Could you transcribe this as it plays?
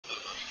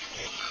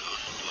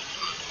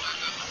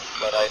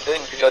But I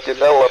think the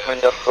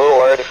development of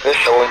full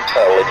artificial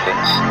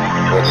intelligence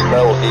will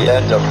spell the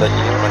end of the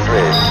human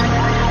race.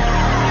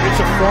 It's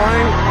a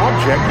flying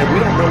object, and we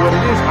don't know what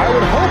it is. I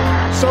would hope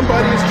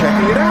somebody is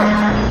checking it out.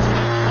 I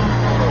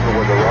don't know if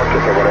it was a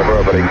rocket or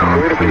whatever, but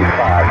incredibly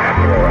fast,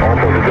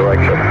 opposite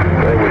direction.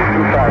 It was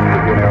too fast to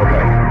be an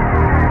airplane.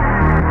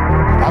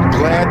 I'm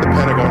glad the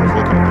Pentagon is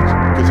looking at this,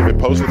 because if it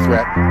poses a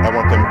threat, I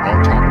want them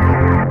on top of it.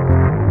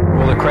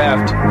 Well, the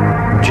craft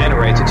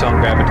generates its own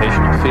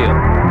gravitational field.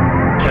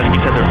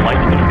 You said there's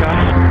lights in the sky?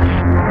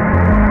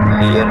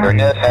 The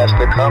internet has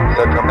become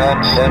the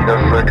command center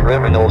for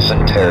criminals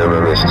and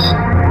terrorists.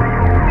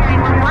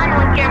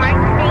 911, what's your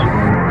emergency?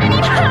 I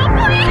need help,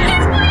 please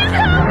help me!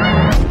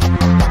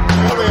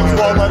 Aliens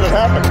won't let it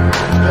happen.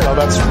 You know,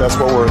 that's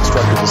what we're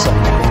instructed to say.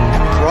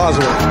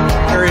 Roswell,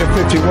 Area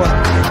 51.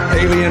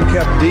 Alien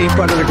kept deep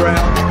under the ground.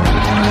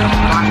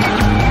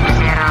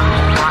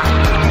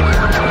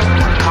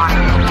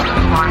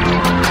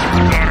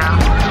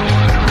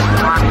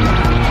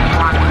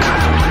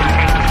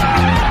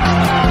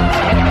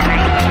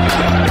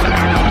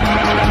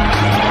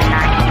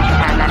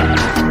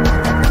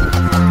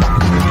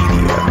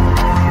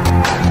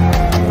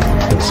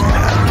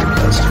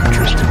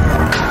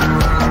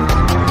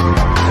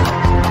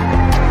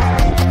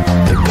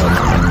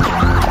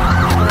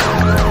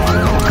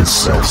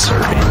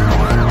 Self-serving.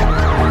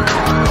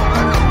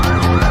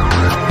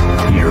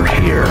 You're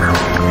here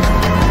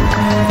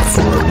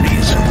for a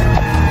reason.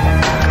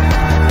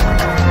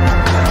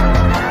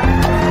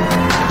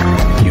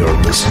 You're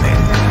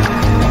listening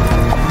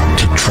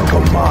to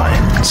Troubled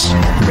Minds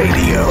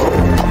Radio.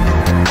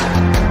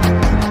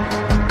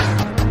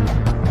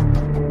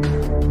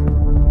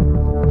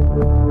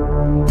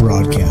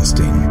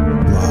 Broadcasting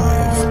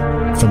live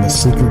from a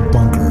secret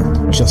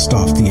bunker just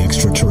off the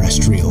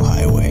extraterrestrial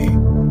highway.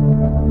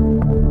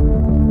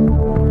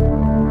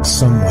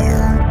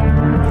 Somewhere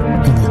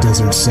in the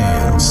desert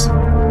sands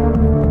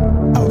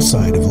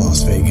outside of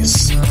Las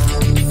Vegas.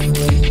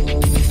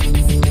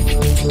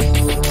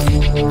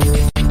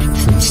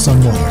 From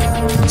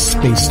somewhere in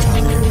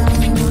space-time,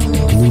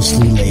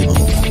 loosely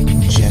labeled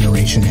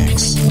Generation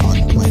X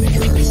on planet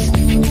Earth.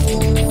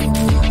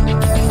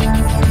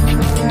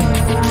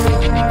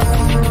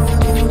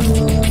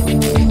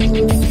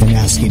 And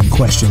asking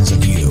questions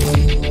of you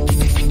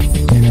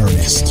in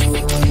earnest.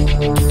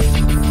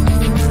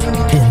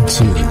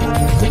 Into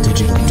the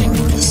digital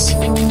darkness.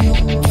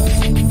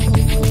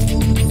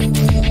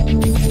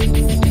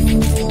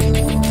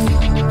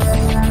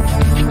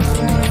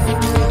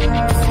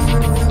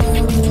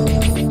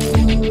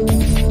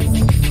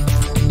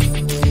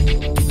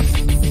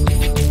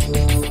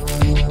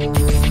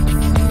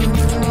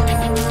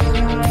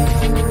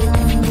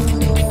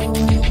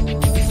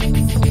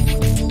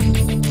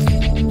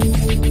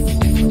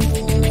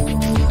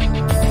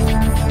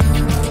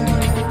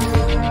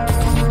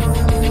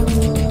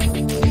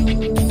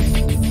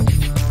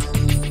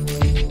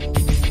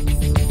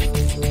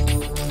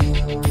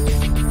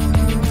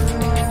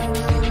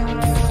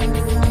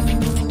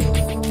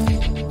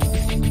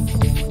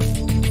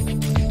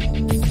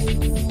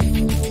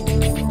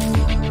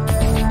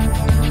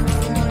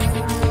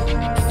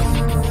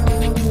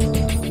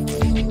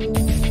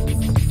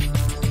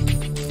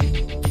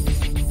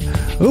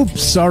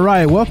 Oops, all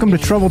right. Welcome to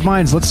Troubled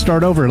Minds. Let's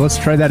start over. Let's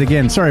try that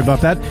again. Sorry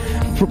about that.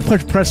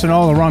 Pressing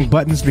all the wrong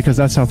buttons because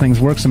that's how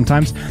things work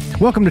sometimes.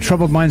 Welcome to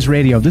Troubled Minds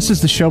Radio. This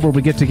is the show where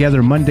we get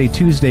together Monday,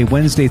 Tuesday,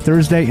 Wednesday,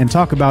 Thursday, and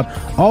talk about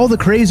all the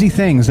crazy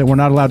things that we're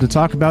not allowed to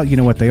talk about. You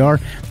know what they are.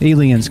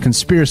 Aliens,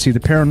 conspiracy, the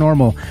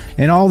paranormal,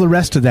 and all the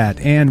rest of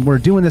that. And we're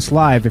doing this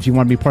live. If you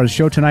want to be part of the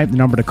show tonight, the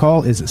number to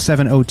call is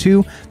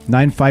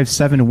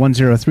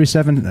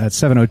 702-957-1037. That's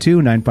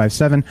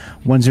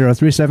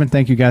 702-957-1037.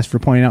 Thank you guys for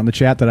pointing out in the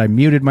chat that I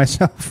muted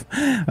myself.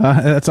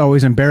 That's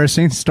always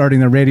embarrassing,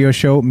 starting the radio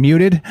show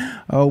muted.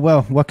 Oh,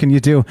 well, what can you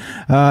do?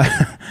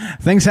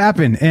 Things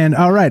happen. And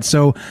all right,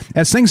 so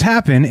as things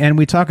happen and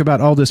we talk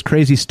about all this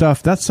crazy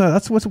stuff, that's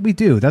what we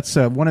do. That's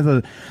one of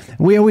the,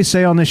 we always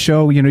say on this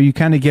show, you know, you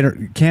kind of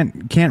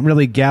can't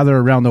really gather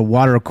around the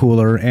water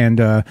cooler and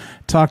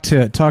talk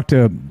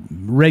to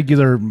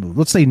regular,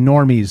 let's say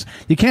normies.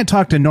 You can't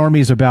talk to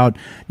normies about,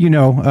 you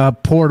know,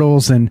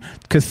 portals and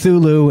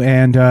Cthulhu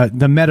and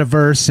the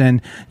metaverse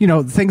and, you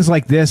know, things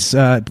like this,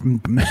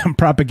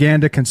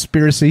 propaganda,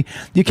 conspiracy.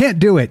 You can't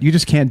do it. You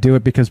just can't do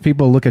it because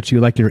people look at you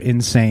like you're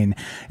insane.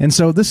 And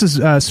so this is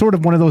sort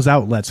of one of those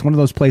outlets, one of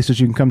those places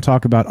you can come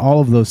talk about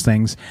all of those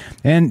things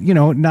and, you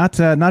know,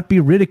 not be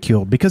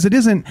ridiculed because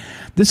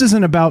this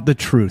isn't about the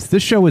truth.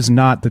 This show is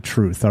not the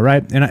truth. All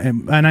right.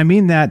 And I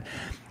mean that.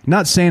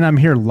 Not saying I'm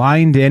here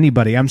lying to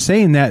anybody. I'm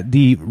saying that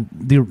the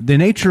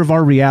nature of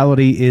our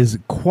reality is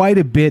quite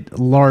a bit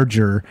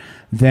larger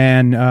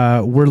than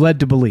we're led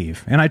to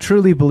believe. And I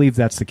truly believe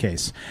that's the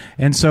case.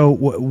 And so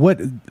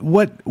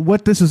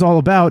what this is all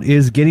about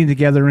is getting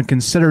together and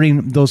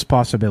considering those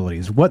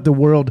possibilities, what the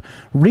world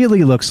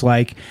really looks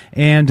like,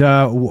 and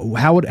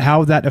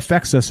how that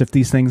affects us if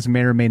these things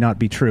may or may not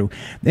be true.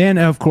 And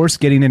of course,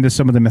 getting into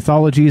some of the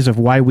mythologies of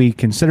why we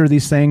consider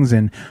these things,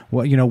 and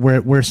what,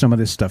 where some of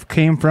this stuff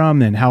came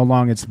from, and how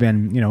long it's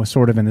been,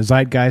 sort of in the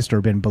zeitgeist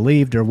or been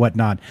believed or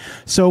whatnot.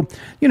 So,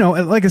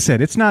 like I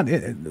said, it's not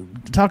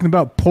talking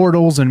about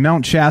portals and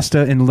Mount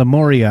Shasta and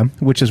Lemuria,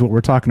 which is what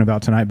we're talking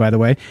about tonight, by the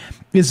way,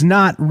 is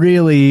not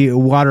really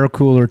water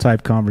cooler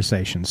type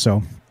conversation.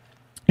 So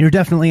you're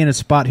definitely in a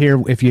spot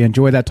here if you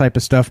enjoy that type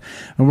of stuff,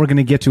 and we're going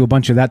to get to a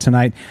bunch of that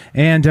tonight.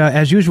 And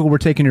as usual, we're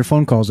taking your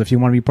phone calls. If you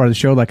want to be part of the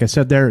show, like I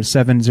said there,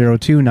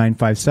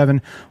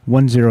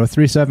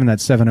 702-957-1037.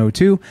 That's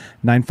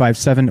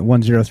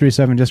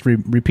 702-957-1037. Just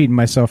repeating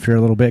myself here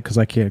a little bit because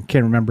I can't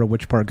remember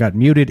which part got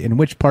muted and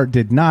which part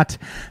did not.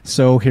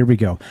 So here we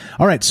go.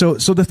 All right, so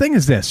the thing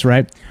is this,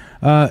 right?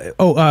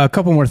 A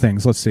couple more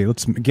things. Let's see.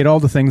 Let's get all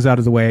the things out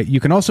of the way.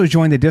 You can also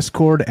join the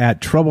Discord at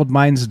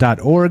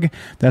troubledminds.org.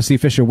 That's the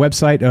official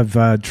website of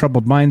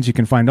Troubled Minds. You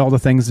can find all the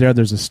things there.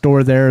 There's a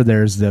store there.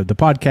 There's the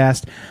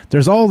podcast.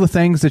 There's all the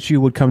things that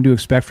you would come to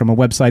expect from a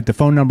website. The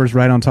phone number's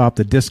right on top,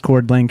 the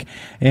Discord link.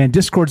 And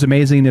Discord's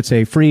amazing. It's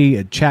a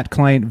free chat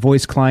client,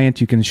 voice client.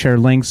 You can share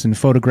links and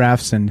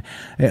photographs and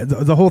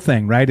the whole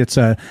thing, right? It's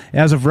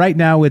as of right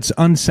now, it's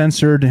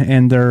uncensored,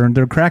 and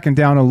they're cracking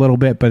down a little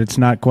bit, but it's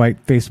not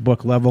quite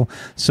Facebook level.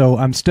 So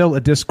I'm still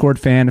a Discord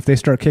fan. If they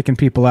start kicking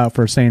people out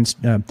for saying,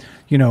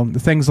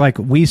 things like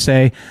we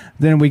say,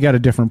 then we got a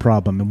different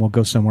problem, and we'll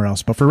go somewhere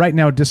else. But for right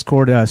now,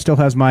 Discord still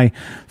has my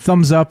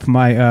thumbs up,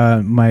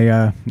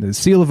 my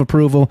seal of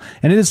approval,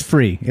 and it is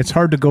free. It's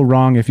hard to go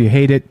wrong. If you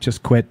hate it,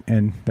 just quit,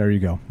 and there you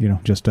go.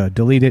 Just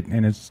delete it,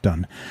 and it's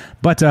done.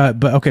 But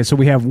okay, so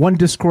we have one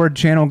Discord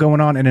channel going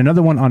on and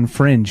another one on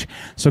Fringe.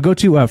 So go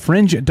to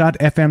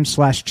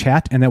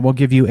fringe.fm/chat, and that will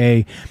give you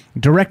a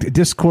direct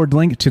Discord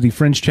link to the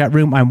Fringe chat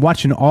room. I'm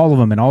watching all of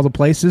them in all the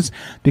places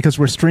because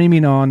we're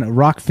streaming on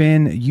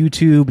Rockfin,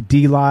 YouTube,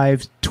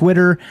 DLive,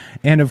 Twitter,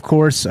 and of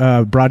course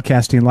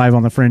broadcasting live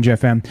on the Fringe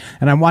FM.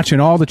 And I'm watching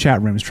all the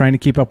chat rooms, trying to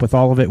keep up with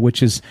all of it,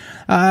 which is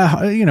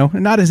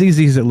not as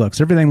easy as it looks.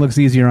 Everything looks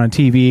easier on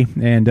TV,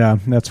 and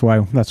that's why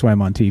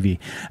I'm on TV.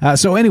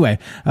 So anyway,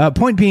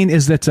 point being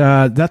is that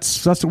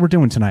that's what we're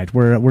doing tonight.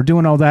 We're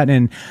doing all that,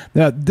 and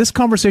this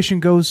conversation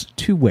goes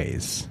two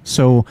ways.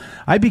 So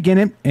I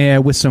begin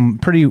it with some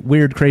pretty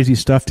weird, crazy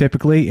stuff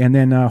typically, and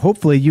then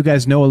hopefully you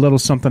guys know a little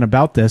something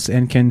about this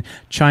and can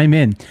chime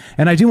in.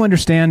 And I do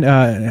understand,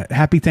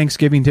 happy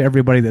Thanksgiving to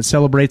everybody that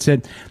celebrates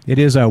it. It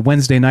is a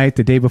Wednesday night,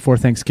 the day before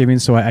Thanksgiving,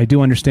 so I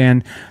do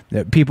understand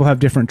that people have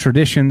different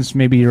traditions.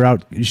 Maybe you're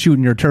out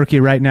shooting your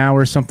turkey right now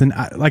or something.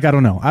 I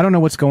don't know. I don't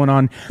know what's going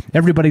on.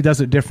 Everybody does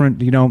it different.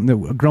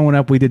 Growing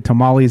up, we did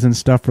tamales and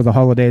stuff for the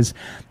holidays,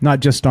 not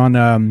just on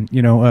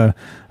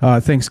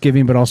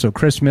Thanksgiving, but also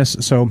Christmas.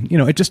 So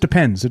it just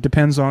depends. It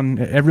depends on,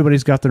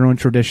 everybody's got their own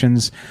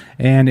traditions,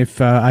 and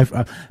if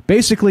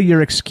basically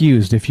you're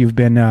excused if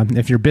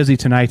you're busy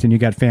tonight and you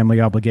got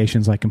family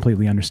obligations. I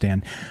completely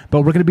understand,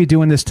 but we're going to be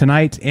doing this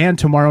tonight and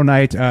tomorrow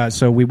night.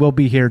 So we will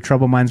be here.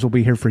 Trouble Minds will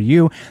be here for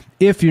you.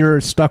 If you're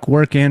stuck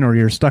working or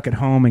you're stuck at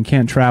home and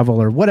can't travel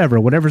or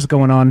whatever's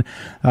going on,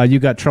 you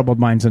got Troubled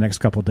Minds the next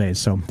couple days.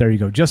 So there you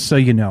go, just so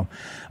you know.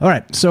 All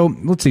right, so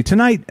let's see.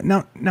 Tonight,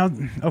 now,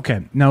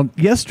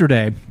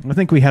 yesterday, I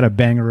think we had a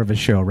banger of a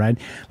show, right?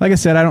 Like I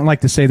said, I don't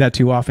like to say that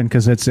too often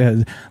because it's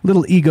a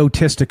little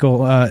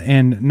egotistical,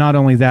 and not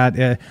only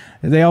that,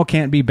 they all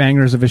can't be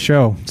bangers of a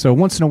show. So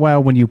once in a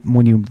while, when you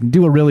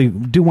do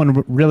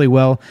one really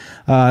well,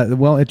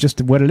 it's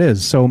just what it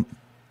is. So,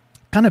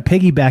 kind of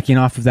piggybacking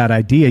off of that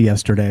idea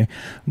yesterday,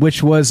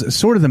 which was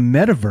sort of the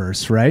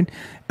metaverse, right?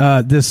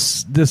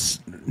 This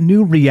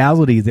new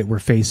reality that we're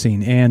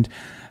facing, and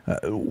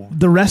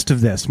the rest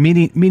of this,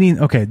 meaning,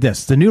 okay,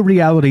 the new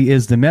reality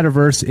is the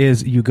metaverse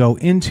is you go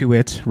into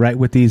it, right,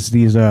 with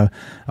these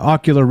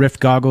Ocular Rift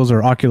goggles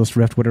or Oculus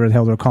Rift, whatever the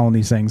hell they're calling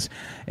these things,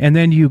 and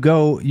then you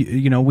go,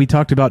 we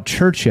talked about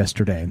church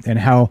yesterday and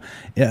how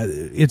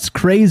it's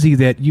crazy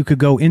that you could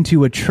go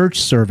into a church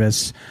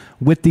service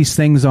with these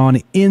things on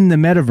in the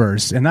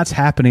metaverse, and that's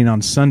happening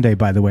on Sunday,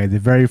 by the way. The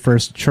very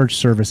first church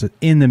service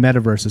in the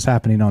metaverse is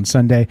happening on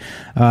Sunday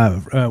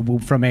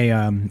from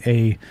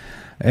a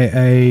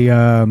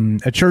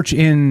church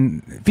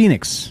in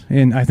Phoenix,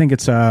 I think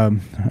it's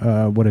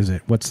what is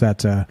it? What's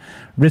that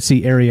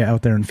ritzy area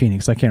out there in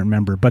Phoenix? I can't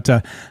remember, but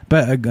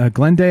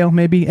Glendale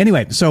maybe.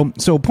 Anyway, so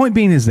point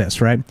being is this,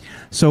 right?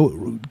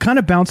 So kind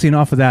of bouncing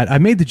off of that, I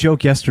made the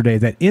joke yesterday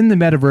that in the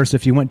metaverse,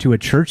 if you went to a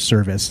church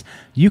service,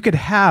 you could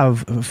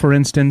have, for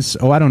instance,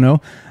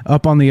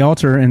 up on the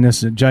altar in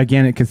this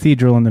gigantic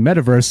cathedral in the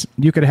metaverse,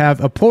 you could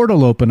have a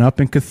portal open up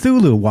and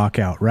Cthulhu walk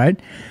out, right?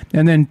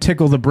 And then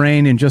tickle the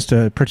brain in just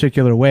a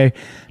particular particular way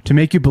to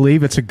make you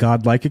believe it's a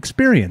godlike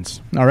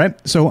experience. All right.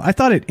 So I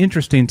thought it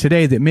interesting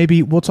today that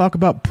maybe we'll talk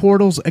about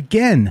portals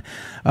again,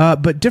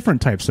 but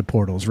different types of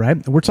portals,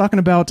 right? We're talking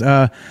about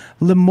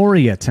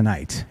Lemuria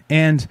tonight,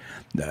 and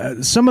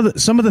some of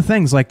the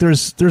things, like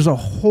there's a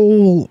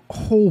whole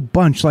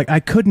bunch. Like I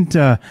couldn't.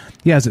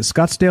 Is it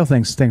Scottsdale?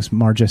 Thanks,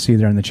 Marge. I see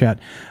there in the chat.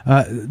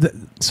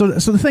 So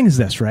the thing is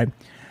this, right?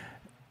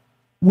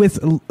 With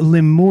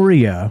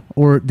Lemuria,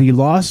 or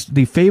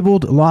the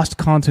fabled lost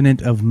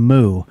continent of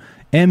Mu,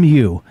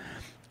 M-U,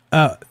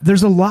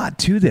 there's a lot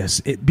to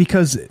this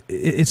because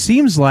it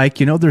seems like,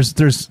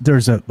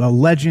 there's a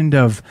legend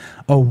of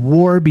a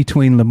war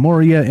between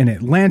Lemuria and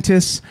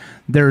Atlantis.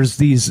 There's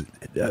these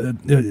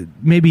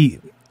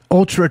maybe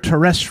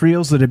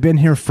ultra-terrestrials that have been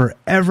here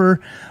forever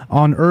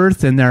on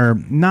Earth, and they're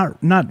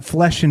not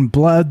flesh and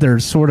blood. They're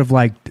sort of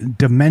like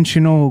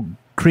dimensional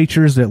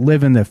creatures that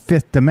live in the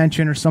fifth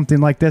dimension or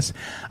something like this.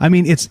 I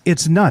mean,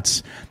 it's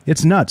nuts.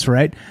 It's nuts,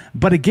 right?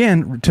 But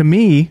again, to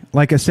me,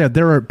 like I said,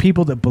 there are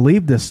people that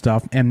believe this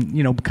stuff and,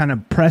 kind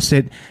of press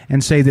it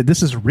and say that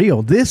this is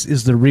real. This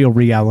is the real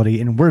reality,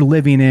 and we're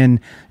living in,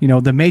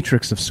 the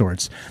matrix of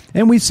sorts.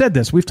 And we've said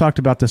this. We've talked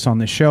about this on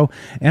this show,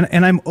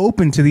 and I'm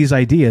open to these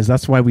ideas.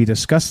 That's why we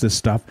discuss this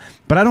stuff.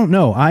 But I don't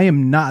know. I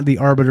am not the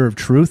arbiter of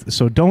truth,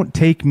 so don't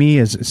take me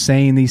as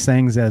saying these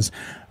things as,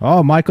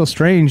 oh, Michael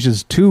Strange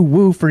is too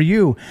woo for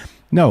you.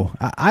 No,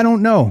 I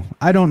don't know.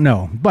 I don't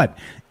know. But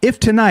if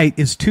tonight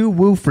is too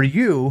woo for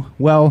you,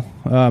 well,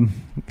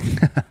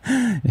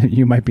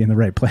 you might be in the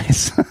right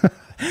place.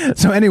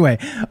 So anyway,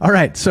 all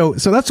right. So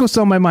that's what's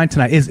on my mind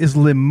tonight is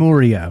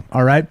Lemuria.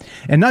 All right.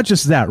 And not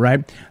just that,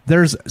 right?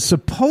 There's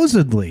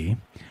supposedly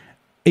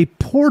a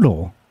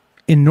portal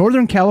in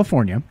Northern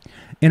California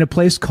in a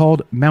place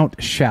called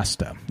Mount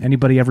Shasta.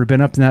 Anybody ever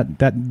been up in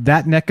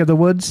that neck of the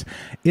woods?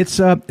 It's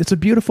a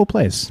beautiful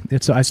place.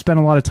 I spent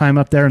a lot of time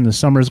up there in the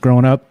summers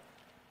growing up.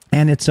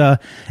 And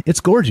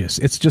it's gorgeous.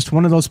 It's just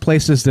one of those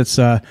places that's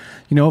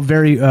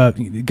very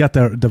got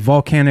the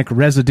volcanic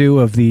residue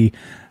of the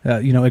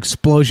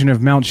explosion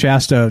of Mount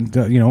Shasta.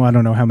 I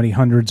don't know how many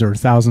hundreds or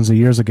thousands of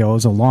years ago. It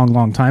was a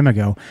long time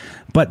ago.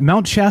 But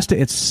Mount Shasta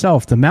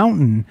itself, the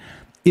mountain,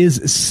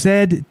 is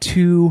said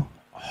to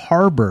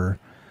harbor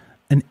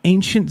an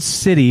ancient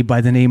city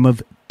by the name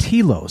of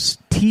Telos,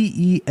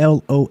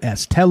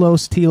 T-E-L-O-S,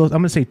 Telos. I'm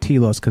going to say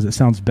Telos because it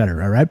sounds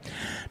better. All right.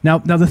 Now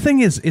the thing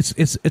is,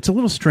 it's a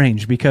little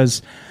strange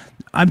because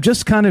I'm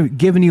just kind of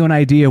giving you an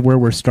idea where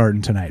we're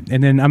starting tonight,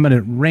 and then I'm going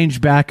to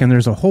range back, and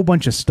there's a whole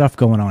bunch of stuff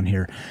going on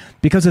here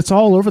because it's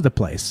all over the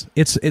place.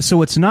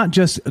 It's not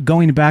just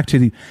going back to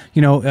the,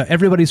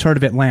 everybody's heard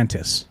of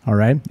Atlantis. All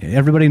right.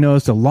 Everybody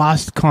knows the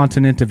lost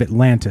continent of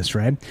Atlantis,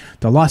 right?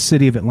 The lost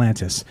city of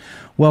Atlantis.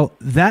 Well,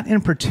 that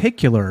in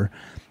particular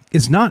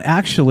is not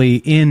actually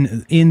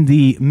in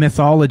the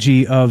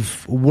mythology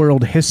of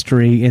world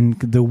history in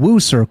the woo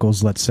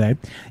circles, let's say,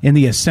 in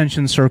the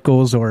ascension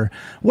circles or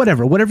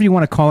whatever you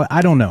want to call it.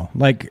 I don't know.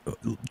 Like,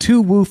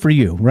 too woo for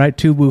you, right?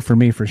 Too woo for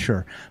me for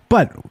sure.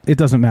 But it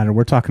doesn't matter.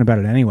 We're talking about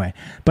it anyway.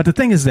 But the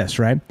thing is this,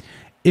 right?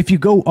 If you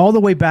go all the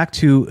way back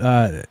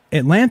to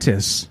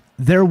Atlantis,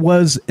 there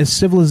was a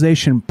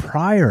civilization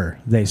prior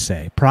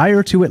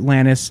to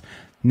Atlantis,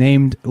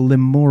 named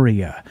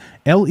Lemuria,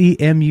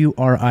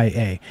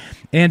 Lemuria.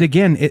 And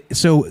again,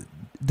 so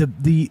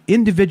the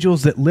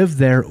individuals that lived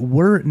there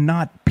were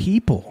not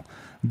people.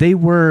 They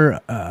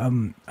were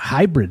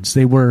hybrids.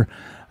 They were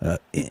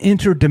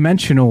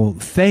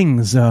interdimensional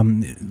things,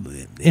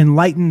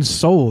 enlightened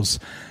souls.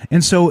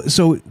 And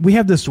so we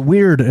have this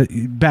weird,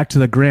 back to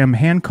the Graham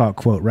Hancock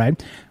quote,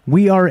 right?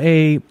 We are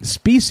a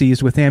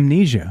species with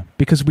amnesia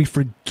because we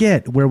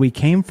forget where we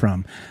came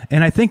from.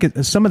 And I think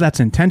some of that's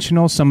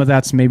intentional. Some of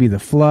that's maybe the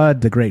flood,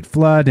 the Great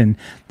Flood, and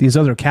these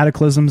other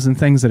cataclysms and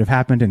things that have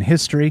happened in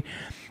history.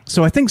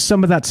 So I think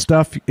some of that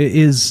stuff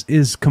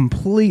is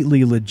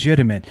completely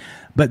legitimate.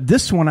 But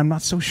this one, I'm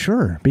not so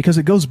sure because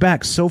it goes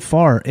back so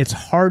far. It's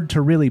hard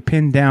to really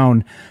pin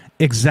down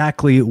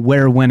exactly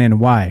where, when, and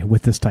why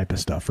with this type of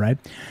stuff, right?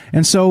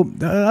 And so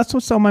that's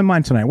what's on my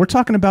mind tonight. We're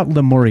talking about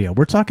Lemuria.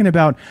 We're talking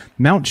about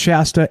Mount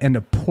Shasta and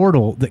a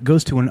portal that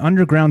goes to an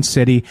underground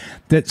city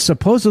that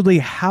supposedly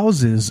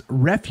houses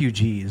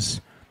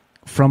refugees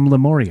from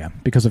Lemuria,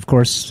 because of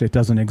course it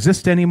doesn't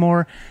exist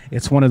anymore.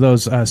 It's one of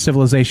those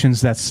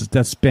civilizations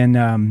that's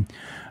been,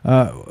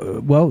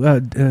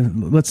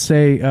 let's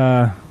say,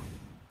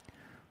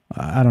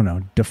 I don't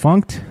know,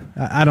 defunct.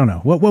 I don't know.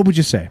 What would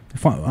you say?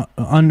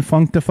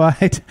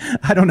 Unfunctified?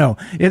 I don't know.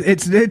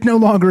 It no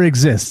longer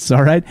exists.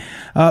 All right.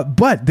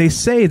 But they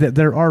say that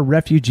there are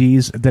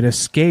refugees that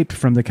escaped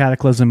from the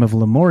cataclysm of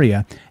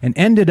Lemuria and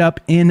ended up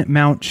in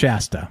Mount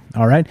Shasta.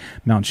 All right.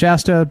 Mount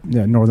Shasta,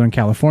 Northern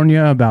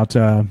California, about,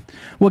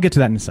 we'll get to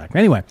that in a sec.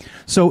 Anyway,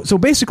 so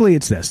basically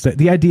it's this.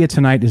 The idea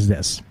tonight is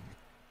this.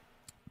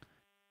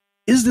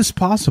 Is this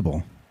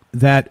possible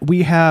that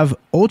we have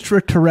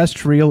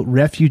ultra-terrestrial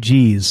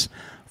refugees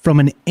from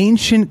an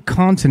ancient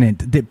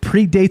continent that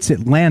predates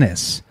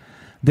Atlantis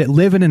that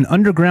live in an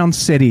underground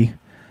city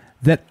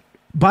that,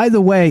 by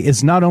the way,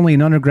 is not only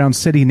an underground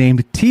city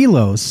named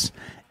Telos,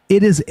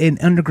 it is an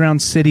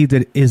underground city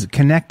that is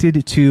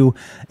connected to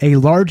a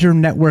larger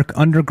network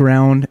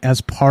underground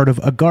as part of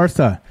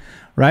Agartha.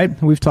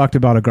 Right? We've talked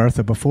about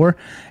Agartha before.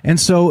 And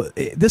so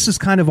this is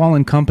kind of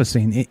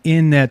all-encompassing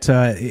in that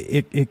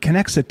it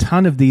connects a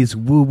ton of these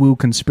woo-woo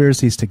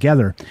conspiracies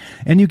together.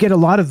 And you get a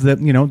lot of the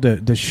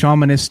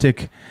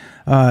shamanistic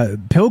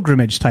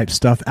pilgrimage type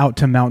stuff out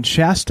to Mount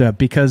Shasta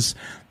because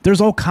there's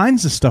all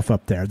kinds of stuff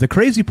up there. The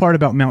crazy part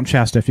about Mount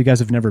Shasta, if you guys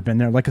have never been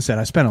there, like I said,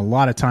 I spent a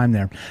lot of time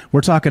there. We're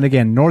talking,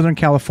 again, Northern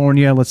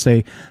California, let's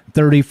say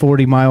 30,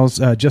 40 miles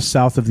just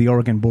south of the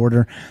Oregon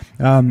border.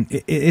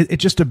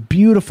 It's just a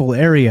beautiful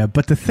area.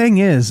 But the thing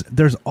is,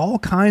 there's all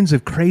kinds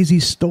of crazy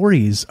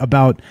stories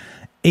about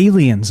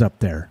aliens up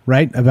there,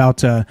 right?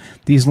 About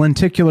these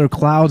lenticular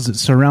clouds that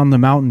surround the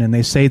mountain, and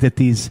they say that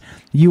these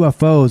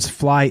UFOs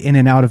fly in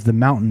and out of the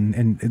mountain,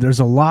 and there's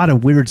a lot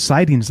of weird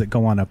sightings that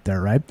go on up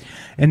there, right?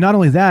 And not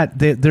only that,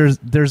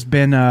 there's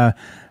been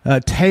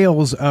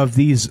tales of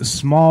these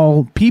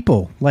small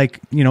people, like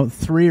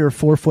 3 or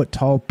 4 foot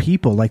tall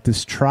people, like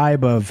this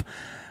tribe of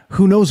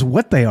who knows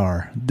what they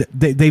are.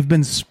 They've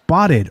been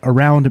spotted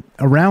around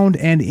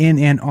and in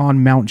and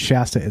on Mount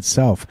Shasta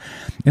itself.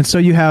 And so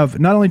you have,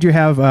 not only do you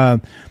have,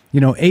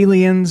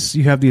 aliens,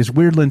 you have these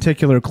weird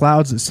lenticular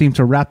clouds that seem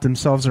to wrap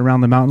themselves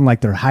around the mountain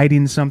like they're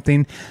hiding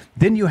something.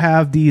 Then you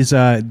have these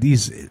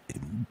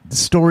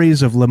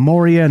stories of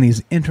Lemuria and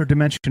these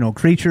interdimensional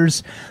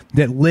creatures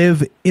that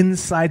live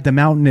inside the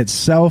mountain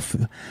itself.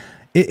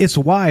 It's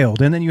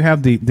wild. And then you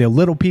have the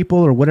little people,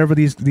 or whatever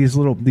these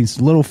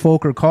little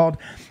folk are called.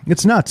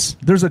 It's nuts.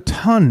 There's a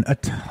ton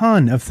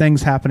of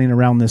things happening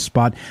around this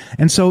spot.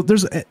 And so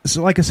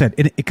like I said,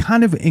 it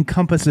kind of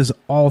encompasses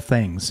all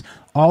things,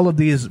 all of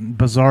these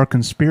bizarre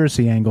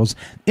conspiracy angles,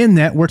 in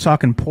that we're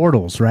talking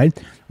portals, right?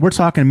 We're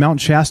talking Mount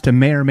Shasta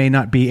may or may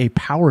not be a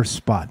power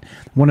spot,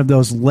 one of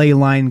those ley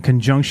line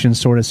conjunction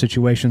sort of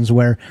situations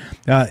where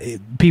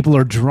people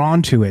are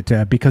drawn to it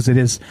because it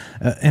is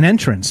an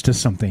entrance to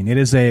something. It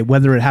is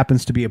whether it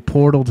happens to be a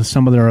portal to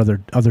some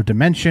other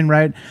dimension,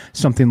 right?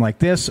 Something like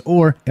this,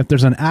 or if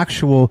there's an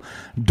actual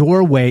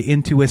doorway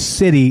into a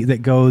city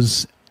that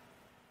goes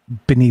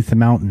beneath the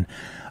mountain.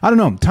 I don't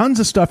know. Tons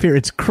of stuff here.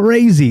 It's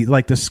crazy,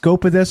 like the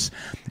scope of this.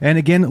 And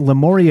again,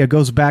 Lemuria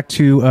goes back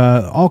to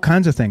all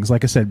kinds of things.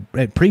 Like I said,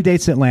 it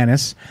predates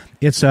Atlantis.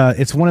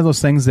 It's one of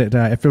those things that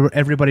if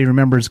everybody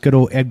remembers good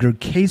old Edgar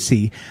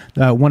Cayce,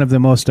 one of the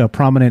most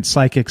prominent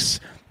psychics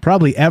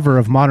probably ever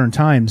of modern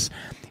times,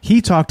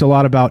 he talked a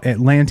lot about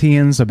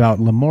Atlanteans, about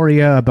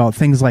Lemuria, about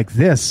things like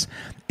this.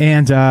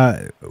 And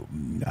I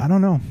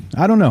don't know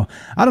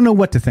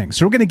what to think.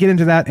 So we're going to get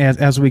into that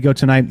as we go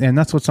tonight, and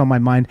that's what's on my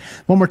mind.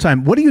 One more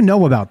time, what do you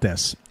know about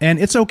this? And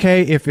it's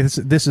okay if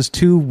this is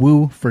too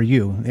woo for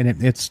you,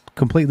 and it's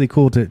completely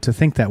cool to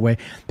think that way,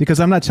 because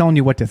I'm not telling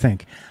you what to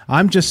think.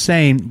 I'm just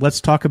saying,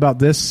 let's talk about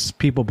this.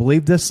 People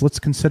believe this. Let's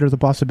consider the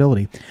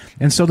possibility.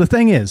 And so the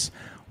thing is,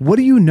 what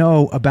do you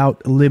know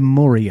about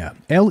Lemuria?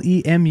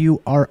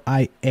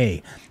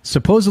 Lemuria.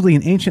 Supposedly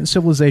an ancient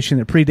civilization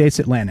that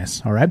predates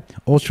Atlantis. All right.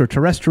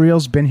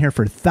 Ultra-terrestrials, been here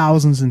for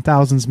thousands and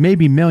thousands,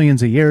 maybe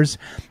millions of years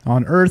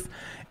on Earth.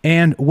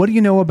 And what do you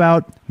know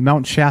about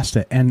Mount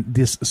Shasta and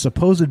this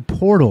supposed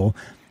portal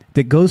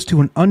that goes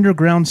to an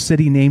underground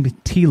city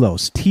named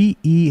Telos?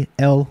 Telos.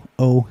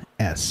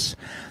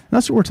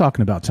 That's what we're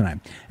talking about tonight.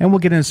 And we'll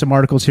get into some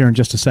articles here in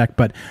just a sec.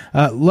 But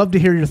love to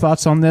hear your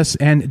thoughts on this.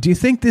 And do you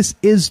think this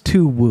is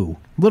too woo?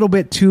 A little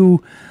bit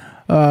too,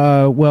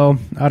 well,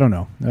 I don't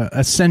know,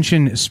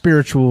 ascension,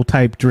 spiritual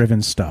type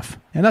driven stuff.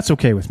 And that's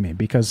okay with me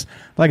because,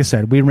 like I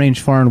said, we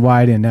range far and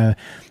wide, and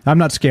I'm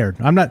not scared.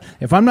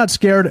 If I'm not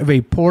scared of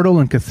a portal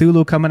and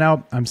Cthulhu coming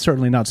out, I'm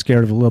certainly not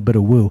scared of a little bit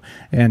of woo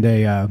and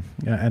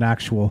an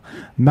actual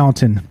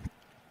mountain.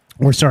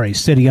 Or sorry,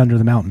 city under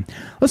the mountain.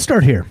 Let's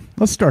start here.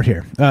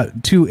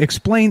 To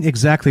explain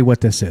exactly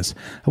what this is.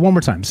 One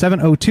more time,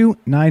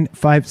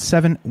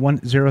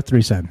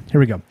 702-957-1037. Here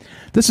we go.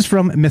 This is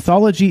from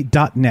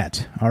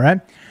mythology.net, all right?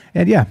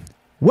 And yeah,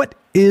 what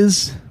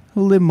is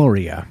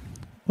Lemuria?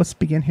 Let's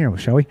begin here,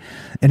 shall we?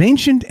 An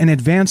ancient and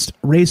advanced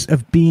race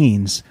of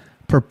beings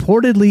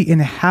purportedly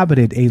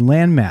inhabited a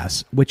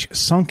landmass which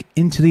sunk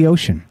into the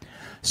ocean,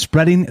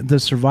 spreading the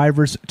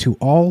survivors to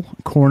all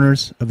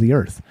corners of the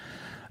earth.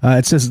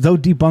 It says, though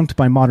debunked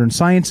by modern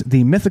science,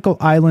 the mythical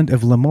island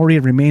of Lemuria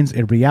remains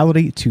a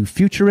reality to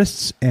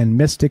futurists and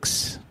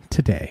mystics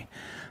today.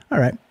 All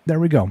right,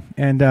 there we go.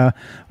 And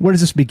where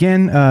does this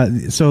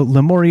begin? So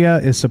Lemuria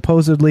is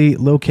supposedly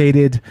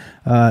located.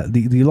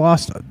 The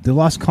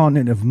lost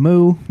continent of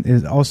Mu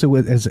is also,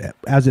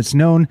 as it's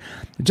known,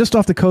 just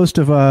off the coast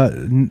of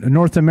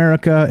North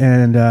America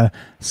and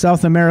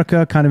South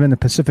America, kind of in the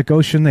Pacific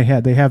Ocean. They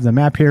have the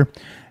map here.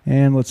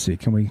 And let's see,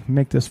 can we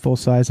make this full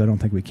size? I don't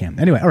think we can.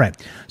 Anyway, all right.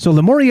 So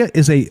Lemuria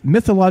is a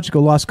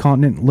mythological lost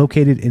continent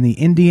located in the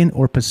Indian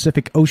or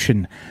Pacific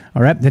Ocean.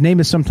 All right. The name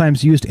is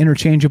sometimes used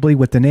interchangeably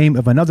with the name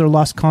of another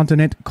lost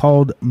continent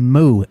called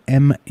Mu,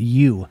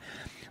 M-U.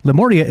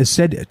 Lemuria is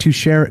said to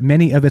share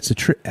many of its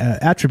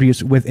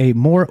attributes with a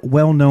more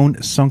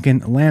well-known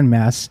sunken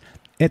landmass,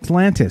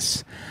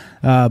 Atlantis.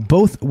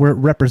 Both were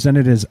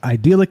represented as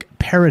idyllic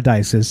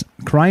paradises,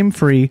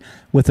 crime-free,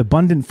 with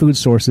abundant food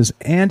sources,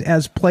 and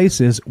as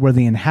places where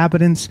the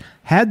inhabitants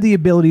had the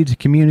ability to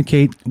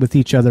communicate with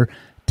each other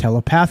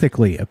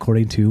telepathically,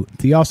 according to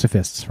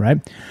theosophists,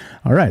 right?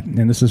 All right,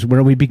 and this is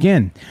where we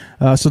begin.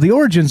 So the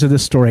origins of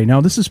this story.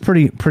 Now, this is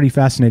pretty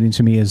fascinating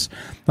to me. Is,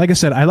 like I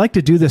said, I like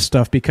to do this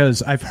stuff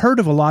because I've heard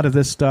of a lot of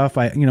this stuff.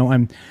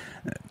 I'm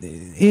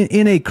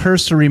in a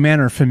cursory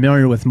manner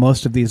familiar with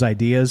most of these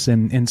ideas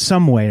in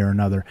some way or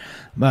another,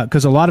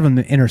 because a lot of them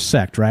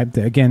intersect, right?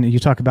 Again, you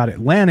talk about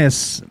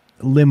Atlantis,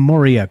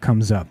 Lemuria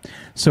comes up.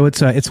 So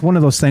it's one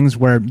of those things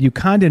where you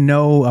kind of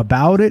know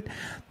about it,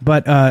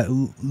 but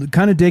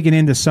kind of digging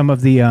into some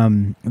of the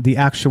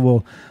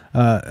actual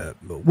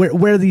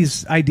where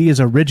these ideas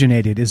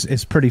originated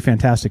is pretty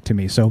fantastic to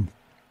me. So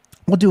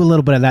we'll do a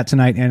little bit of that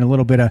tonight, and a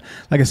little bit of,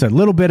 like I said, a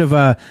little bit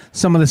of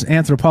some of this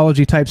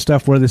anthropology type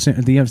stuff where this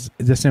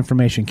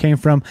information came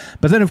from.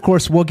 But then, of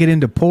course, we'll get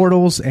into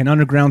portals and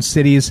underground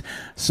cities,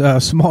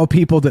 small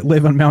people that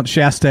live on Mount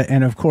Shasta,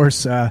 and of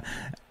course,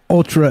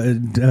 ultra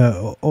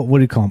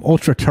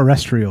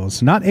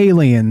terrestrials, not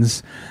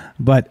aliens,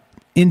 but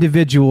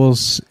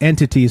individuals,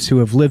 entities who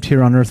have lived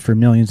here on Earth for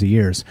millions of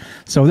years.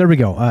 So there we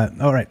go.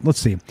 All right, let's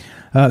see.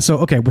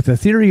 With the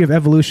theory of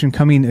evolution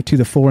coming to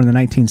the fore in the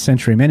 19th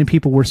century, many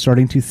people were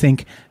starting to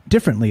think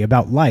differently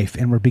about life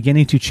and were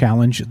beginning to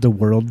challenge the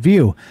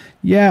worldview.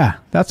 Yeah,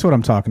 that's what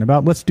I'm talking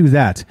about. Let's do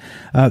that.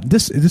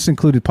 This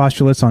included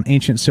postulates on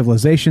ancient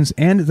civilizations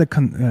and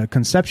the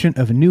conception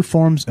of new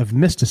forms of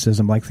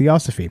mysticism like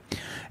theosophy.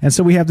 And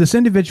so we have this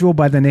individual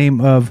by the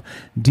name of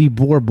de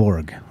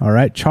Bourbourg, all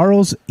right?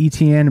 Charles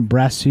Etienne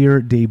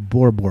Brassier de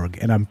Bourbourg.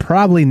 And I'm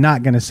probably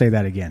not going to say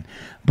that again.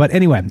 But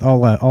anyway,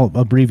 I'll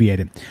abbreviate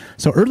it.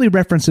 So early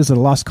references to the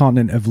lost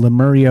continent of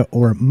Lemuria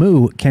or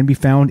Mu can be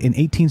found in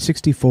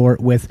 1864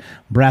 with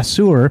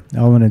Brasseur,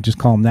 I'm going to just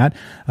call him that,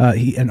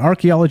 an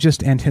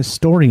archaeologist and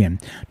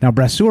historian. Now,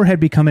 Brasseur had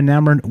become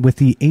enamored with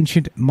the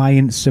ancient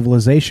Mayan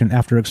civilization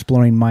after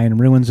exploring Mayan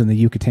ruins in the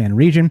Yucatan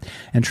region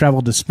and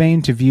traveled to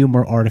Spain to view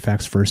more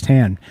artifacts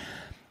firsthand.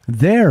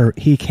 There,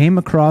 he came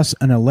across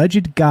an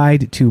alleged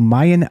guide to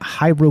Mayan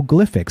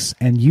hieroglyphics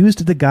and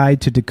used the guide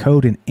to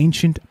decode an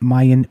ancient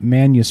Mayan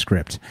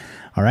manuscript.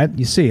 All right,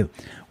 you see,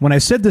 when I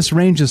said this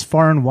range is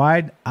far and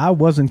wide, I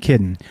wasn't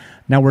kidding.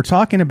 Now, we're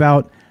talking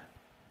about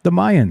the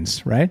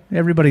Mayans, right?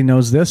 Everybody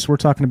knows this. We're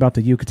talking about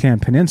the Yucatan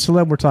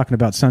Peninsula. We're talking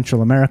about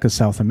Central America,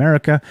 South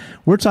America.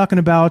 We're talking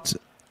about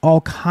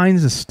all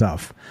kinds of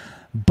stuff.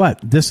 But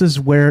this is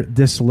where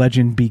this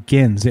legend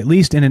begins, at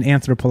least in an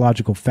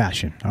anthropological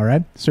fashion. All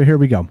right, so here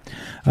we go.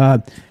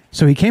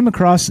 So he came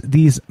across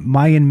these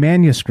Mayan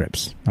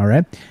manuscripts. All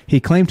right, he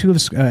claimed to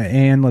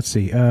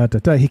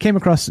have, he came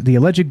across the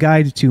alleged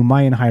guide to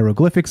Mayan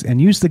hieroglyphics and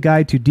used the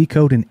guide to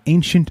decode an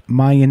ancient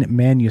Mayan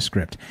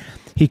manuscript.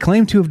 He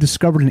claimed to have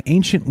discovered an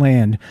ancient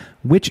land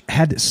which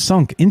had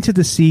sunk into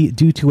the sea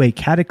due to a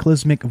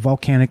cataclysmic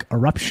volcanic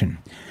eruption.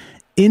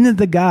 In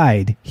the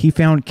guide, he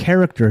found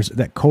characters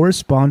that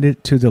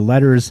corresponded to the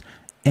letters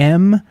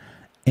M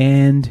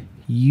and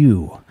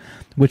U,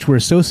 which were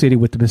associated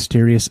with the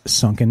mysterious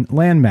sunken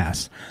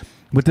landmass.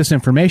 With this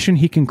information,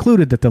 he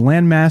concluded that the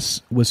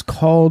landmass was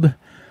called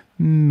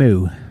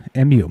Mu.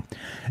 M-U.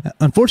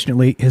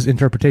 Unfortunately, his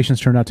interpretations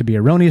turned out to be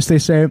erroneous, they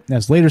say,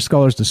 as later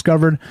scholars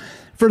discovered.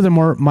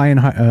 Furthermore, Mayan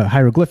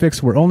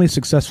hieroglyphics were only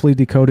successfully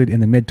decoded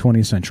in the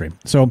mid-20th century.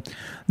 So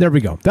there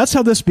we go. That's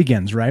how this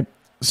begins, right?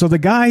 So the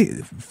guy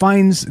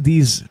finds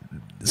these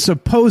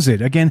supposed,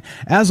 again,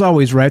 as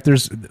always, right,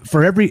 there's,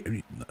 for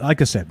every,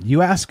 like I said,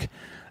 you ask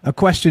a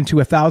question to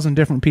 1,000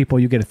 different people,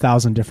 you get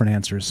 1,000 different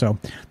answers. So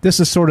this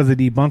is sort of the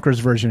debunker's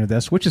version of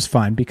this, which is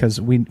fine because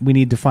we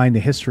need to find the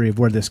history of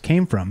where this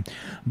came from.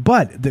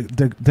 But the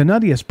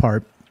nuttiest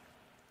part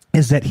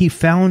is that he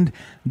found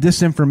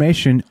this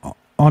information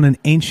on an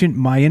ancient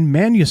Mayan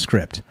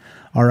manuscript.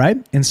 All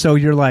right. And so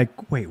you're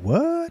like, wait,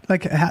 what?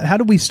 Like, how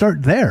do we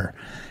start there?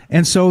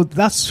 And so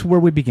that's where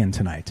we begin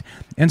tonight.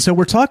 And so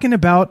we're talking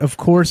about, of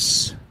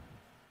course,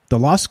 the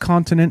lost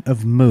continent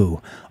of Mu,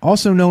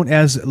 also known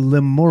as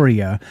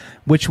Lemuria,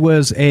 which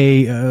was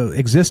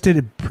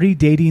existed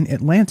predating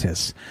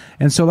Atlantis.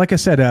 And so, like I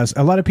said,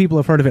 a lot of people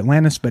have heard of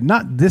Atlantis, but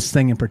not this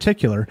thing in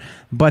particular.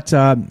 But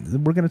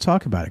we're going to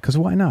talk about it because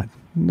why not?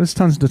 There's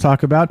tons to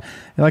talk about.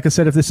 Like I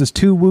said, if this is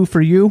too woo for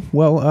you,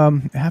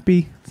 well,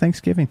 happy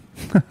Thanksgiving.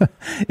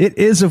 It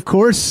is, of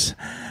course,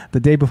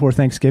 the day before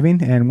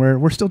Thanksgiving, and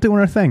we're still doing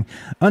our thing,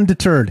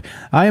 undeterred.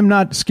 I am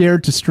not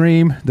scared to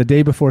stream the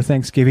day before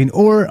Thanksgiving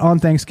or on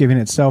Thanksgiving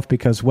itself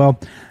because, well,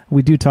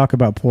 we do talk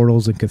about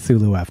portals and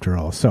Cthulhu after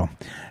all. So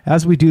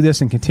as we do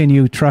this and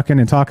continue trucking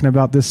and talking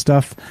about this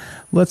stuff,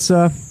 let's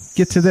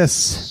get to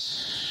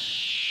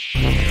this.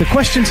 The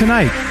question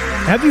tonight,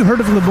 have you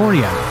heard of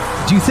Lemuria?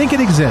 Do you think it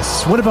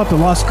exists? What about the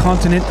lost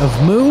continent of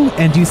Mu?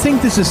 And do you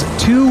think this is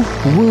too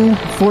woo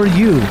for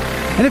you?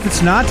 And if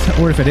it's not,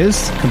 or if it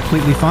is,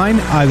 completely fine.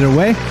 Either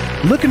way,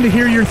 looking to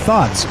hear your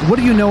thoughts. What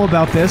do you know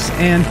about this?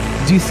 And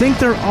do you think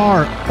there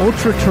are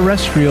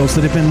ultra-terrestrials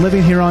that have been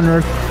living here on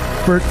Earth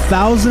for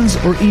thousands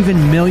or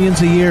even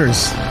millions of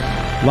years?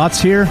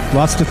 Lots here,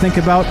 lots to think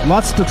about,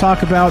 lots to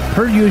talk about,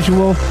 per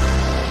usual.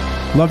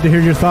 Love to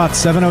hear your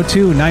thoughts.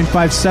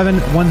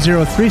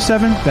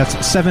 702-957-1037. That's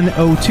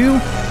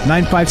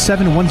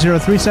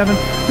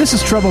 702-957-1037. This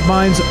is Troubled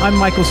Minds. I'm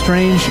Michael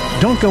Strange.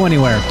 Don't go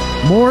anywhere.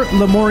 More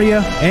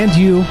Lemuria and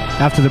you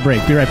after the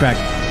break. Be right back.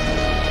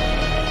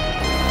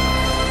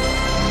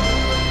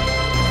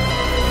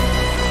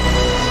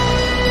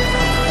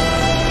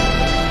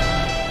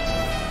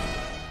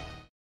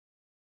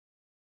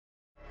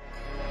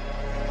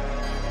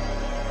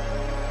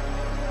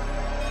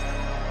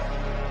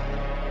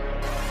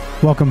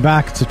 Welcome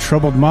back to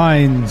Troubled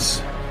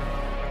Minds.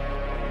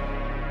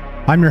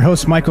 I'm your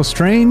host, Michael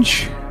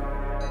Strange,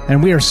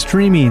 and we are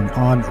streaming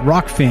on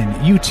Rockfin,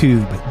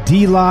 YouTube,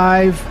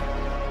 DLive,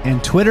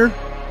 and Twitter.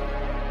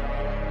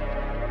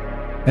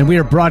 And we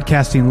are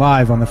broadcasting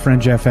live on the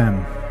Fringe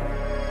FM.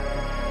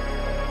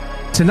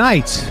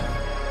 Tonight,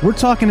 we're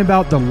talking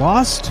about the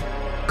lost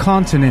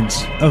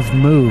continent of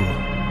Mu,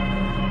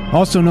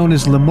 also known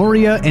as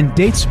Lemuria, and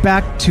dates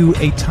back to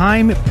a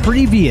time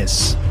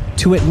previous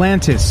to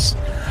Atlantis.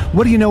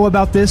 What do you know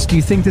about this? Do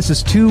you think this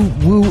is too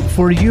woo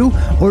for you,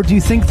 or do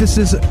you think this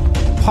is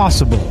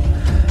possible?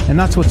 And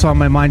that's what's on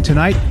my mind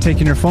tonight.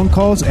 Taking your phone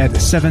calls at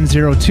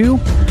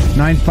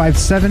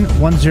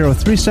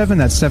 702-957-1037.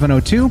 That's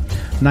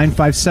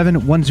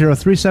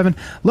 702-957-1037.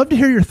 Love to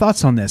hear your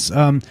thoughts on this.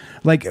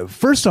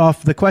 First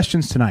off, the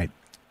questions tonight.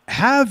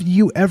 Have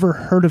you ever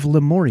heard of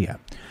Lemuria?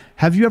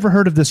 Have you ever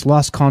heard of this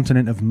lost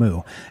continent of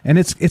Mu? And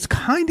it's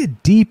kind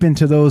of deep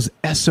into those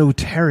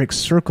esoteric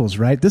circles,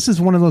 right? This is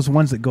one of those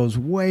ones that goes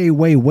way,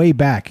 way, way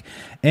back.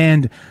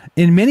 And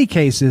in many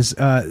cases,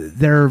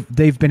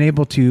 they've been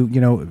able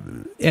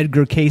to,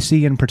 Edgar Cayce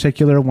in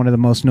particular, one of the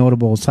most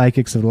notable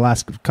psychics of the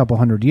last couple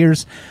hundred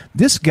years,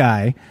 this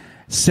guy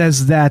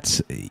says that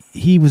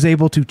he was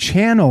able to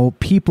channel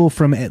people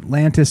from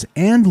Atlantis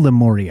and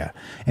Lemuria,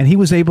 and he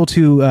was able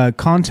to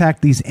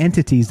contact these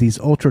entities, these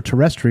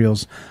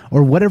ultra-terrestrials,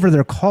 or whatever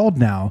they're called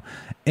now,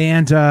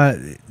 and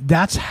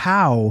that's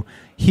how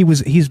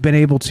he's been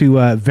able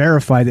to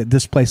verify that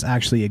this place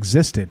actually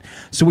existed.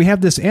 So we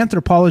have this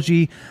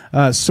anthropology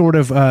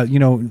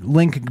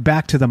link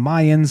back to the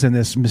Mayans and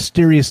this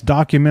mysterious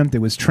document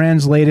that was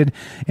translated,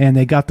 and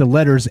they got the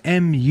letters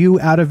MU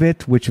out of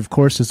it, which of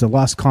course is the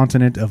lost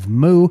continent of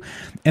Mu,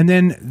 and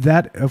then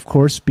that of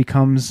course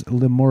becomes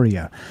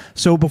Lemuria.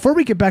 So before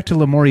we get back to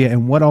Lemuria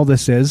and what all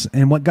this is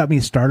and what got me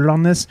started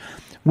on this,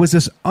 was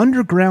this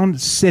underground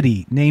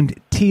city named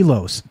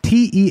Telos,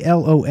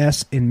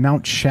 Telos, in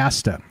Mount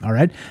Shasta. All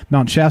right,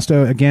 Mount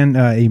Shasta, again,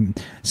 a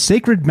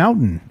sacred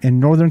mountain in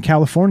Northern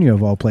California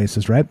of all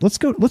places. Right? Let's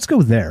go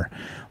there.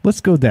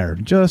 Let's go there.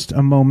 Just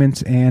a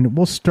moment, and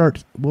we'll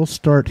start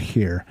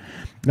here.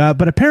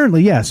 But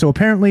apparently, yeah. So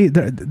apparently,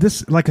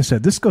 this, like I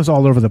said, this goes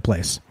all over the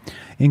place,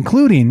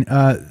 including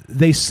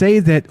they say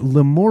that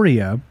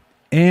Lemuria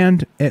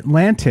and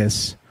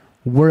Atlantis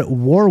were at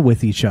war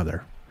with each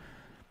other.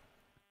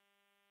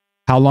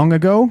 How long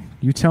ago?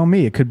 You tell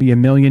me. It could be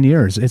 1,000,000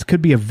 years. It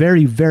could be a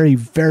very, very,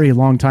 very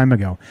long time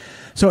ago.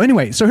 So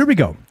anyway, so here we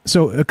go.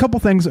 So a couple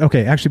things.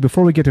 Okay, actually,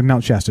 before we get to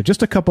Mount Shasta,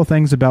 just a couple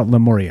things about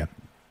Lemuria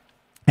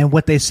and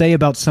what they say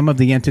about some of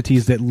the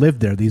entities that live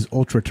there, these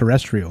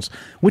ultra-terrestrials,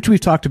 which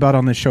we've talked about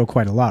on this show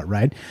quite a lot,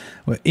 right?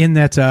 In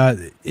that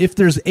if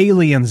there's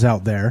aliens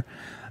out there,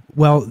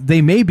 well,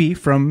 they may be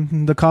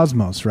from the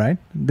cosmos, right?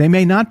 They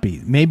may not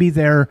be. Maybe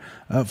they're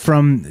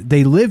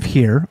they live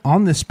here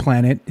on this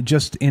planet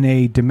just in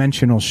a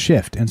dimensional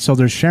shift. And so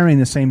they're sharing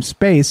the same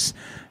space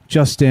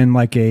just in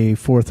like a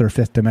fourth or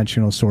fifth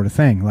dimensional sort of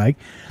thing.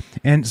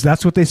 And so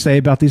that's what they say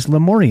about these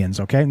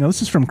Lemurians, okay? Now,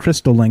 this is from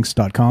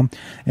crystallinks.com.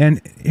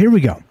 And here we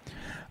go.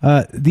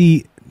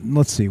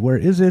 Let's see, where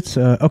is it?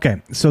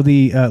 Okay, so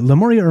the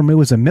Lemuria or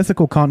Mu is a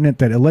mythical continent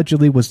that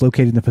allegedly was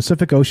located in the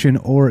Pacific Ocean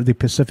or the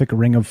Pacific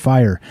Ring of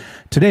Fire.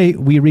 Today,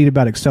 we read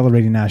about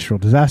accelerating natural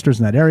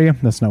disasters in that area.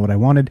 That's not what I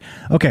wanted.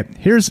 Okay,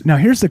 here's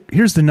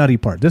the nutty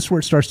part. This is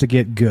where it starts to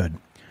get good.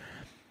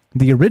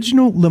 The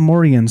original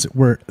Lemurians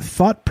were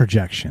thought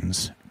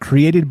projections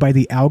created by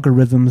the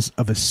algorithms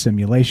of a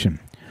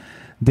simulation.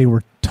 They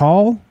were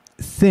tall,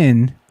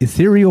 thin,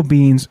 ethereal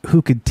beings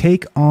who could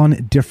take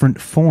on different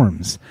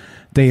forms.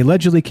 They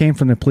allegedly came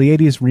from the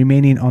Pleiades,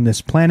 remaining on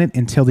this planet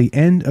until the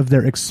end of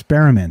their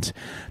experiment.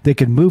 They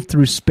could move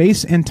through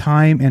space and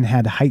time and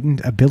had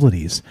heightened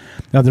abilities.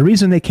 Now, the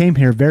reason they came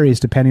here varies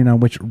depending on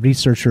which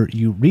researcher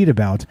you read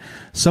about.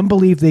 Some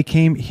believe they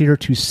came here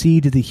to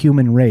seed the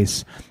human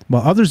race,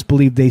 while others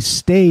believe they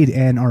stayed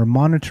and are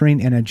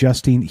monitoring and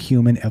adjusting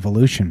human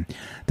evolution.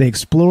 They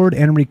explored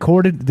and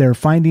recorded their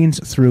findings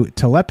through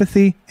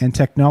telepathy and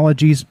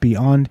technologies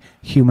beyond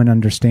human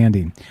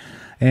understanding.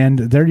 And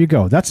there you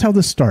go. That's how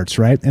this starts,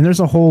 right? And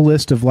there's a whole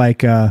list of what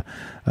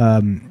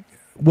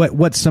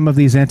some of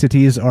these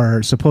entities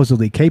are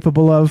supposedly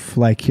capable of.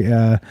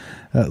 Here's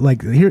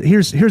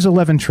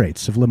 11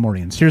 traits of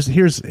Lemurians.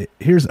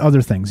 Here's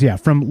other things. Yeah,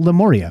 from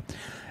Lemuria.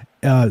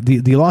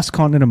 the lost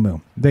continent of Mu.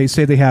 They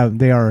say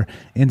they are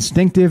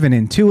instinctive and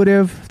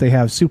intuitive. They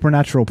have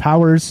supernatural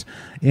powers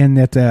in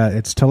that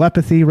it's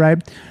telepathy,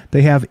 right?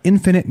 They have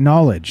infinite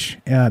knowledge,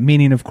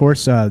 meaning, of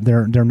course,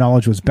 their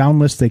knowledge was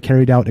boundless. They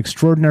carried out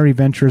extraordinary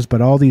ventures,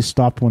 but all these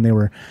stopped when they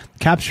were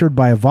captured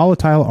by a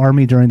volatile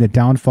army during the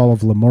downfall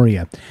of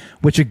Lemuria,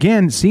 which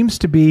again seems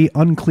to be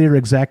unclear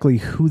exactly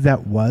who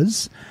that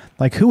was.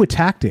 Like, who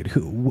attacked it?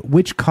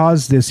 Which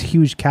caused this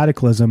huge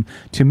cataclysm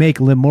to make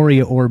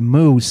Lemuria or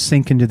Mu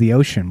sink into the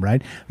ocean,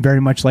 right? Very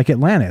much like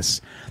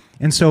Atlantis.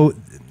 And so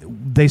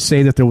they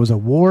say that there was a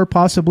war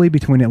possibly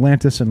between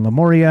Atlantis and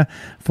Lemuria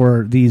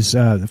for these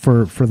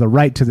for the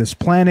right to this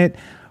planet.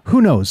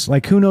 Who knows?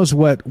 Like, who knows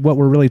what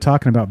we're really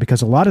talking about?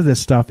 Because a lot of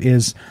this stuff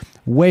is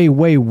way,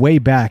 way, way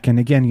back. And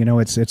again, you know,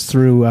 it's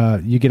through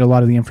you get a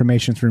lot of the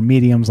information through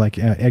mediums like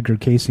Edgar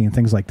Casey and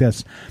things like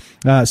this.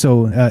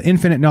 So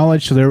infinite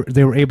knowledge. So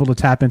they were able to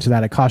tap into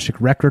that Akashic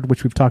record,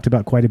 which we've talked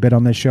about quite a bit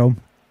on this show.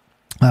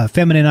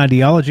 Feminine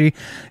ideology.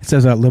 It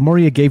says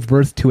Lemuria gave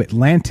birth to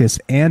Atlantis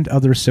and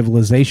other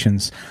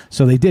civilizations.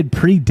 So they did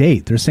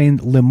predate. They're saying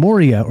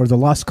Lemuria, or the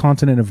lost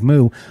continent of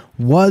Mu,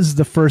 was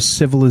the first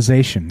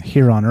civilization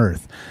here on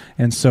Earth.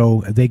 And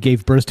so they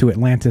gave birth to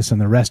Atlantis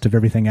and the rest of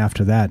everything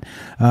after that.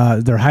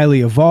 They're highly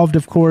evolved,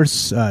 of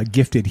course,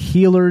 gifted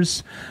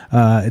healers.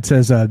 It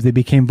says they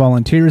became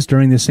volunteers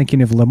during the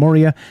sinking of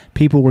Lemuria.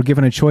 People were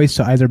given a choice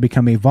to either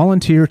become a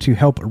volunteer to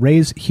help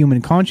raise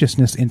human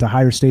consciousness into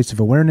higher states of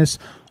awareness,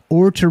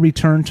 or to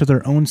return to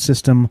their own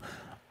system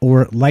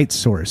or light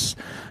source.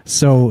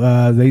 So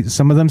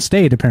some of them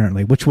stayed,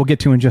 apparently, which we'll get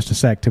to in just a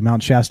sec, to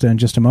Mount Shasta in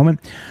just a moment.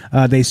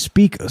 They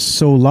speak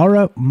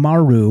Solara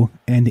Maru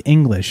and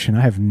English, and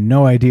I have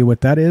no idea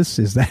what that is.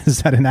 Is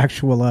that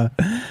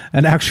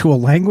an actual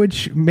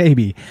language?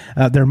 Maybe.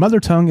 Their mother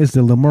tongue is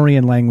the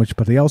Lemurian language,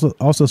 but they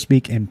also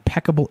speak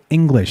impeccable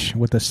English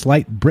with a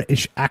slight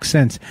British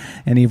accent.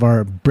 Any of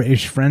our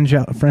British friends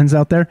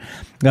out there?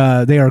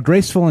 They are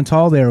graceful and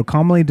tall. They are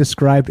commonly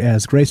described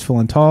as graceful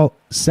and tall,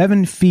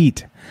 7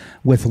 feet,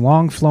 with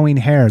long flowing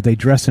hair. They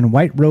dress in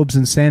white robes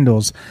and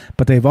sandals,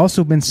 but they've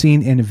also been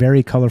seen in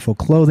very colorful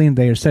clothing.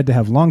 They are said to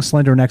have long,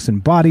 slender necks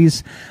and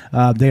bodies.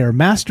 They are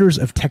masters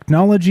of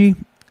technology,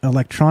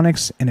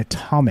 electronics, and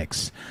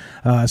atomics.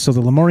 So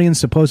the Lemurians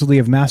supposedly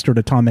have mastered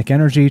atomic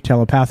energy,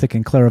 telepathic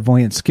and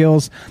clairvoyant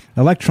skills,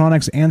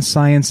 electronics, and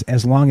science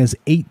as long as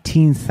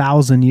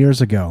 18,000 years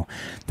ago.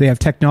 They have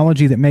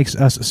technology that makes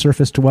us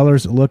surface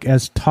dwellers look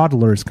as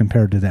toddlers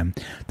compared to them.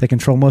 They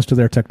control most of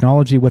their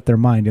technology with their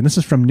mind. And this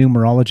is from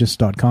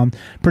numerologist.com.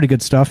 Pretty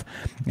good stuff.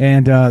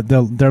 And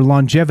their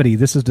longevity,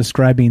 this is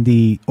describing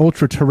the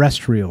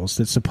ultra-terrestrials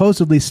that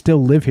supposedly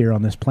still live here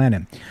on this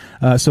planet.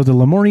 So the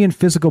Lemurian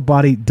physical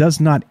body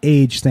does not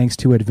age thanks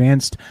to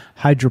advanced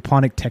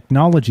hydroponic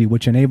technology,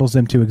 which enables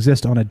them to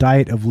exist on a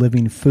diet of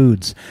living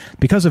foods.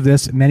 Because of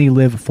this, many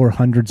live for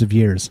hundreds of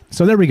years.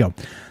 So there we go.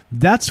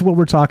 That's what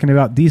we're talking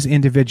about. These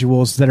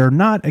individuals that are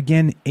not,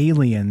 again,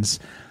 aliens.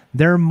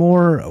 They're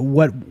more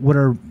what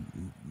are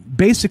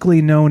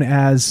basically known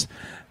as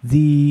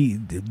the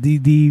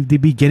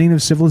beginning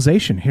of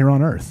civilization here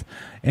on Earth.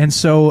 And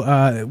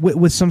so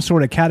with some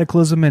sort of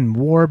cataclysm and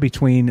war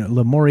between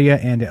Lemuria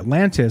and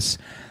Atlantis,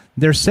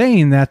 they're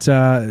saying that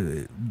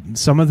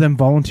some of them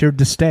volunteered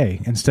to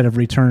stay instead of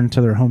return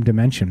to their home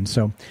dimension.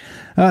 So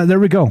there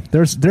we go.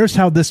 There's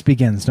how this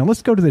begins. Now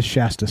let's go to this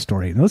Shasta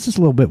story. Now this is a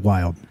little bit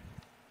wild.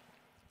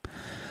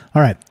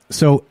 All right.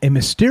 So a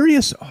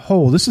mysterious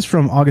hole. This is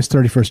from August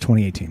 31st,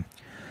 2018.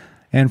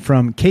 And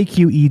from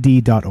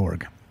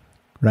kqed.org.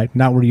 Right?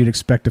 Not where you'd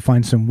expect to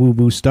find some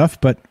woo-woo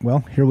stuff, but, well,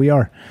 here we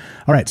are.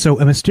 All right. So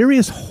a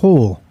mysterious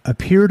hole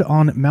appeared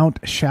on Mount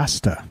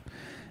Shasta.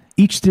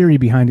 Each theory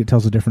behind it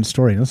tells a different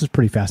story. This is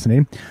pretty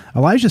fascinating.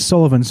 Elijah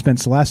Sullivan spent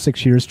the last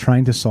 6 years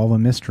trying to solve a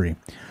mystery.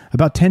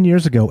 About 10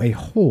 years ago, a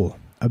hole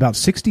about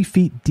 60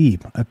 feet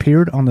deep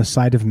appeared on the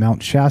side of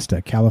Mount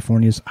Shasta,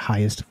 California's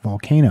highest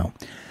volcano.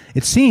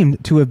 It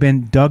seemed to have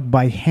been dug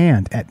by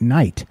hand at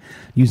night,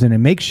 using a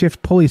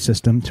makeshift pulley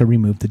system to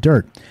remove the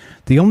dirt.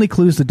 The only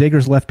clues the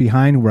diggers left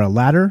behind were a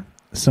ladder,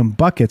 some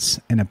buckets,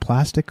 and a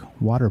plastic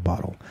water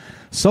bottle.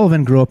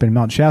 Sullivan grew up in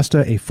Mount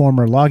Shasta, a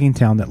former logging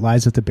town that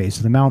lies at the base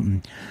of the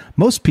mountain.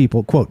 Most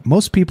people, quote,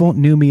 most people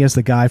knew me as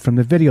the guy from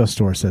the video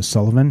store, says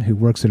Sullivan, who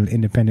works at an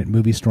independent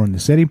movie store in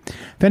the city.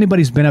 If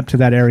anybody's been up to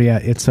that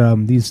area, it's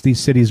these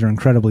cities are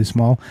incredibly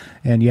small.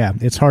 And yeah,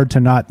 it's hard to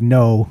not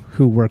know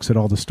who works at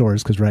all the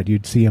stores because, right,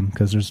 you'd see them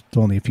because there's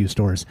only a few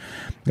stores.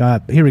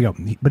 Here we go.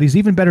 But he's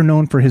even better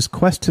known for his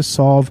quest to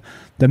solve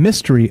the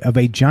mystery of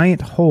a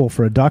giant hole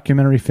for a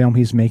documentary film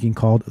he's making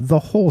called The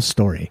Hole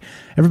Story.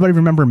 Everybody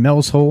remember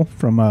Mel's Hole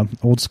from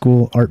old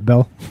school Art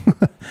Bell?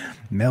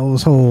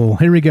 Mel's Hole.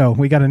 Here we go.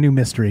 We got a new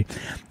mystery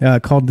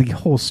called The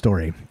Hole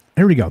Story.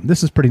 Here we go.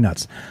 This is pretty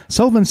nuts.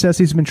 Sullivan says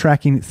he's been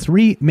tracking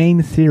 3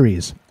 main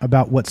theories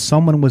about what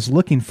someone was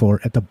looking for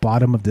at the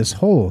bottom of this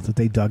hole that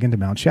they dug into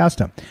Mount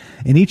Shasta.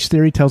 And each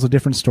theory tells a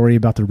different story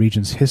about the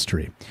region's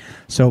history.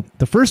 So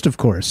the first, of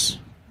course,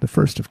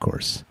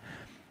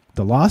 the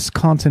the lost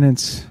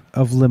continent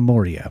of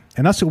Lemuria.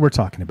 And that's what we're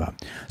talking about.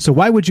 So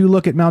why would you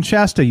look at Mount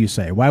Shasta, you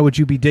say? Why would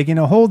you be digging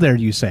a hole there,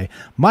 you say?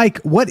 Mike,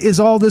 what is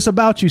all this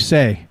about, you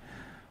say?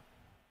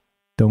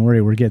 Don't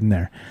worry, we're getting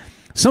there.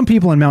 Some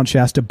people in Mount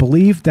Shasta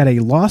believe that a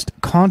lost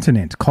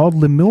continent called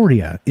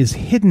Lemuria is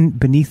hidden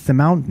beneath the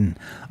mountain,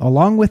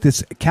 along with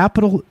its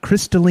capital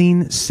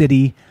crystalline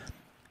city,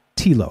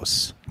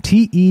 Telos.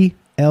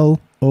 Telos.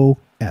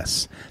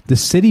 The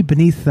city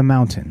beneath the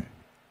mountain.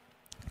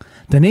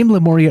 The name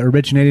Lemuria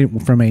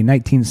originated from a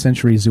 19th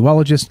century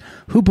zoologist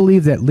who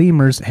believed that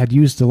lemurs had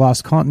used the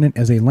lost continent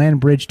as a land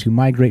bridge to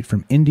migrate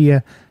from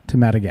India to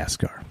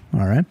Madagascar.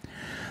 All right.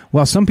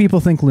 While some people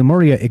think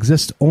Lemuria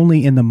exists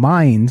only in the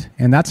mind,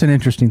 and that's an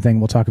interesting thing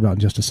we'll talk about in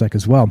just a sec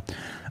as well,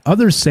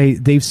 others say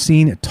they've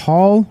seen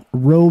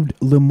tall-robed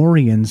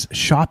Lemurians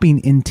shopping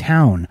in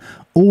town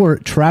or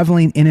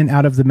traveling in and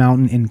out of the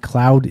mountain in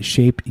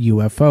cloud-shaped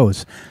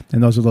UFOs.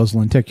 And those are those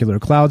lenticular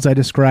clouds I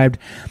described.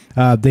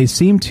 They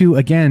seem to,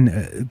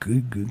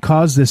 again,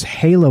 cause this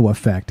halo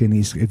effect in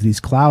these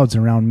clouds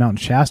around Mount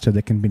Shasta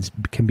that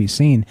can be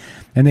seen.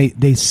 And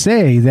they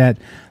say that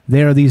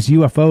there are these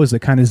UFOs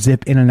that kind of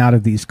zip in and out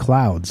of these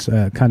clouds,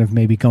 kind of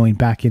maybe going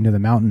back into the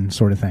mountain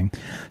sort of thing.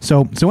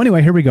 So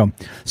anyway, here we go.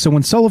 So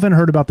when Sullivan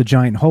heard about the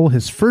giant hole,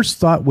 his first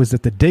thought was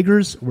that the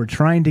diggers were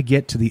trying to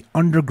get to the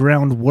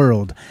underground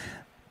world,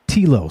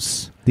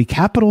 Telos, the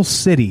capital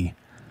city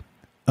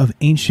of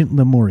ancient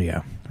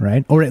Lemuria,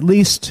 right? Or at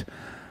least,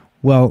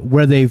 well,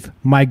 where they've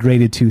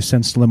migrated to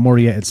since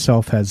Lemuria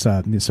itself has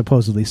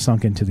supposedly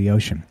sunk into the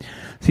ocean.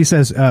 He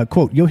says,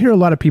 quote, "You'll hear a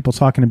lot of people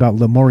talking about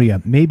Lemuria,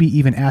 maybe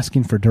even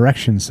asking for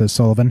directions," says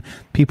Sullivan.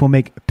 "People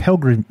make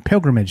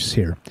pilgrimages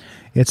here.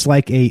 It's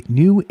like a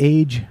New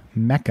Age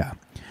Mecca."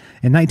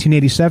 In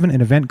 1987,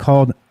 an event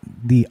called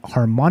the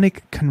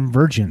Harmonic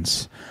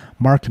Convergence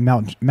marked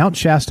Mount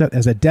Shasta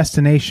as a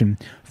destination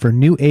for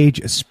New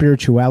Age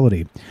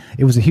spirituality.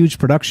 It was a huge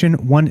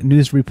production. One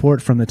news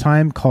report from the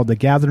time called the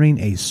gathering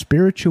a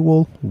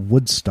spiritual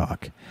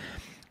Woodstock.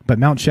 But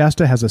Mount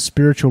Shasta has a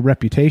spiritual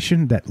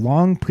reputation that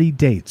long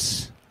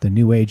predates the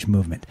New Age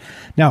movement.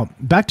 Now,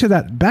 back to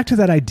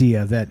that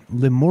idea that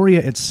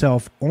Lemuria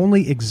itself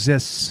only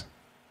exists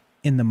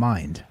in the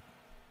mind,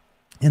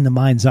 in the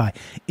mind's eye,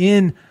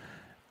 in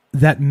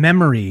that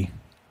memory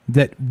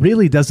that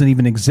really doesn't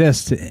even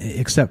exist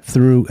except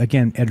through,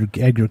 again,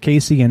 Edgar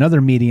Cayce and other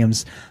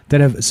mediums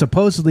that have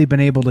supposedly been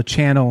able to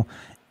channel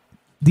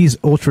these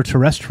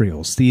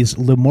ultra-terrestrials, these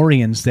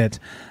Lemurians that,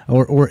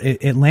 or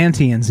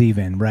Atlanteans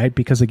even, right?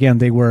 Because again,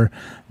 they were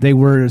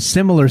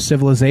similar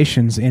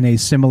civilizations in a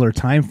similar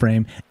time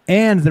frame,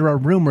 and there are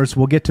rumors,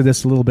 we'll get to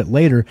this a little bit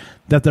later,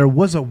 that there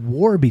was a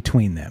war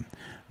between them.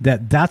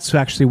 That's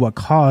actually what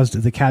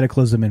caused the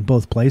cataclysm in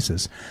both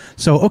places.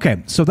 So,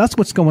 okay, so that's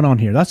what's going on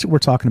here. That's what we're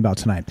talking about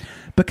tonight.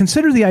 But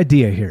consider the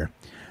idea here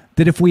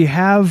that if we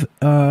have,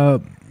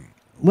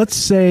 let's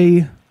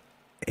say,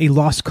 a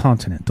lost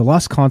continent, the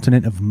lost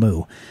continent of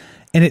Mu,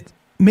 and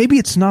maybe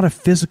it's not a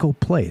physical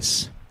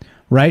place,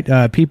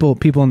 right?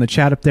 People in the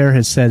chat up there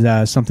has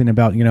said something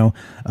about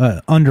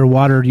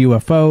underwater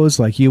UFOs,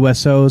 like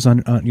USOs,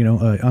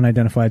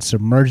 unidentified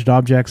submerged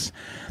objects.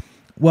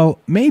 Well,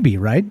 maybe,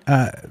 right?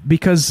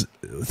 Because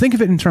think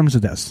of it in terms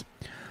of this.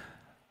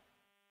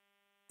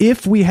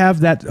 If we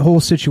have that whole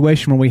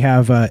situation where we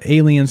have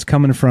aliens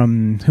coming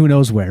from who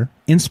knows where,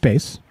 in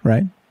space,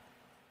 right?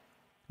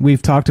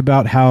 We've talked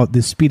about how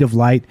the speed of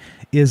light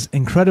is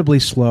incredibly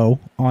slow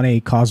on a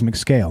cosmic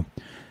scale.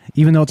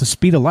 Even though the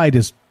speed of light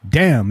is,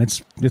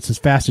 it's as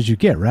fast as you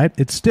get, right?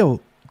 It's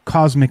still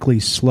cosmically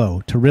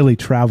slow to really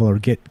travel or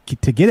get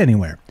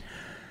anywhere.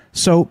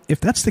 So if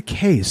that's the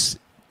case,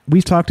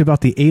 we've talked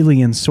about the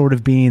aliens sort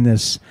of being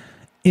this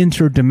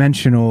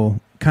interdimensional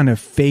kind of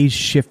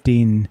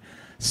phase-shifting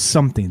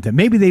something, that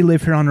maybe they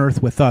live here on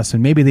Earth with us,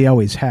 and maybe they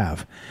always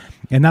have.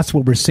 And that's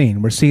what we're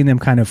seeing. We're seeing them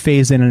kind of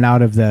phase in and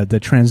out of the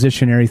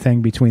transitionary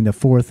thing between the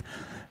fourth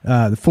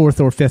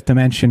or fifth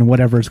dimension,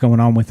 whatever's going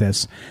on with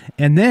this.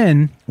 And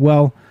then,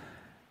 well,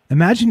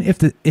 imagine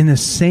if in the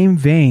same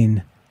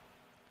vein,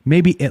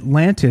 maybe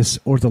Atlantis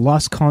or the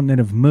lost continent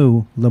of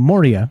Mu,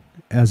 Lemuria,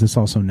 as it's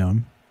also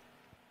known,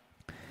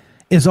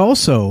 is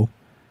also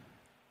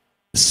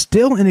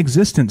still in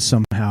existence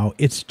somehow.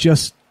 It's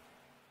just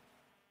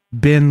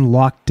been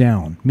locked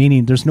down,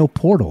 meaning there's no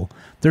portal.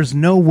 There's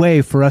no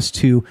way for us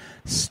to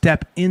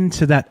step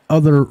into that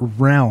other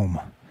realm,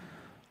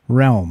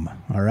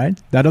 all right?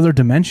 That other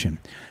dimension.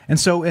 And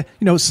so,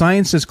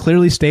 science has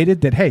clearly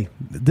stated that, hey,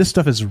 this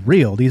stuff is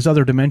real. These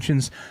other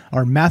dimensions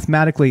are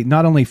mathematically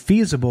not only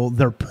feasible,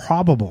 they're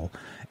probable.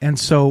 And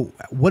so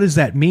what does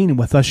that mean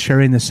with us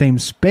sharing the same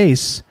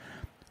space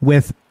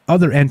with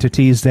other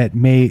entities that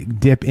may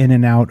dip in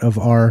and out of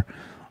our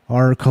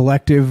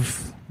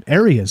collective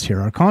areas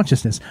here, our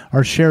consciousness,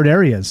 our shared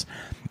areas?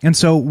 And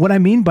so what I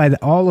mean by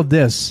all of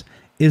this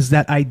is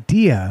that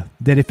idea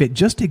that if it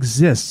just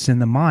exists in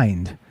the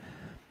mind,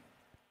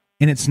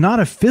 and it's not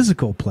a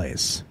physical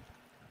place,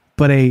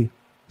 but a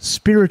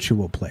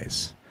spiritual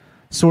place,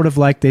 sort of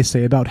like they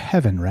say about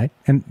heaven, right?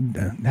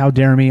 And how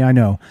dare me, I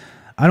know.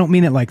 I don't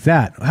mean it like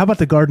that. How about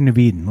the Garden of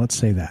Eden? Let's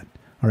say that.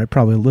 All right,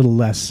 probably a little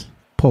less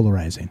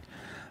polarizing.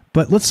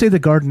 But let's say the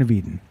Garden of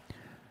Eden.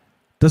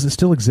 Does it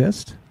still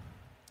exist?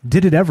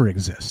 Did it ever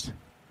exist?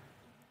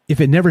 If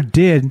it never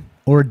did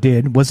or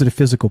did, was it a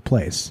physical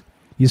place?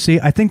 You see,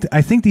 I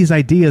think these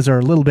ideas are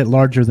a little bit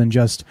larger than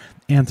just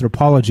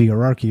anthropology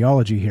or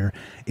archaeology here.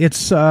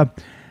 It's what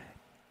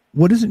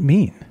does it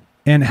mean?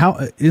 And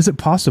how is it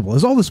possible?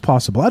 Is all this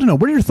possible? I don't know.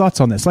 What are your thoughts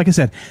on this? Like I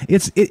said,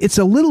 it's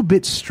a little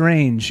bit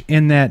strange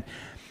in that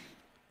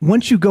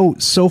once you go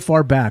so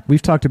far back,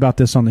 we've talked about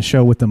this on the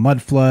show with the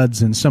mud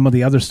floods and some of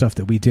the other stuff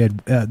that we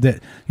did,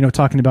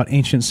 talking about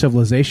ancient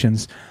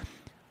civilizations.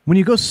 When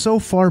you go so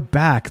far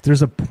back,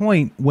 there's a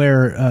point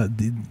where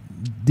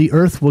the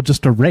earth will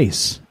just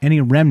erase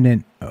any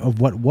remnant of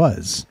what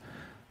was.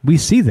 We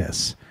see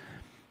this.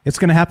 It's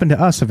going to happen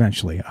to us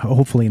eventually.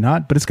 Hopefully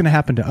not, but it's going to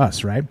happen to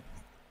us, right?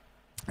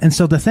 And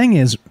so the thing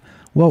is,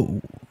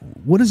 well,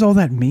 what does all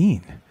that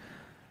mean?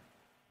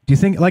 Do you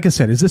think, like I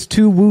said, is this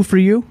too woo for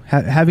you?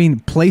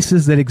 Having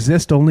places that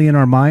exist only in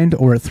our mind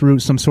or through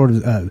some sort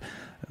of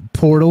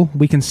portal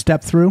we can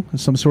step through,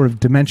 some sort of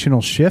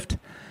dimensional shift?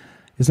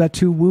 Is that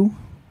too woo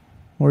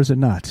or is it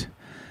not?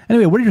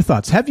 Anyway, what are your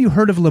thoughts? Have you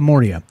heard of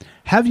Lemuria?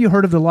 Have you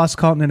heard of the lost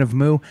continent of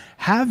Mu?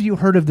 Have you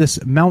heard of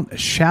this Mount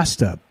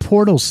Shasta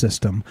portal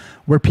system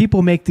where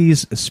people make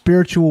these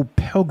spiritual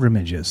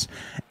pilgrimages?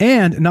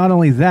 And not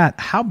only that,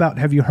 how about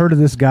have you heard of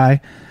this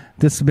guy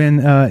that's been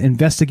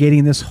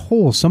investigating this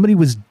hole? Somebody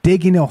was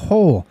digging a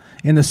hole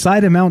in the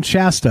side of Mount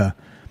Shasta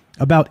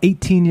about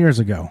 18 years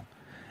ago.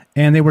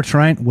 And they were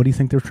trying, what do you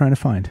think they were trying to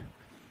find?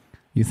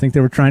 You think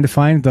they were trying to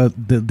find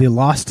the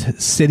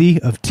lost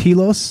city of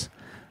Telos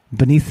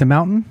beneath the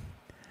mountain?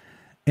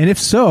 And if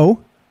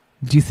so,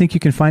 do you think you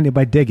can find it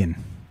by digging?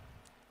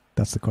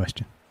 That's the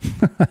question.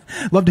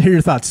 Love to hear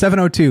your thoughts.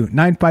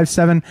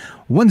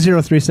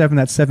 702-957-1037.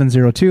 That's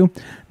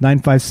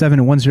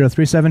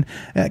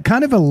 702-957-1037.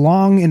 Kind of a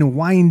long and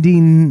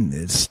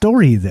winding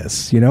story,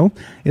 this,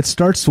 It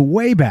starts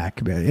way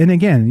back. And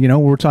again,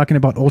 we're talking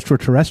about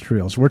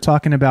ultra-terrestrials. We're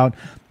talking about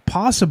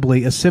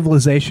possibly a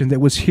civilization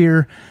that was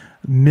here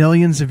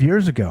millions of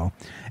years ago.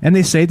 And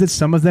they say that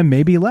some of them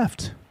maybe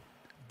left,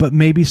 but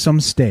maybe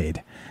some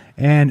stayed.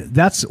 And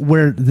that's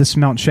where this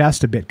Mount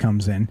Shasta bit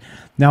comes in.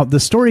 Now,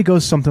 the story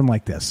goes something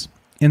like this.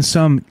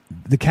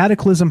 The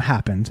cataclysm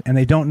happened, and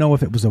they don't know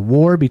if it was a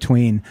war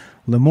between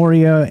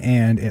Lemuria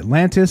and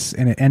Atlantis,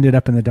 and it ended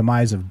up in the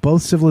demise of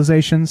both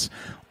civilizations,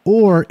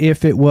 or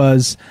if it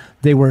was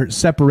they were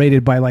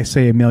separated by, like,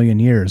 say, 1 million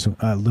years.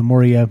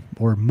 Lemuria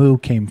or Mu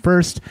came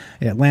first,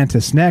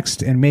 Atlantis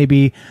next, and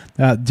maybe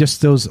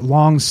just those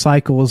long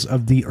cycles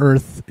of the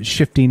earth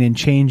shifting and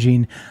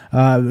changing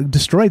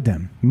destroyed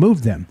them,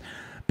 moved them.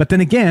 But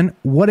then again,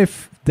 what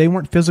if they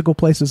weren't physical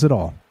places at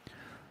all?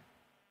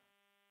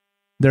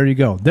 There you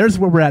go. There's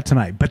where we're at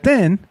tonight. But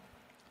then,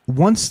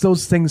 once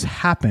those things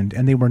happened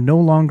and they were no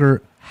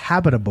longer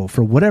habitable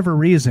for whatever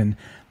reason,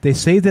 they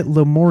say that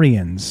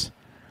Lemurians,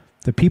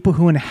 the people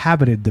who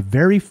inhabited the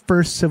very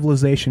first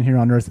civilization here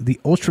on Earth, the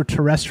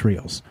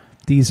ultra-terrestrials,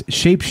 these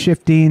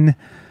shape-shifting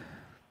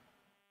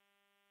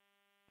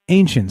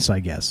ancients, I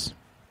guess,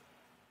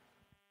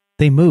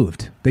 they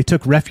moved. They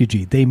took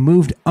refuge. They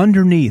moved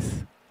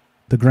underneath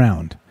the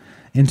ground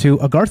into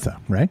Agartha,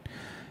 right?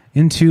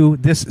 Into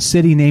this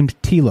city named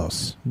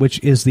Telos, which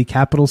is the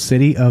capital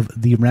city of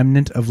the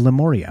remnant of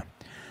Lemuria.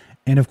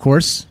 And of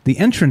course, the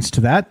entrance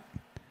to that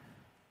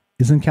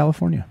is in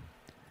California,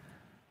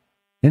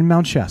 in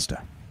Mount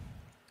Shasta.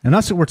 And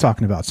that's what we're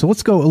talking about. So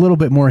let's go a little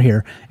bit more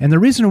here. And the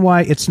reason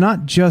why it's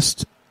not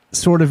just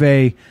sort of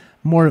a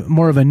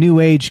more of a new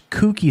age,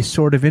 kooky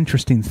sort of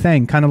interesting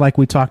thing, kind of like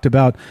we talked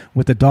about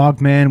with the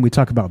Dogman, we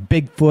talk about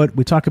Bigfoot,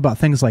 we talk about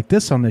things like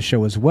this on this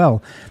show as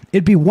well.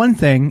 It'd be one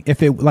thing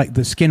if it, like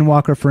the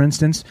Skinwalker, for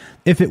instance,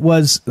 if it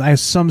was, as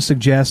some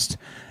suggest,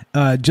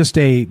 just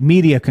a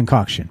media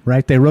concoction,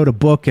 right? They wrote a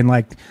book in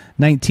like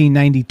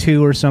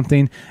 1992 or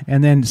something,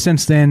 and then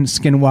since then,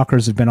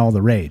 Skinwalkers have been all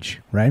the rage,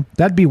 right?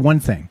 That'd be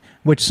one thing,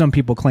 which some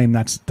people claim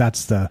that's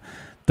the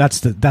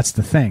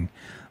thing.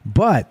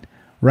 But,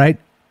 right,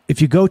 if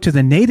you go to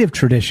the native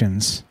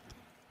traditions,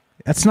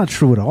 that's not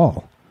true at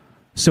all.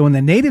 So in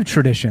the native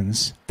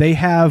traditions, they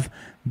have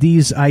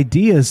these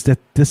ideas that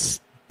the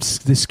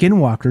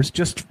Skinwalkers,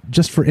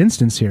 just for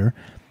instance here,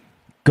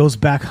 goes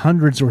back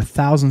hundreds or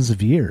thousands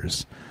of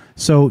years.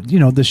 So,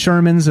 the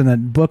Shermans and the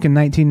book in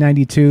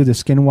 1992, the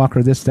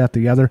Skinwalker, this, that,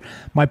 the other.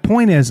 My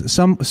point is,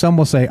 some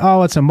will say,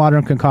 oh, it's a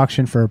modern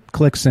concoction for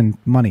clicks and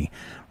money,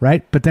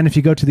 right? But then if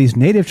you go to these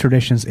native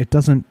traditions, it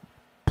doesn't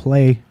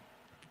play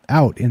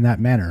out in that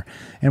manner.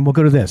 And we'll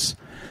go to this.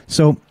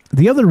 So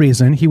the other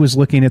reason he was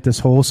looking at this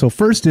hole, so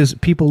first is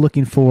people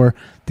looking for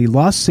the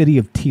lost city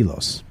of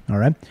Telos, all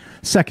right?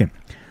 Second,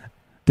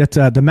 that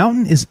the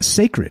mountain is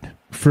sacred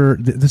for,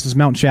 this is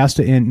Mount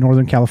Shasta in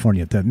Northern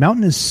California. The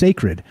mountain is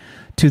sacred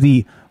to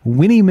the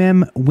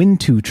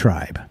Winnemem-Wintu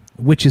tribe,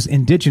 which is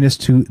indigenous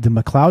to the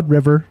McCloud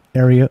River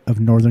area of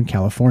Northern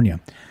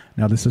California.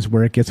 Now this is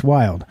where it gets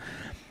wild.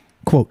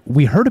 Quote,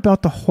 "We heard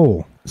about the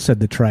hole," said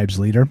the tribe's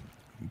leader,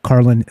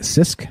 Carlin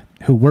Sisk,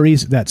 who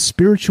worries that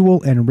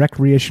spiritual and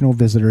recreational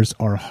visitors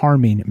are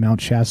harming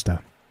Mount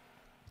Shasta.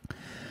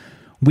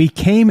 We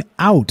came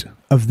out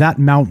of that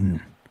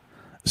mountain,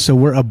 so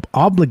we're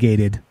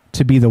obligated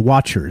to be the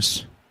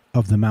watchers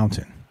of the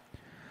mountain.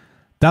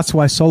 That's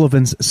why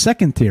Sullivan's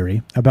second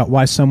theory about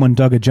why someone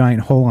dug a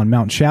giant hole on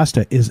Mount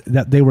Shasta is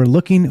that they were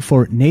looking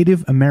for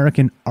Native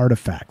American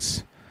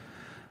artifacts.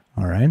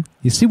 All right?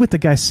 You see what the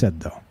guy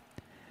said, though?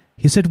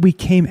 He said we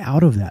came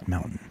out of that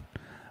mountain.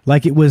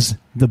 Like it was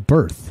the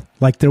birth.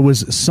 Like there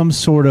was some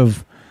sort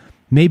of,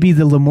 maybe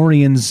the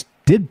Lemurians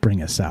did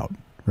bring us out,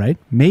 right?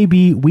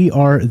 Maybe we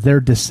are their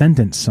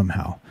descendants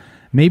somehow.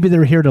 Maybe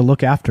they're here to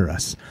look after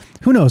us.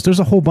 Who knows? There's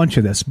a whole bunch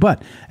of this.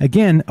 But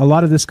again, a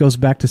lot of this goes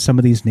back to some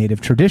of these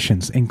native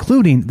traditions,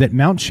 including that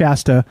Mount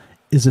Shasta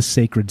is a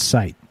sacred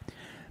site.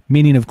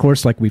 Meaning, of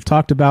course, like we've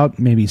talked about,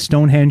 maybe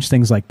Stonehenge,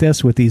 things like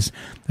this, with these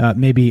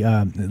maybe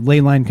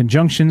ley line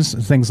conjunctions,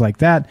 things like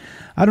that.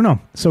 I don't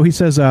know. So he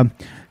says,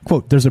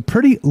 quote, there's a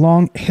pretty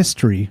long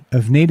history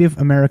of Native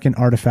American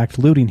artifact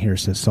looting here,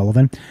 says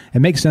Sullivan. It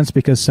makes sense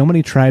because so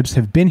many tribes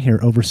have been here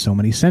over so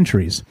many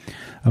centuries.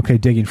 Okay,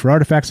 digging for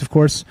artifacts, of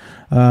course.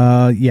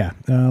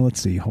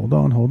 Let's see. Hold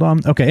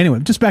on. Okay, anyway,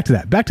 just back to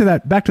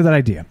that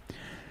idea.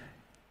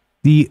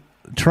 The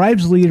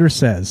tribe's leader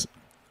says,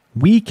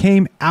 we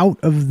came out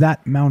of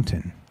that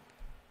mountain,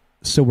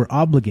 so we're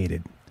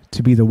obligated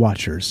to be the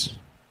watchers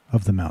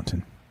of the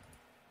mountain.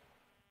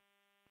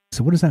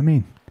 So what does that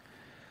mean?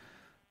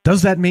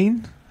 Does that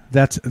mean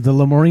that the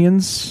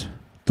Lemurians,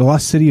 the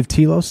lost city of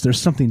Telos, there's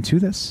something to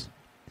this?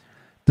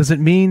 Does it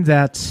mean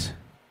that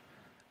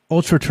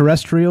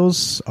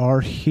ultra-terrestrials are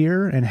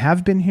here and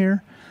have been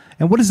here?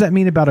 And what does that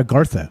mean about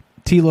Agartha,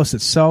 Telos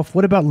itself?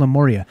 What about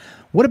Lemuria?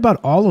 What about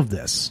all of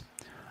this?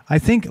 I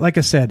think, like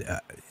I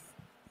said,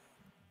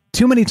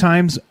 too many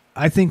times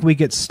I think we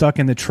get stuck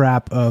in the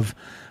trap of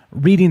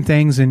reading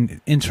things and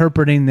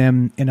interpreting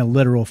them in a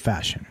literal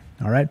fashion.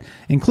 All right,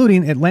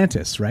 including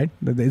Atlantis, right?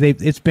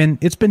 It's been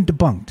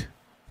debunked.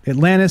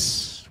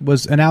 Atlantis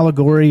was an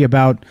allegory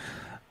about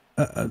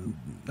I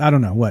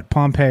don't know what,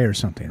 Pompeii or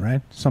something,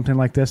 right? Something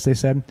like this. They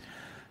said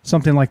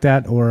something like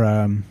that,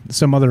 or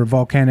some other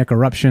volcanic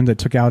eruption that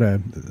took out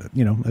a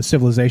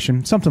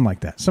civilization, something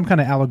like that. Some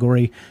kind of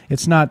allegory.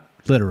 It's not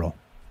literal.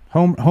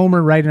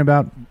 Homer writing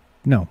about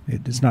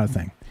it's not a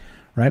thing,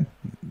 right?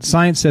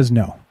 Science says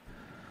no.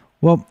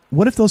 Well,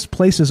 what if those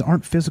places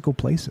aren't physical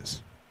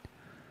places?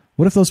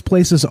 What if those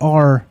places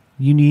are,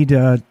 you need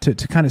to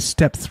kind of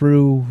step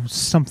through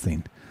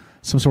something,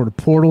 some sort of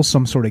portal,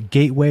 some sort of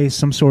gateway,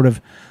 some sort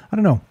of, I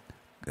don't know,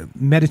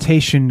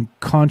 meditation,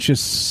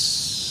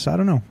 conscious, I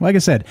don't know, like I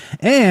said.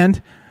 And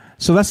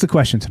so that's the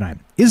question tonight.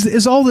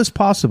 Is all this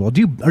possible?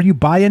 Are you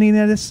buy any of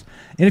this?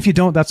 And if you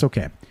don't, that's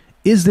okay.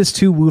 Is this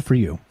too woo for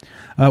you?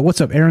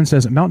 What's up? Aaron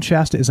says Mount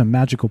Shasta is a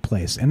magical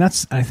place. And I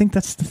think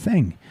that's the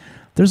thing.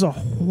 There's a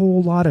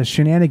whole lot of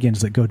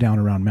shenanigans that go down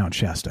around Mount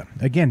Shasta.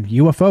 Again,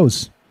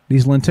 UFOs.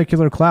 These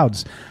lenticular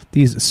clouds,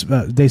 they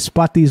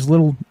spot these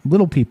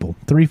little people,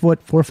 3 foot,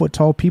 4 foot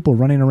tall people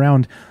running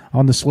around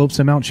on the slopes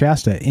of Mount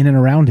Shasta, in and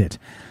around it.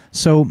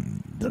 So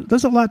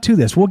there's a lot to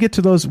this. We'll get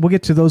to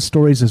those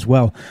stories as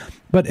well.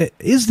 But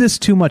is this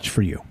too much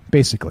for you?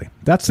 Basically,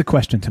 that's the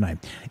question tonight.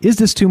 Is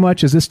this too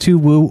much? Is this too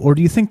woo? Or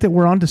do you think that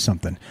we're onto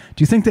something?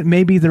 Do you think that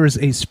maybe there is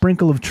a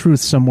sprinkle of truth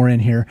somewhere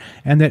in here,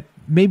 and that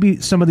maybe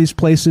some of these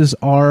places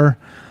are,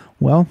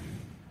 well,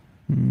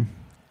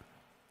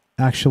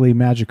 actually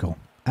magical?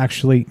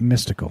 Actually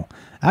mystical,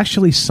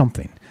 actually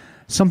something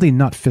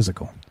not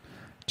physical?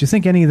 Do you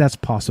think any of that's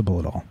possible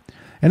at all?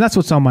 And that's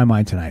what's on my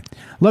mind tonight.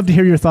 Love to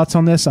hear your thoughts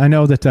on this. I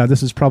know that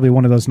this is probably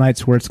one of those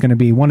nights where it's going to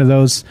be one of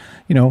those,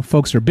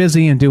 folks are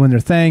busy and doing their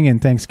thing,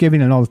 and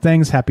Thanksgiving and all the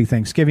things. Happy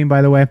Thanksgiving,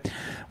 by the way.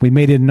 We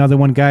made it another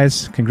one,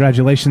 guys.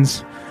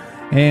 Congratulations.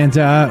 And,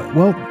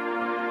 well,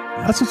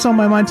 that's what's on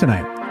my mind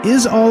tonight.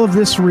 Is all of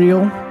this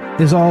real?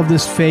 Is all of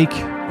this fake?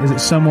 Is it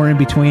somewhere in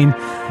between?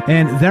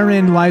 And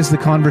therein lies the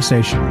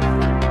conversation.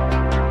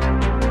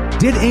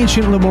 Did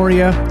ancient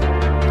Lemuria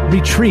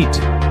retreat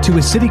to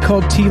a city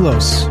called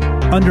Telos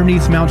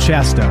underneath Mount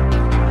Shasta?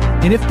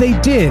 And if they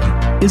did,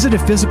 is it a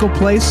physical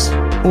place,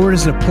 or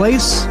is it a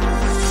place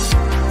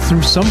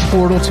through some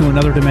portal to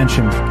another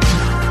dimension?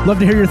 Love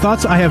to hear your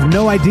thoughts. I have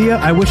no idea.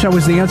 I wish I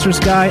was the answers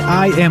guy.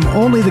 I am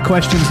only the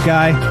questions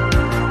guy.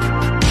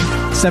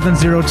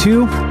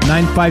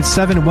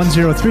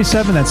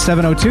 702-957-1037. That's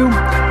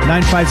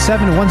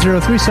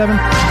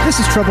 702-957-1037. This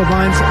is Troubled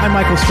Minds. I'm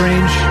Michael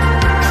Strange.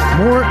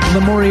 More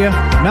Lemuria,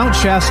 Mount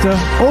Shasta,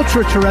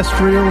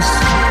 ultra-terrestrials,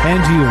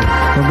 and you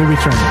when we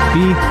return.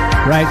 Be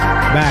right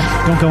back.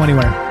 Don't go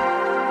anywhere.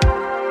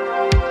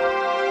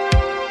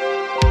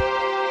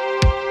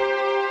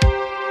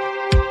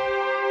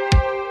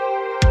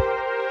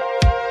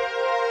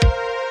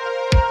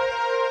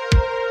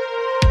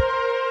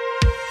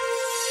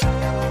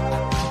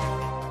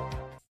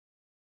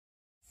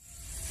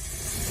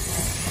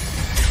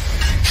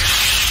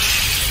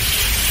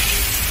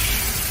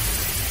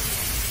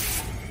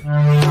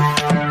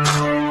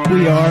 We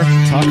we are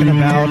talking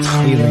about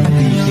the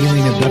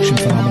alien abduction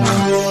phenomenon.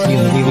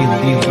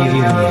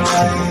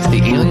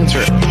 The aliens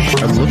are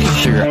looking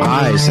through your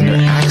eyes and they're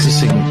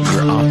accessing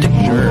your optic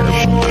nerve.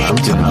 I'm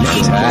doing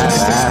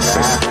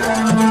fantastic.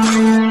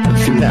 And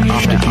through that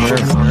optic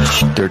nerve,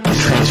 they're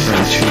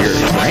transferring to your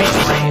brain.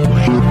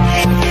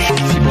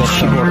 People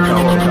are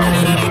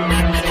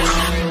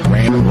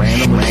random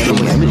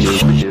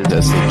images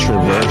as they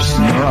traverse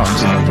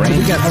neurons in the brain.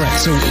 We got, all right,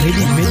 so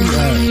maybe,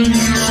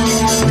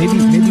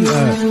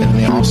 and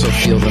they also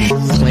feel them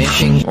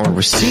planting or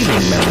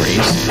receiving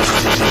memories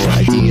or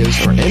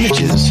ideas or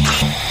images.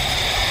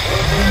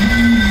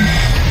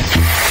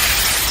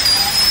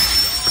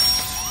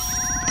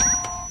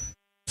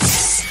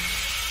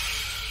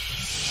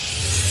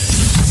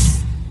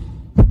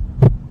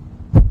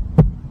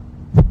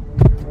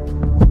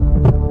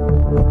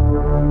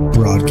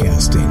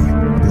 Broadcasting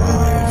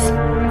live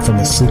from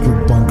a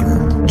secret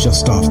bunker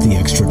just off the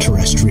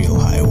extraterrestrial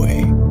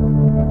highway.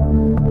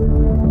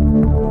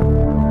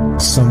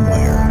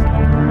 Somewhere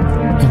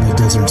in the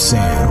desert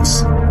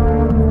sands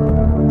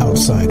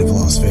outside of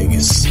Las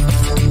Vegas.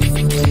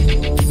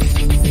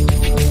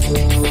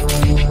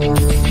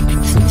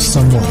 From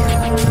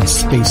somewhere in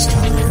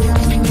space-time,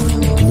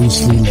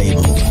 loosely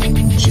labeled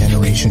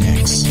Generation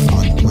X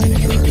on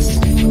planet Earth.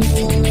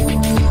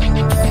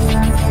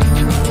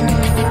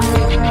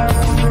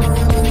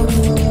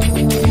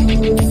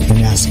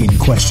 And asking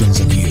questions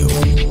of you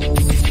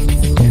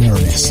in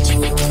earnest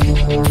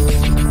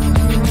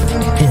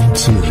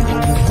into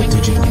the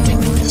digital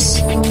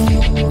darkness.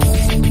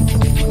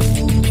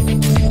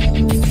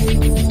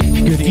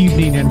 good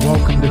evening and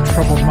welcome to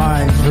Troubled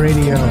Minds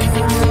Radio.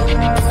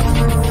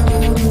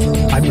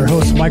 I'm your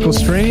host, Michael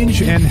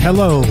Strange, and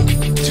hello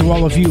to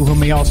all of you who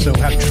may also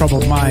have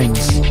troubled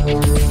minds.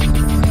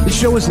 This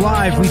show is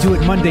live. We do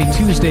it Monday,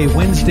 Tuesday,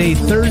 Wednesday,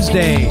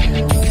 Thursday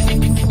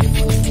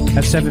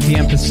at 7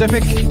 p.m.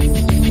 Pacific.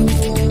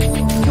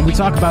 And we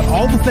talk about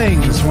all the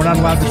things we're not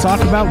allowed to talk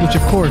about, which,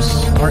 of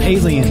course, are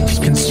aliens,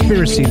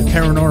 conspiracy, the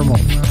paranormal,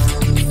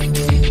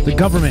 the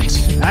government,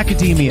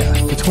 academia,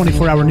 the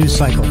 24-hour news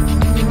cycle,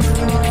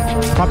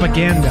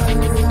 propaganda,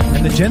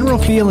 and the general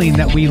feeling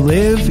that we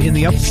live in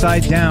the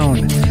upside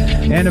down.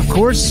 And, of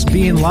course,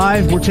 being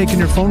live, we're taking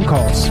your phone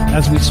calls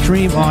as we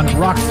stream on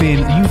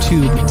Rockfin,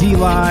 YouTube,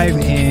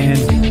 DLive,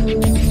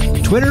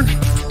 and Twitter.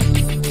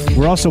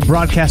 We're also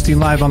broadcasting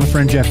live on the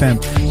Fringe FM.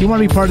 If you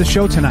want to be part of the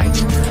show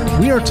tonight,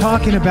 we are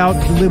talking about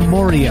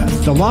Lemuria,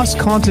 the lost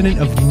continent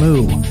of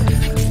Mu.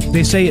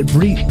 They say it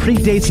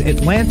predates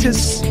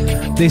Atlantis.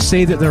 They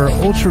say that there are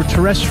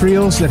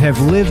ultra-terrestrials that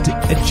have lived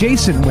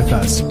adjacent with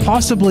us,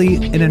 possibly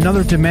in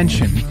another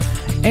dimension,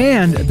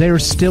 and they're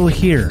still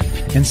here.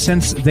 And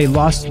since they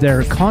lost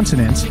their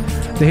continent,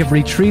 they have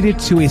retreated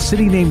to a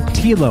city named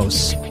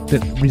Telos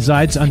that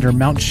resides under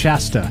Mount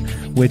Shasta,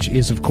 which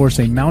is, of course,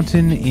 a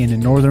mountain in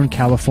northern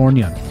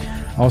California,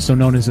 also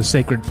known as a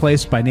sacred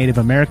place by Native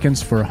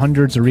Americans for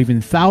hundreds or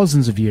even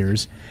thousands of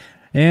years.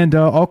 And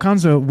all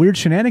kinds of weird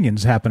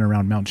shenanigans happen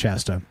around Mount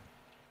Shasta,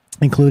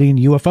 including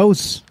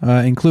UFOs,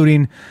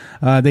 including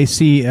they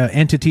see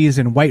entities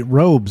in white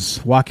robes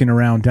walking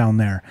around down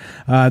there.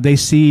 They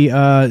see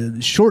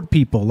short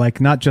people, like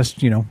not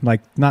just,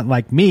 like not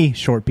like me,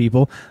 short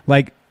people,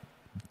 like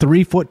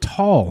 3 foot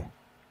tall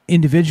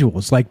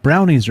individuals, like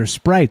brownies or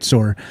sprites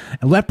or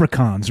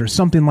leprechauns or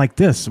something like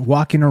this,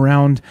 walking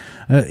around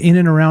in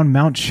and around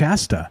Mount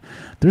Shasta.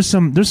 There's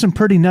some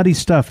pretty nutty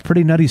stuff,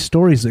 pretty nutty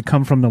stories that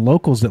come from the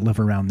locals that live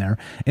around there,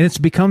 and it's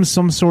become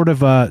some sort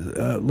of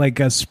like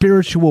a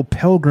spiritual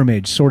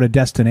pilgrimage sort of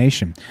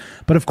destination.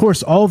 But of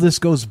course, all of this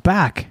goes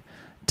back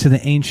to the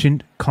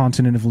ancient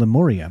continent of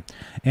Lemuria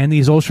and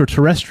these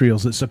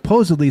ultra-terrestrials that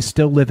supposedly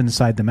still live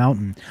inside the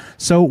mountain.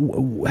 So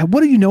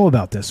what do you know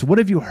about this? What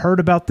have you heard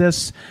about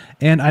this?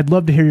 And I'd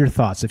love to hear your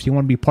thoughts. If you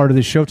want to be part of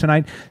the show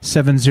tonight,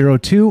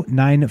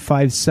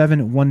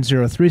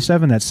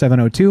 702-957-1037. That's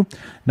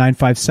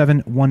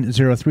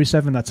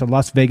 702-957-1037. That's a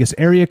Las Vegas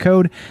area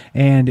code.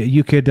 And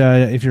you could,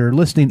 if you're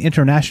listening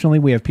internationally,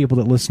 we have people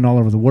that listen all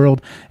over the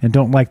world and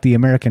don't like the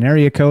American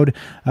area code.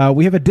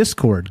 We have a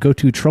Discord. Go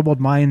to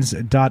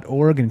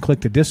troubledminds.org and click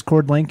the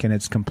Discord link, and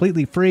it's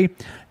completely free.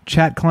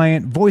 Chat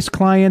client, voice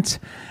client,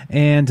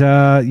 and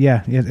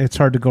it's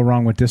hard to go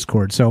wrong with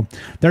Discord. So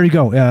there you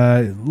go.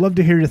 Love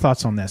to hear your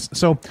thoughts on this.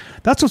 So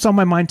that's what's on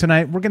my mind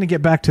tonight. We're going to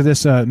get back to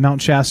this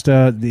Mount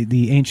Shasta,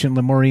 the ancient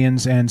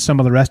Lemurians, and some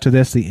of the rest of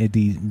this,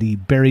 the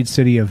buried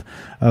city of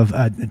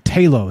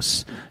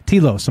Telos.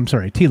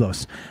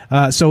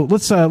 So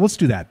let's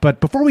do that. But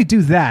before we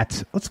do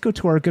that, let's go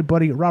to our good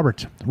buddy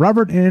Robert.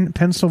 Robert in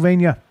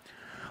Pennsylvania.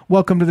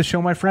 Welcome to the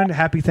show, my friend.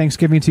 Happy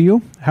Thanksgiving to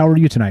you. How are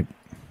you tonight?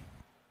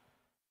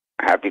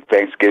 Happy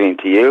Thanksgiving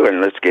to you, and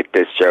let's get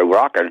this show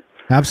rocking.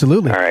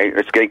 Absolutely. All right,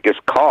 let's get this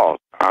call.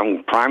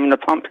 I'm priming the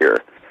pump here.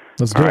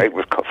 Let's do it.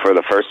 For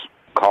the first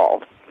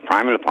call,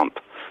 priming the pump.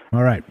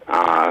 All right.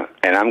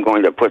 And I'm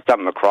going to put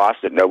something across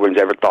that no one's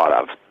ever thought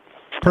of.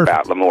 Perfect.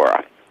 About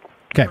Lemuria.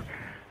 Okay.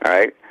 All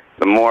right.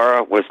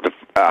 Lemuria was the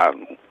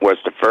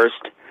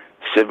first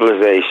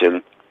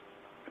civilization,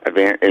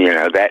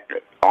 that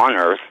on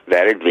Earth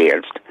that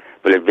advanced,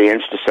 but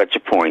advanced to such a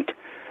point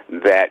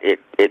that it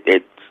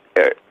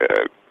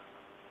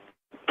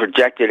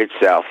projected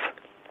itself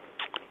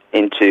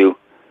into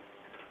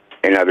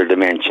another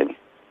dimension.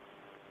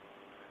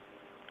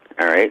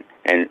 All right?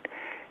 And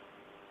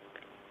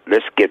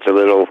this gets a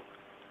little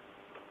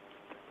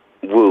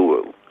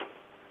woo-woo.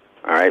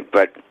 All right?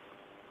 But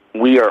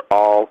we are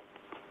all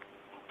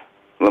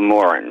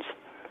Lemurians.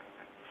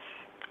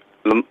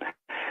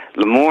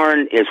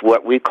 Lemurian is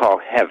what we call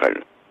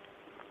heaven.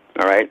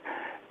 All right?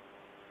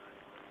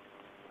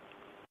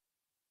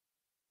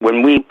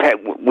 When we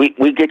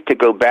get to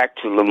go back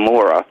to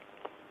Lemuria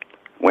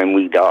when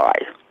we die.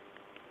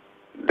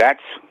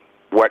 That's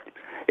what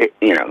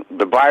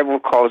the Bible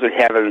calls it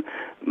heaven,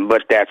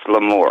 but that's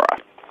Lemuria,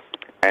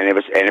 and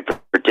it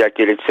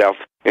projected itself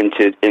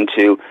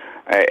into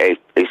a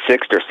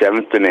sixth or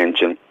seventh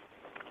dimension,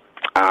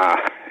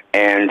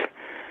 and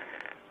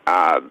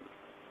I've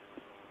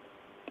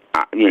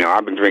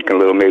been drinking a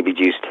little maybe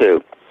juice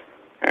too.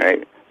 All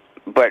right,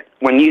 but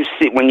when you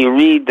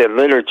read the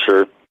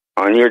literature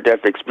on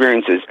near-death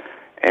experiences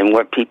and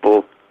what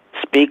people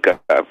speak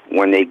of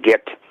when they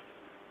get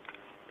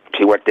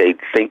to what they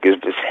think is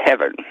this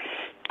heaven,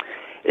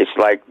 it's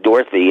like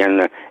Dorothy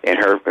and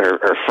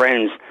her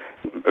friends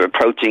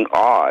approaching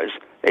Oz,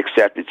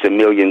 except it's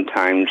 1,000,000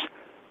 times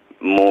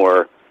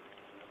more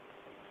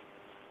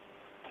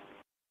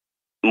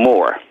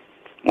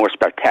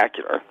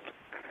spectacular.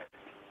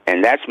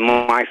 And that's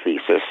my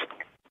thesis,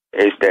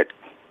 is that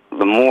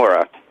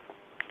Lemuria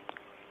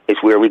is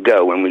where we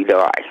go when we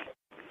die.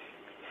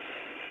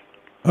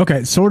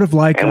 Okay, sort of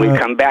like... And we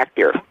come back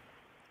here.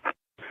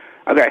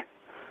 Okay.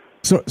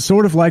 So,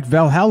 sort of like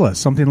Valhalla,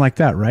 something like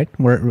that, right?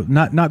 Where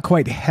not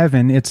quite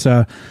heaven. It's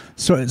so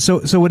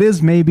it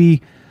is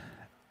maybe.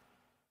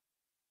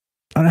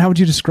 I don't know, how would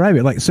you describe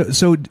it? Like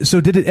so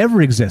did it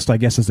ever exist? I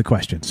guess is the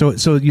question.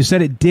 So you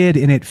said it did,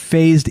 and it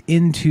phased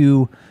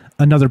into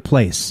another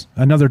place,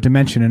 another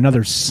dimension,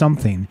 another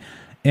something,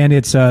 and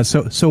it's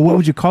so what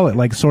would you call it?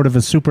 Like sort of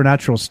a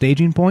supernatural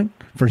staging point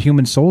for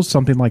human souls,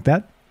 something like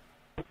that.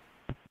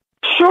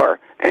 Sure,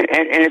 and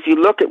if you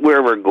look at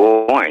where we're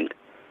going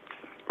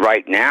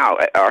right now,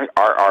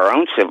 our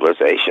own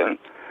civilization,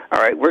 all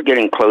right, we're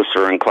getting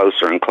closer and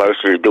closer and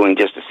closer to doing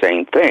just the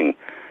same thing.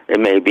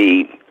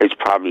 It's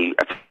probably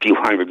a few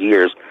hundred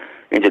years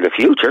into the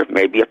future,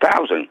 maybe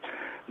 1,000.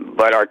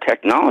 But our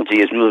technology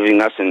is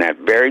moving us in that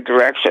very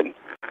direction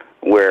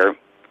where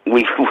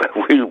we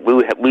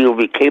will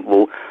be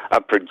capable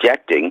of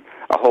projecting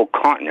a whole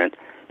continent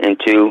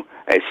into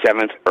a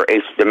seventh or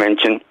eighth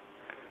dimension.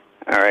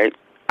 All right.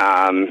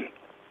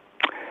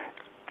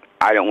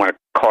 I don't want to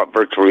call it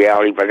virtual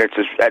reality, but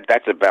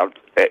that's about,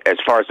 as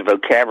far as the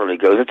vocabulary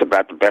goes, it's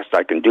about the best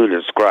I can do to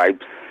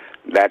describe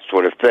that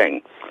sort of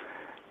thing.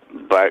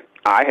 But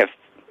I have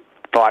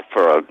thought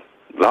for a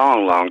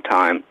long, long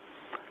time,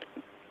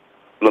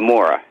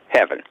 Lemuria,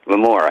 heaven,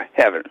 Lemuria,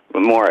 heaven,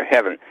 Lemuria,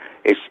 heaven.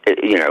 It's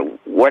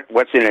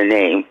what's in a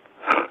name?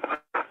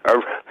 A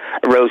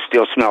rose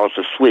still smells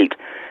so sweet.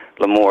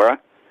 Lemuria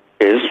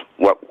is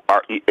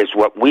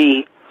what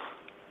we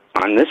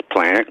on this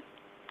planet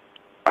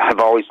have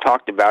always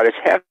talked about as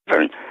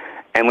heaven.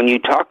 And when you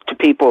talk to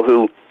people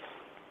who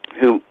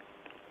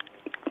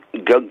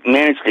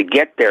manage to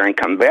get there and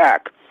come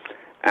back,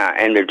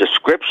 and their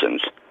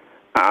descriptions,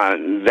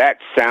 that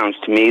sounds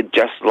to me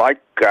just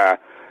like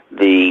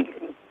the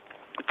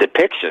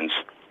depictions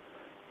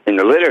in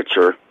the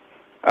literature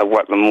of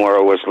what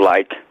Lemuria was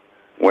like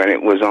when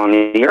it was on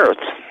the Earth.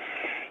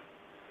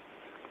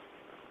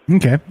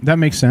 Okay, that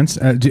makes sense.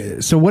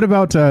 So what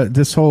about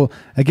this whole,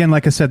 again,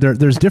 like I said,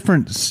 there's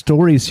different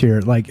stories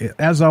here. Like,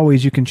 as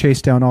always, you can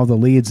chase down all the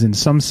leads, and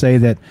some say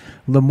that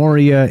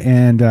Lemuria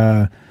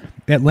and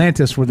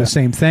Atlantis were the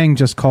same thing,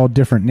 just called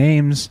different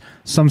names.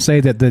 Some say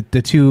that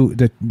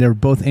they're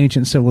both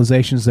ancient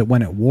civilizations that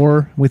went at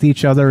war with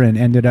each other and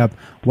ended up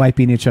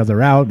wiping each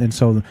other out, and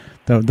so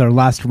their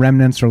last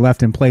remnants are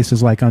left in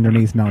places like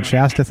underneath Mount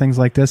Shasta, things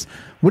like this.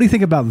 What do you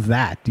think about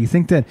that? Do you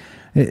think that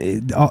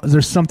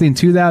there's something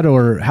to that,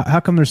 or how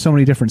come there's so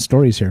many different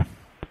stories here?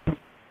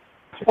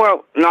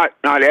 Well, not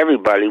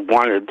everybody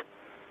wanted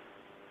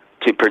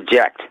to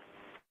project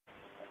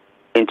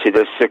into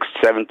the sixth,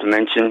 seventh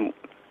dimension,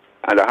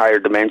 the higher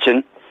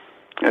dimension.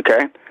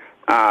 Okay,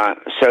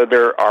 so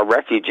there are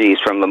refugees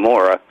from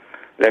Lemuria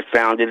that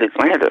founded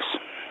Atlantis.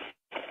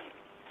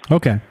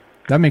 Okay,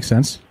 that makes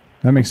sense.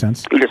 Who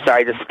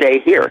decided to stay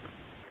here?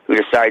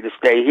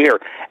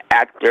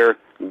 At their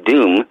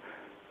doom,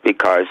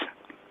 because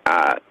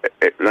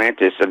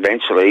Atlantis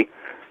eventually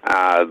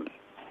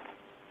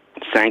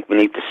sank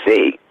beneath the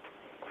sea.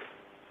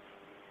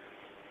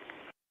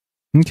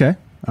 Okay,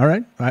 all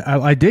right,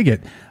 I dig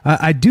it.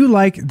 I do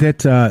like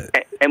that.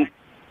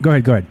 Go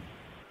ahead.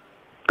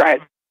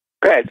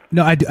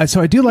 No, I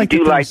do like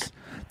that.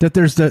 That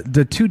there's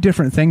the two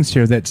different things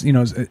here. That's,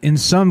 in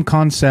some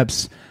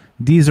concepts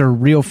these are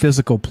real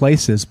physical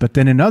places. But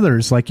then in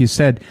others, like you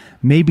said,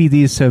 maybe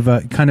these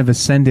have kind of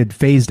ascended,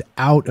 phased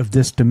out of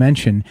this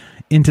dimension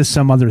into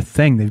some other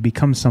thing. They've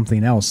become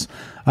something else.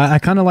 I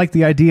kind of like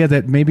the idea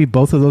that maybe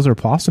both of those are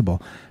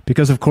possible,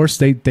 because of course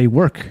they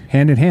work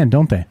hand in hand,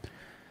 don't they?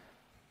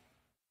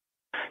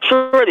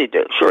 Sure they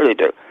do. Sure they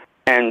do.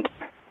 And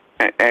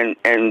I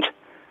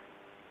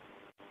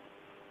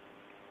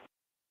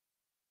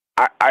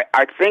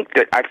think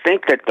that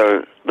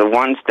the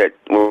ones that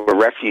were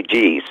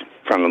refugees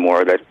from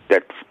Lemuria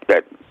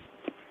that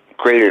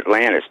created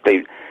Atlantis,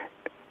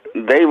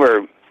 they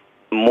were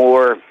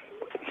more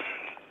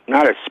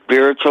not as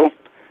spiritual.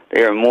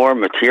 They were more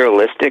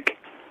materialistic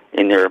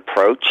in their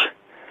approach.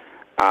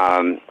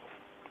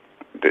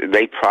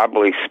 They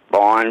probably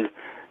spawned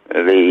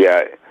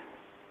the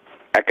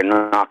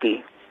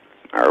Anunnaki,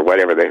 or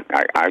whatever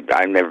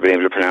I've never been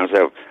able to pronounce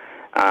that.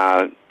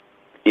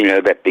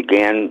 That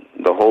began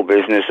the whole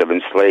business of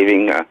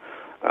enslaving a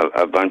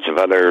bunch of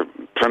other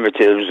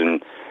primitives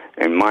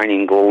and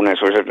mining gold and that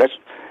sort of stuff.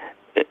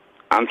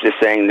 I'm just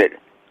saying that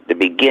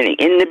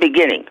in the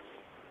beginning,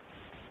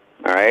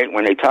 all right,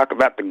 when they talk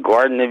about the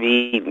Garden of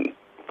Eden,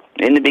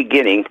 in the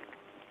beginning,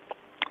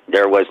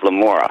 there was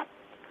Lemuria,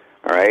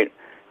 all right?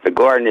 The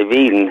Garden of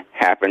Eden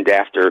happened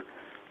after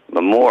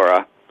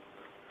Lemuria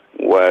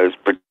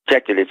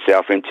projected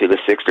itself into the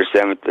 6th or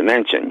 7th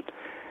dimension,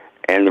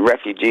 and the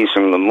refugees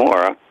from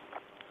Lemuria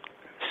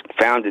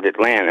founded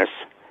Atlantis,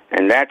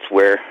 and that's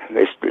where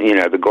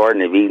the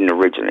Garden of Eden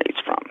originates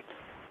from,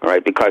 all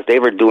right? Because they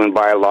were doing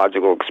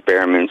biological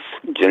experiments,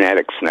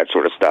 genetics, and that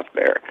sort of stuff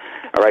there,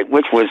 all right,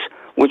 which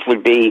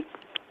would be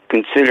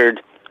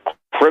considered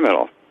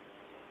criminal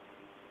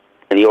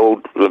in the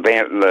old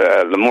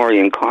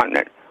Lemurian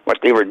continent. What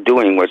they were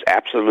doing was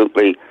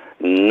absolutely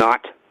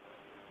not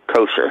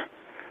kosher.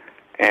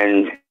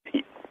 And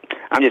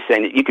I'm just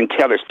saying that you can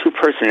tell there's two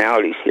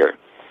personalities here.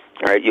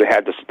 All right, you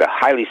had the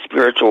highly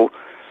spiritual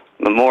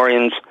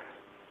Lemurians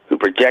who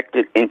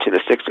projected into the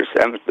 6th or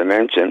 7th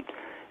dimension,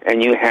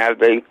 and you have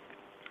the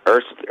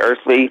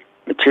earthly,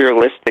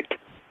 materialistic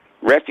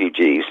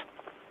refugees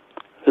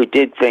who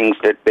did things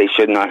that they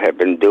should not have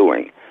been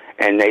doing,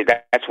 and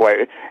that's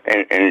why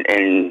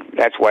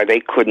they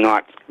could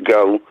not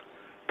go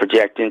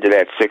project into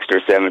that 6th or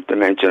 7th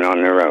dimension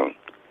on their own,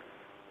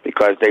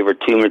 because they were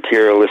too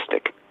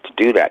materialistic to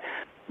do that.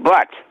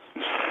 But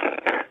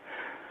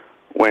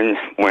when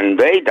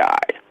they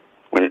died,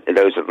 when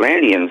those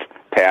Atlanteans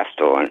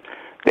passed on,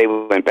 they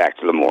went back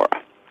to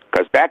Lemuria,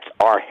 because that's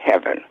our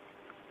heaven.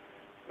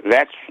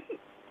 That's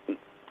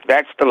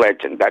the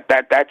legend.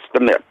 That's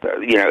the myth.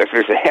 If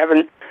there's a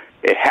heaven,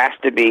 it has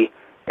to be,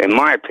 in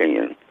my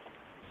opinion,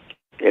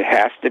 it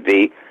has to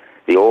be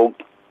the old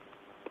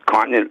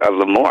continent of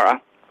Lemuria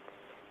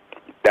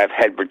that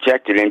had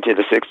projected into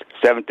the 6th,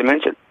 7th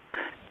dimension.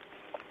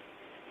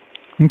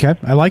 Okay,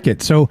 I like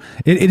it. So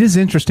it is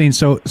interesting.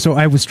 So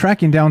I was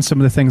tracking down some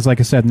of the things,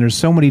 like I said, and there's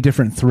so many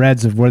different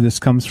threads of where this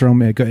comes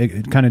from. It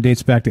kind of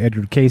dates back to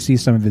Edgar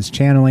Cayce, some of his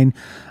channeling.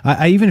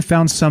 I even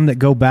found some that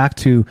go back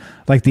to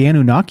like the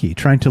Anunnaki,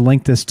 trying to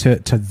link this to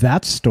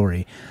that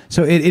story.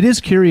 So it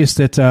is curious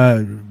that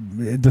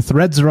the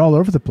threads are all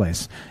over the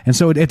place, and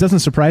so it doesn't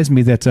surprise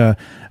me that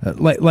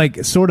like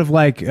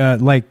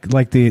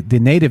the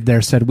native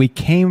there said, we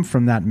came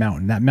from that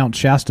mountain, that Mount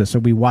Shasta, so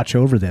we watch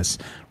over this,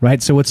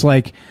 right? So it's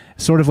like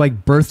sort of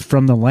like birthed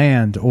from the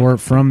land or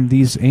from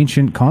these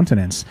ancient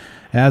continents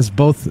as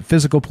both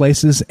physical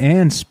places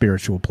and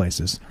spiritual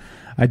places.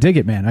 I dig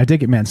it,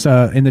 man.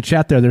 So in the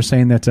chat there, they're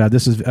saying that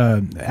this is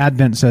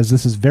Advent says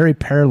this is very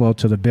parallel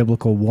to the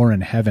biblical war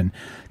in heaven.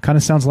 Kind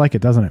of sounds like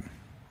it, doesn't it?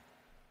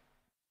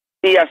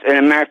 Yes, and as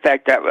a matter of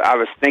fact, I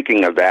was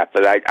thinking of that,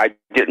 but I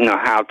didn't know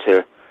how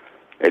to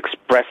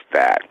express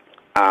that,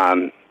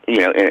 in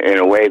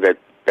a way that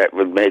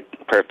would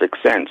make perfect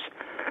sense.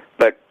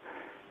 But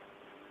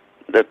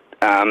there's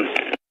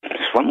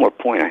one more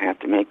point I have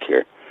to make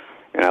here,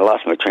 and I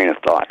lost my train of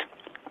thought.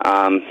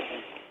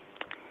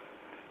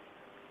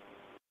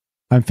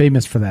 I'm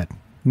famous for that.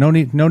 No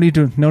need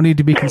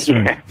to be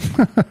concerned.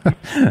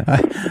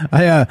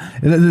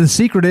 The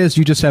secret is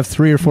you just have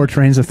 3 or 4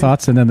 trains of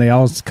thoughts, and then they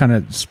all kind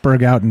of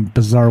spurg out in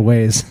bizarre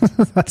ways.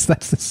 that's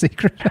the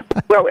secret.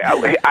 Well,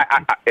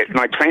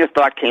 my train of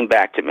thought came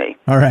back to me.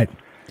 All right.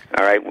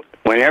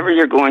 Whenever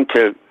you're going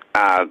to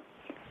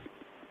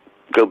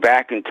go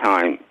back in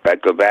time,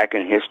 go back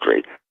in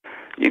history,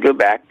 you go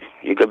back.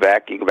 You need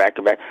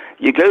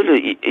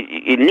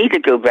to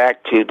go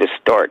back to the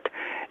start.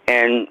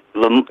 And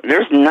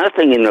there's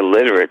nothing in the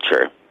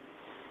literature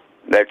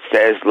that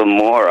says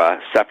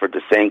Lemuria suffered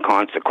the same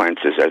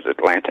consequences as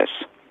Atlantis.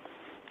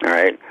 All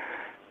right?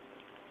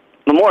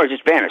 Lemuria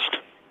just vanished.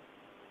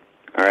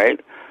 All right?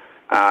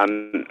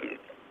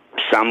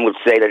 Some would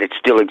say that it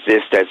still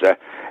exists as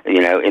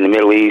in the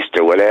Middle East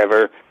or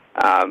whatever.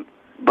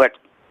 But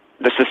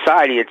the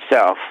society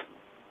itself,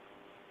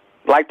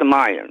 like the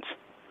Mayans,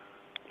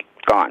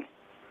 gone.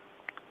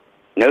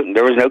 No,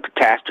 there was no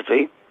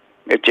catastrophe.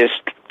 It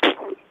just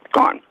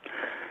gone.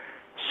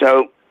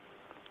 So,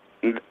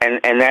 and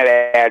that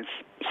adds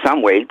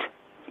some weight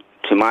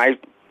to my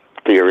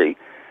theory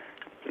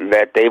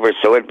that they were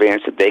so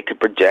advanced that they could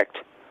project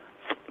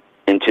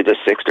into the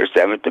 6th or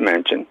 7th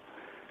dimension.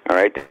 All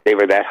right, they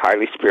were that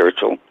highly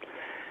spiritual,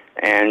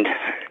 and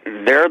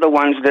they're the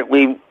ones that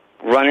we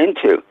run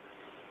into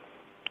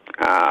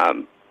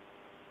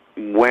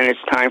when it's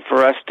time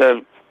for us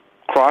to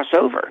cross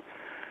over.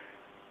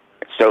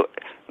 So,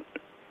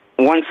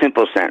 one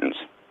simple sentence: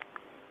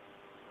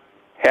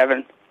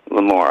 heaven,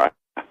 Lemuria.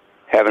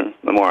 Heaven,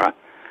 Lemuria.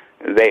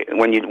 They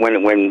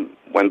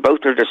when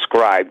both are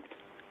described,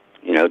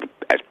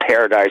 as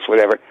paradise,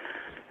 whatever.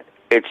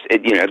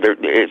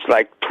 It's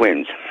like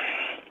twins.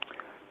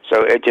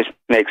 So it just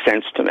makes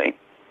sense to me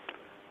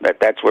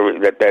that's where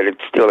that it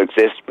still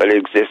exists, but it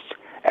exists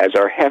as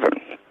our heaven,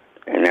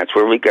 and that's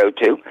where we go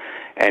to,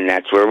 and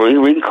that's where we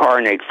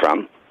reincarnate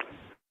from,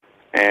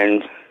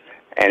 and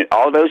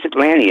all those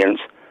Atlanteans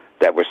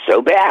that were so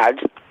bad,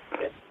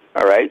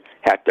 all right,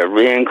 have to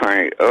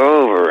reincarnate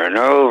over and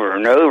over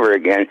and over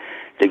again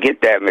to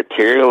get that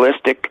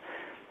materialistic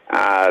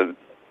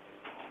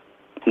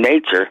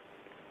nature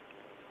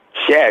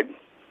shed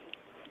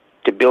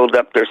to build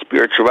up their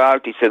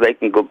spirituality so they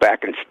can go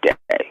back and stay.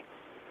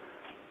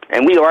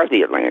 And we are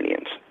the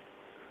Atlanteans.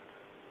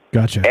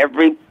 Gotcha.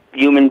 Every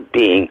human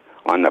being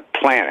on the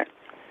planet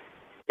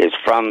is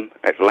from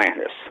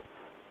Atlantis.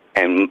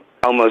 And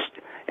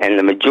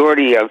the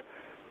majority of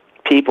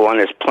people on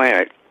this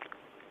planet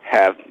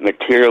have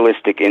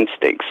materialistic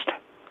instincts.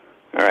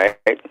 All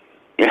right?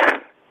 Yeah.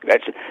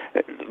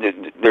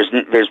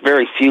 There's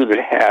very few that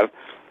have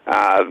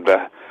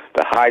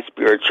the high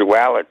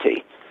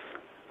spirituality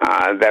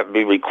that would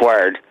be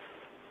required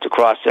to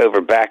cross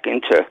over back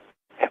into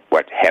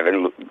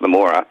heaven,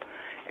 Lemuria,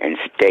 and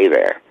stay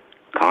there,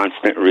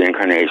 constant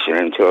reincarnation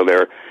until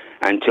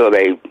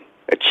they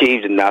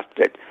achieved enough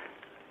that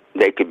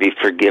they could be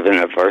forgiven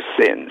of our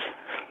sins.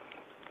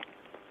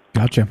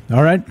 Gotcha.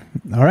 All right.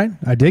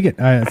 I dig it.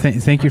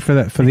 Thank you for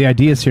that, for the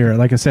ideas here.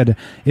 Like I said,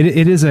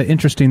 it is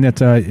interesting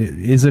that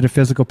is it a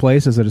physical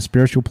place? Is it a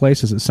spiritual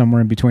place? Is it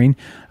somewhere in between?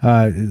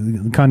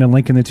 Kind of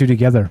linking the two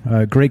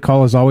together. Great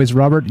call as always,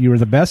 Robert. You were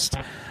the best.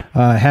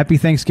 Happy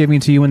Thanksgiving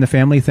to you and the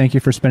family. Thank you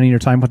for spending your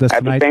time with us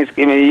tonight. Happy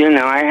Thanksgiving to you.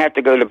 Now I have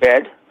to go to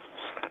bed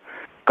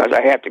because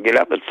I have to get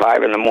up at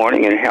 5 in the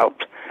morning and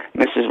help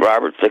Mrs.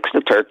 Robert fix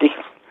the turkey.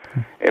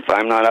 If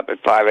I'm not up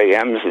at 5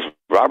 a.m., Mrs.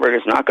 Robert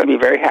is not going to be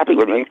very happy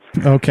with me.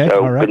 Okay,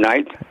 so all right. Good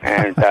night,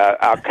 and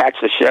I'll catch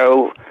the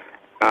show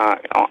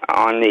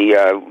on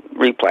the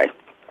replay.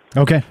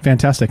 Okay,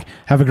 fantastic.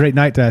 Have a great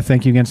night.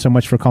 Thank you again so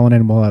much for calling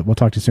in. We'll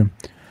talk to you soon.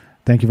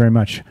 Thank you very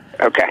much.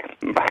 Okay,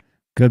 bye.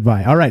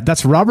 Goodbye. All right,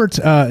 that's Robert,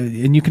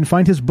 and you can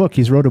find his book.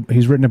 He's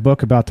written a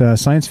book about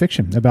science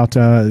fiction, about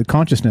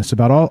consciousness,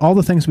 about all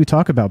the things we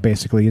talk about,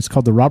 basically. It's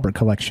called The Robert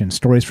Collection,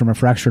 Stories from a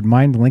Fractured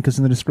Mind. The link is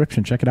in the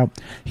description. Check it out.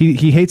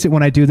 He hates it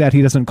when I do that.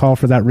 He doesn't call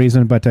for that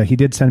reason, but he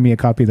did send me a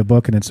copy of the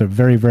book, and it's a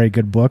very, very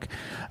good book.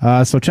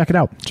 So check it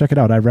out. Check it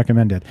out. I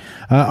recommend it.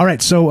 All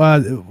right, so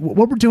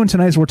what we're doing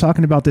tonight is we're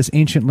talking about this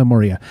ancient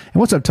Lemuria.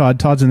 And what's up, Todd?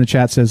 Todd's in the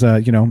chat, says,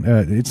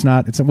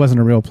 it wasn't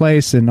a real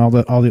place, and all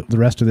the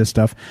rest of this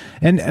stuff.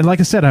 And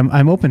like I said,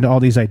 I'm open to all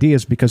these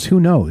ideas because who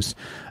knows?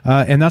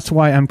 And that's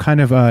why I'm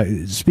kind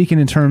of speaking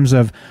in terms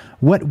of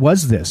what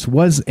was this?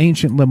 Was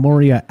ancient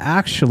Lemuria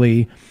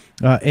actually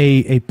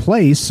a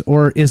place,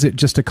 or is it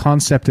just a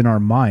concept in our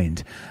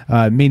mind?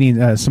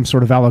 Meaning some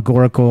sort of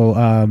allegorical,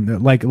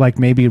 like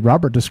maybe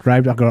Robert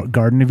described a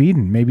Garden of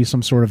Eden, maybe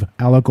some sort of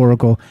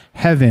allegorical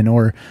heaven,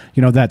 or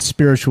that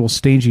spiritual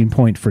staging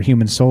point for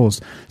human souls,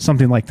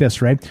 something like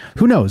this, right?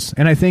 Who knows?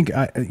 And I think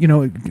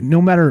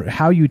no matter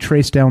how you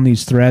trace down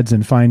these threads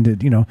and find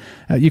it,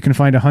 you can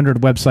find 100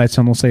 websites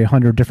and they'll say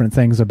 100 different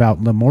things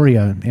about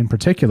Lemuria in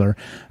particular,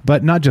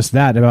 but not just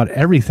that, about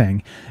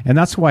everything. And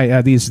that's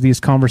why these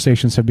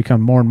conversations have become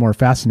more and more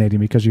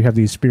fascinating, because you have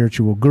these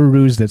spiritual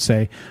gurus that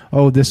say,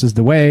 "Oh, this is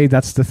the way.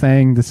 That's the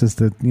thing. This is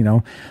the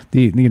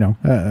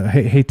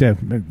hate to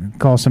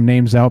call some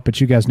names out,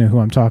 but you guys know who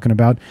I'm talking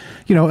about.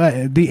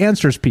 The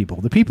answers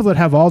people, the people that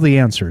have all the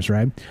answers,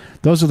 right?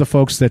 Those are the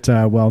folks that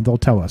they'll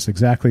tell us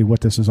exactly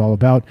what this is all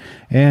about,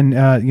 and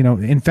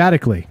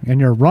emphatically. And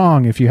you're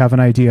wrong if you have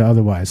an idea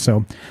otherwise.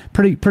 So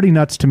pretty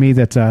nuts to me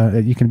that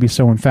you can be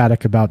so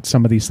emphatic about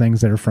some of these things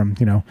that are from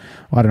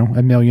I don't know,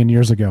 a million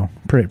years ago.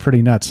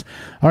 Pretty nuts.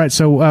 All right,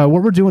 so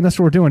what we're doing, that's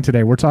what we're doing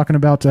today. We're talking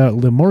about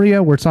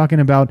Lemuria. We're talking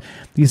about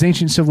these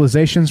ancient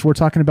civilizations. We're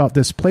talking about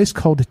this place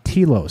called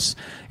Telos.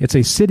 It's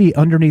a city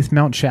underneath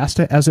Mount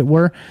Shasta, as it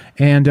were,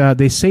 and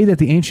they say that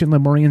the ancient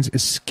Lemurians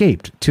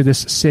escaped to this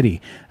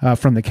city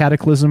from the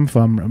cataclysm,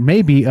 from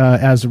maybe,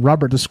 as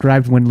Robert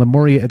described, when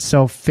Lemuria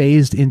itself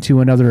phased into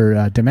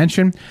another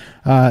dimension.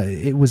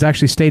 It was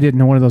actually stated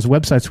in one of those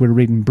websites we were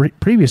reading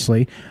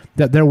previously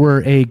that there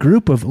were a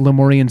group of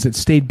Lemurians that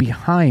stayed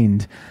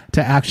behind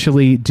to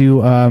actually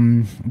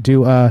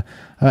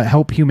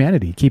help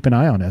humanity, keep an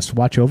eye on us,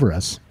 watch over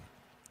us.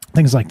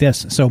 things like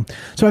this. So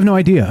I have no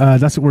idea.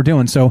 That's what we're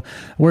doing. So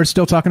we're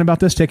still talking about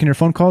this, taking your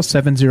phone calls,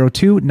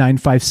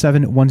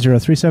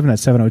 702-957-1037.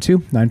 That's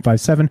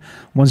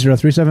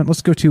 702-957-1037.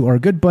 Let's go to our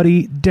good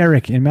buddy,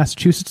 Derek in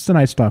Massachusetts, the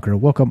Night Stalker.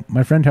 Welcome,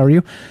 my friend. How are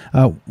you?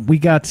 We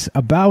got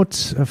about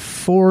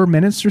 4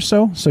 minutes or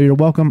so you're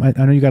welcome. I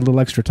know you got a little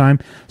extra time,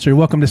 so you're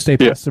welcome to stay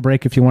past the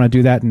break if you want to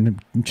do that and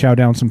chow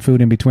down some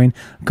food in between.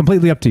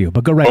 Completely up to you,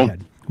 but go right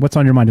ahead. What's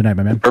on your mind tonight,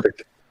 my man?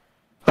 Perfect.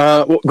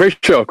 Well, great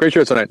show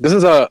tonight. This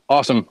is a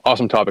awesome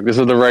topic. This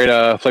is the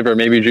right flavor of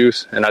maybe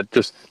juice, and I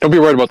just don't be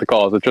worried about the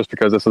calls. It's just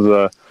because this is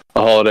a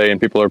holiday and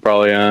people are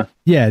probably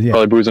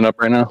probably boozing up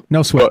right now.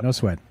 No sweat.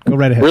 Go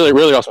right ahead. Really,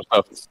 really awesome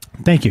stuff.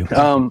 Thank you.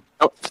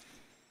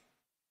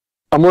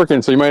 I'm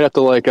working, so you might have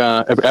to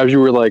as you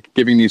were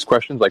giving these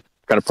questions,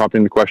 kind of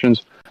prompting the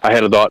questions. I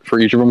had a thought for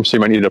each of them, so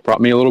you might need to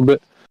prompt me a little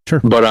bit.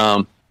 Sure.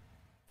 But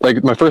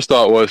my first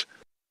thought was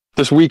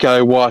this week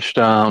I watched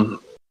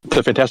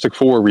the Fantastic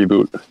Four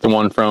reboot, the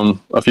one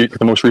from the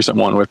most recent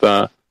one with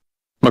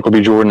Michael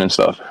B. Jordan and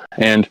stuff,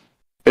 and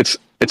it's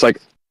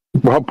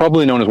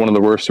probably known as one of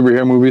the worst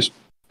superhero movies.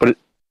 But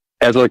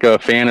as a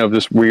fan of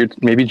this weird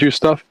maybe juice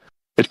stuff,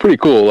 it's pretty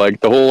cool.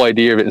 The whole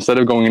idea of it, instead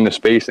of going into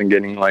space and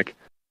getting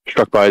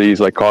struck by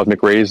these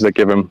cosmic rays that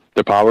give them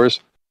their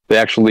powers, they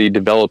actually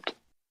developed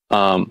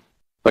a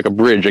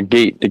bridge, a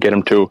gate to get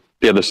them to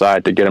the other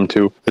side, it's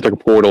like a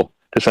portal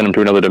to send them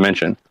to another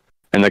dimension.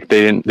 And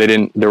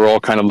they were all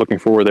kind of looking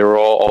forward. They were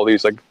all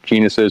these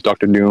geniuses,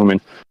 Dr. Doom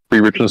and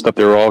Reed Richards and stuff.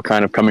 They were all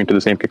kind of coming to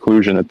the same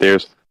conclusion that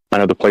there's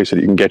another place that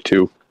you can get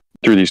to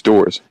through these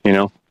doors,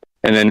 And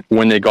then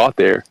when they got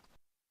there,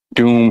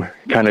 Doom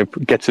kind of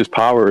gets his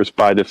powers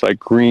by this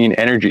green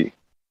energy,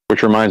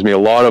 which reminds me a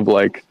lot of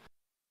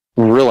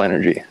real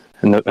energy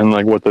and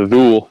what the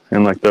Thule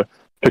and the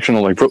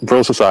fictional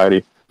Vril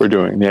Society were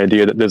doing. The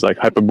idea that there's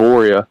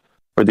Hyperborea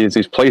or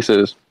these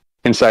places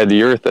inside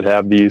the Earth that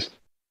have these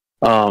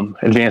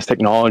advanced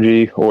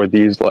technology or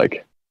these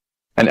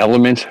an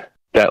element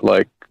that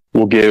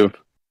will give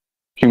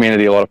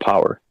humanity a lot of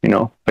power,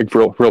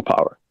 real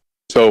power.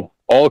 So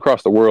all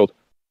across the world,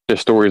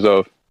 there's stories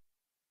of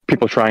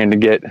people trying to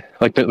get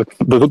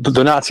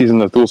the Nazis and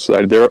the Thule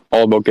Society. They're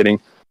all about getting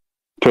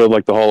to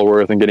the Hollow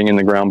Earth and getting in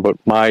the ground. But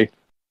my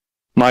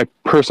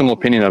personal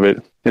opinion of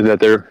it is that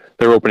they're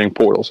opening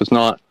portals. It's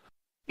not.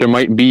 There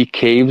might be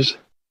caves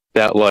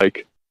that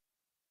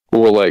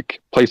or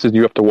places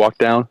you have to walk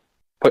down.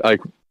 But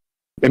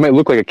it might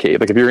look like a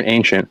cave. If you're an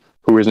ancient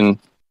who isn't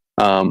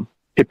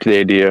hip to the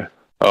idea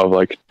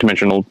of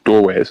dimensional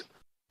doorways,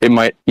 it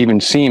might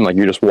even seem like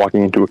you're just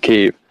walking into a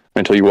cave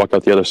until you walk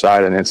out the other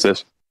side, and it's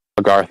this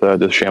Agartha,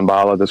 this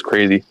Shambhala, this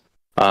crazy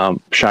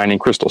shining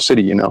crystal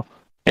city,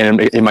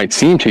 And it might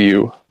seem to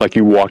you like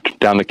you walked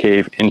down the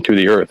cave into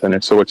the earth, and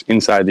it's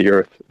inside the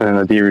earth, and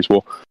the theories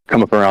will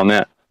come up around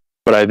that.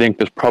 But I think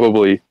there's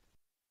probably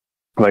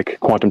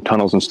quantum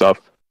tunnels and stuff,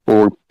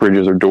 or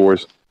bridges or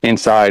doors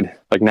inside,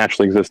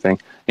 naturally existing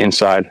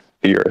inside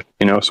the earth,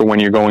 So when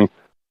you're going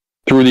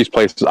through these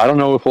places, I don't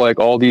know if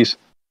all these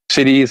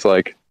cities,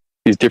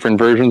 these different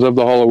versions of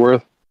the Hollow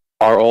Earth,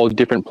 are all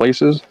different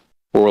places,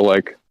 or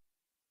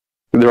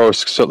they're all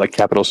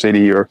capital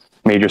city or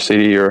major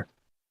city or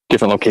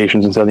different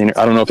locations inside the.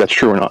 I don't know if that's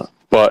true or not,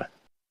 but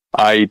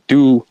I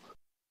do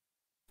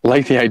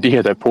like the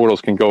idea that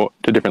portals can go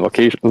to different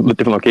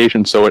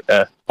locations. So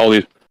all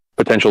these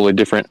potentially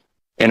different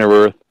inner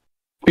Earth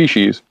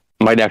species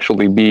might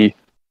actually be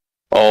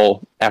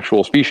all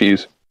actual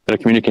species that are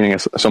communicating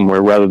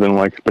somewhere, rather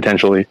than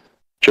potentially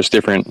just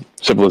different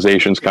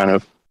civilizations kind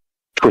of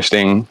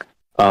twisting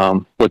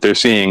what they're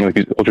seeing,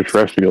 these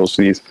ultra-terrestrials,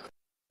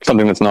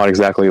 something that's not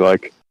exactly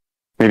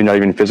maybe not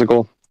even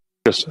physical,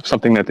 just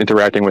something that's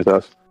interacting with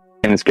us,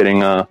 and it's getting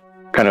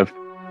kind of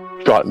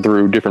shot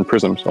through different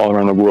prisms all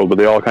around the world, but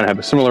they all kind of have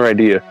a similar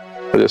idea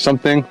that there's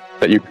something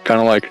that you kind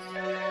of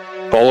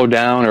follow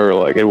down,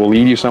 or it will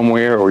lead you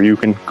somewhere, or you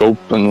can go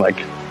and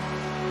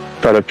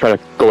try to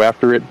go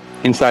after it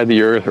inside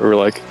the earth,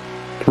 or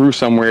through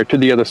somewhere to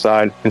the other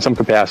side in some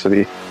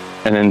capacity.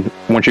 And then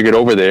once you get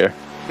over there,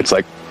 it's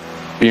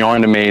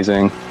beyond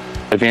amazing,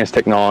 advanced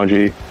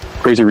technology,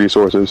 crazy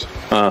resources.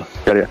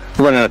 We're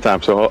running out of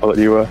time, so I'll let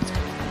you. All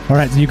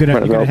right, so you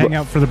gonna hang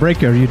out for the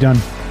break, or are you done?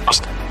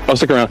 I'll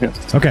stick around here.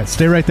 Okay,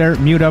 stay right there.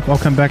 Mute up. I'll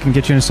come back and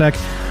get you in a sec.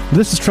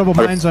 This is Troubled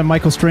Minds. I'm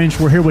Michael Strange.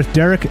 We're here with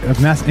Derek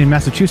in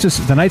Massachusetts,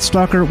 the Night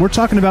Stalker. We're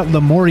talking about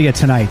Lemuria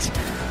tonight.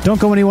 Don't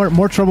go anywhere.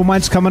 More Troubled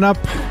Minds coming up.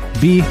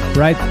 Be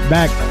right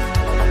back.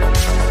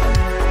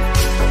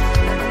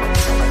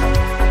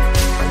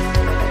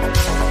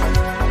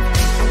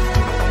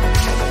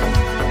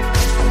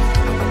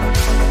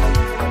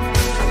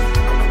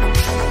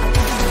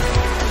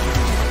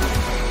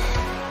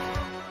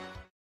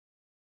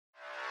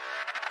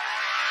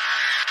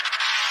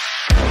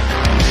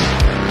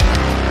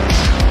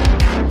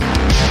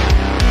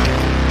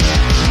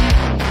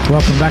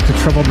 Welcome back to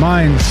Troubled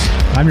Minds.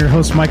 I'm your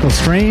host, Michael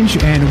Strange,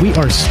 and we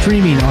are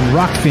streaming on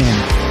Rockfin,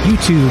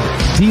 YouTube,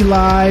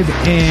 DLive,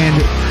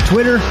 and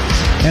Twitter.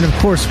 And of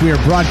course, we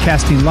are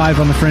broadcasting live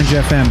on the Fringe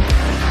FM.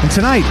 And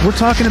tonight, we're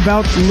talking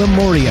about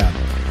Lemuria.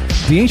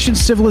 The ancient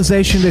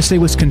civilization they say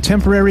was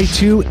contemporary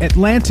to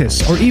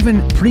Atlantis, or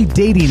even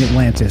predating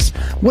Atlantis.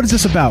 What is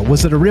this about?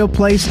 Was it a real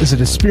place? Is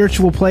it a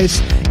spiritual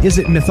place? Is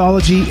it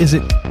mythology? Is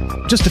it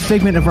just a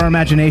figment of our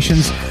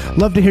imaginations?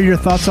 Love to hear your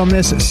thoughts on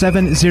this.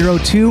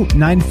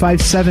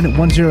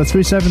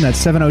 702-957-1037.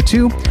 That's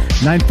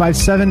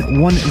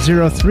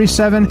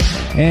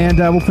 702-957-1037. And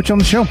we'll put you on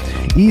the show.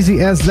 Easy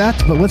as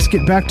that. But let's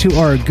get back to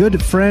our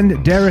good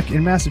friend Derek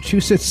in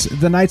Massachusetts,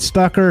 the Night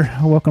Stalker.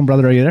 Welcome,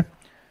 brother. Are you there?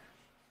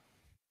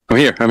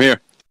 I'm here.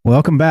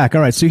 Welcome back.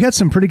 All right, so you had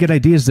some pretty good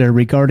ideas there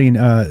regarding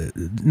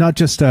not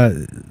just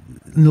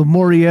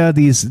Lemuria,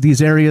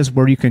 these areas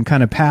where you can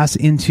kind of pass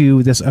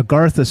into this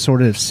Agartha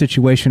sort of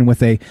situation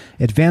with a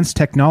advanced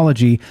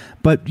technology,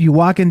 but you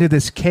walk into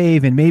this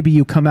cave and maybe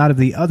you come out of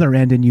the other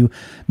end and you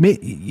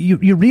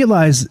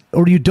realize,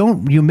 or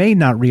you may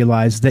not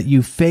realize that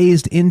you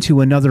phased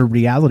into another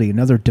reality,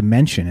 another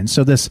dimension. And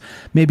so this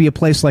maybe a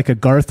place like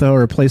Agartha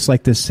or a place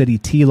like this city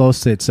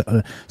Telos that's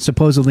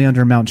supposedly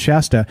under Mount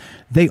Shasta,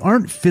 they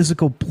aren't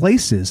physical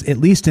places, at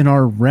least in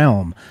our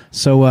realm.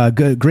 So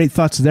great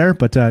thoughts there,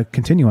 but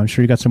continue. I'm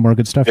sure you got some more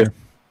good stuff here.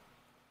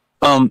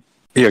 Yeah,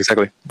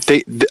 exactly.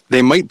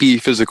 They might be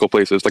physical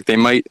places. Like they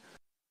might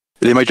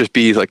just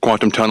be like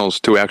quantum tunnels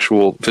to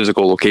actual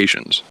physical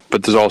locations.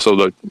 But there's also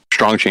the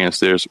strong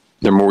chance they're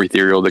more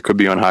ethereal. They could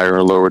be on higher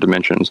or lower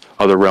dimensions,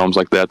 other realms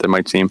like that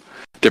might seem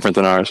different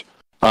than ours.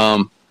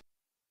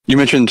 You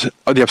mentioned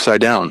the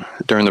Upside Down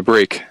during the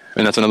break,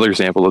 and that's another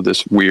example of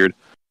this weird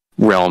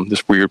realm,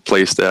 this weird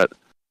place that,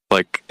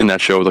 like in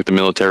that show, like the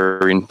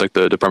military and like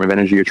the Department of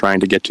Energy are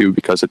trying to get to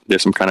because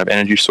there's some kind of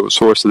energy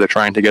source that they're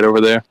trying to get over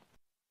there,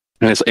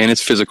 and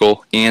it's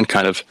physical and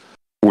kind of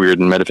weird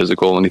and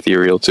metaphysical and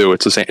ethereal too.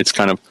 It's the same. It's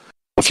kind of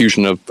a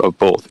fusion of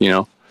both. You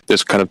know,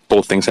 there's kind of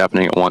both things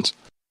happening at once.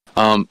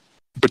 But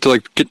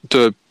to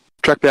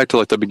track back to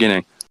like the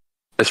beginning,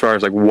 as far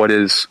as like what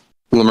is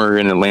Lemuria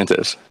and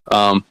Atlantis,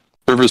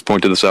 Rivers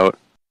pointed this out,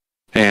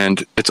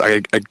 and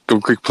I go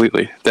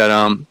completely that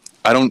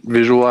I don't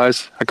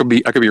visualize. I could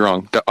be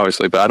wrong,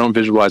 obviously, but I don't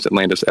visualize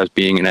Atlantis as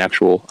being an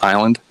actual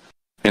island.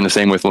 And the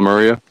same with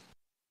Lemuria.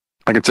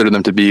 I consider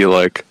them to be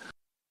like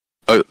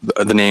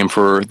the name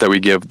that we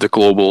give the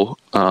global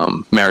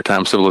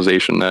maritime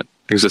civilization that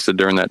existed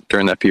during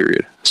that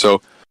period.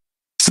 So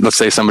let's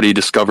say somebody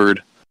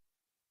discovered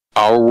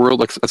our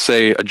world. Let's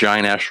say a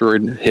giant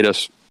asteroid hit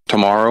us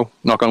tomorrow,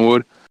 knock on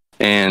wood,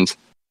 and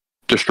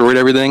destroyed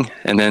everything.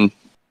 And then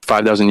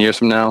 5,000 years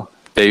from now,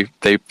 they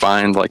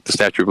find like the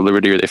Statue of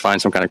Liberty, or they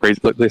find some kind of crazy,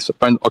 they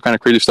find all kind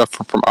of crazy stuff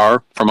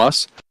from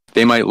us.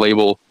 They might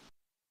label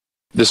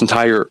this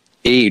entire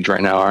age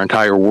right now, our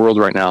entire world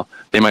right now,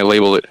 they might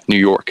label it New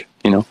York,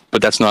 you know,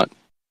 but that's not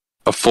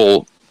a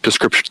full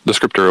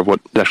descriptor of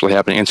what's actually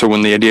happening. And so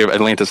when the idea of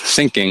Atlantis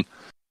sinking,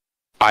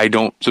 I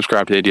don't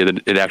subscribe to the idea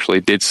that it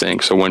actually did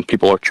sink. So when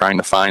people are trying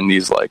to find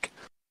these like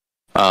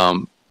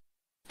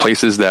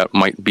places that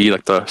might be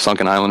like the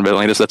sunken island of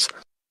Atlantis, that's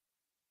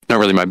not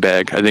really my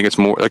bag. I think it's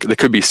more like there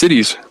could be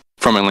cities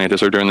from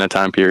Atlantis or during that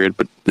time period,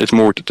 but it's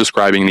more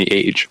describing the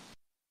age.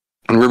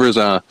 And Rivers,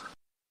 I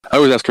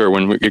always ask her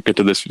when we get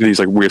to these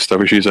like weird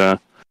stuff. She's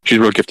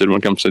real gifted when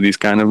it comes to these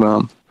kind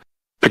of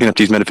picking up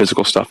these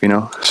metaphysical stuff, you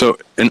know. So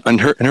in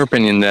her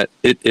opinion, that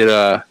it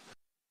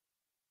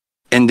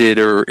ended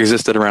or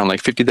existed around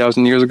like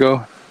 50,000 years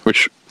ago,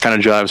 which kind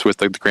of jives with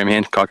like the Graham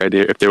Hancock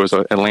idea. If there was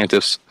an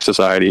Atlantis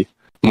society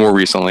more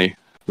recently,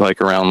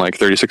 like around like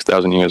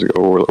 36,000 years ago,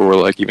 or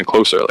like even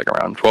closer, like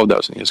around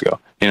 12,000 years ago,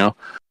 you know.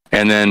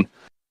 And then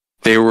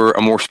they were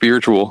a more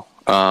spiritual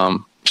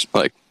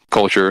like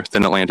culture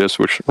than Atlantis,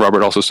 which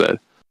Robert also said,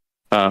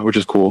 which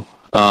is cool.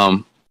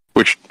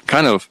 Which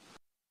kind of,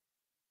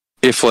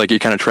 if like you're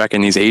kind of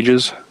tracking these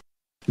ages,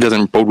 it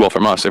doesn't bode well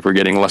from us if we're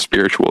getting less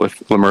spiritual.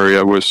 If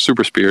Lemuria was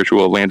super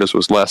spiritual, Atlantis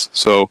was less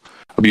so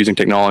abusing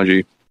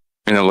technology.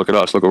 And then look at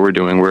us, look what we're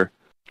doing. We're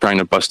trying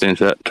to bust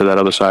into that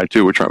other side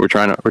too. We're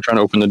trying to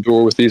open the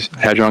door with these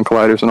hadron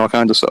colliders and all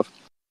kinds of stuff.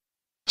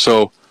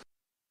 So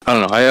I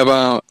don't know. I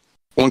have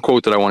one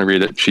quote that I want to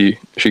read that she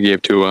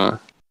gave to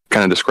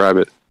kind of describe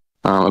it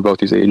about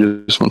these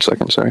ages. 1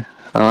 second, sorry.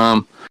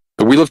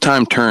 The wheel of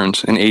time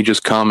turns, and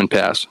ages come and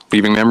pass,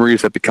 leaving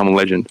memories that become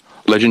legend.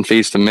 Legend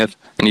fades to myth,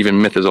 and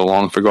even myth is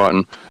long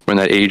forgotten when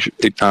that age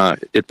it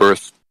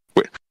birth.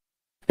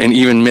 And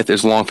even myth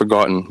is long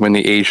forgotten when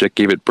the age that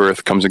gave it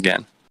birth comes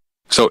again.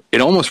 So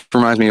it almost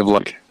reminds me of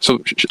like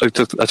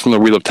that's from the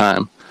Wheel of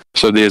Time.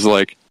 So there's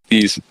like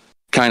these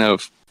kind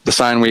of the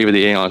sine wave of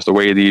the aeons, the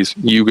way these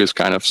yugas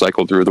kind of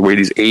cycle through, the way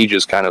these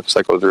ages kind of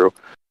cycle through,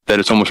 that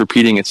it's almost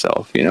repeating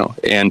itself, you know.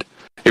 And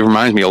it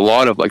reminds me a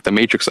lot of like the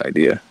Matrix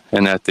idea,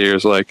 and that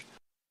there's like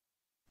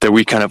that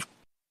we kind of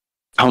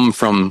come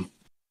from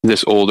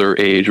this older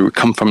age, we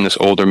come from this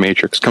older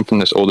matrix, come from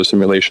this older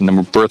simulation, and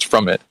we're birthed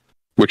from it,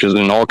 which is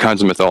in all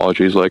kinds of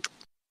mythologies, like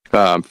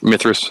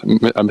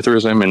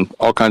Mithraism and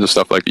all kinds of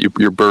stuff. Like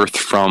you're birthed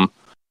from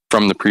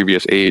the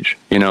previous age,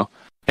 you know.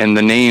 And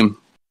the name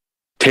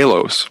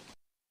Telos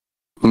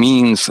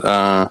means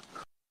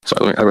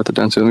sorry, I wrote that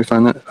down, so let me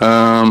find that.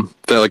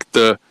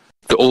 the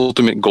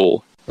ultimate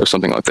goal or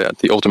something like that.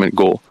 The ultimate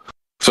goal.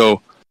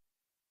 So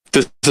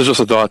this is just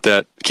a thought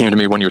that came to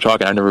me when you were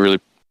talking. I never really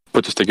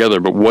put this together,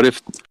 but what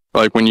if,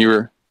 like, when you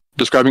were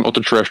describing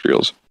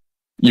ultra-terrestrials,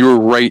 you were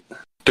right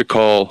to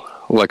call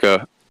like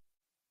a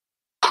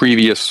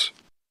previous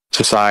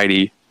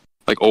society,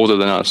 like older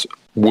than us,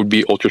 would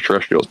be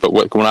ultra-terrestrials. But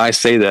when I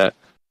say that,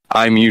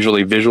 I'm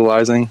usually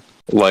visualizing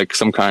like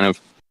some kind of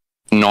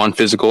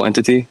non-physical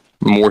entity,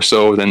 more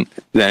so than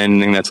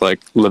anything that's like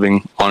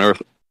living on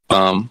Earth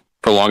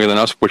for longer than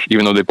us, which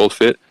even though they both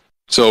fit.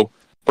 So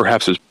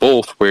perhaps it's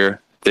both,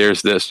 where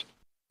there's this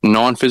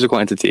non-physical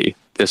entity,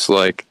 this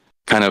like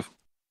kind of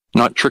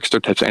not trickster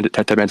type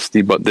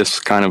entity, but this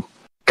kind of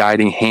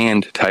guiding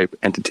hand type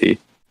entity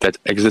that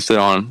existed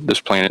on this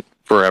planet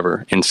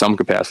forever in some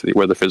capacity,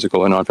 whether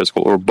physical or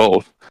non-physical or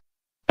both.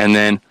 And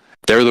then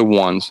they're the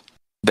ones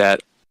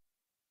that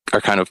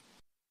are kind of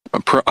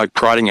like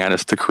prodding at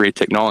us to create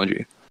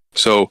technology.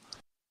 So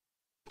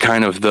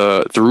kind of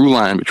the through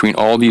line between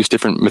all these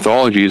different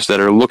mythologies that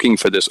are looking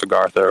for this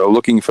Agartha, or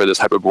looking for this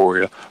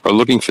Hyperborea, or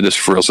looking for this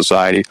Frill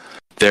society,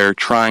 they're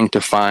trying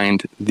to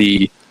find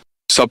the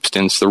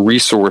substance, the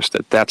resource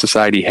that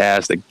society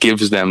has that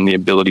gives them the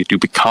ability to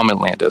become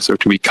Atlantis, or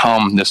to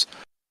become this,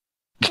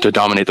 to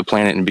dominate the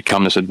planet and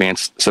become this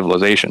advanced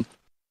civilization.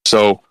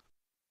 So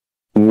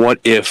what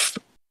if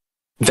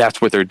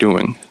that's what they're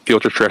doing? The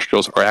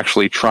ultra-terrestrials are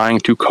actually trying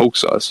to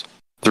coax us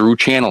through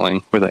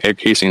channeling with the egg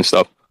casing and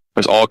stuff.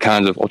 There's all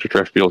kinds of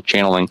ultra-terrestrial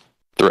channeling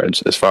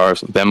threads as far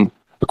as them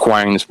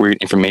acquiring this weird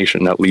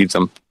information that leads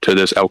them to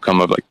this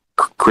outcome of like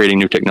creating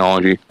new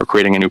technology or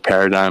creating a new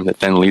paradigm that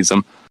then leads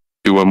them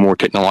to a more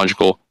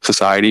technological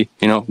society.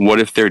 You know, what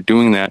if they're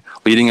doing that,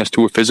 leading us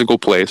to a physical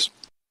place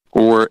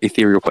or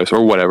ethereal place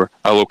or whatever,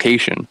 a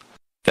location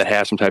that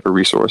has some type of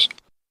resource?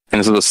 And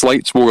this is a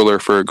slight spoiler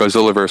for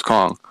Godzilla vs.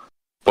 Kong,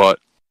 but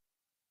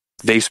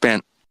they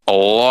spent a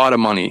lot of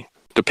money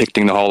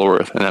depicting the Hollow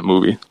Earth in that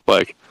movie.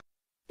 Like,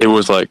 it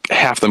was like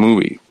half the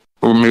movie,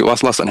 or maybe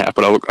less than half,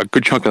 but a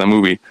good chunk of the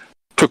movie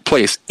took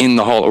place in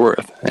the Hollow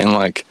Earth. And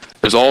like,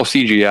 there's all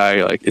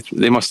CGI. Like,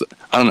 they must,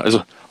 I don't know,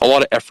 there's a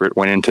lot of effort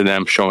went into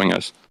them showing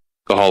us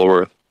the Hollow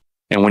Earth.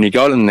 And when you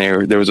got in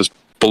there, there was this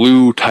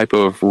blue type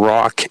of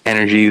rock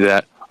energy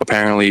that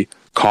apparently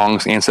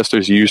Kong's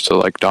ancestors used to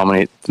like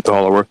dominate the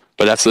Hollow Earth.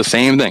 But that's the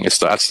same thing.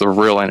 That's the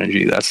real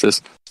energy. That's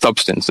this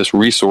substance, this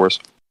resource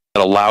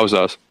that allows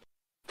us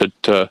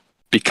to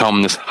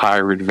become this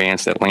higher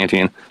advanced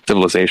Atlantean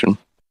civilization.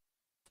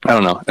 I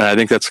don't know. And I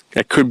think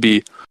that could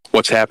be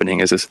what's happening,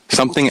 is this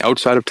something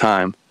outside of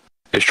time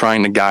is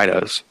trying to guide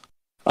us.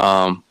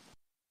 And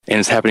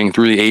it's happening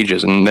through the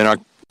ages, and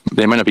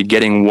they might not be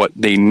getting what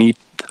they need.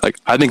 Like,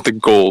 I think the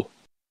goal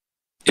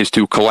is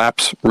to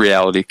collapse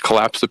reality,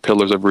 collapse the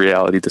pillars of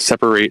reality, to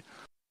separate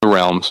the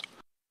realms,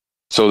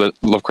 so that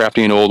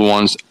Lovecraftian old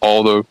ones,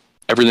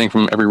 everything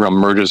from every realm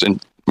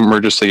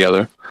merges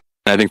together.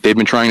 And I think they've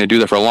been trying to do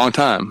that for a long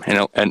time. And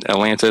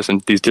Atlantis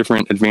and these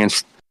different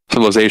advanced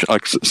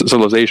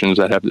civilizations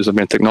that have this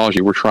advanced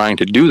technology were trying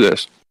to do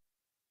this.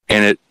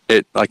 And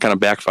it like kind of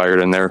backfired,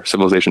 and their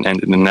civilization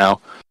ended. And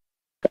now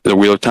the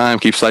wheel of time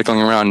keeps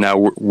cycling around. Now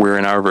we're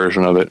in our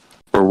version of it,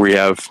 where we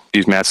have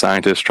these mad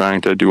scientists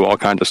trying to do all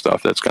kinds of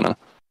stuff that's going to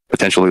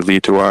potentially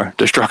lead to our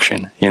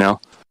destruction, you know?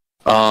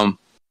 I'm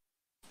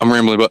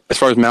rambling, but as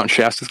far as Mount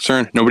Shasta is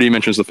concerned, nobody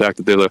mentions the fact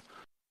that they're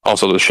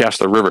also the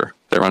Shasta River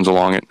that runs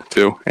along it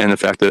too, and the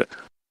fact that,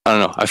 I don't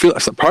know, I feel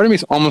part of me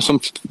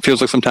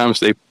feels like sometimes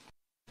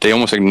they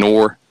almost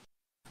ignore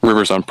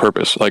rivers on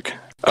purpose, like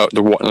not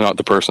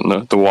the person,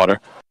 the water,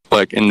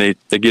 like, and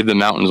they give the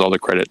mountains all the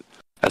credit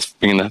as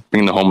being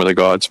the home of the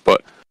gods,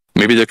 but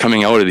maybe they're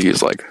coming out of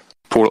these like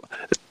portal.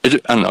 I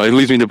don't know. It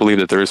leads me to believe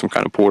that there is some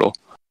kind of portal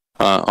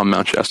on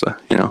Mount Shasta,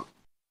 you know.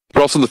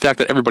 But also the fact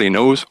that everybody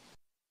knows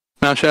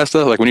Mount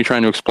Shasta, like when you're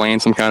trying to explain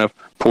some kind of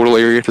portal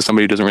area to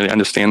somebody who doesn't really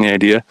understand the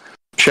idea,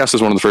 Shasta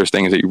is one of the first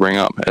things that you bring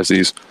up as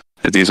these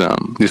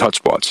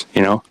hotspots,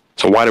 you know.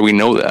 So why do we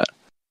know that?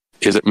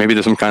 Is it maybe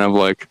there's some kind of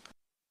like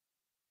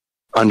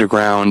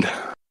underground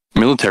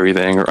military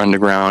thing, or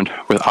underground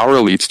with our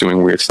elites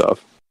doing weird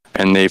stuff,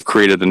 and they've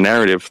created a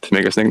narrative to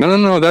make us think,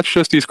 no, that's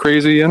just these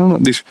crazy, I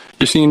don't know,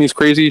 you're seeing these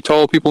crazy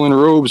tall people in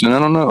robes, and I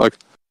don't know, like,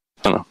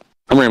 I don't know.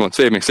 I'm rambling.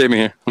 Save me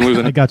here. I'm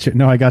losing. I got you.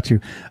 No, I got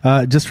you.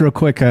 Just real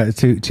quick,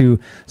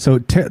 so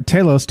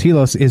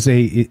telos is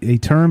a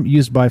term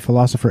used by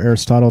philosopher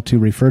Aristotle to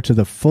refer to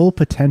the full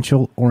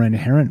potential or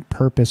inherent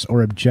purpose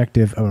or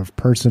objective of a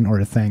person or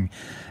a thing.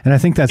 And I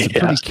think that's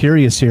pretty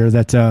curious here,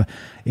 that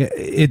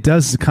it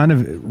does kind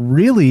of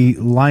really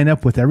line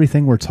up with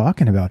everything we're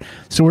talking about.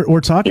 So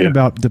we're talking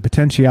about the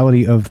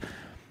potentiality of,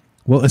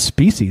 well, a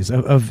species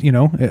of you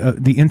know,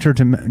 the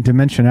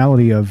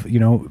interdimensionality of, you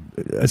know,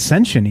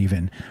 ascension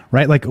even,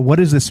 right? Like, what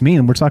does this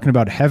mean? We're talking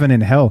about heaven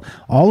and hell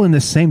all in the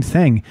same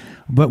thing,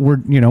 but we're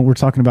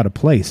talking about a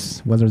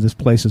place, whether this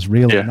place is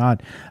real or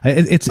not.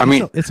 It's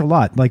a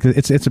lot. Like,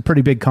 it's a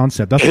pretty big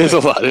concept. It is a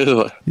lot.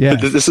 Yeah.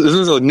 This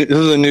is a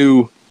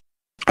new.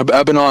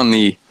 I've been on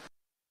the,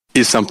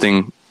 is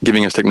something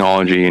giving us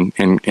technology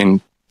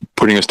and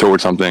putting us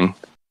towards something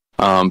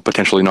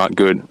potentially not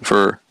good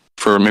for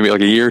maybe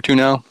like a year or two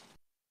now.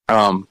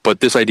 But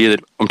this idea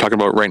that I'm talking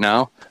about right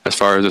now, as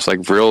far as this like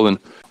Vril and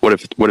what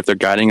if they're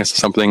guiding us to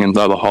something in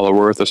the Hollow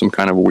Earth or some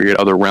kind of weird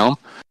other realm,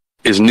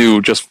 is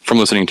new just from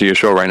listening to your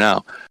show right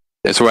now.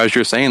 And so as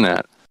you're saying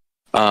that,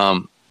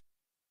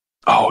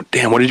 oh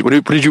damn! What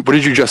did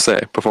you just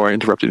say before I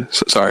interrupted you?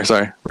 Sorry.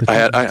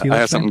 I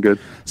had something good.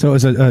 So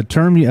as a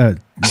term,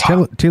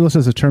 telos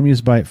is a term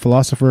used by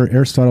philosopher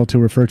Aristotle to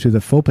refer to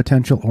the full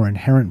potential or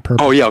inherent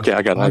purpose. Oh yeah, okay,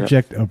 I got it.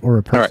 Object or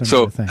a person. All right,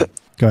 so or a thing.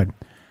 Go ahead.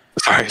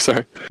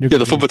 Sorry.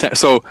 The full potential.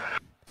 So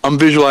I'm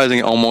visualizing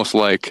it almost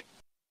like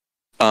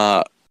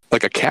a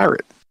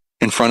carrot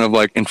in front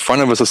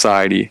of a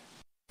society.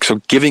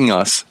 So giving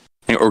us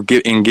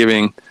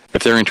giving.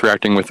 If they're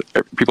interacting with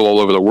people all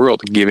over the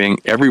world, giving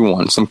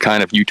everyone some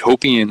kind of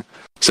utopian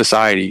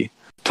society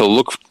to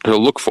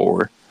look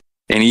for,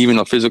 and even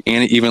a physical,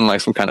 and even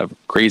like some kind of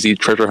crazy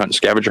treasure hunt,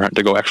 scavenger hunt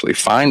to go actually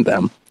find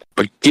them,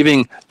 but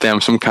giving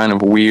them some kind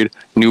of weird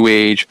new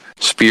age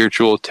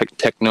spiritual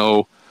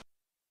techno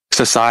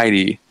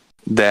society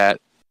I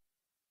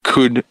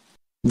don't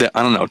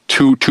know,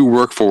 to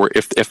work for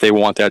if they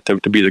want that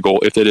to be the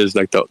goal, if it is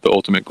like the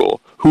ultimate goal.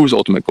 Whose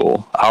ultimate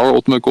goal? Our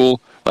ultimate goal?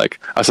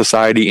 Like a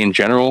society in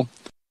general?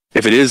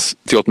 If it is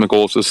the ultimate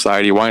goal of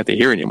society, why aren't they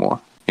here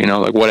anymore? You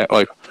know, what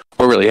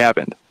really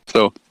happened?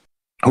 So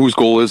whose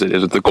goal is it?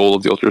 Is it the goal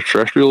of the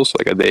ultra-terrestrials?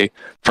 Like, are they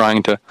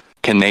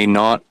can they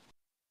not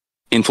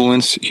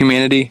influence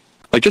humanity?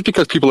 Like, just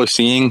because people are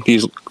seeing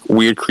these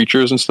weird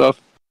creatures and stuff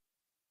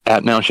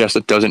at Mount Shasta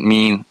doesn't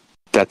mean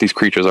that these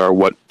creatures are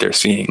what they're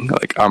seeing.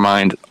 Like, our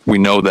mind, we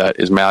know that,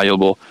 is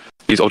malleable.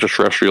 These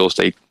ultra-terrestrials,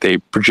 they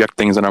project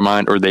things in our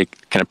mind, or they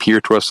can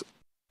appear to us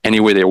any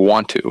way they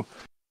want to.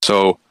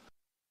 So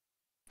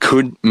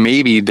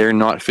maybe they're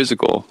not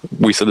physical.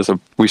 We said this a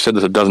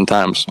dozen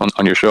times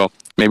on your show.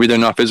 Maybe they're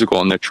not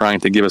physical, and they're trying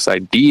to give us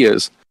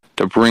ideas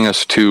to bring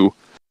us to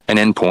an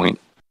endpoint,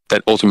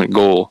 that ultimate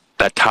goal,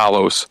 that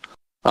Talos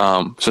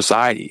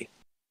society.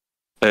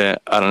 I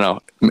don't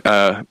know.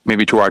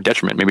 Maybe to our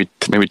detriment. Maybe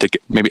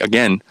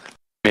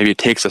it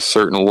takes a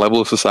certain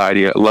level of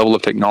society, a level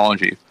of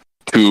technology,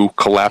 to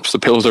collapse the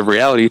pillars of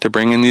reality to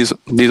bring in these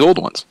old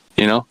ones.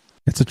 You know.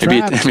 It's a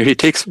trap. Maybe it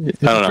takes. I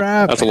don't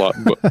know. That's a lot.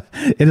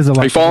 It is a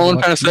lot. Are you following what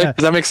I'm trying to say? Yeah.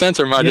 Does that make sense,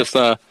 or am I just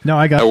no?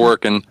 I got at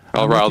work and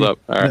all riled up.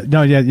 All right.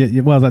 No, yeah.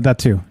 Well, that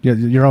too.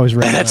 You're always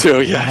riled that up.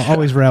 too. Yeah.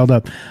 Always riled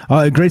up.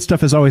 Great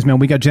stuff as always, man.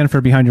 We got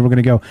Jennifer behind you. We're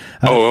gonna go.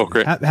 Oh,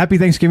 great. Happy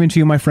Thanksgiving to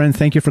you, my friend.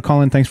 Thank you for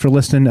calling. Thanks for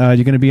listening.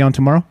 You're gonna be on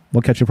tomorrow.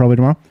 We'll catch you probably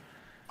tomorrow.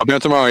 I'll be on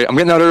tomorrow. I'm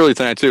getting out early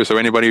tonight too. So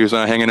anybody who's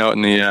hanging out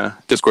in the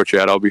Discord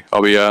chat, I'll be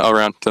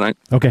around tonight.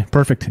 Okay,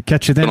 perfect.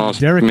 Catch you then,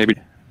 Derek. Maybe.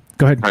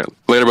 Go ahead. All right.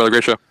 Later, brother.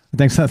 Great show.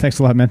 Thanks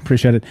a lot, man.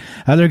 Appreciate it.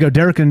 There you go.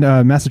 Derek in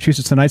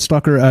Massachusetts, the Night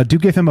Stalker. Do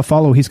give him a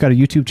follow. He's got a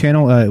YouTube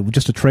channel,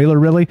 just a trailer,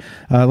 really.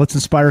 Let's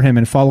inspire him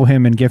and follow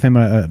him and give him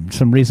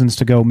some reasons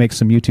to go make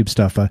some YouTube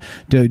stuff.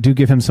 Do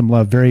give him some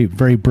love. Very,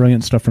 very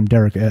brilliant stuff from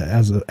Derek,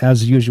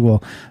 as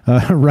usual.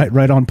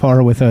 Right on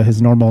par with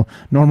his normal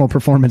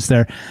performance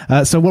there.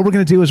 So what we're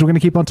going to do is we're going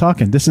to keep on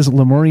talking. This is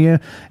Lemuria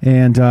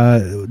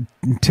and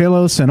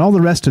Telos and all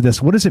the rest of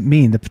this. What does it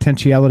mean, the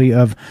potentiality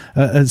of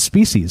a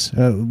species?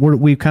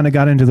 We've kind of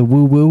got into the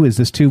woo-woo. Is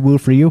this too woo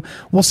for you?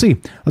 We'll see.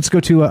 Let's go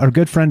to our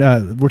good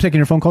friend. We're taking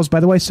your phone calls, by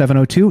the way,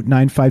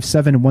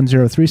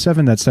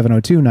 702-957-1037. That's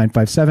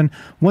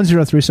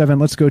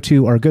 702-957-1037. Let's go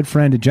to our good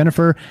friend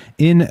Jennifer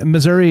in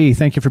Missouri.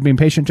 Thank you for being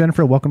patient,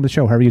 Jennifer. Welcome to the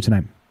show. How are you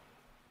tonight?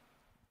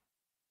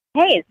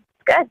 Hey, it's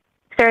good. It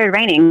started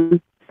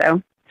raining,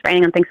 so it's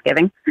raining on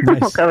Thanksgiving. Nice.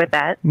 We'll go with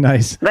that.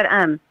 Nice. But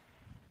I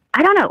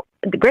don't know.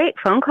 Great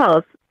phone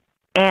calls,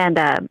 and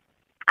I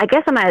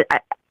guess I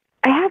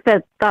have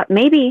the thought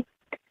maybe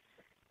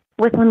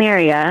with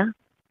Lemuria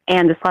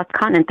and this lost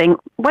continent thing,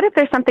 what if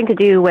there's something to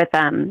do with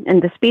in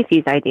the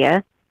species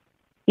idea?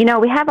 You know,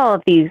 we have all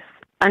of these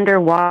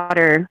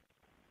underwater.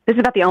 This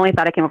is about the only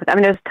thought I came up with. I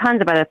mean, there's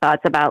tons of other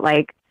thoughts about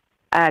like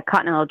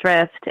continental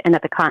drift and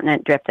that the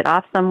continent drifted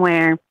off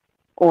somewhere,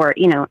 or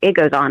it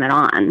goes on and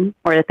on,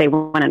 or that they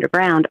went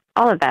underground.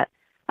 All of that.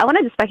 I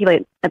wanted to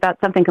speculate about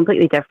something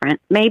completely different.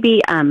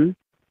 Maybe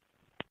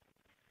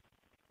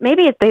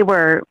if they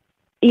were,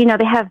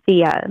 they have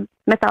the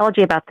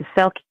mythology about the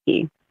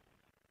Selkie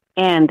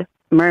and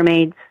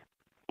mermaids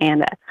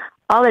and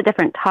all the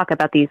different talk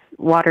about these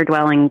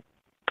water-dwelling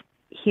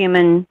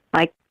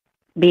human-like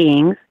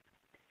beings.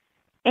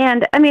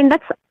 And, I mean,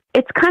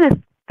 it's kind of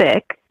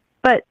thick,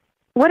 but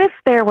what if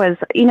there was,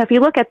 if you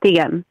look at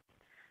the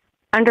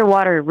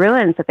underwater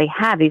ruins that they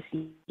have, these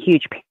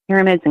huge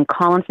pyramids and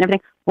columns and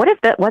everything, what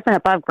if that wasn't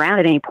above ground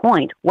at any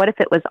point? What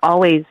if it was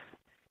always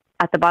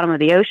at the bottom of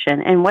the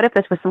ocean? And what if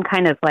this was some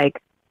kind of,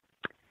 like,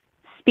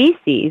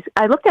 species?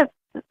 I looked at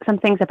some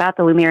things about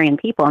the Lemurian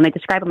people, and they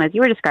describe them as you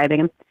were describing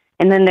them.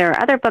 And then there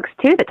are other books,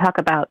 too, that talk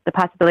about the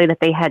possibility that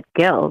they had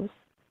gills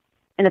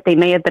and that they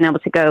may have been able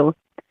to go,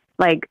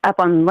 like, up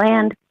on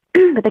land,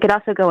 but they could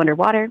also go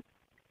underwater.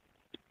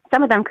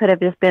 Some of them could have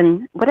just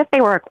been, what if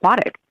they were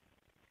aquatic?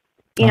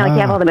 Like you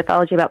have all the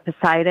mythology about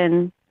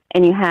Poseidon,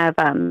 and you have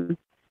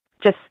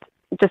just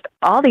just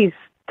all these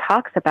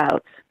talks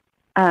about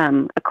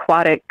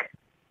aquatic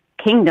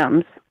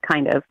kingdoms,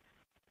 kind of.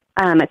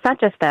 It's not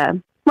just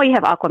you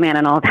have Aquaman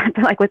and all that,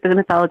 but like with the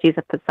mythologies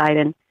of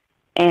Poseidon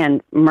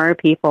and mer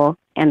people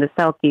and the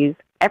Selkies,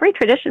 every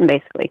tradition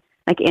basically,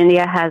 like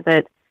India has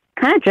it,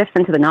 kind of drifts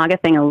into the Naga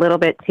thing a little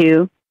bit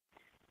too.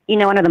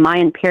 Under the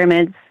Mayan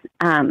pyramids,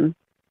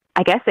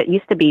 I guess it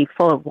used to be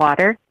full of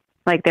water,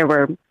 like there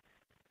were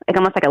like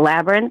almost like a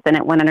labyrinth and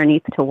it went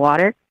underneath to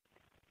water.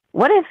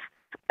 What if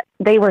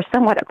they were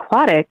somewhat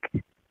aquatic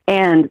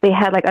and they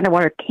had like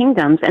underwater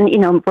kingdoms and,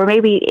 were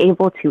maybe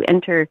able to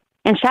enter,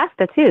 and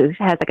Shasta too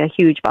has like a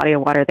huge body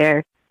of water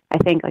there. I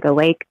think like a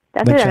lake.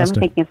 That's Lake it. Shasta.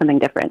 I'm thinking of something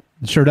different.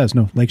 It sure does.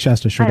 No, Lake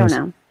Shasta sure does. I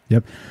don't know.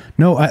 Yep.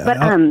 No,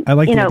 I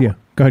like the idea.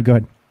 Go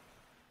ahead.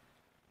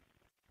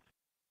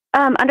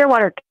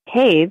 Underwater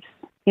caves,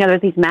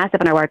 there's these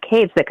massive underwater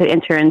caves that could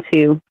enter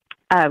into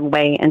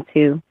way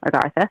into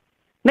Agartha.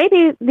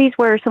 Maybe these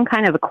were some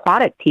kind of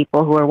aquatic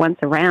people who were once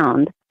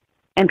around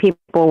and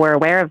people were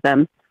aware of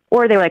them,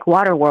 or they were like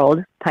water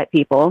world type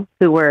people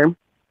who were,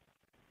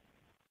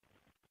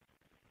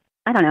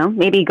 I don't know,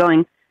 maybe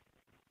going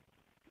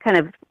kind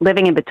of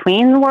living in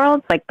between the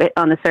worlds, like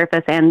on the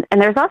surface. And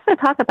there's also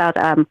talk about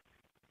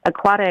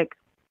aquatic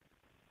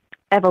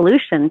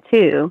evolution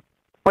too,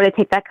 where they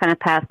take that kind of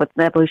path with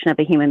the evolution of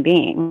a human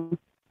being.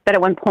 That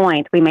at one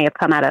point we may have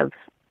come out of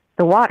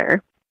the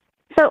water.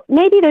 So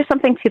maybe there's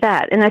something to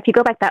that. And if you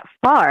go back that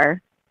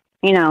far,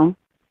 you're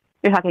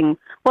talking,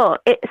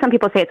 some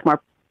people say it's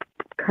more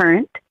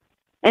current,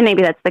 and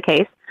maybe that's the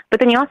case. But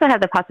then you also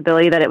have the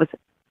possibility that it was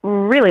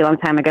really long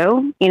time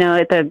ago,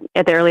 at the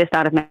earliest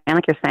dawn of man,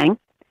 like you're saying.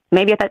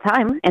 Maybe at that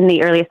time, in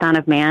the earliest dawn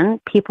of man,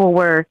 people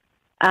were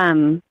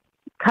coming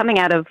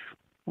out of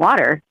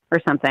water or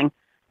something.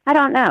 I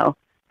don't know,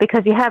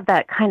 because you have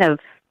that kind of,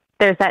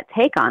 there's that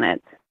take on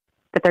it,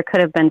 that there could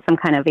have been some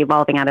kind of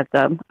evolving out of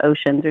the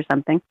oceans or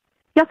something.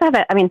 You also have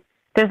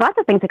there's lots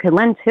of things that could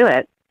lend to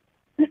it.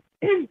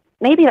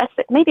 Maybe that's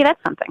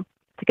something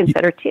to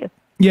consider too.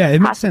 Yeah,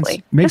 it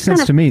Possibly. makes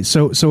sense to me.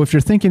 So if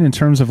you're thinking in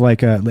terms of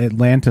like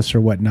Atlantis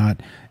or whatnot,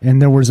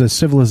 and there was a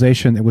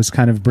civilization that was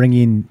kind of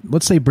bringing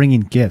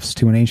gifts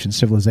to an ancient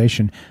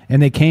civilization,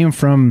 and they came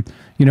from,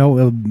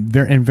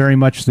 very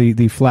much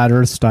the flat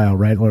Earth style,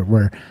 right?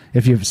 Where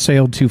if you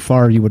sailed too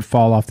far, you would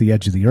fall off the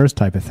edge of the Earth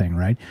type of thing,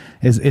 right?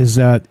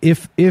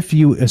 If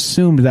you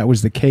assumed that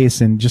was the case,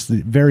 and just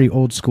the very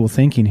old school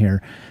thinking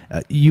here,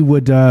 you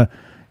would.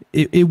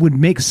 It would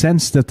make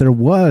sense that there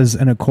was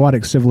an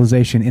aquatic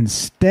civilization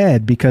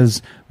instead,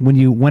 because when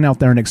you went out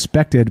there and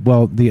expected,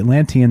 the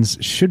Atlanteans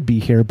should be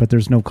here, but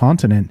there's no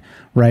continent,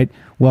 right?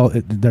 Well,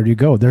 there you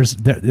go.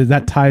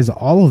 That ties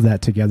all of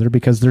that together,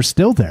 because they're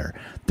still there.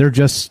 They're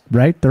just,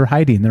 right? They're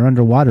hiding. They're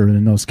underwater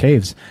in those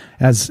caves.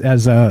 As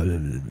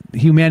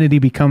humanity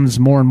becomes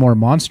more and more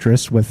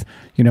monstrous with,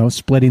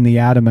 splitting the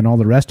atom and all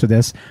the rest of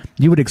this,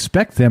 you would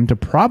expect them to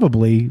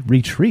probably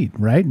retreat,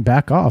 right? And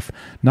back off.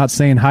 Not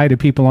saying hi to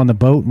people on the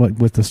boat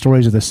with the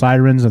stories of the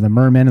sirens and the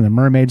mermen and the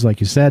mermaids,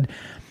 like you said.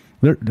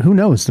 Who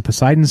knows? The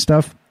Poseidon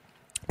stuff.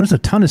 There's a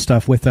ton of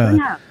stuff with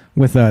UFOs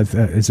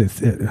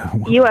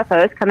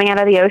coming out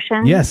of the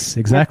ocean? Yes,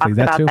 exactly.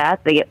 That too.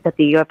 That the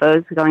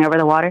UFOs going over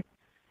the water.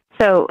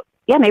 So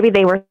yeah, maybe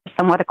they were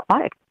somewhat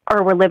aquatic,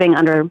 or were living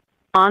on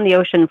the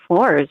ocean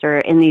floors, or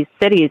in these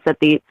cities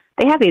that they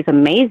have these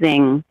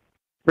amazing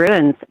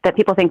ruins that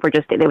people think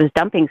it was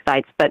dumping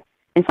sites, but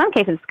in some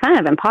cases it's kind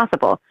of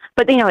impossible.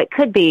 But it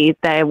could be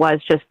that it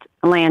was just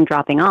land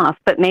dropping off,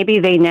 but maybe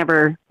they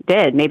never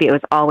did. Maybe it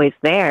was always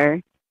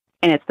there,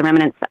 and it's the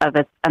remnants of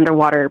an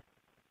underwater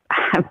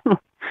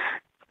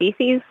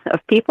species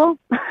of people.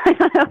 I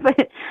don't know,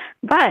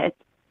 but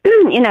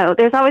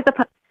there's always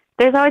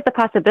the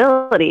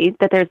possibility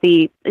that there's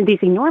these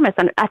enormous.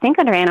 I think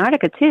under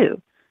Antarctica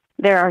too,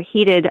 there are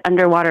heated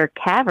underwater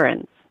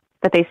caverns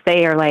that they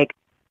say are like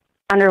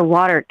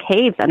underwater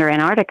caves under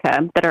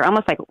Antarctica that are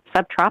almost like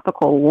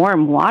subtropical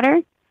warm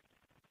water,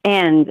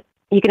 and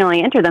you can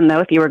only enter them though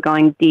if you were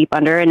going deep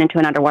under and into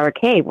an underwater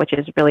cave, which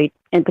is really.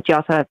 But you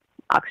also have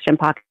oxygen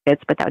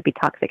pockets, but that would be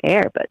toxic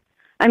air. But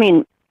I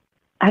mean,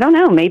 I don't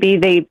know. Maybe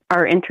they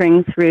are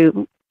entering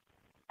through.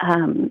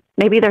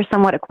 Maybe they're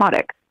somewhat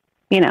aquatic,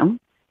 and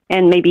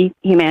maybe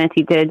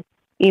humanity did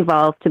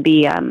evolve to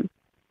be. I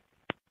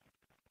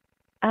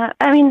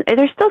mean,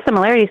 there's still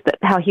similarities that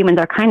how humans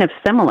are kind of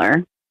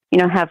similar. I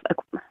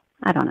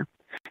don't know,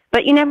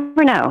 but you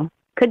never know.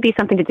 Could be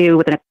something to do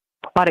with an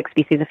aquatic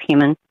species of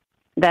human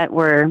that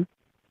were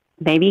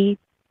maybe.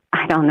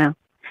 I don't know.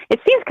 It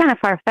seems kind of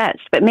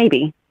far-fetched, but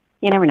maybe.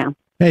 You never know.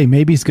 Hey,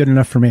 maybe's good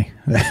enough for me.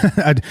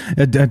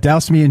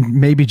 Douse me in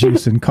maybe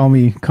juice and call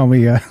me.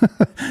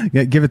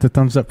 Give it the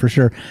thumbs up for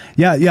sure.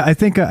 Yeah. I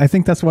think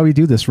that's why we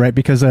do this, right?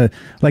 Because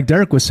like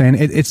Derek was saying,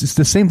 it's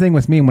the same thing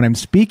with me when I'm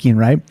speaking,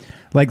 right?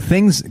 like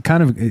things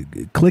kind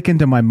of click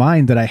into my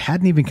mind that I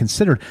hadn't even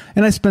considered.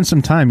 And I spent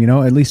some time,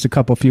 at least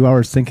a few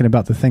hours thinking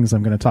about the things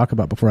I'm going to talk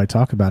about before I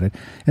talk about it.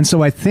 And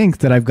so I think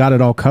that I've got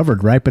it all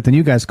covered, right? But then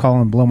you guys call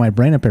and blow my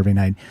brain up every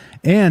night.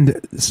 And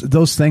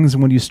those things,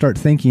 when you start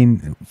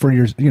thinking for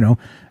your,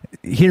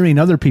 hearing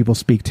other people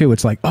speak too,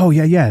 it's like, oh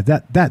yeah,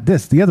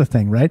 this, the other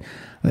thing, right?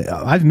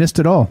 I've missed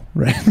it all,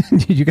 right?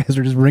 You guys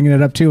are just bringing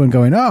it up too and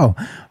going, oh,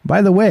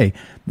 by the way,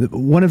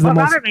 one of the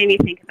most... Robert made me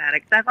think about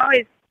it, because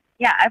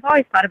I've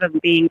always thought of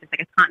it being just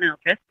like a continental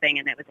drift thing,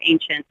 and it was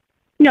ancient.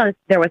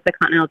 There was the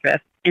continental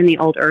drift, and the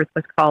old Earth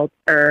was called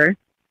Ur,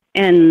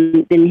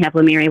 and then you have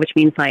Lemuria, which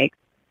means like,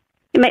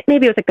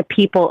 maybe it was like the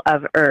people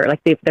of Ur,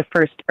 like the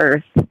first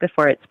Earth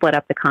before it split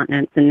up the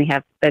continents, and we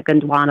have the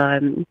Gondwana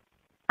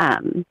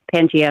and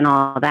Pangea and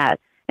all that.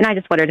 And I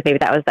just wondered if maybe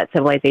that was that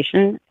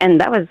civilization,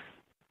 and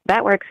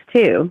that works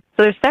too.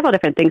 So there's several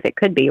different things it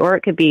could be, or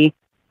it could be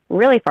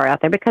really far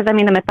out there, because the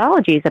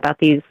mythologies about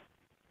these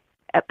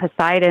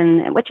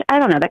Poseidon, which I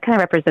don't know, that kind of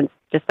represents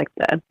just like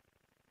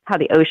how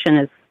the ocean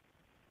is,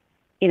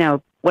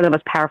 one of the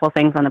most powerful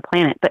things on the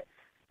planet. But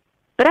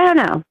I don't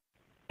know.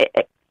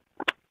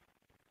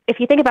 If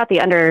you think about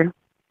the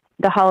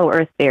hollow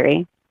earth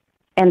theory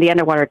and the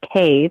underwater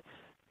caves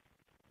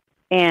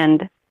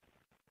and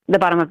the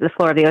bottom of the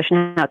floor of the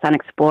ocean, how it's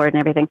unexplored and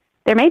everything,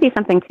 there may be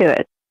something to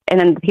it. And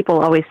then the people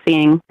always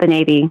seeing the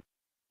Navy,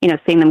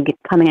 seeing them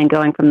coming and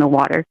going from the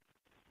water.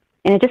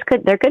 And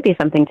there could be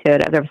something to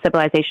it, of a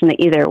civilization that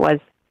either was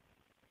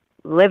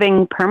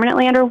living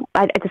permanently under.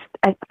 I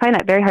find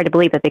that very hard to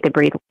believe that they could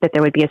breathe, that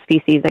there would be a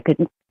species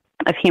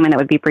of human that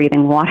would be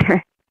breathing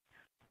water,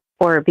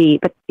 but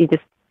you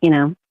just,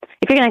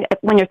 if you're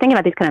when you're thinking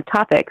about these kind of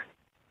topics,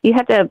 you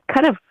have to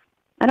kind of,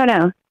 I don't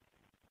know.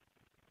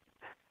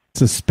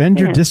 Suspend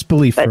your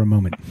disbelief for a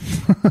moment,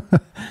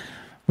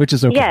 which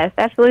is okay. Yes,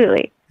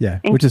 absolutely. Yeah,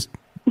 which is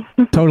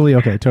totally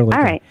okay. Totally.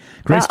 All right.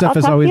 Great stuff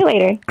as always. I'll talk to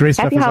you later. Great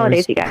stuff Happy as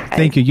holidays, always. you guys.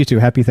 Thank you. You too.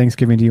 Happy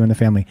Thanksgiving to you and the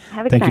family.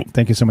 Have a good night.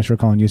 Thank you so much for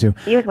calling. You too.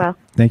 You as well.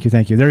 Thank you.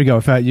 There you go.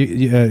 If,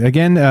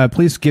 again,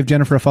 please give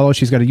Jennifer a follow.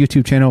 She's got a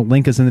YouTube channel.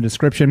 Link is in the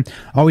description.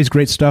 Always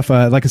great stuff.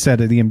 Like I said,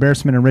 the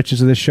embarrassment and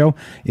riches of this show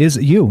is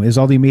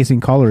all the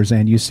amazing callers,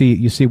 and you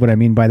see what I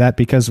mean by that,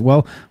 because,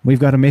 well, we've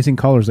got amazing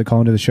callers that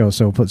call into the show.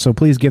 So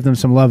please give them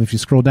some love. If you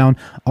scroll down,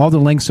 all the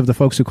links of the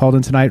folks who called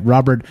in tonight: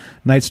 Robert,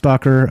 Night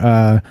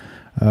Stalker,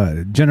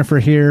 Jennifer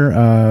here.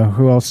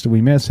 Who else did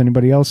we miss?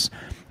 Anybody else?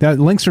 The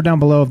links are down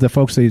below of the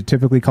folks that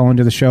typically call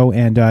into the show,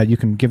 and you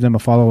can give them a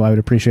follow. I would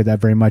appreciate that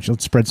very much.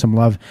 Let's spread some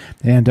love,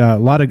 and a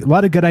lot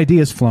of good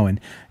ideas flowing.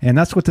 And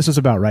that's what this is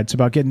about, right? It's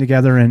about getting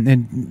together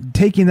and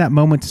taking that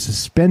moment to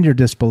suspend your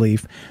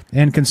disbelief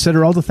and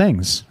consider all the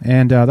things.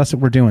 And that's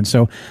what we're doing.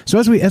 So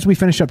as we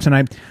finish up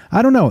tonight,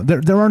 I don't know.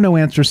 There are no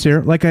answers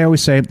here. Like I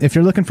always say, if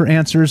you're looking for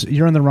answers,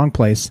 you're in the wrong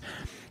place.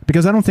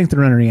 Because I don't think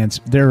there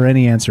are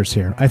any answers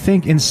here. I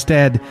think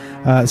instead,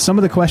 some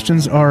of the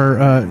questions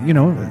are,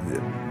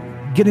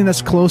 getting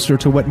us closer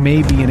to what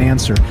may be an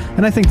answer.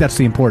 And I think that's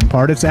the important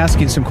part. It's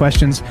asking some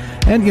questions.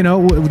 And,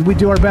 we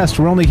do our best.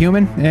 We're only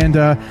human. And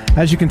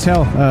as you can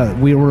tell,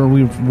 we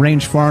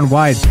range far and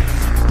wide.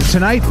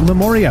 Tonight,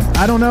 Lemuria.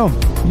 I don't know.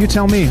 You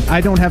tell me.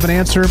 I don't have an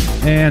answer.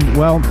 And,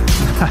 well...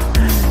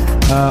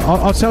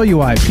 I'll tell you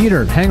why.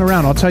 Peter, hang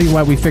around. I'll tell you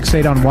why we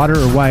fixate on water,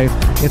 or why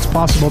it's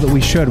possible that we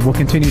should. We'll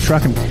continue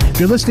trucking. If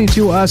you're listening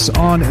to us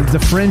on The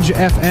Fringe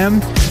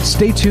FM,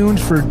 stay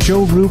tuned for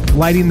Joe Roop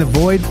Lighting the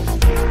Void.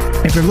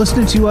 If you're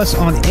listening to us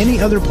on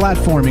any other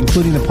platform,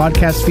 including the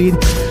podcast feed,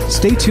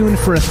 stay tuned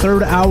for a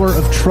third hour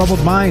of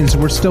Troubled Minds.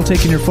 We're still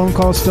taking your phone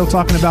calls, still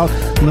talking about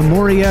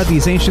Lemuria,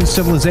 these ancient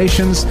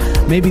civilizations,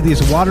 maybe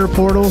these water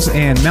portals,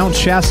 and Mount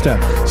Shasta.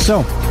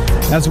 So,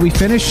 as we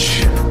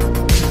finish,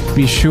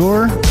 be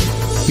sure...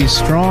 be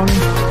strong,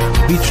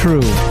 be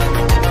true.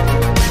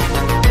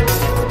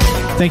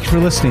 Thank you for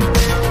listening.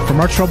 From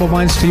our troubled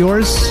minds to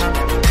yours,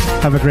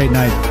 have a great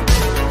night.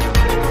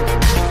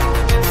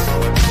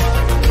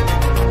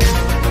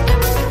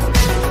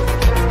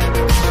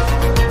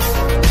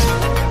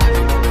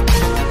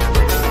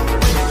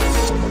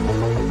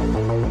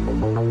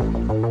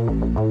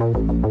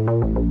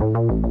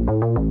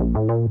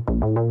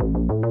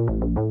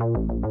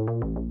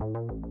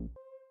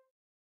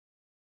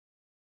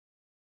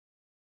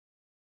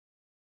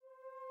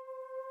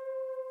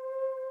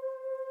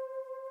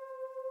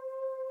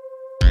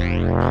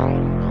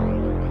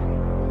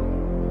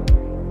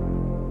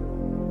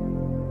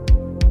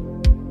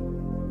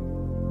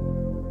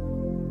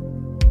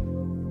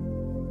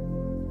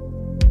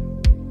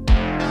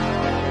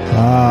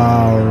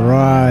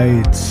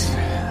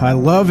 I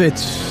love it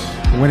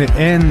when it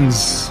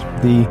ends.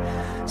 The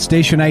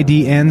station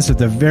ID ends at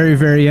the very,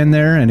 very end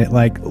there, and it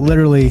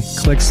literally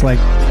clicks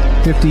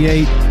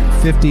 58,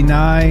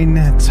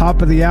 59,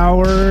 top of the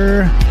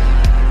hour.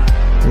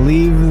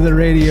 leave the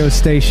radio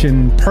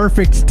station.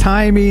 Perfect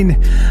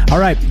timing. All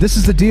right, this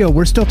is the deal.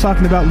 We're still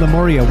talking about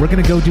Lemuria. We're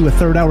going to go do a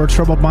third hour of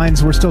Troubled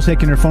Minds. We're still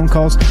taking your phone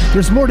calls.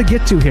 There's more to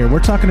get to here. We're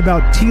talking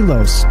about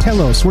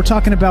Telos. We're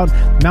talking about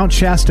Mount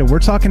Shasta. We're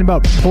talking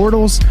about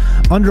portals,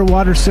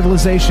 underwater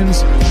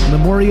civilizations,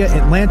 Lemuria,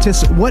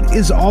 Atlantis. What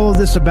is all of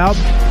this about?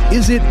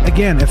 Is it,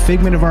 again, a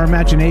figment of our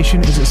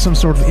imagination? Is it some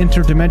sort of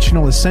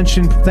interdimensional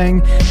ascension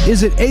thing?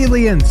 Is it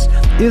aliens?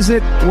 Is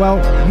it, well,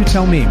 you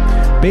tell me.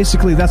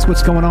 Basically, that's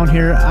what's going on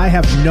here. I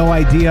have no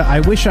idea. I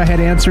wish I had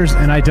answers,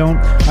 and I don't.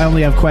 I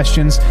only have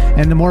questions.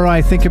 And the more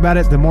I think about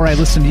it, the more I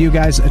listen to you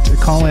guys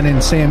call in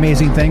and say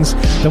amazing things,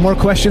 the more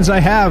questions I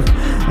have.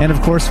 And of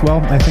course,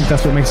 well, I think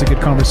that's what makes a good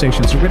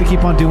conversation. So we're going to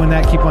keep on doing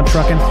that, keep on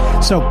trucking.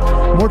 So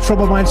more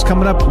Troubled Minds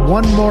coming up.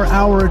 One more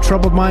hour of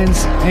Troubled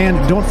Minds. And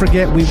don't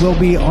forget, we will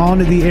be on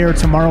the air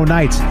tomorrow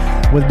night.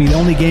 Will be the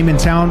only game in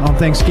town on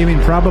Thanksgiving,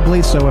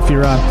 probably. So if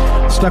you're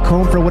stuck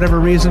home for whatever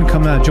reason,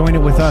 come join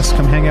it with us.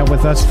 Come hang out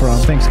with us for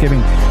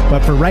Thanksgiving.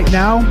 But for right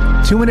now,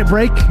 2-minute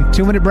break.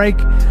 2-minute break.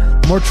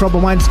 More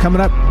Troubled Minds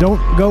coming up. Don't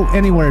go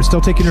anywhere.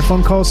 Still taking your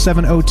phone calls.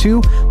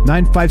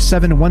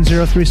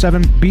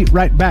 702-957-1037. Be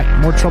right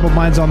back. More Troubled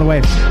Minds on the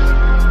way.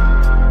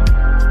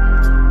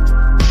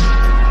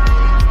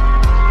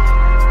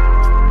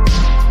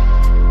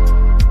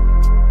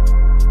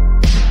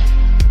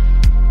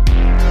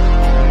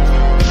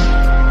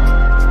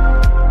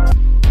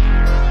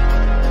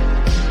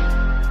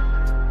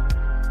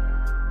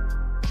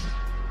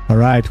 All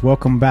right,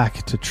 welcome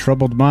back to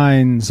Troubled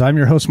Minds. I'm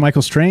your host,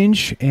 Michael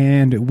Strange,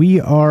 and we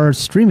are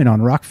streaming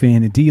on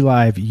Rockfin,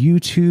 D-Live,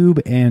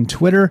 YouTube, and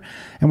Twitter,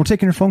 and we're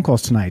taking your phone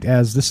calls tonight.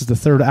 As this is the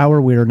third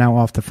hour, we are now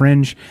off the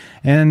fringe,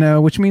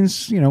 and which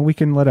means, you know, we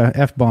can let a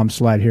F-bomb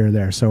slide here or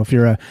there. So if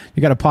you're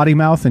you got a potty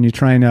mouth and you're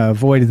trying to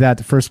avoid that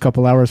the first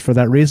couple hours for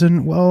that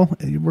reason, well,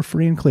 we're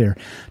free and clear.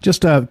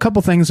 Just a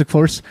couple things, of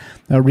course,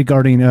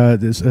 regarding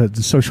the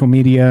social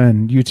media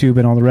and YouTube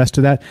and all the rest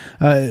of that.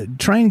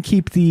 Try and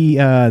keep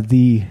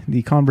the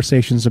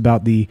conversations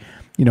about the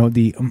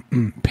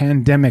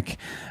pandemic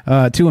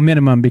to a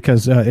minimum,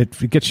 because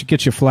it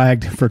gets you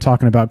flagged for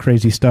talking about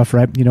crazy stuff,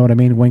 right? You know what I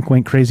mean? Wink,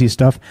 wink, crazy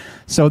stuff.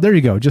 So there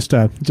you go. Just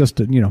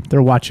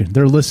they're watching,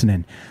 they're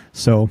listening.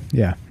 So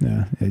yeah,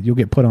 you'll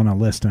get put on a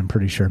list, I'm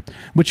pretty sure,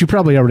 which you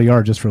probably already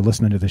are just for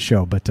listening to the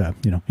show. But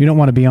you don't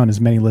want to be on as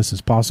many lists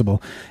as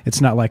possible.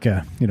 It's not like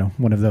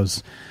one of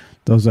those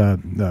what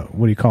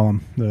do you call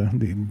them?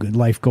 The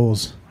life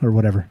goals or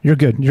whatever. You're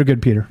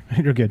good, Peter.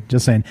 You're good.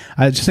 Just saying.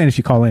 Just saying if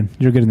you call in,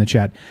 you're good in the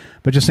chat.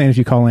 But just saying if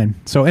you call in.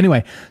 So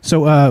anyway,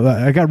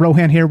 I got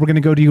Rohan here. We're going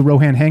to go to you,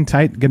 Rohan. Hang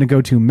tight. Going to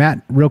go to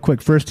Matt real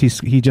quick first.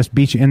 He just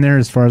beat you in there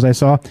as far as I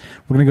saw.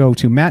 We're going to go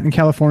to Matt in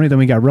California. Then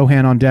we got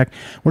Rohan on deck.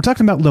 We're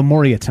talking about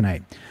Lemuria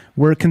tonight.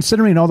 We're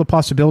considering all the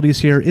possibilities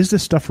here. Is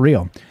this stuff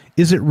real?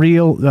 Is it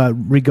real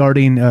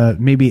regarding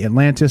maybe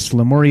Atlantis,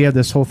 Lemuria,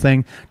 this whole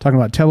thing? Talking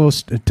about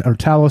Telos, or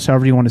Talos,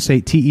 however you want to say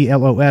it,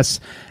 Telos,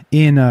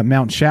 in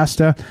Mount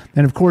Shasta.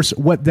 And, of course,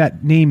 what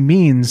that name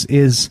means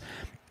is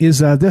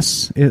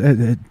this.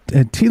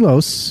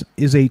 Telos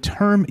is a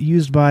term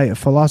used by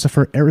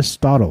philosopher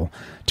Aristotle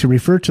to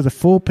refer to the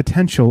full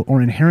potential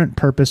or inherent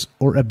purpose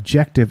or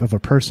objective of a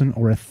person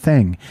or a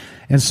thing.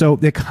 And so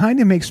it kind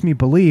of makes me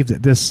believe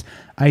that this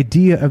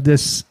idea of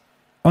this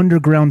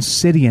underground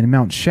city in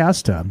Mount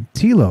Shasta,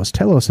 Telos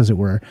as it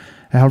were,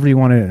 however you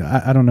want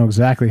to, I don't know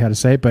exactly how to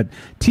say it, but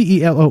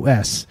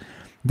Telos,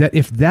 that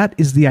if that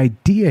is the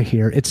idea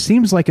here, it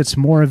seems like it's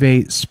more of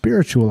a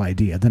spiritual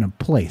idea than a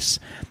place.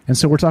 And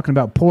so we're talking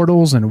about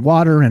portals and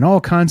water and all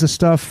kinds of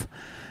stuff.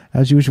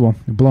 As usual,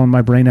 blowing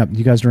my brain up.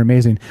 You guys are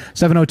amazing.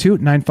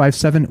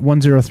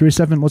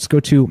 702-957-1037. Let's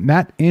go to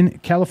Matt in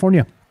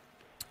California.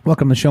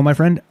 Welcome to the show, my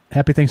friend.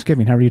 Happy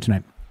Thanksgiving. How are you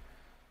tonight?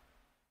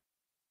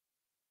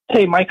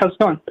 Hey, Mike, how's it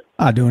going?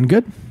 Doing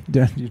good.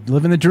 You're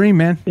living the dream,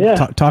 man.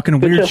 Yeah. Talking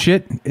weird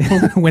shit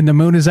when the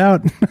moon is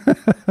out.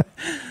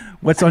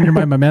 What's on your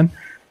mind, my man?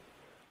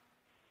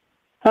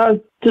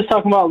 Just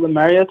talking about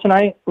Lemuria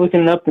tonight,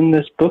 looking it up in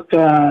this book.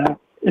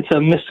 It's a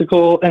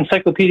mystical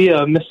encyclopedia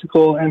of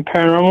mystical and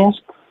paranormals.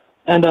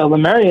 And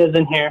Lemuria is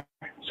in here,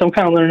 so I'm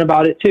kind of learning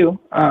about it too.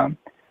 But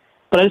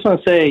I just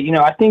want to say,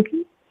 I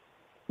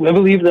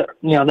believe that,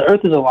 the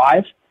Earth is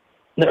alive.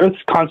 The Earth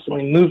is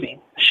constantly moving,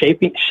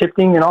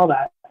 shifting, and all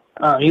that.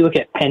 You look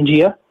at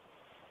Pangea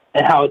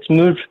and how it's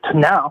moved to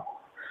now.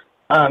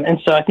 And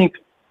so I think,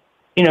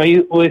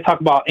 when we talk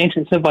about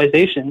ancient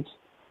civilizations,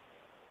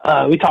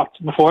 we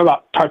talked before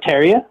about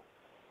Tartaria,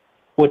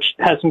 which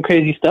has some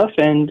crazy stuff,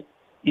 and,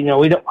 we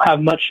don't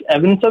have much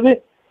evidence of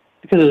it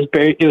because it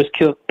was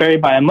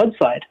buried by a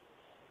mudslide.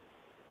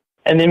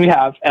 And then we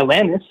have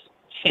Atlantis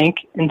sank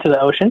into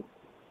the ocean.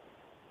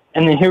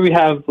 And then here we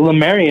have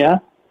Lemuria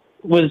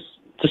was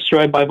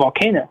destroyed by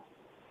volcano.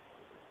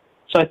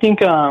 So I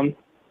think, there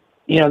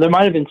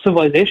might have been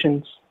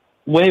civilizations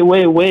way,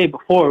 way, way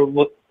before.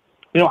 We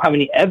don't have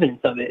any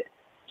evidence of it.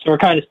 So we're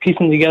kind of just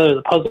piecing together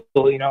the puzzle,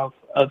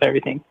 of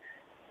everything.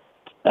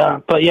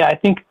 But yeah, I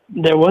think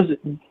there was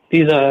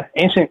these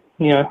ancient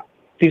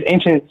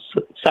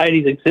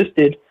societies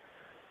existed,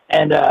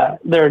 and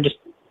they're just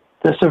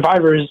the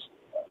survivors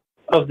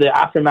of the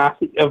aftermath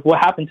of what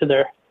happened to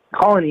their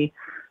colony,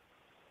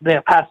 they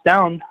have passed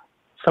down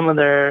some of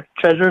their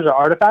treasures or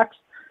artifacts,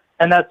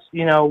 and that's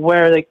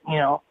where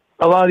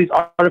a lot of these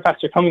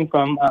artifacts are coming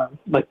from,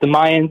 like the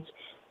Mayans,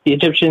 the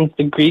Egyptians,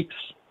 the Greeks,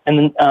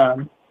 and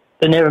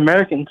the Native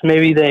Americans.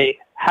 Maybe they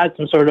had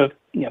some sort of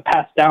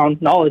passed down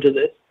knowledge of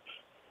this,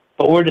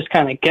 but we're just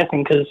kind of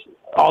guessing because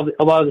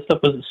a lot of the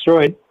stuff was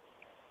destroyed.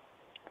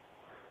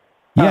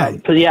 Yeah.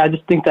 So I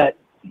just think that.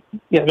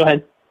 Yeah, go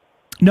ahead.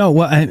 No,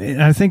 well,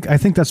 I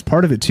think that's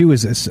part of it too.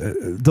 Is this,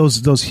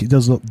 those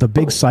the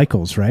big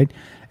cycles, right?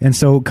 And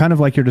so, kind of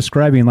like you're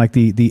describing, like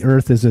the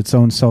Earth is its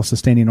own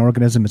self-sustaining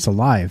organism; it's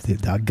alive.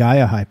 The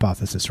Gaia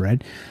hypothesis,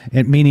 right?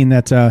 And meaning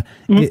that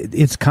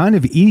it's kind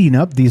of eating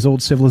up these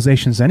old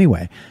civilizations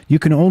anyway. You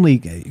can only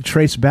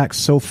trace back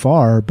so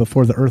far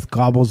before the Earth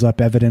gobbles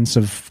up evidence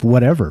of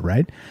whatever,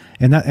 right?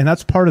 And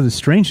that's part of the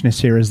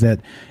strangeness here is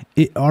that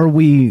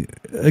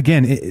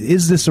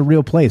is this a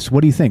real place?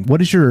 What do you think? What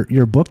does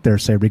your book there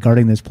say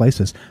regarding these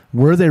places?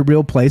 Were they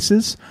real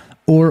places,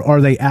 or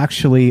are they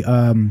actually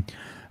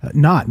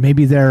not?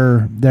 Maybe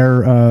they're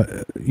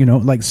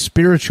like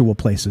spiritual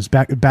places.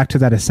 Back to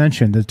that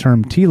ascension. The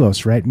term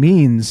telos, right,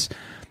 means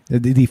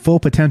the full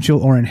potential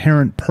or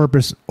inherent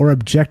purpose or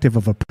objective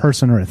of a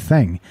person or a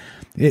thing.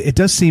 It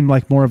does seem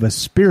like more of a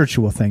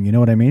spiritual thing. You know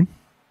what I mean?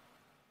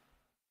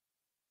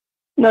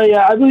 No,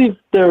 yeah, I believe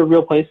they're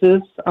real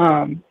places.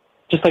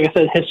 Just like I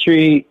said,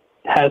 history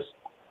has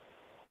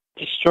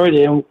destroyed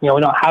it, and we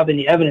don't have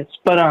any evidence.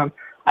 But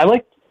I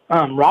like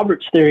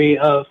Robert's theory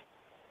of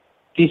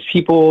these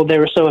people. They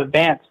were so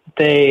advanced,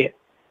 they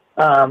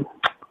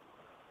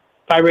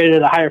vibrated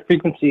at a higher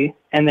frequency,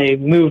 and they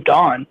moved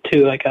on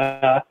to like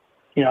a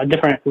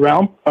different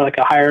realm or like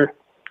a higher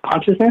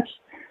consciousness,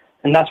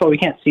 and that's why we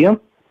can't see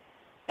them.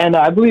 And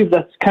I believe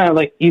that's kind of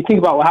like you think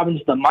about what happened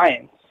to the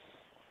Mayans.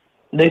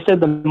 They said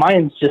the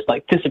Mayans just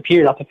like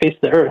disappeared off the face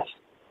of the earth.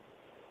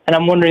 And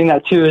I'm wondering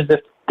that too, is if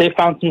they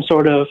found some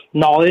sort of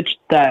knowledge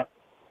that,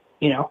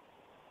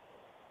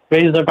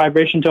 raises their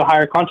vibration to a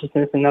higher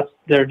consciousness, and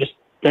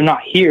they're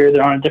not here,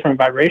 they're on a different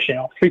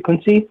vibrational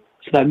frequency.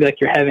 So that'd be like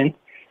your heaven.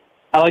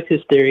 I liked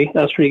his theory.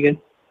 That was pretty good.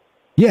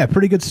 Yeah,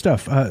 pretty good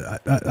stuff.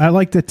 I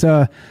liked it,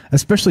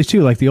 especially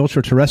too, like the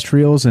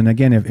ultra-terrestrials. And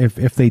again,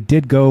 if they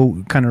did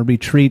go kind of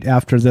retreat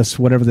after this,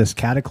 whatever this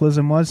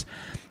cataclysm was,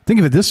 think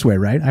of it this way,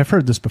 right? I've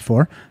heard this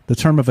before, the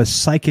term of a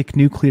psychic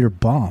nuclear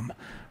bomb,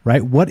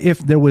 right? What if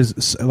there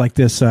was like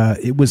this,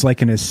 it was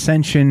like an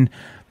ascension,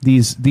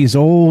 these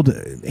old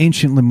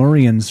ancient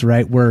Lemurians,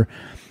 right, were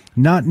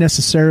not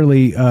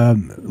necessarily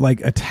like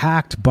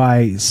attacked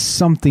by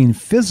something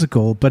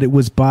physical, but it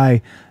was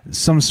by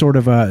some sort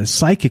of a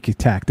psychic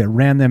attack that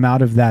ran them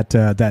out of that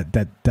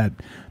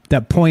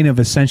point of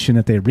ascension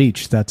that they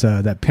reached,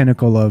 that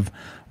pinnacle of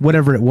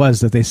whatever it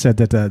was that they said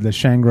that the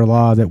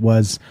Shangri-La that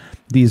was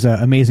these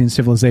amazing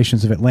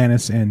civilizations of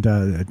Atlantis and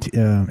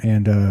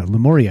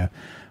Lemuria.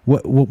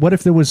 What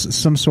if there was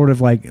some sort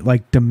of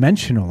like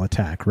dimensional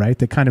attack, right,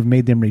 that kind of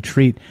made them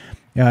retreat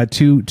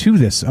to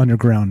this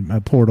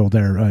underground portal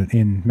there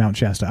in Mount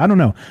Shasta? I don't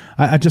know.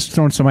 I just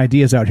throwing some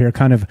ideas out here,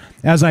 kind of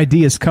as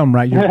ideas come,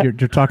 right? You're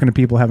talking to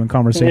people, having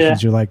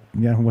conversations. Yeah. You're like,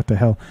 yeah, what the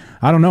hell?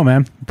 I don't know,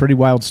 man. Pretty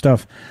wild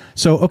stuff.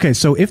 So okay,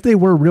 so if they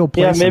were real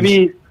places,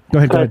 maybe go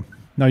ahead.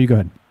 No, you go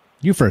ahead.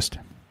 You first.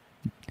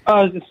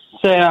 I was just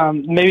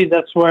saying, maybe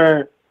that's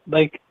where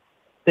like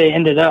they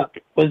ended up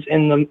was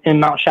in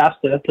Mount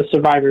Shasta, the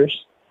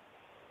survivors,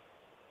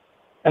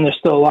 and they're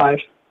still alive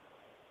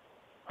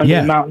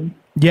under the mountain.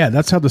 Yeah,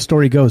 that's how the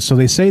story goes. So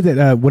they say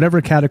that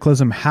whatever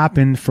cataclysm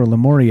happened for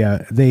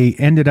Lemuria, they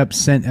ended up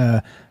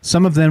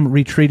some of them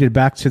retreated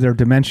back to their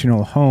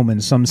dimensional home,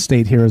 and some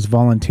stayed here as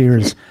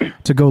volunteers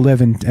to go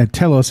live in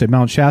Telos at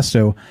Mount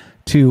Shasta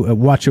to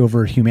watch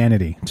over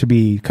humanity, to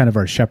be kind of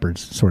our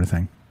shepherds, sort of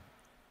thing.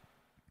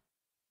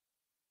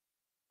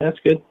 That's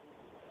good.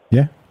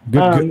 Yeah,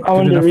 good. I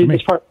wanted to read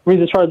this part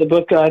of the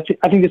book. I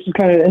think this is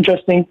kind of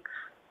interesting.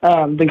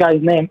 The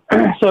guy's name.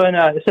 So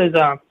it says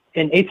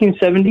in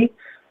 1870.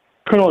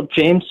 Colonel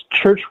James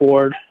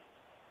Churchward,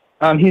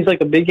 he's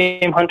like a big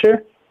game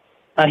hunter.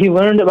 He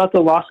learned about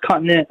the lost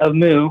continent of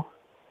Mu,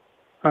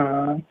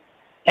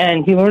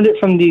 and he learned it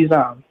from these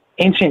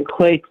ancient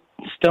clay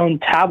stone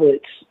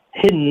tablets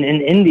hidden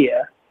in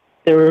India.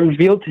 They were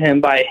revealed to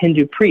him by a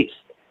Hindu priest.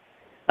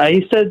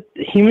 He said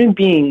human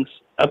beings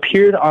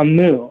appeared on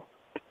Mu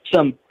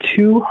some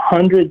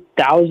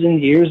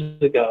 200,000 years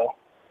ago,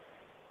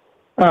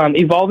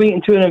 evolving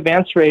into an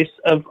advanced race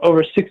of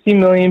over 60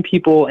 million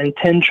people in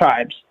 10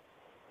 tribes.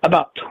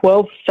 About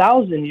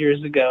 12,000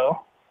 years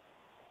ago,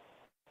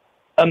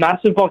 a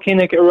massive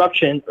volcanic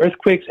eruption,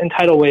 earthquakes, and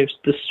tidal waves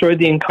destroyed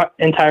the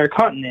entire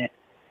continent.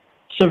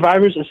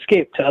 Survivors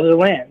escaped to other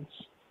lands.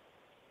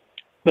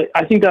 But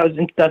I think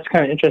that's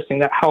kind of interesting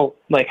that how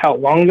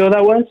long ago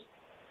that was,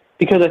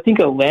 because I think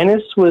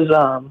Atlantis was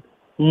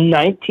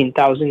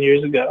 19,000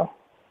 years ago.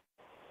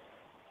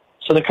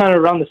 So they're kind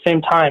of around the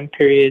same time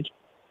period.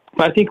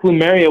 But I think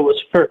Lemuria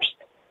was first,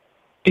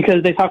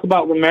 because they talk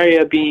about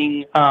Lemuria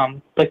being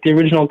like the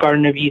original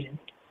Garden of Eden.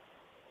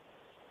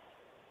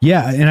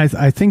 Yeah, and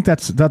I think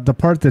that's the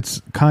part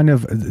that's kind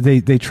of,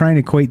 they try and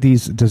equate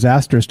these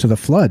disasters to the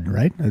flood,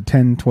 right?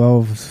 10,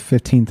 12,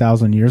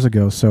 15,000 years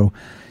ago. So,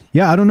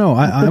 yeah, I don't know.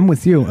 I'm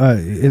with you.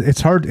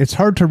 It's hard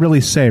to really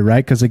say,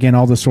 right? Because again,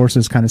 all the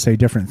sources kind of say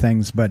different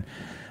things, but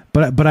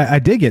I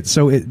dig it.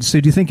 So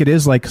do you think it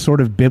is like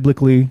sort of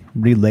biblically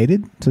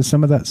related to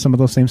some of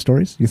those same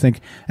stories? You think,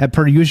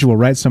 per usual,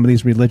 right? Some of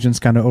these religions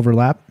kind of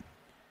overlap.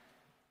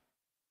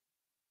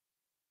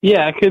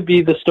 Yeah, it could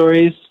be the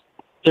stories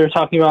they're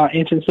talking about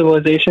ancient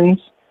civilizations,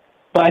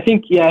 but I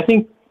think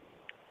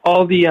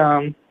all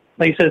the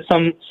like you said,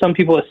 some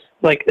people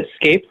like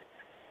escaped,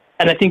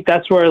 and I think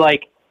that's where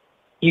like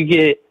you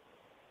get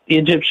the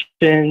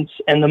Egyptians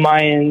and the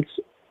Mayans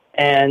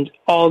and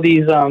all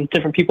these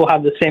different people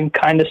have the same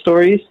kind of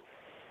stories.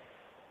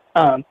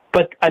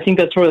 But I think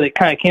that's where they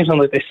kind of came from.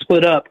 Like they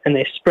split up and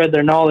they spread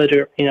their knowledge,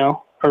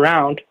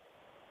 around.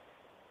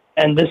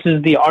 And this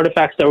is the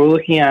artifacts that we're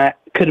looking at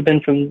could have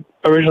been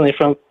originally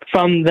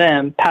from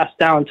them, passed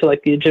down to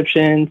like the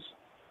Egyptians,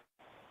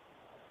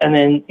 and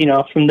then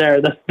from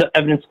there, that's the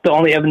evidence, the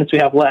only evidence we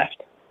have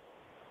left.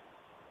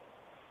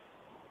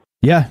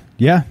 Yeah,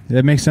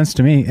 that makes sense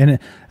to me. And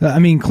I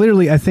mean,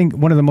 clearly, I think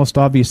one of the most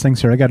obvious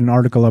things here, I got an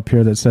article up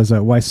here that says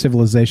why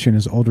civilization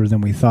is older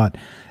than we thought.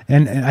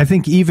 And I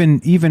think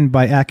even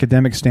by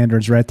academic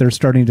standards, right, they're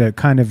starting to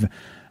kind of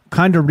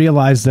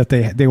realize that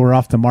they were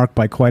off the mark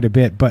by quite a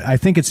bit. But I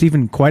think it's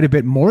even quite a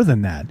bit more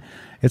than that.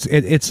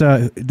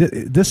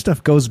 This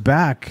stuff goes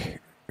back,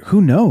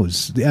 who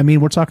knows? I mean,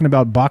 we're talking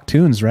about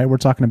Bakhtuns, right? We're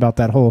talking about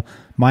that whole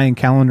Mayan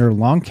calendar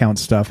long count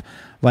stuff.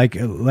 Like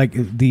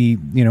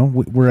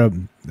we're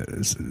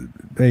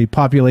a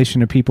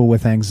population of people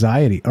with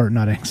anxiety, or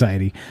not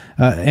anxiety,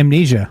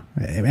 amnesia,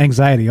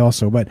 anxiety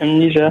also, but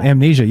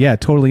amnesia. Yeah,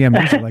 totally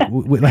amnesia.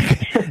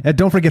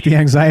 Don't forget the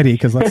anxiety,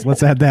 because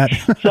let's add that.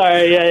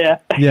 Sorry, yeah.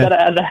 Gotta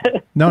add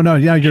that. No,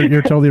 yeah,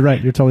 you're totally right.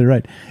 You're totally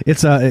right.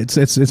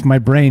 It's my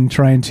brain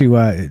trying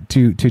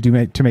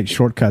to make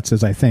shortcuts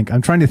as I think.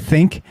 I'm trying to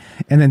think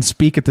and then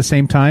speak at the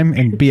same time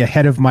and be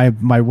ahead of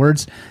my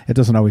words. It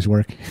doesn't always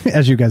work,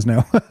 as you guys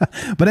know.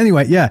 But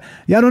anyway, yeah.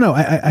 I don't know.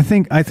 I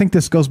think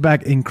this goes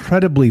back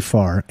incredibly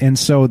far, and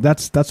so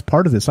that's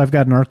part of this. I've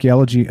got an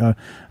archaeology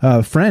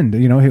friend,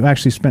 who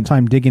actually spent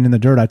time digging in the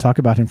dirt. I talk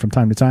about him from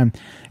time to time,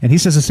 and he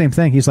says the same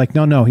thing. He's like,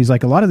 no. He's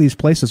like, a lot of these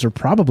places are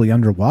probably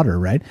underwater,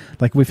 right?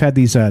 Like we've had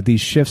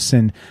these shifts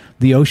in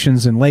the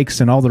oceans and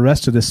lakes and all the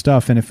rest of this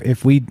stuff, and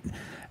if we,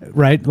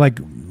 right, like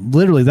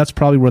literally, that's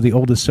probably where the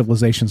oldest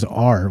civilizations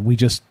are. We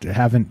just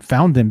haven't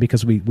found them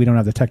because we don't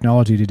have the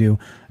technology to do,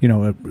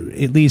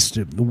 at least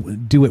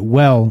do it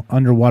well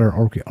underwater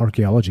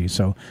archaeology.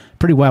 So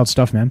pretty wild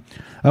stuff, man.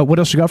 What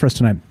else you got for us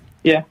tonight?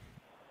 Yeah.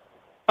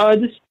 I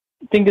just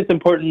think it's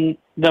important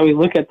that we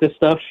look at this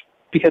stuff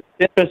because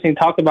it's interesting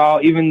to talk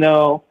about, even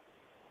though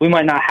we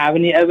might not have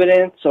any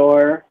evidence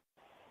or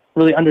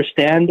really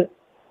understand,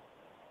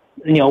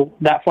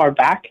 that far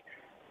back.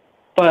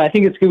 But I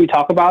think it's good we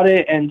talk about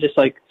it and just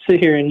like sit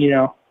here and,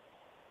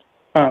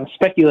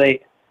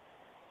 speculate.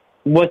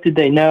 What did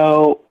they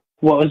know?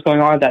 What was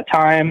going on at that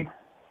time?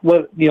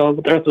 What the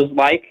Earth was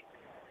like?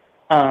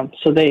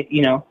 So they,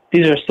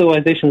 these are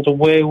civilizations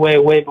way, way,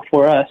 way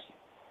before us.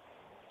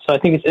 So I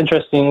think it's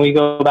interesting we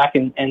go back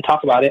and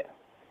talk about it.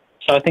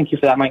 So I thank you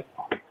for that, Mike.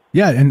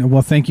 Yeah, and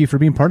well, thank you for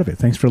being part of it.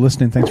 Thanks for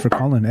listening. Thanks for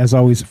calling. As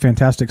always,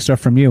 fantastic stuff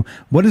from you.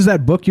 What is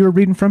that book you were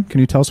reading from? Can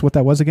you tell us what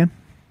that was again?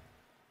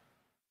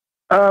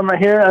 Right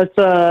here,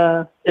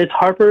 it's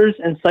Harper's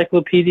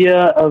Encyclopedia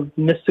of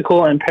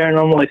Mystical and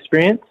Paranormal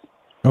Experience.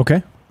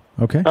 Okay.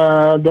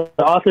 The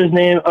author's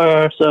name,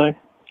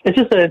 it's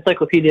just an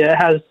encyclopedia. It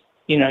has,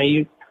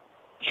 you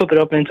flip it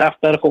open, it's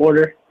alphabetical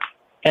order,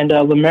 and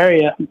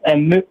Lemuria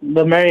Mu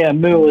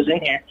was in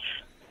here,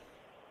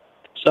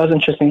 so that's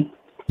interesting.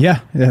 Yeah.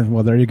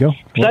 Well, there you go.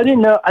 Well, I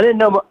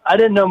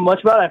didn't know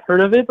much about it. I've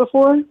heard of it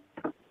before,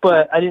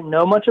 but I didn't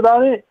know much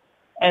about it,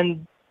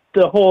 and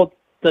the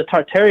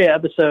Tartaria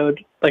episode,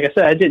 like I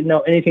said, I didn't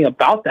know anything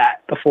about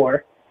that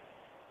before.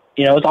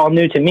 It's all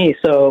new to me.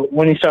 So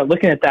when you start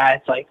looking at that,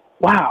 it's like,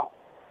 wow,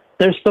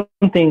 there's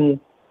something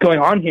going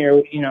on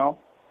here.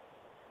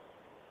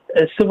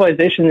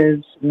 Civilization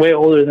is way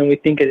older than we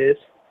think it is.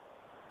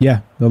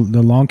 Yeah, the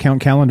long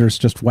count calendars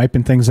just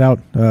wiping things out,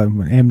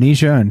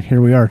 amnesia, and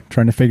here we are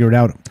trying to figure it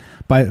out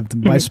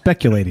by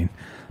speculating.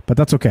 But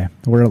that's okay.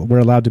 We're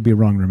allowed to be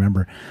wrong.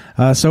 Remember.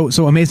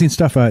 So amazing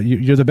stuff.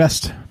 You're the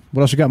best.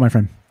 What else you got, my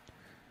friend?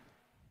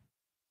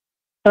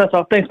 That's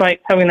all. Thanks,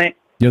 Mike. Have a good night.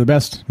 You're the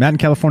best. Matt in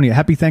California.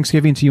 Happy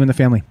Thanksgiving to you and the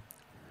family.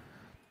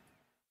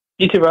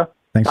 You too, bro.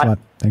 Thanks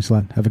a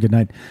lot. Have a good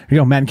night. Here you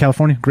go, Matt in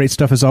California. Great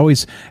stuff as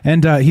always.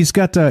 And he's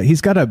got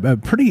a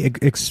pretty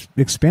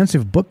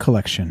expansive book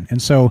collection.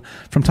 And so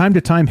from time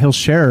to time, he'll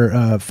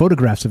share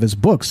photographs of his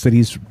books that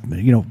he's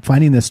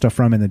finding this stuff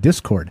from in the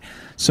Discord.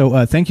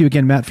 So thank you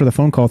again, Matt, for the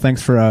phone call.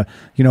 Thanks for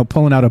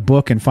pulling out a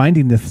book and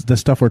finding the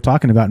stuff we're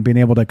talking about and being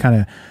able to kind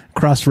of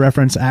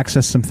cross-reference,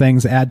 access some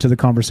things, add to the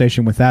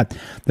conversation with that.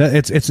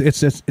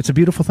 It's a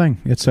beautiful thing.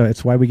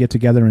 It's why we get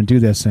together and do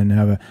this and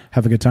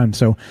have a good time.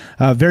 So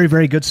very,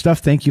 very good stuff.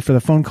 Thank you for the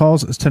phone phone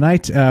calls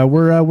tonight.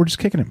 We're just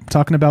kicking it,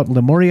 talking about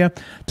Lemuria,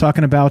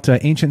 talking about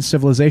ancient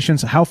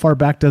civilizations. How far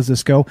back does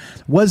this go?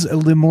 Was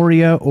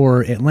Lemuria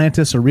or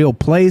Atlantis a real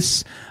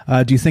place?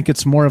 Do you think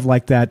it's more of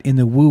like that in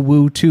the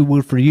woo-woo, too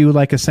woo for you,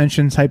 like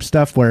ascension type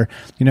stuff where,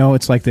 you know,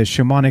 it's like this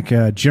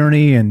shamanic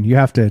journey and you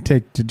have to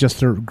take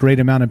just a great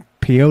amount of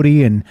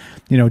peyote and,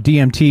 you know,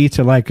 DMT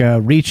to like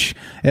reach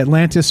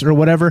Atlantis or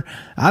whatever?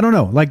 I don't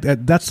know. Like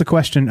that's the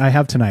question I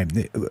have tonight.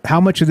 How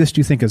much of this do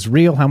you think is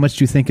real? How much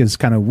do you think is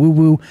kind of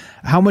woo-woo?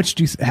 How much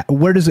do you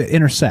where does it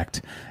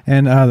intersect?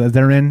 And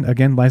therein,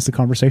 again, lies the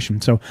conversation.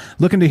 So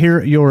looking to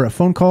hear your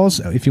phone calls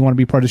if you want to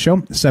be part of the show.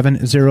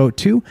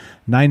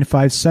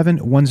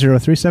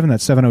 702-957-1037.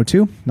 That's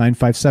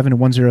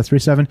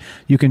 702-957-1037.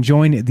 You can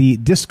join the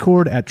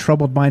Discord at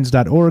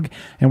troubledminds.org,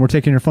 and we're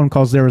taking your phone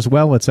calls there as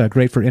well. It's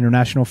great for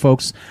international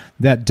folks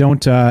that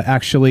don't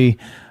actually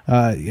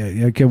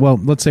okay, well,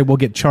 let's say we'll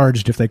get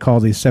charged if they call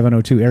the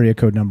 702 area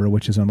code number,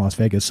 which is in Las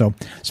Vegas. So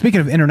speaking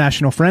of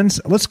international friends,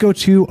 let's go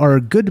to our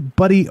good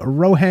buddy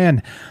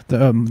Rohan,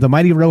 the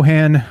mighty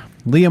Rohan,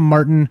 Liam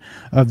Martin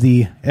of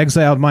the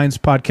Exiled Minds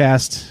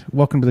podcast.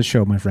 Welcome to the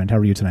show, my friend. How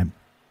are you tonight?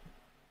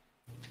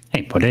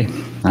 Hey, buddy.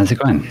 How's it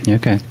going? You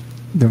okay?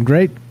 Doing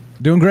great.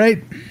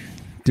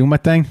 Doing my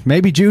thing.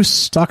 Maybe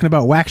Juice, talking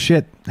about whack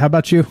shit. How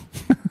about you?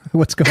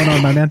 What's going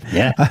on, my man?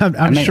 Yeah,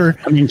 I'm sure.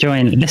 I'm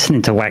enjoying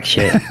listening to whack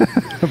shit.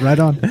 Right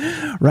on.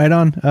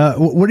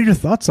 What are your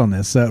thoughts on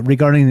this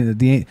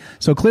regarding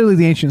so clearly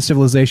the ancient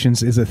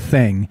civilizations is a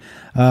thing.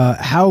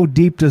 How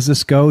deep does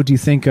this go? Do you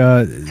think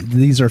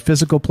these are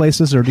physical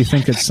places, or do you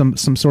think it's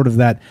some sort of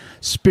that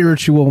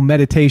spiritual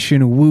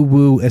meditation,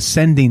 woo-woo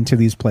ascending to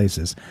these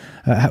places?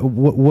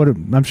 What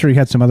I'm sure you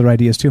had some other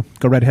ideas too.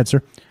 Go right ahead,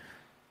 sir.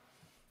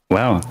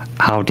 Well,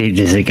 how deep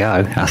does it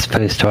go? I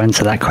suppose to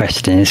answer that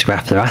question is we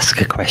have to ask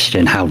a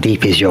question. How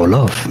deep is your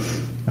love?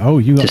 Oh,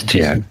 you just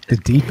the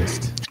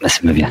deepest. Just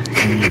messing with you.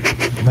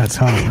 That's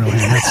hot, really.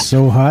 That's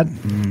so hot.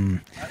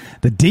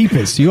 The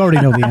deepest. You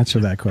already know the answer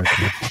to that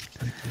question.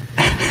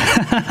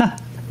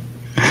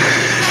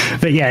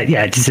 But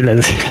yeah, just a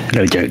little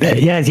joke there.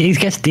 Yeah, it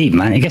gets deep,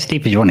 man. It gets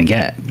deep as you want to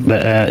get.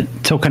 But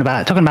talking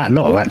about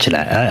love, actually,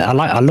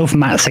 I love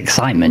Matt's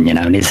excitement, you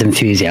know, and his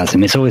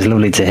enthusiasm. It's always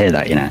lovely to hear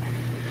that, you know.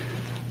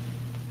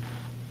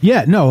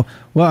 Yeah, no.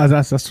 Well,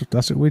 that's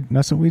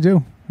what we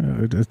do.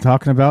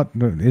 Talking about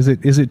is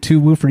it too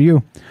woo for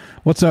you?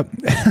 What's up?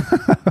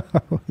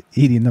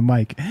 Eating the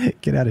mic.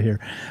 Get out of here.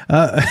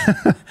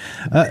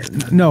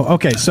 No.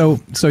 Okay. So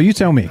you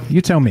tell me.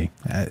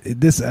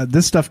 This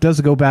stuff does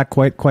go back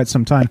quite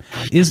some time.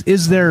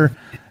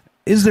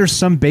 Is there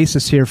some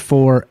basis here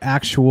for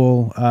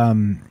actual,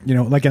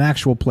 like an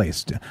actual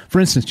place? For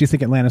instance, do you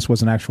think Atlantis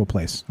was an actual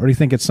place? Or do you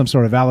think it's some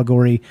sort of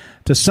allegory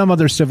to some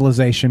other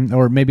civilization,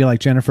 or maybe like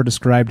Jennifer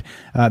described,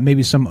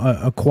 maybe some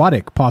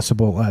aquatic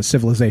possible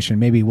civilization,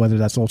 maybe whether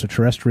that's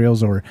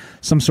ultra-terrestrials or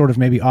some sort of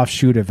maybe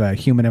offshoot of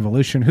human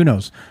evolution? Who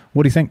knows?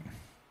 What do you think?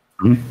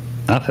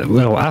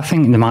 I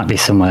think there might be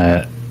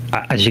somewhere,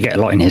 as you get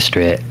a lot in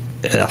history,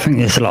 I think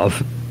there's a lot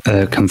of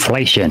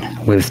conflation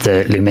with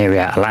the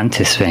Lemuria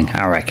Atlantis thing,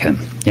 I reckon.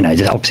 You know,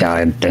 obviously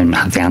I don't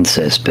have the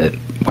answers, but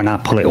when I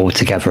pull it all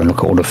together and look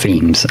at all the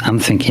themes, I'm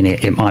thinking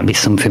it might be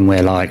something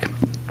where, like,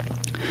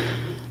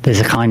 there's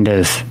a kind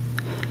of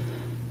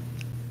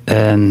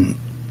I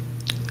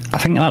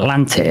think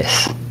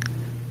Atlantis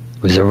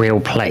was a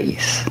real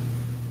place.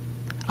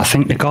 I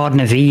think the Garden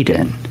of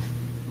Eden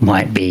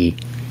might be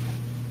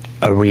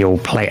a real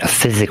place, a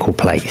physical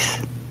place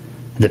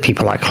that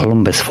people like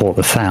Columbus thought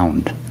they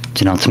found. Do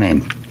you know what I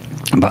mean?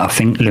 But I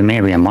think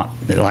Lemuria might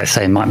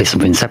be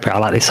something separate. I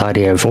like this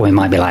idea of, it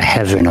might be like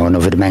heaven or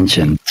another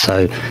dimension.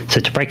 So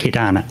to break it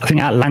down, I think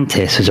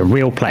Atlantis was a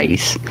real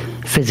place,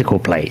 physical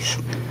place,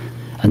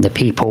 and the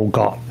people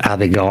got how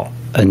they got,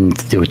 and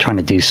they were trying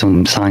to do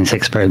some science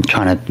experiment,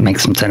 trying to make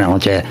some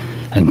technology,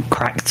 and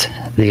cracked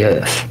the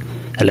earth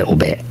a little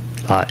bit,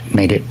 like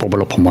made it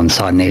bubble up on one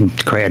side, and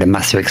it created a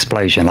massive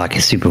explosion like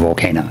a super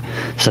volcano.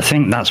 So I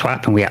think that's what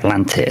happened with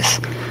Atlantis.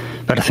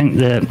 But I think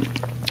the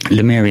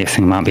Lemuria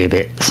thing might be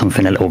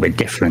something a little bit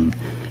different.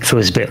 It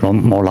feels a bit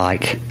more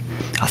like,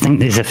 I think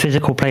there's a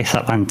physical place,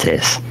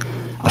 Atlantis.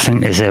 I think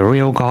there's a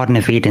real Garden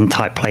of Eden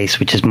type place,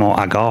 which is more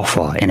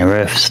Agartha, inner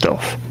earth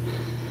stuff.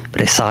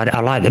 But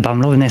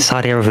I'm loving this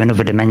idea of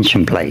another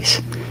dimension place,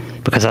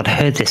 because I'd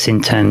heard this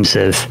in terms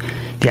of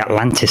the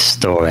Atlantis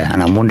story,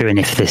 and I'm wondering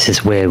if this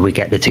is where we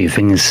get the two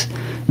things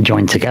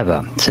joined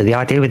together. So the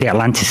idea with the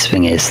Atlantis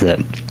thing is that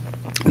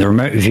the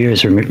remote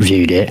viewers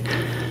reviewed it.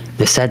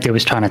 They said they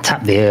was trying to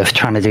tap the earth,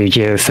 trying to do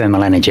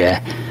geothermal energy.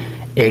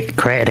 It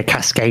created a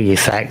cascade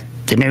effect.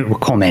 They knew it was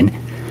coming.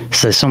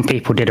 So some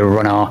people did a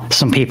runner.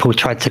 Some people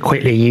tried to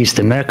quickly use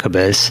the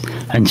Merkabas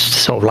and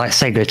sort of like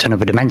say go to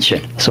another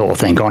dimension sort of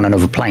thing, go on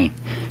another plane,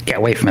 get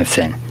away from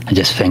everything, and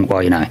just think,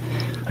 well,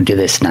 I'll do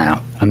this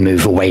now and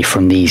move away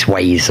from these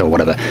ways or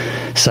whatever.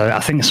 So I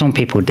think some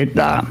people did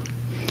that.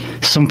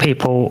 Some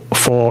people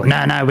thought,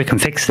 no, we can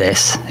fix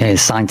this.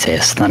 Here's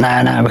scientists.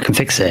 No, we can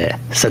fix it.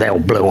 So they all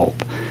blew up.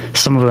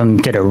 Some of them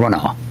did a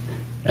runner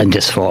and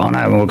just thought, oh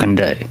no, what we're going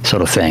to do,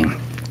 sort of thing.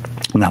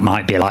 And that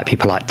might be like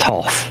people like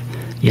Toff,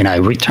 you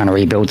know, trying to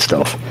rebuild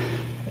stuff.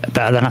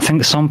 But then I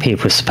think some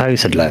people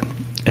supposedly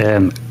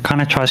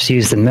kind of tries to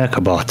use the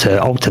Merkaba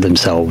to alter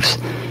themselves.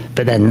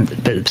 But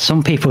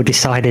some people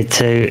decided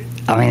to,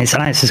 I mean,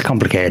 this is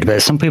complicated,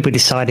 but some people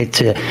decided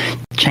to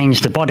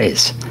change the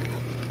bodies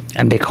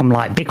and become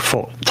like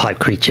Bigfoot type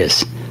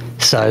creatures.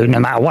 So no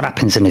matter what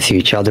happens in the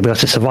future, they'll be able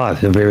to survive.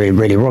 They'll be really,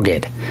 really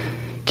rugged. Do you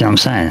know what I'm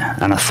saying?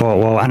 And I thought,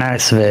 well, I know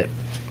it's a bit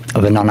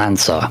of a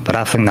non-answer, but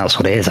I think that's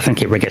what it is. I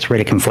think it gets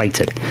really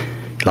conflated.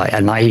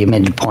 And like you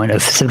made the point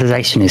of,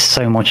 civilization is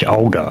so much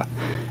older,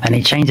 and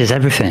it changes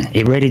everything.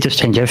 It really does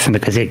change everything,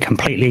 because it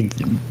completely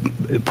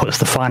puts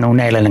the final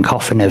nail in the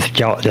coffin of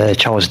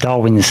Charles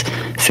Darwin's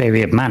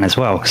theory of man as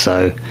well.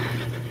 So,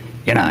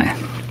 you know.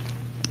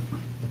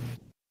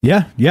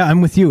 Yeah,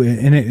 I'm with you,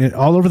 and it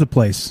all over the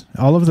place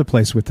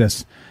with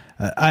this.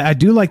 I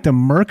do like the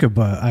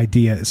Merkaba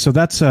idea. So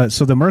that's so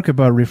the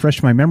Merkaba,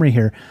 refresh my memory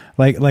here.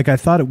 Like I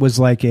thought it was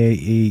like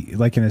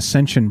an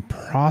ascension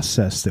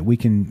process that we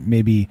can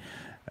maybe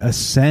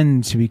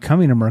ascend to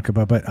becoming a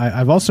Merkaba. But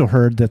I've also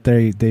heard that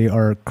they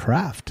are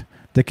craft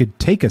that could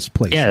take us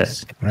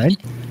places. Yeah. Right?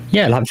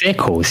 Yeah, like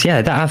vehicles.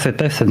 Yeah, that have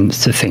both of them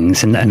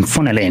things. And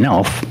funnily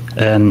enough,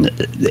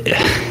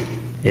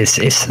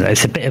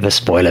 It's a bit of a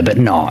spoiler, but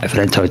not, if I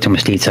don't tell you too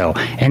much detail.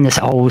 In this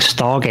old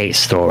Stargate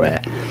story,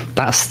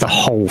 that's the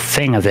whole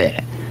thing of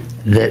it.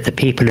 That the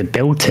people who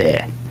built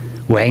it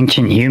were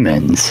ancient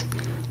humans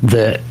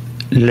that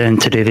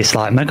learned to do this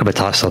like Merkaba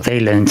type stuff.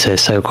 They learned to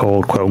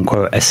so-called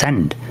quote-unquote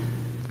ascend.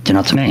 Do you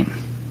know what I mean?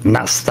 And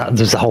that's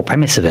the whole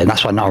premise of it. And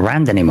that's why they're not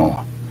around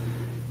anymore.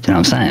 Do you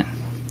know what I'm saying?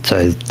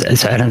 So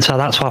that's what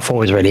I thought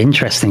was really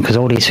interesting, because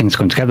all these things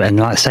come together. And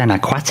like saying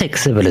aquatic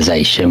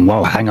civilization,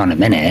 well, hang on a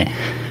minute.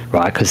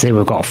 Right, because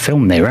we've got a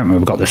film there, haven't we?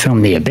 We've got the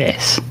film The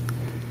Abyss,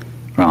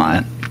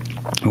 right?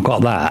 We've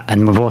got that,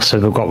 and we've got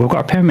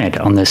a pyramid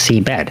on the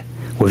seabed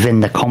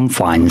within the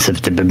confines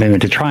of the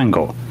Bermuda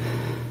Triangle.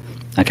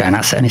 Okay, and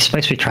it's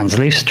supposed to be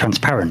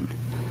transparent.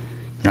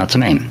 You know what I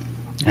mean?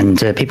 And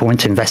people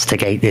went to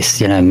investigate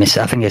this. You know,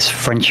 I think it's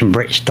French and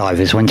British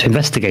divers went to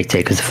investigate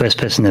it, because the first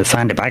person that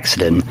found it by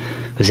accident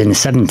was in the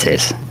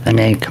 70s, and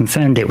they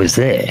confirmed it was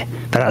there.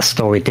 But that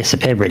story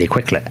disappeared really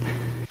quickly. Do you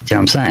know what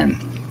I'm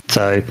saying?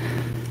 So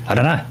I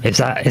don't know. Is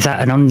that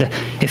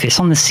if it's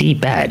on the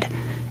seabed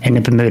in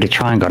the Bermuda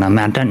Triangle? I mean,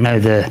 I don't know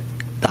the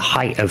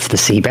height of the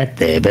seabed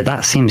there, but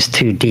that seems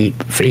too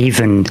deep for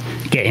even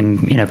getting,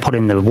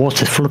 putting the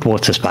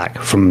floodwaters back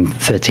from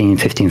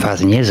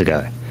 15,000 years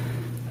ago.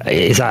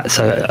 Is that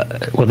so?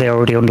 Well, they're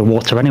already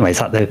underwater anyway. Is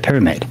that the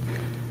pyramid?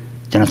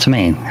 Do you know what I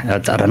mean? I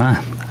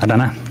don't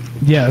know.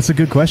 Yeah, that's a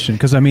good question,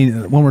 because I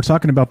mean, when we're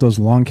talking about those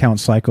long count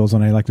cycles,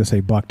 and I like to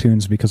say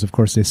Baktuns because, of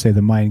course, they say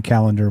the Mayan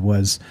calendar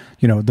was,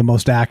 the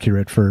most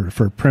accurate for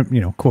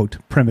quote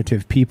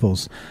primitive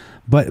peoples.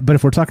 But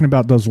if we're talking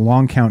about those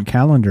long count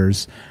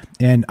calendars,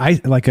 and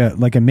like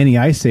a mini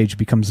ice age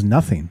becomes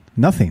nothing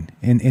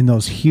in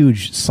those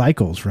huge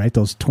cycles, right?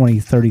 Those 20,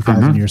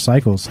 30,000 year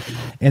cycles,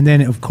 and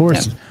then of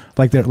course,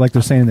 like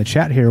they're saying in the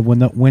chat here,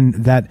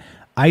 when that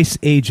ice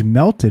age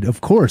melted,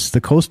 of course,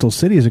 the coastal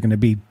cities are going to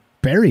be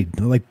buried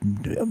like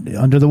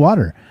under the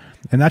water,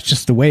 and that's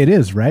just the way it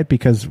is, right?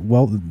 Because,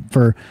 well,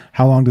 for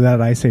how long did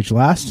that ice age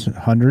last?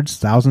 Hundreds,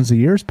 thousands of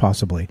years,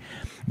 possibly,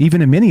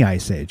 even a mini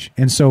ice age.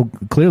 And so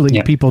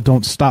clearly people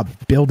don't stop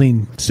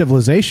building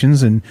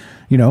civilizations and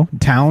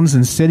towns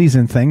and cities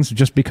and things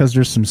just because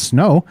there's some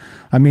snow.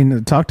 I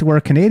mean, talk to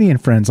our Canadian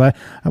friends.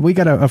 We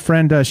got a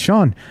friend,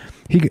 Sean.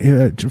 He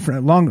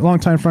long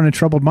time friend of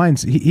Troubled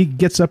Minds. He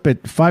gets up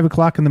at 5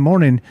 o'clock in the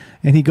morning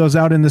and he goes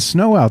out in the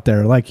snow out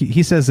there. Like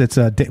he says, it's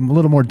a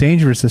little more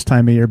dangerous this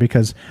time of year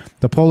because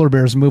the polar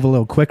bears move a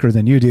little quicker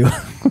than you do.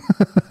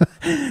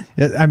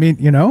 I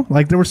mean,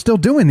 like they were still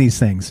doing these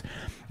things,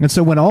 and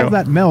so when all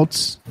that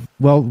melts,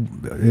 well,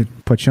 it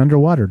puts you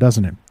underwater,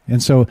 doesn't it?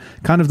 And so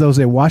kind of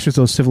it washes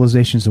those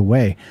civilizations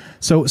away.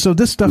 So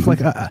this stuff, like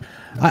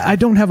I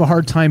don't have a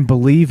hard time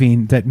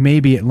believing that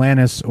maybe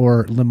Atlantis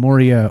or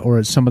Lemuria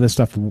or some of this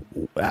stuff,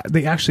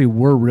 they actually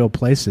were real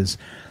places.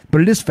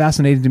 But it is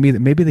fascinating to me that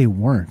maybe they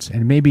weren't,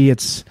 and maybe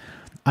it's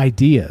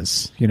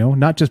ideas,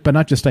 not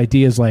just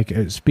ideas like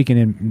speaking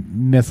in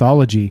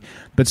mythology,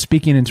 but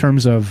speaking in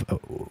terms of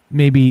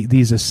maybe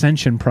these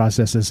ascension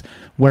processes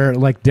where,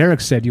 like Derek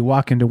said, you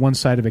walk into one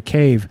side of a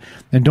cave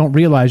and don't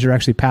realize you're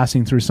actually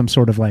passing through some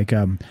sort of like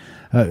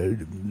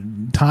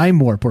time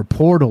warp or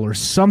portal or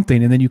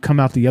something, and then you come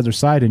out the other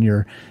side and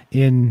you're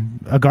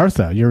in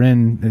Agartha, you're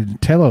in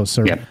Telos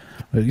or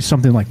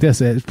something like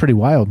this. It's pretty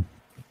wild.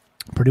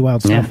 Pretty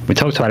wild stuff. Yeah, we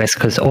talked about this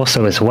because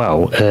also as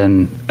well,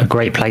 a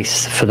great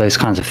place for those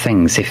kinds of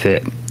things.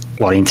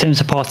 In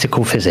terms of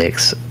particle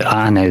physics,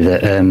 I know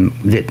that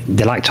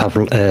they like to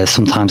have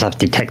sometimes have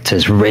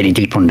detectors really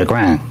deep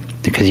underground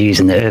because you're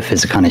using the Earth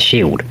as a kind of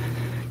shield. Do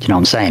you know what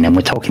I'm saying? And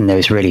we're talking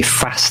those really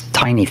fast,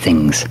 tiny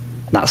things.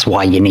 That's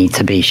why you need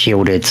to be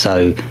shielded,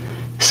 so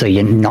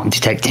you're not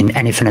detecting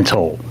anything at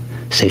all.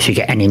 So if you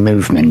get any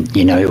movement,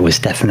 it was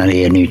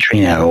definitely a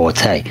neutrino or a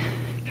T. You know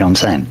what I'm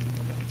saying?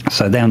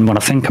 So then when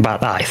I think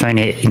about that, if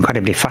only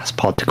incredibly fast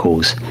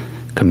particles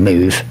can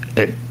move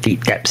at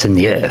deep depths in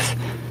the Earth,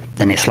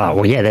 then it's like,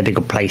 well, yeah, they're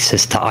big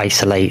places to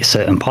isolate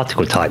certain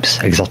particle types,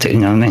 exotic, you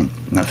know what I mean?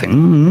 And I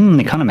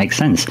think, it kind of makes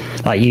sense.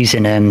 Like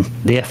using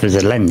the Earth as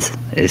a lens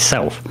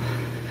itself. Do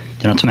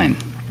you know what I mean?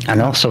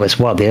 And also as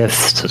well, the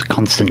Earth's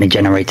constantly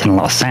generating a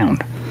lot of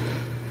sound.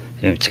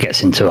 Which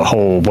gets into a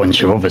whole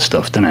bunch of other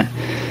stuff, doesn't it?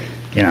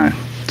 You know,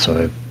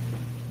 so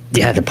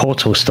yeah, the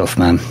portal stuff,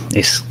 man.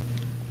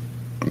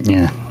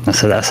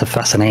 That's a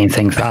fascinating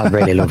thing. I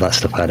really love that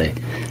stuff, Eddie.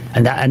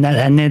 And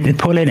they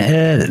pull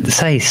in,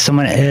 say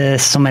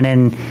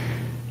summoning,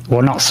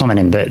 well, not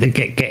summoning, but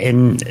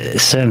getting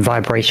certain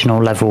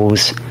vibrational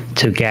levels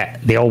to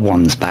get the old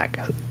ones back,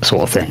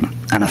 sort of thing.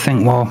 And I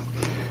think, well,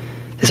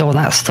 there's all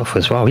that stuff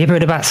as well. You ever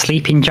heard about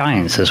sleeping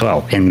giants as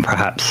well in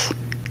perhaps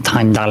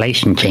time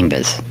dilation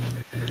chambers?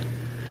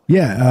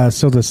 Yeah,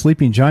 so the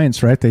sleeping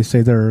giants, right? They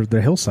say they're the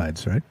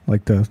hillsides, right?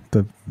 Like the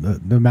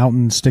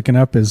mountain sticking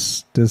up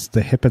is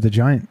the hip of the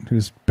giant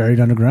who's buried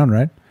underground,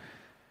 right?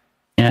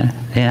 Yeah.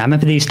 I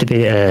remember there used to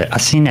be I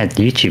seen a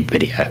YouTube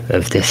video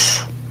of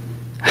this.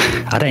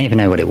 I don't even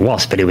know what it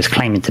was, but it was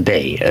claiming to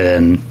be.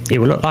 It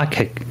would look like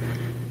a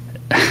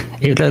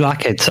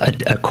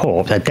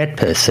corpse, a dead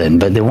person,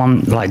 but the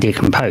one like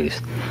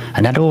decomposed,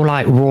 and had all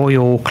like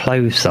royal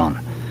clothes on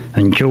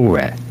and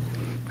jewelry.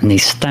 And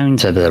these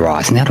stones over their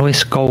eyes, and they had all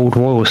this gold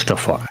royal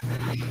stuff on.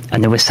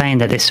 And they were saying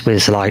that this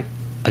was like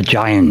a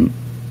giant,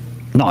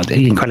 not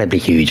incredibly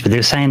huge, but they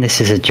were saying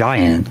this is a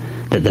giant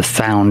that they've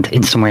found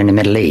in somewhere in the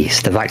Middle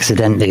East. They've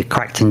accidentally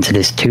cracked into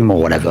this tomb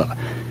or whatever.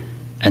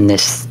 And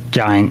this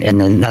giant, and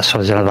then that's what I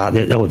was about.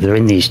 They're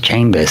in these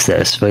chambers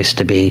that are supposed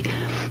to be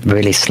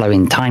really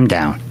slowing time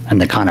down, and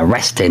they're kind of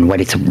resting,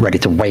 ready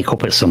to wake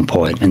up at some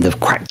point, and they've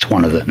cracked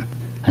one of them.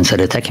 And so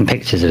they're taking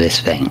pictures of this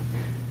thing.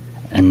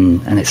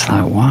 And it's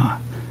like, wow.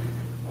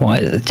 Well,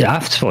 I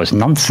thought it's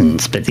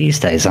nonsense, but these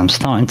days I'm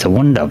starting to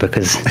wonder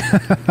because,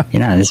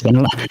 there's been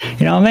a lot,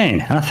 you know what I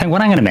mean? And I think,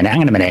 well, hang on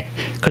a minute,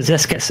 because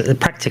this gets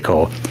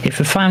practical. If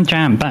we found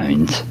giant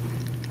bones,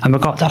 and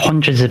we've got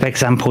hundreds of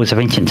examples of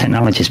ancient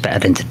technologies better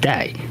than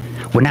today,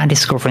 we're now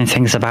discovering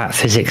things about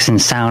physics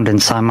and sound and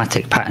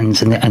cymatic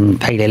patterns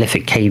and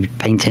Paleolithic cave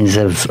paintings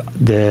of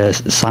the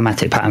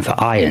cymatic pattern for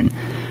iron.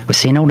 We're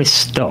seeing all this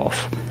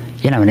stuff,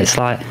 and it's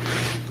like,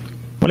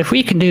 well, if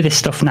we can do this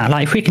stuff now,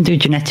 like if we can do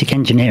genetic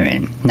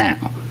engineering now,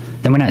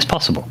 then we know it's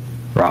possible,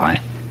 right?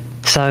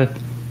 So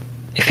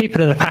if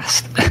people of the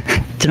past, do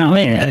you know what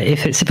I mean?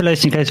 If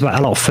civilization goes back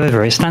a lot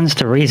further, it stands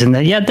to reason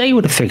that, yeah, they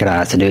would have figured out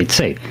how to do it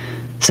too.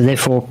 So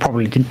therefore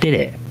probably did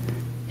it,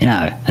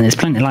 And there's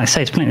plenty, like I say,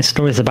 there's plenty of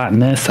stories about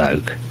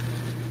merfolk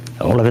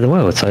all over the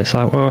world. So it's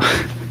like, well,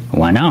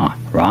 why not,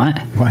 right?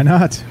 Why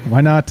not?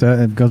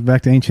 It goes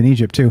back to ancient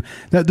Egypt too.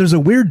 There's a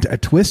weird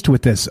twist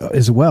with this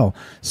as well.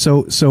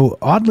 So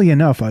oddly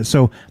enough,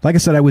 like I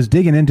said, I was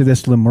digging into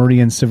this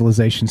Lemurian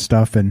civilization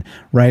stuff, and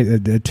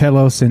the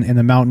Telos and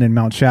the mountain in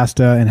Mount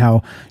Shasta, and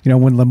how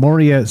when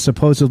Lemuria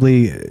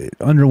supposedly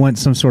underwent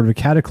some sort of a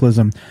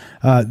cataclysm,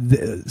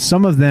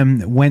 some of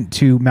them went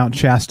to Mount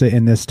Shasta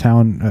in this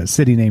town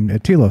city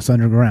named Telos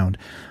underground.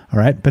 All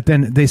right, but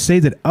then they say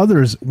that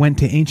others went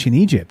to ancient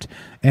Egypt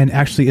and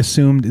actually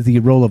assumed the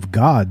role of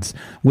gods,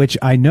 which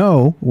I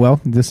know.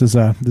 Well, this is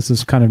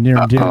kind of near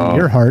and dear to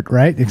your heart,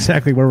 right?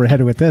 Exactly where we're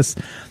headed with this.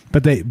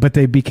 But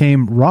they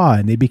became Ra,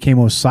 and they became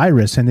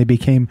Osiris, and they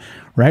became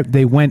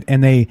They went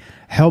and they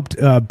helped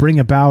bring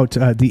about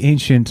the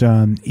ancient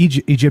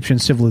Egyptian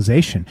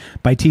civilization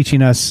by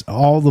teaching us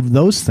all of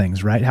those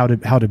things, right? How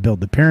to build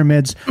the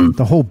pyramids,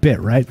 the whole bit,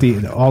 right?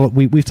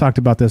 We've talked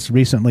about this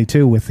recently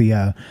too with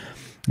the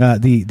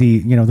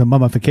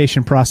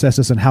mummification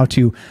processes, and how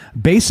to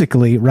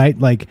basically,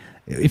 like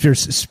if you're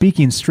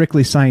speaking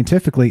strictly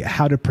scientifically,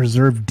 how to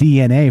preserve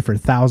DNA for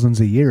thousands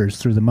of years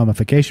through the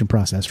mummification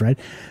process, right?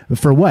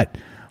 For what?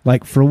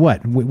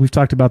 We've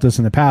talked about this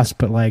in the past,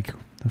 but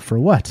for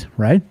what,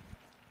 right?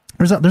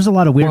 There's a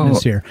lot of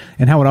weirdness here,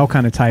 and how it all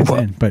kind of ties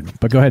in.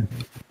 But go ahead.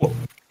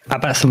 How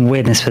about some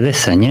weirdness for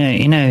this then?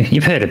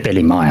 You've heard of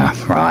Billy Meyer,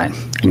 right?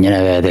 And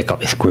they've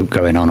got this group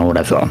going on or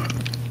whatever.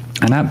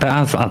 And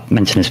I've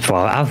mentioned this before.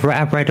 I've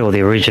read all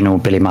the original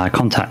Billy Meyer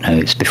contact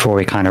notes before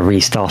he kind of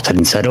restarted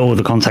and said, "Oh,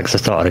 the contacts have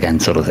started again,"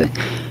 sort of thing,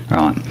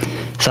 right?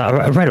 So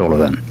I read all of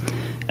them,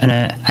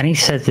 and he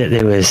said that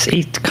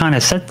he kind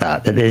of said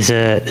that there's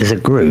a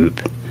group.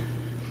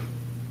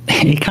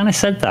 He kind of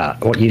said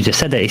that what you just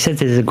said. That he said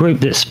there's a group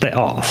that split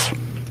off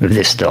with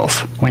this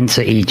stuff, went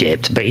to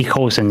Egypt, but he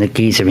calls them the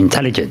Giza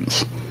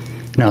intelligence.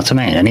 You know what I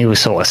mean? And he was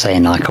sort of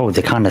saying like, "Oh,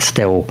 they kind of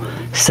still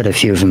a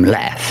few of them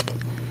left."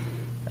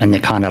 And they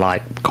kind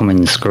of come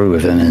and screw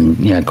with them, and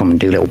come and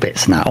do little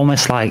bits and that.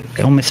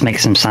 It almost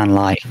makes them sound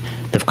like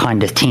they've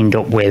kind of teamed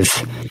up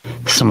with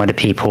some of the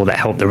people that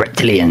help the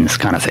reptilians,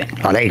 kind of thing.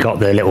 Like they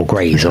got the little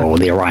greys or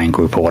the Orion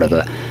group or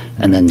whatever,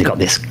 and then they got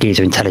this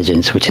Giza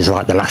intelligence, which is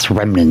like the last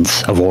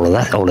remnants of all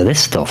of this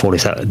stuff, all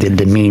this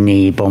the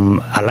mini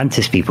bomb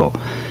Atlantis people.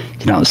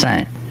 You know what I'm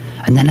saying?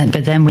 And then,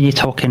 but then when you're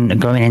talking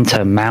going into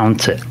a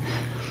mountain,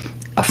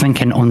 I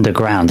think in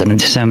underground, and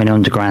there's so many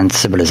underground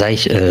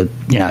civilization,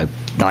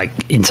 like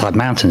inside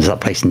mountains, that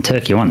place in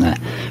Turkey, wasn't there?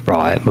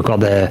 Right, we've got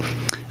the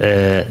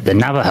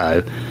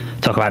Navajo,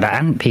 talk about the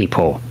ant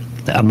people.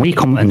 And we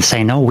come and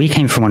say, no, we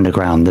came from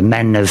underground. The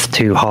men of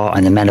two heart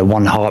and the men of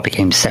one heart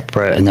became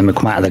separate, and then we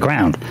come out of the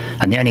ground.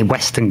 And the only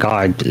Western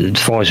guy, as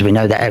far as we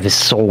know, that ever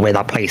saw where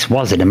that place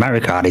was in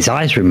America had his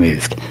eyes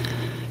removed.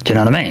 Do you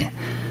know what I mean?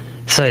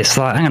 So it's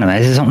like, hang on a minute,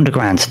 this is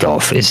underground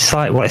stuff. It's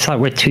like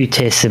we're a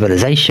two-tier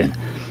civilization.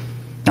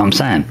 You know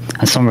what I'm saying?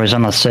 And some of us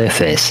on the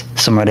surface,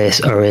 some of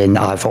us are in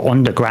either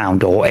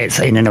underground or it's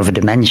in another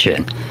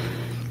dimension. Do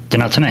you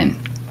know what I mean?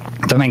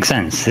 That makes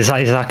sense. It's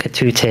like a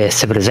two-tier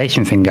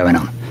civilization thing going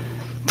on.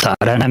 So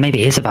I don't know,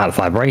 maybe it is about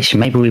vibration.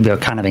 Maybe we were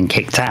kind of been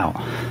kicked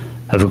out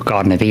of the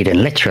Garden of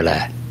Eden, literally.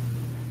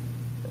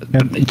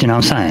 Yep. Do you know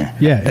what I'm saying?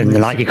 Yeah. And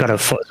like you got to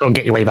sort of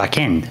get your way back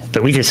in.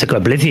 But we just got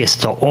oblivious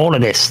to all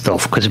of this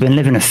stuff because we've been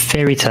living a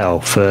fairy tale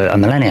for a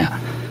millennia.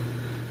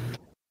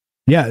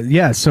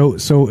 Yeah. So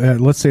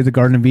let's say the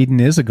Garden of Eden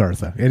is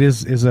Agartha. It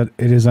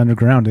is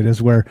underground. It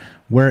is where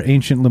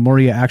ancient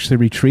Lemuria actually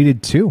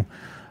retreated to.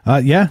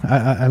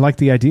 I like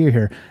the idea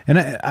here, and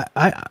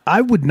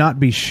I would not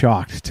be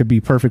shocked, to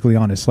be perfectly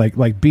honest.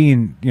 Like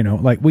being,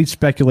 like we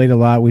speculate a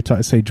lot. We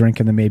say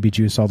drinking the maybe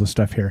juice, all the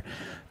stuff here,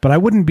 but I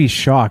wouldn't be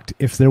shocked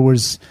if there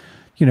was,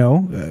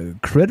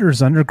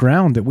 critters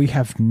underground that we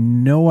have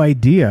no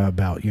idea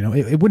about.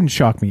 It wouldn't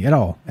shock me at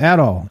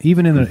all,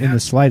 even in the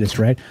slightest.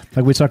 Right?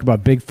 Like we talked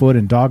about Bigfoot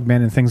and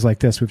Dogman and things like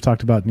this. We've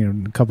talked about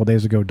a couple of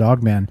days ago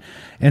Dogman,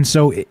 and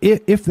so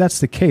if that's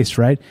the case,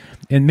 right?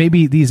 And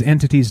maybe these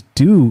entities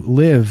do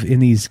live in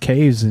these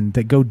caves and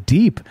they go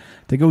deep.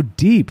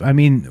 I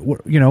mean,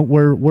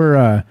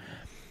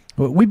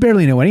 we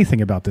barely know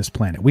anything about this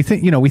planet. We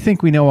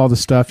think we know all the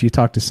stuff. You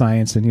talk to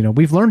science, and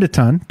we've learned a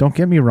ton. Don't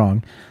get me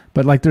wrong,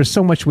 but like there's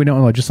so much we don't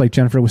know. Just like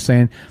Jennifer was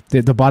saying,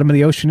 the bottom of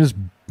the ocean is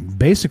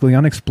basically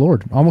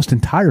unexplored, almost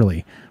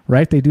entirely.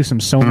 Right? They do some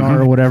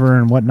sonar or whatever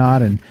and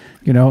whatnot, and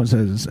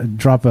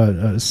drop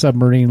a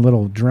submarine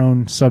little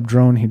sub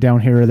drone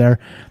down here or there.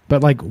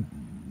 But like,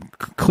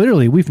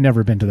 clearly we've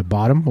never been to the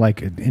bottom,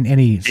 like in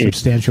any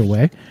substantial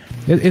way.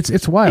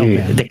 It's wild,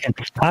 man.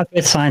 I've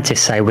heard scientists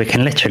say we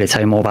can literally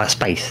tell you more about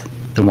space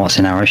than what's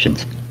in our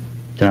oceans. Do you know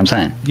what I'm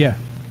saying? Yeah,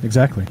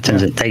 exactly. In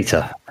terms of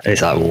data,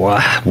 it's like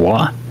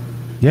what?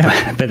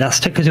 Yeah, but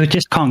that's because we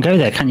just can't go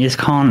there. You just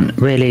can't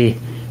really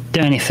do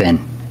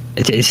anything.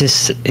 It's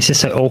just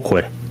so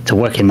awkward to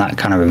work in that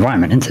kind of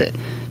environment, isn't it? Do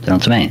you know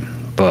what I mean?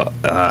 But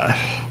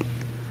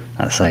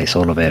I'd say it's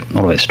all a bit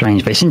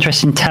strange, but it's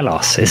interesting.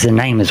 Telos is the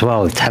name as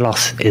well.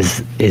 Telos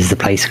is the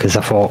place, because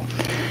I thought,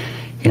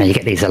 you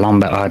get these alarm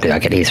bells. I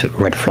get these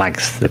red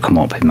flags that come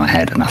up in my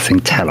head, and I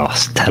think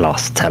Telos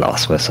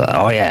was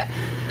oh yeah,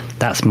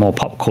 that's more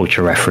pop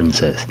culture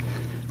references.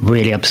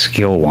 Really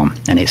obscure one,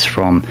 and it's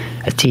from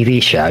a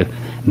TV show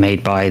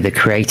made by the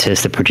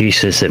creators, the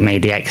producers that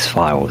made the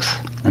X-Files,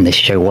 and this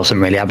show wasn't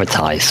really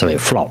advertised, so it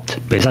flopped.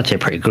 But it's actually a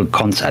pretty good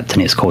concept,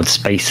 and it's called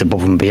Space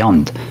Above and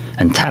Beyond.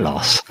 And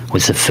Telos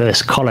was the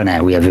first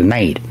colony we ever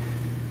made,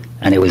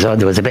 and there was a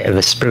bit of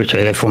a spiritual.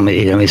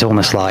 It's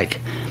almost like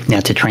you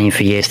had to train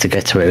for years to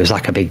get to it. It was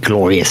like a big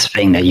glorious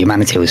thing that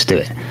humanity was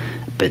doing,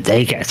 but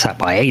they get attacked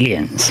by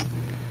aliens. Do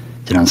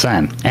you know what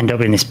I'm saying? End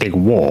up in this big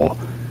war.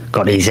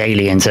 Got these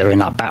aliens that are in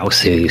like battle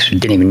suits. We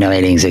didn't even know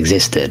aliens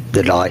existed.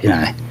 They're like,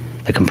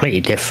 they're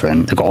completely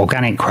different. They've got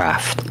organic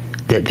craft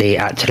that they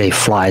actually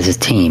fly as a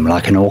team,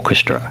 like an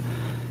orchestra.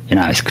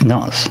 It's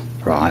nuts,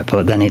 right?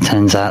 But then it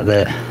turns out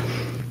that,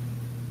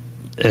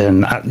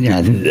 at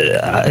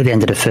the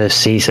end of the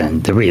first season,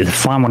 they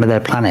find one of their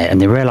planet,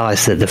 and they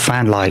realise that they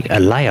found like a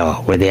layer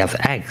where they have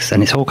eggs,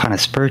 and it's all kind of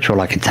spiritual,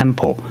 like a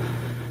temple.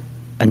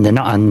 And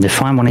they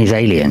find one of these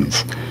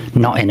aliens,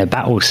 not in a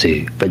battle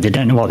suit, but they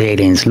don't know what the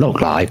aliens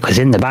look like, because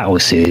in the battle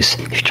suits,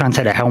 if you try and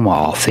take the helmet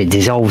off, it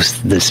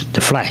dissolves the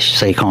flesh,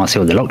 so you can't see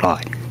what they look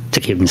like, to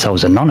keep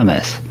themselves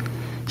anonymous.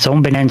 So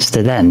unbeknownst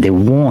to them, they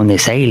warn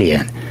this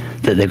alien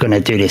that they're going to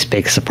do this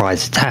big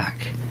surprise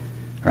attack,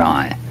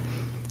 right?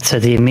 So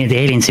the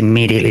aliens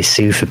immediately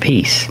sue for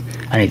peace.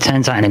 And it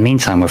turns out in the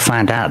meantime, we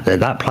found out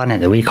that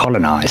planet that we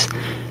colonised,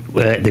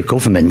 the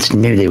government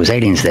knew there was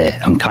aliens there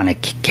and kind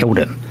of killed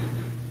them,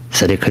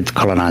 so they could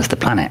colonise the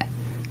planet.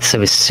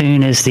 So as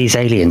soon as these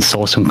aliens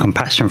saw some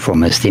compassion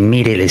from us, they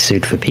immediately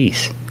sued for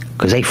peace,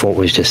 because they thought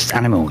we was just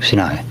animals,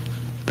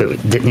 But,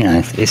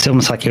 it's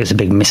almost like it was a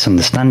big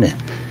misunderstanding.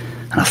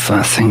 And I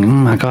think, oh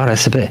my God,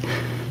 that's a bit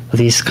of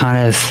these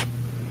kind of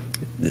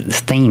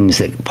themes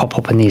that pop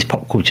up in these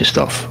pop culture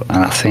stuff.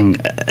 And I think,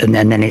 and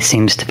then it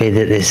seems to be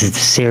that this is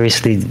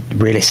seriously,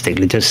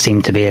 realistically, does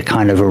seem to be a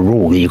kind of a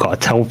rule that you've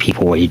got to tell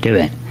people what you're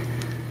doing.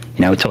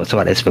 We talked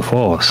about this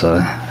before, so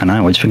I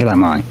know. What do you think of that,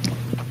 Mike?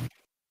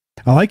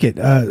 I like it.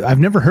 I've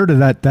never heard of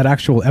that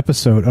actual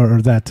episode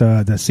or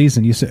that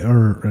season. You said,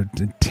 or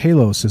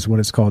Telos is what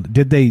it's called.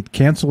 Did they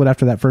cancel it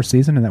after that first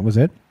season, and that was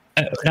it?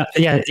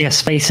 Yeah,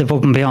 Space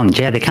Above and Beyond.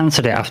 Yeah, they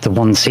cancelled it after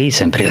one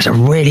season, but it was a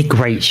really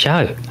great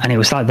show. And it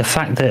was like the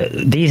fact that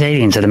these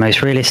aliens are the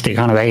most realistic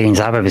kind of aliens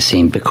I've ever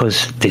seen,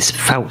 because this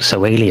felt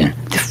so alien.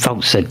 They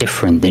felt so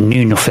different. They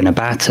knew nothing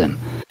about them.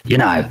 You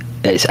know,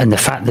 and the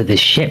fact that the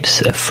ships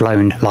have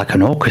flown like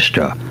an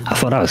orchestra, I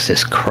thought that was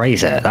just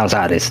crazy. That was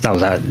out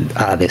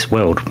of this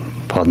world,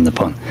 pardon the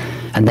pun.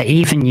 And they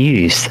even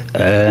used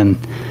there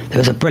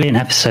was a brilliant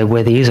episode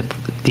where they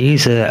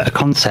use a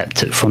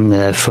concept from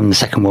the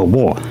Second World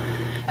War,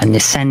 and they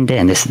send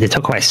in this. They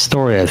talk about a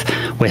story of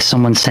where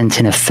someone sent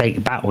in a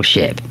fake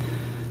battleship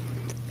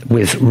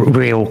with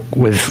real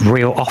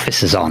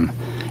officers on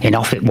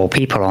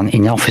people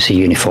in officer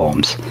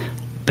uniforms,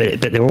 but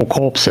they're all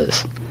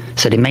corpses.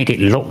 So they made it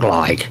look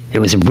like it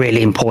was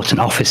really important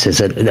officers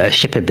that a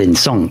ship had been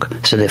sunk.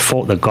 So they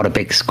thought they'd got a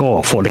big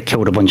score, thought they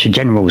killed a bunch of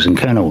generals and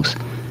colonels.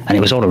 And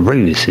it was all a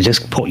ruse. They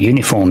just put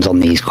uniforms on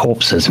these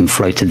corpses and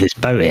floated this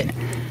boat in.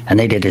 And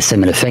they did a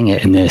similar thing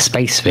in the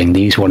space thing.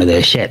 They used one of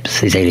their ships,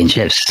 these alien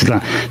ships.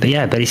 But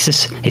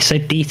it's so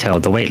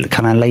detailed, the way it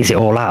kind of lays it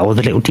all out, all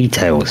the little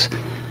details,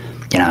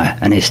 you know.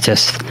 And it's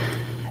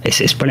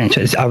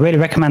brilliant. I really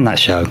recommend that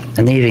show.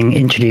 And they even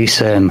introduce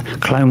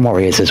clone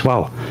warriors as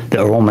well, that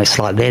are almost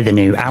like they're the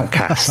new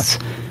outcasts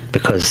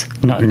because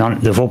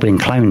they've all been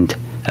cloned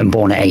and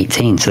born at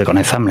 18, so they've got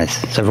no families.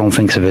 So everyone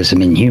thinks of us as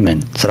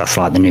inhuman. So that's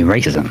like the new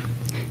racism.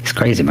 It's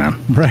crazy, man.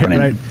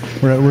 Right.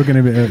 We're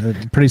going to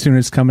be pretty soon.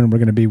 It's coming. We're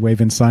going to be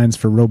waving signs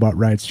for robot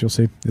rights. You'll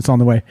see. It's on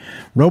the way.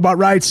 Robot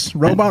rights.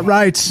 Robot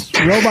rights.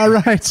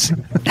 Robot rights.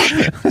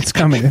 It's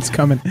coming. It's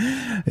coming.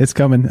 It's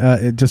coming.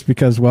 Just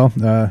because,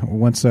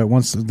 once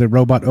the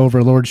robot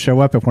overlords show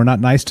up, if we're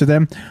not nice to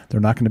them, they're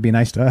not going to be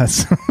nice to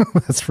us.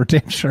 That's for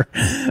damn sure.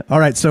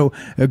 All right. So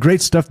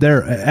great stuff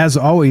there. As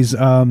always,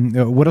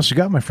 what else you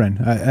got, my friend?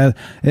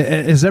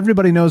 As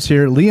everybody knows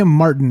here, Liam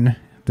Martin,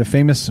 the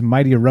famous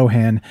Mighty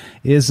Rohan,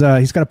 he's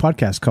got a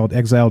podcast called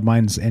Exiled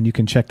Minds, and you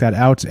can check that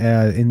out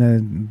in the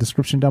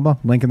description down below.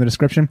 Link in the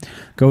description.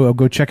 Go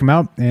check him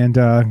out, and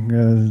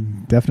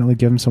definitely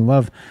give him some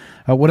love.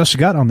 What else you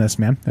got on this,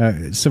 man?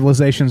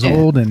 Civilization's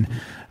old, and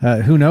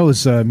who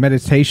knows?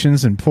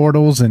 Meditations and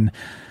portals and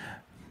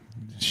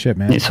shit,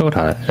 man. It's all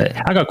right.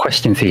 I got a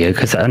question for you,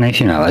 because I don't know if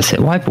you know. I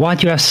said, why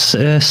do you have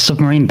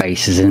submarine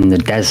bases in the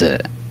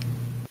desert?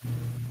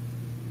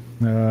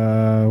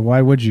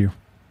 Why would you?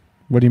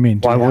 What do you mean?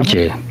 Why would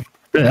you?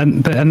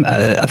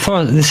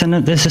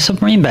 There's a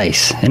submarine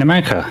base in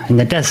America in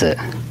the desert.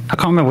 I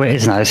can't remember where it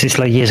is now. It's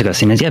like years ago.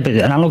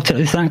 And I looked at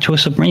this actual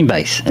submarine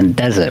base in the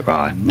desert,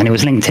 right? And it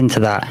was linked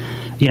into that.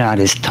 You know,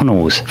 there's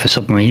tunnels for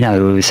submarine. You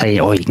know, we say,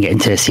 you can get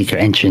into a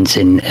secret entrance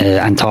in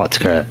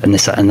Antarctica, and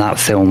that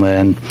film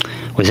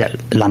was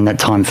it Land That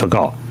Time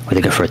Forgot, where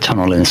they go for a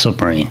tunnel in a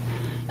submarine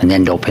and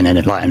end up in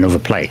another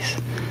place.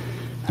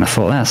 And I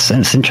thought that's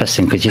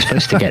interesting, because you're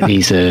supposed to get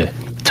these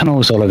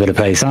tunnels all over the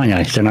place, aren't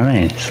you? Do you know what I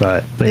mean? It's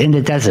like, but in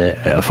the desert,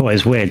 I thought it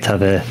was weird to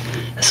have a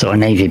sort of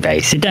navy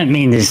base. It don't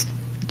mean there's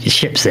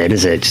ships there,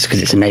 does it? Just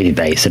because it's a navy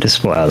base. I just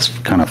thought that was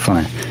kind of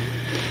funny.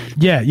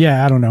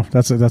 Yeah. I don't know.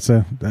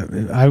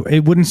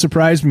 It wouldn't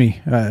surprise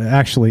me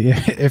actually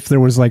if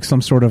there was like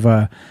some sort of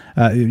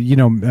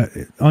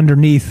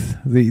underneath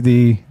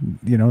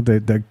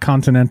the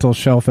continental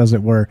shelf, as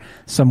it were,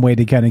 some way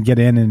to kind of get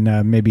in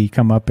and maybe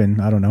come up in,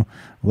 I don't know,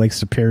 Lake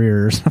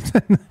Superior or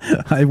something.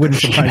 It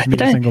wouldn't surprise me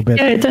a single bit.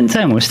 Yeah, it doesn't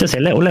say much, does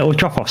it? Little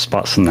drop-off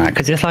spots and that,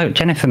 because it's like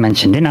Jennifer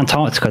mentioned, in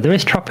Antarctica there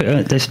is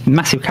there's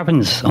massive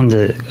caverns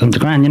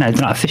underground. You know,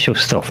 it's not official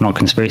stuff, not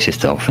conspiracy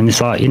stuff, and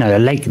it's like, you know, a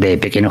lake there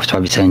big enough to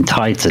have its own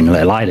tides and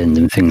little island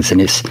and things.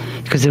 And it's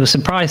because they were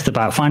surprised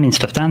about finding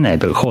stuff down there,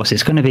 but of course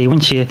it's going to be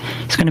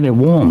it's going to be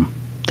warm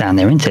down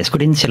there, isn't it? It's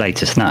good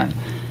insulator snow,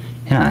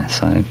 you know,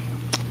 so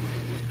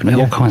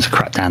all kinds of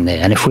crap down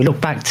there. And if we look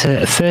back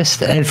to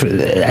first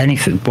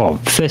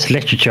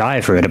literature I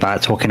ever read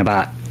about talking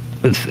about,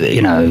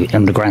 you know,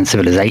 underground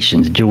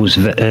civilizations, Jules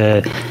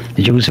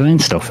Verne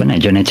stuff, isn't it?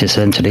 Journey to the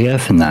Center of the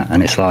Earth and that.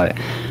 And it's like,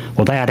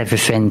 well, they had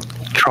everything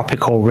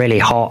tropical, really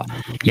hot.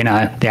 You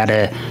know, they had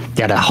a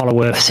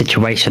hollow earth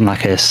situation,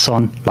 like a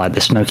sun, like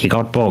the Smoky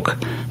God book.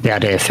 They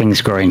had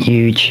things growing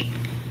huge.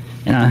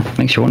 You know,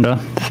 makes you wonder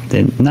if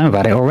they know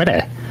about it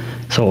already,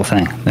 sort of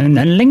thing. And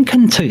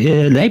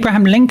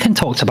Abraham Lincoln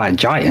talked about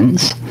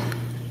giants,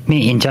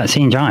 seeing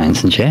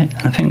giants and shit.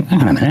 And I think,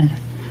 hang on a minute,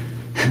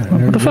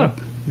 what the fuck?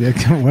 Yeah,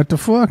 what the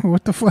fuck?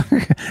 What the fuck?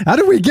 How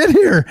did we get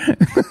here?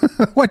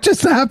 What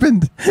just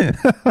happened?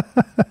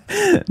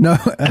 No,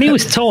 and he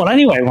was tall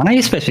anyway. When he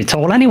was supposed to be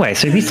tall anyway,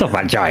 so he's talking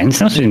about giants.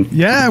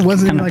 Yeah,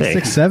 wasn't he like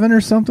 6'7" or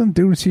something?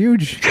 Dude was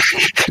huge.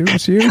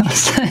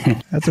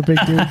 That's a big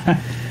dude.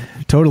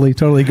 Totally.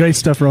 Great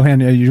stuff,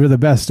 Rohan. You're the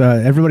best.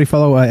 Everybody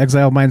follow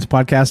Exiled Minds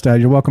podcast.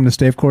 You're welcome to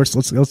stay, of course.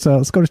 Let's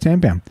go to Tam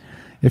Bam.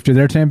 If you're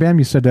there, Tam Bam,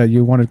 you said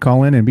you wanted to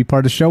call in and be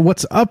part of the show.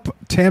 What's up,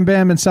 Tam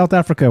Bam in South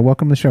Africa?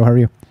 Welcome to the show. How are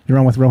you? You're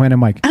on with Rohan and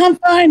Mike. I'm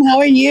fine. How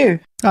are you?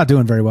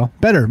 Doing very well.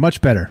 Better,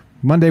 much better.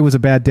 Monday was a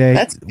bad day.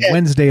 That's good.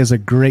 Wednesday is a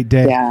great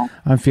day. Yeah.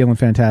 I'm feeling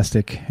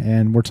fantastic.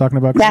 And we're talking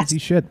about crazy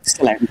shit.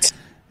 Excellent.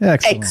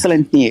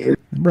 Excellent news.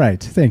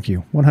 Right. Thank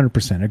you.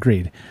 100%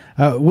 agreed.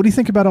 What do you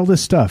think about all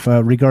this stuff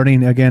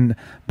regarding, again,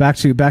 back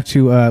to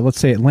let's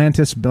say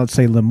Atlantis, let's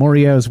say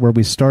Lemuria is where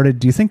we started.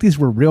 Do you think these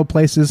were real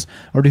places,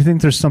 or do you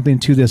think there's something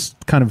to this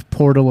kind of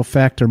portal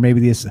effect, or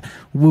maybe this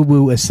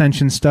woo-woo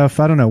ascension stuff?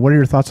 I don't know. What are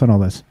your thoughts on all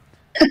this?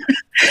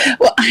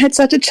 Well, I had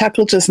such a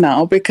chuckle just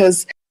now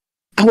because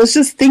I was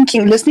just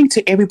thinking, listening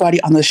to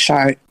everybody on the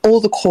show,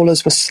 all the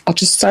callers are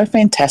just so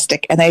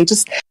fantastic. And they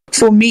just,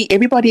 for me,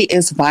 everybody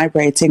is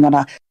vibrating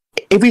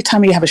every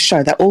time you have a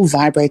show, they're all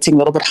vibrating a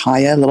little bit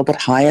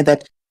higher,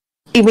 that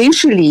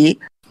eventually,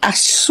 I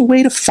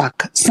swear to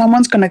fuck,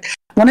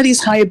 one of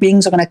these higher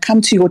beings are going to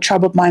come to your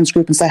troubled minds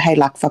group and say, hey,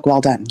 like, fuck,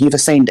 well done. You've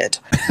ascended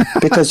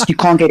because you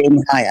can't get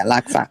any higher.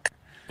 Like, fuck,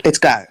 let's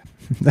go.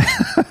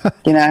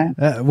 You know?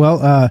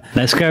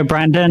 Let's go,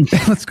 Brandon.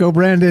 Let's go,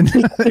 Brandon.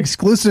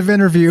 Exclusive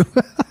interview.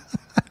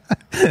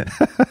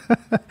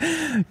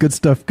 Good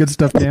stuff,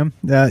 Cam.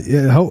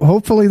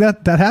 Hopefully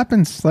that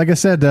happens. Like I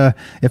said,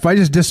 if I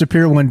just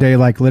disappear one day,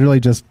 like literally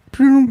just,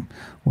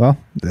 well,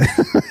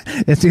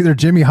 it's either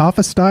Jimmy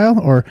Hoffa style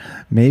or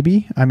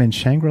maybe I'm in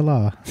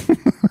Shangri-La.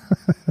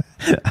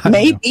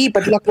 Maybe,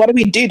 but look, what do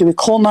we do? Do we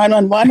call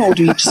 911 or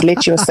do we just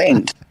let you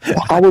ascend?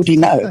 How would we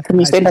know? Can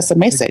you send us a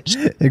message?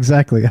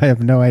 Exactly. I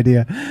have no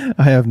idea.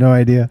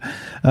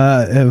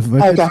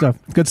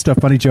 Good stuff.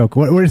 Funny joke.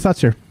 What are your thoughts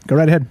here? Go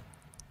right ahead.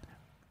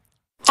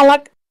 I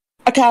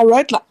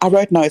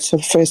wrote notes for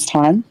the first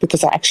time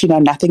because I actually know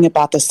nothing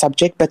about the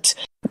subject, but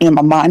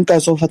my mind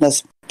goes off on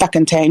this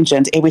fucking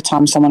tangent every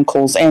time someone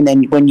calls in,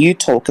 and when you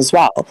talk as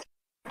well.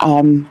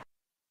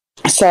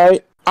 So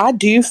I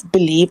do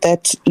believe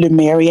that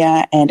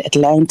Lemuria and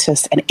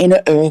Atlantis and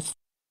Inner Earth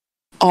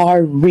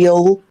are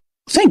real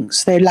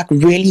things. They're like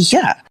really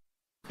here.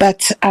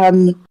 But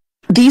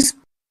these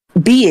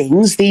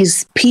beings,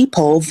 these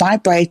people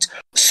vibrate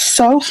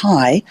so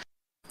high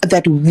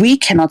that we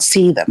cannot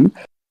see them,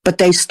 but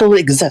they still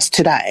exist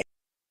today.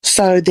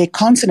 So their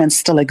continents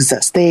still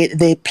exist.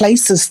 Their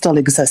places still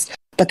exist,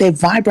 but they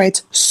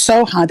vibrate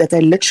so high that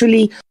they're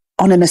literally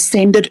on an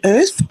ascended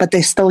earth, but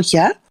they're still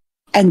here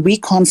and we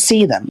can't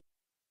see them,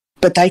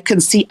 but they can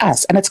see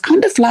us. And it's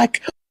kind of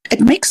like, it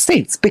makes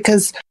sense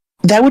because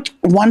they would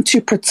want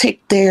to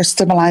protect their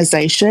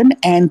civilization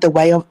and the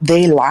way of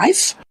their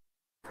life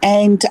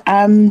and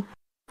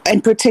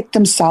protect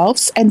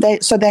themselves. And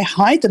so they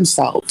hide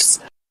themselves,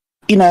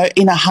 in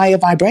a higher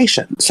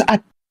vibration. So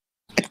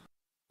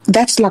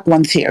that's like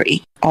one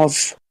theory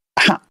of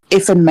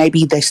if and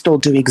maybe they still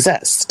do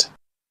exist.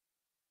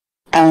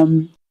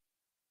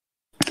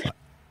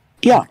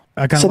 Yeah.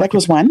 So that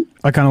was one.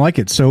 I kind of like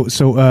it. So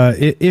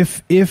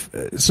if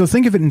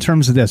think of it in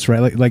terms of this,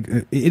 right? Like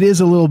it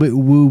is a little bit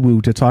woo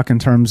woo to talk in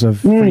terms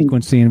of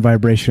frequency and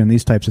vibration and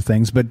these types of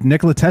things. But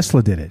Nikola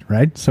Tesla did it,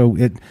 right? So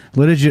it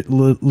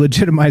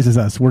legitimizes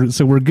us.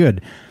 We're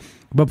good.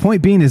 But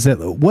point being is that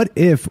what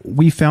if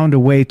we found a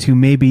way to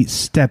maybe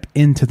step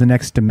into the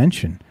next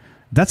dimension?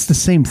 That's the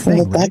same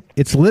thing, right?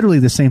 It's literally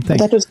the same thing.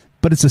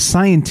 But it's a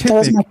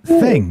scientific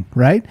thing,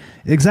 right?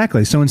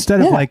 Exactly. So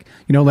instead of like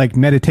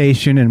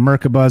meditation and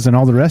Merkabahs and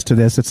all the rest of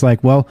this, it's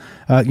like, well,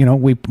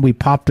 we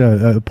popped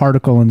a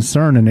particle in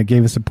CERN and it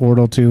gave us a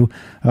portal to,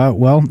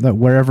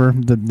 wherever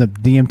the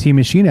DMT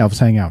machine elves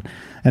hang out.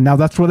 And now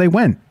that's where they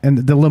went. And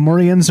the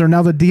Lemurians are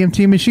now the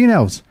DMT machine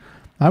elves.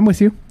 I'm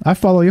with you. I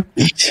follow you.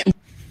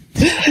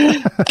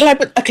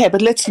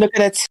 But let's look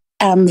at it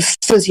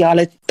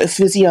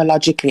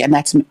physiologically and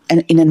that's in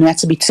an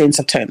anatomy sense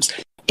of terms.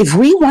 If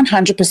we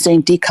 100%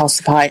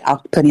 decalcify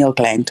our pineal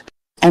gland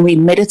and we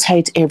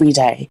meditate every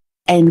day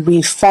and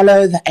we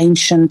follow the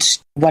ancient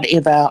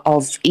whatever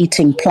of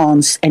eating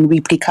plants and we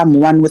become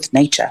one with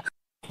nature,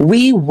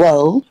 we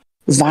will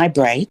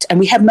vibrate and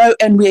we have no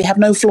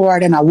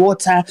fluoride in our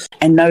water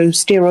and no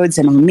steroids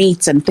in our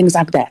meat and things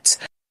like that.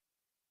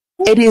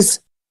 It is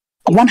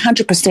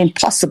 100%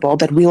 possible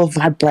that we will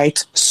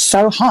vibrate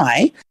so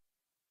high.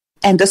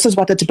 And this is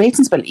what the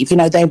Tibetans believe.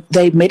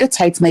 They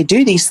meditate and they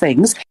do these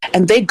things,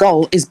 and their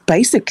goal is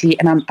basically,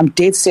 and I'm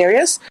dead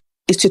serious,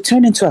 is to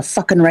turn into a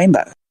fucking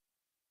rainbow.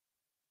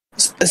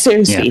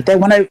 Seriously, They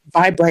want to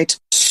vibrate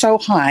so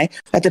high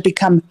that they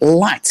become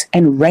light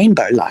and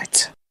rainbow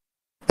light.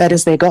 That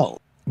is their goal.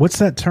 What's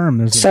that term?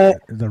 There's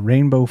the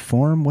rainbow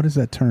form. What is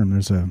that term?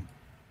 There's a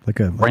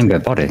rainbow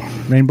body.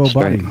 Rainbow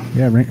body.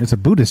 Yeah, it's a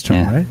Buddhist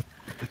term, right?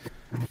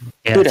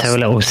 Yeah, I'll tell a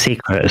little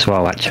secret as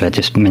well, actually.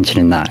 Just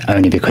mentioning that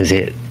only because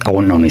I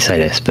wouldn't normally say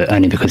this, but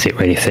only because it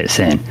really fits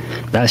in.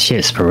 That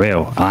shit's for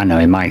real. I know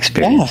in my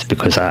experience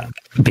because I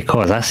think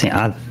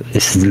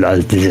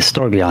there's a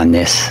story behind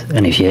this,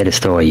 and if you hear the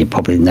story, you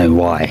probably know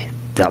why.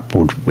 That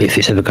would, if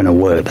it's ever going to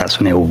work, that's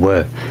when it will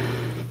work.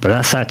 But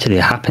that's actually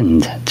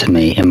happened to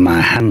me in my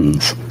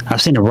hands.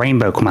 I've seen a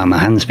rainbow come out of my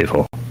hands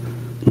before.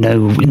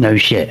 No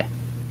shit.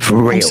 For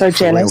real. I'm so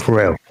jealous. For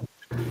real.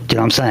 Do you know what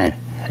I'm saying?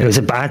 It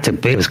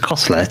was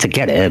costly to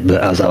get it,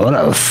 but I was like, what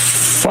the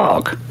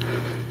fuck?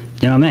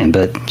 You know what I mean?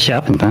 But shit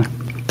happened, man.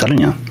 I'm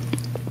telling you.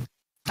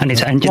 And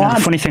the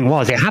funny thing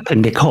was, it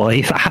happened because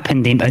it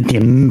happened in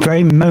the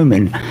very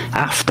moment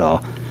after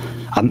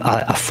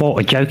I thought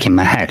a joke in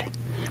my head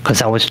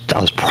because I was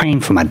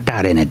praying for my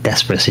dad in a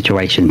desperate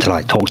situation to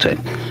like talk to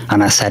him,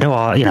 and I said,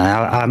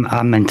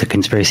 I'm into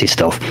conspiracy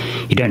stuff.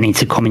 You don't need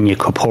to come in your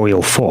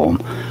corporeal form.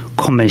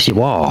 Come as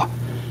you are.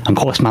 And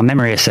of course, my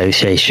memory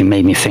association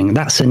made me think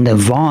that's a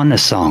Nirvana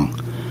song.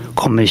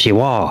 Come as you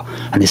are.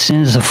 And as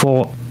soon as I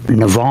thought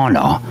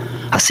Nirvana,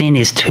 I seen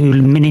these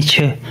two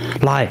miniature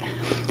like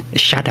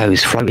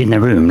shadows float in the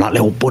room like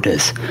little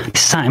Buddhas. They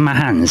sat in my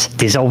hands,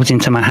 dissolved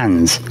into my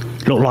hands,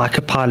 looked like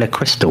a pile of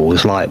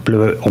crystals, like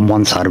blue on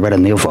one side, red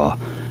on the other,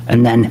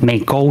 and then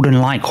made golden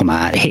light come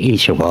out, hit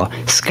each other,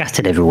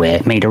 scattered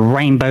everywhere, made a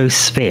rainbow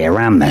sphere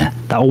around me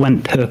that all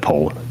went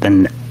purple.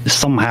 Then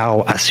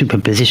somehow I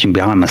superpositioned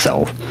behind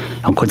myself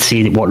and could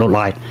see what looked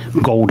like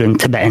golden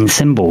Tibetan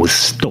symbols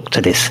stuck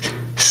to this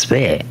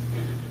sphere. Do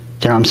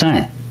you know what I'm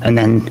saying? And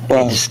then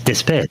it just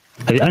disappeared.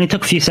 It only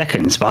took a few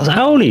seconds, but I was like,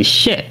 holy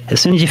shit. As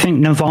soon as you think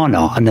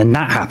Nirvana and then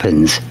that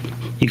happens,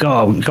 you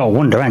gotta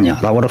wonder, ain't you?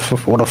 Like, what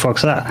the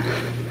fuck's that?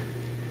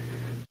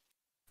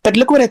 But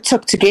look what it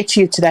took to get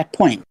you to that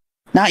point.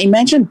 Now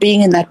imagine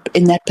being in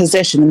that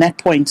position, in that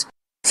point,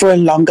 for a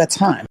longer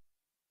time.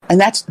 And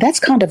that's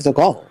kind of the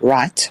goal,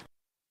 right?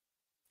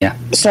 Yeah.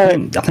 So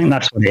I think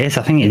that's what it is.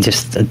 I think it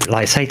just,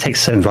 like, say,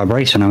 takes certain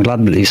vibration. I'm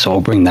glad that you sort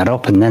of bring that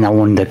up. And then I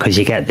wonder, because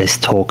you get this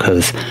talk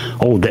of,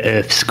 the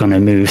Earth's going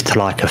to move to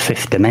like a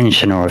fifth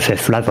dimension or a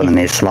fifth level, and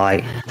it's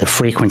like the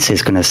frequency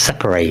is going to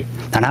separate.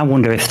 And I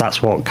wonder if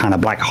that's what kind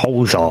of black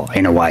holes are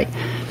in a way.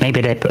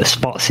 Maybe they put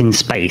spots in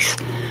space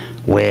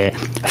where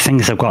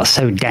things have got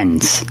so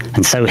dense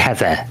and so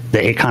heavy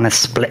that it kind of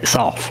splits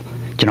off.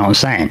 Do you know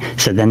what I'm saying?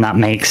 So then that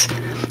makes,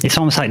 it's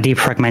almost like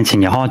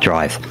defragmenting your hard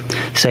drive.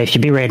 So if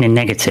you be reading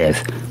negative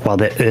while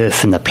the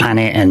Earth and the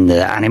planet and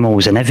the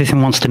animals and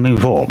everything wants to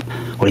move up,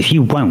 well, if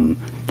you won't,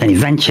 then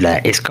eventually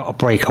it's got to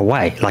break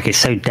away. Like, it's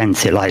so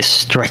dense, it like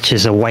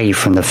stretches away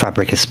from the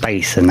fabric of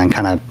space and then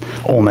kind of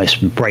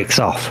almost breaks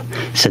off.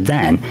 So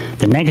then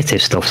the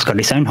negative stuff's got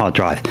its own hard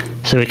drive,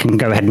 so it can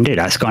go ahead and do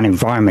that. It's got an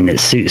environment that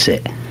suits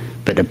it.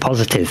 But the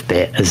positive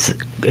bit is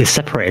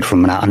separated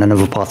from that on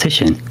another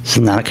partition,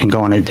 so now it can go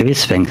on and do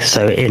its thing.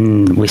 So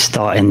we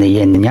start in the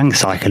yin and yang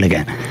cycle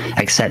again,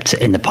 except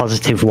in the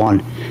positive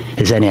one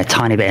there's only a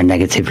tiny bit of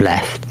negative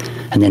left,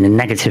 and in the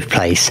negative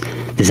place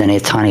there's only a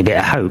tiny bit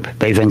of hope,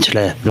 but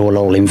eventually they'll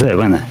all invert,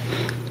 won't they?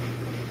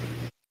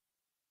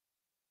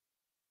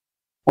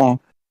 Well,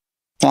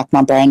 like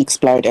my brain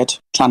exploded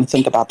trying to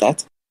think about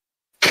that.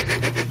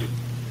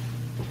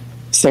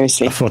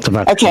 Seriously. I thought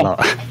about it a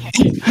lot.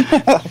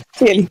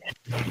 Really.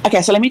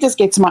 Okay, so let me just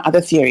get to my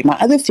other theory. My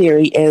other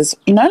theory is,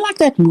 like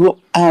that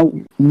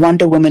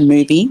Wonder Woman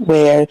movie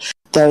where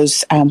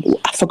those, I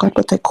forgot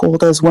what they call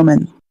those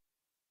women.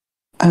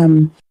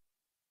 Amazons.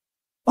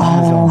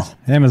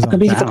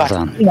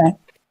 Amazon. Yeah.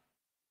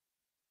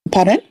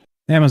 Pardon?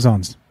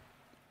 Amazons.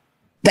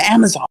 The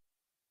Amazon.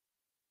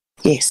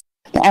 Yes,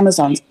 the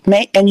Amazons.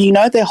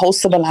 And their whole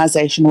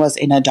civilization was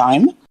in a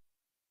dome.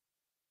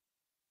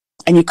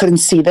 And you couldn't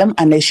see them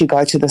unless you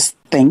go to this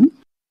thing.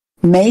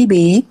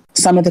 Maybe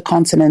some of the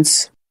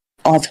continents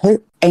of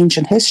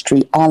ancient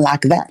history are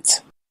like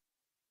that.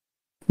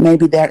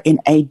 Maybe they're in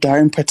a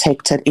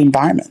dome-protected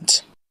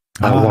environment.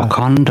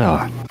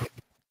 Wakanda.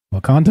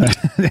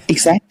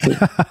 Exactly.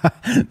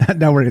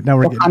 now we're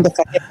going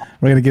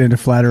to get into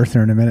flat Earth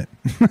here in a minute.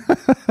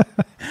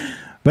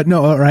 But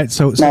no, all right.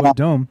 So a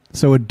dome.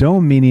 So a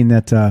dome meaning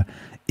that.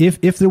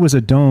 If there was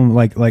a dome,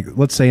 like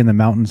let's say in the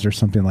mountains or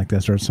something like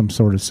this, or some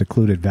sort of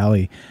secluded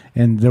valley,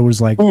 and there was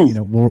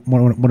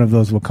one of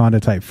those Wakanda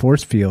type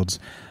force fields,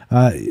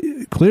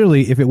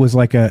 clearly if it was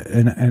like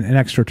an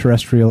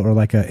extraterrestrial or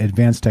like an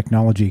advanced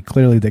technology,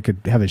 clearly they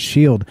could have a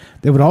shield.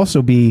 They would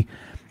also be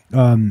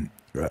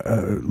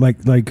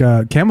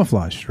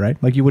camouflaged, right?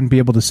 Like you wouldn't be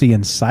able to see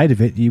inside of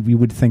it. You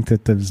would think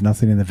that there's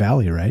nothing in the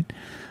valley, right?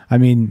 I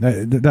mean,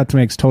 that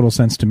makes total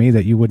sense to me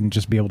that you wouldn't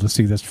just be able to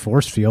see this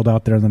force field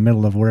out there in the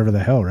middle of wherever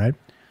the hell, right?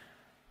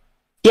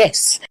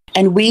 Yes.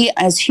 And we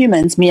as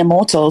humans, mere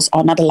mortals,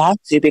 are not allowed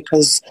to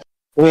because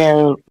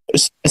we're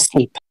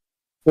asleep.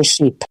 We're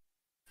sheep.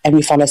 And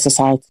we follow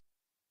society.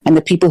 And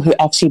the people who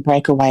actually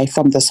break away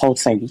from this whole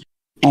thing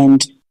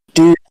and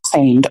do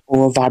ascend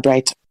or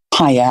vibrate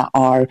higher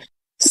are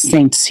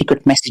sent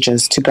secret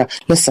messages to go,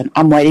 listen,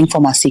 I'm waiting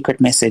for my secret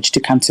message to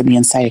come to me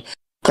and say,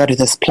 go to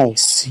this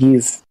place.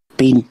 You've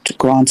been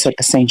granted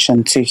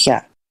ascension to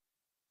here.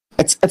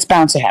 It's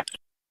bound to happen.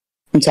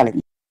 I'm telling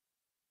you.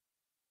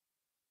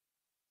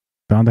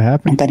 Bound to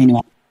happen?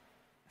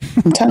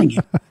 I'm telling you.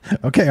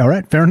 Okay, all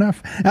right, fair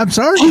enough. I'm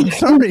sorry.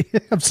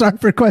 I'm sorry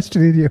for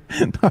questioning you.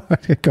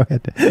 Go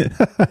ahead.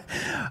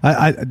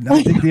 I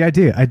dig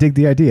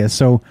the idea.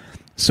 So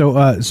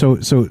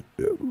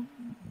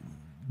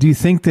do you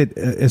think that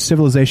a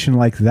civilization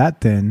like that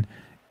then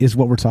is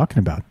what we're talking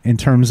about in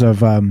terms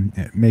of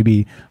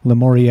maybe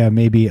Lemuria,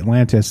 maybe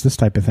Atlantis, this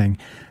type of thing?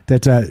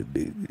 That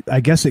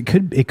I guess it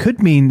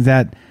could mean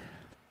that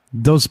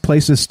those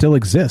places still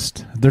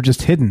exist. They're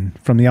just hidden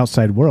from the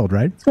outside world,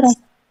 right?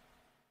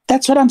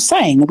 That's what I'm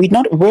saying. We're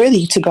not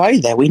worthy to go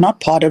there. We're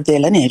not part of their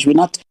lineage.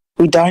 We're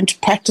We don't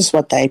practice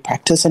what they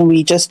practice, and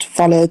we just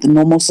follow the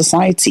normal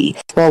society,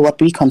 well, what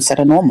we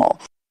consider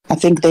normal. I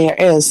think there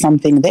is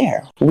something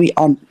there. We're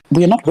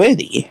not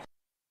worthy.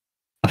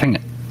 I think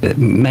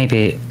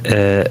maybe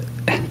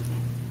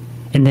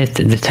in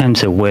the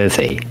terms of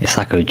worthy, it's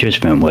like a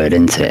judgment word,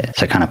 isn't it?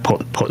 So it kind of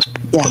puts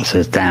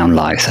us down.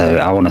 Like, so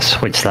I want to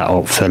switch that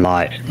up for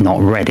like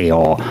not ready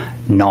or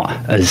not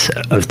as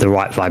of the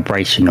right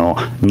vibration or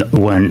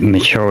weren't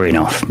mature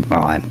enough,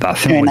 right? But I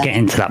think we're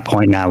getting to that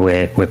point now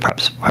where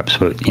perhaps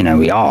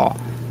we are,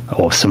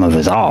 or some of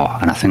us are,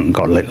 and I think we've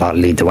got to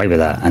lead the way with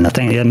that. And I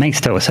think it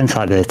makes total sense,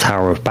 like the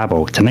Tower of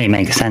Babel. To me, it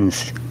makes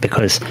sense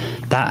because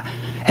that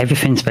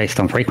everything's based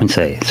on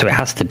frequency, so it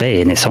has to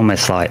be. And it's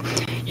almost like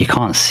you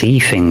can't see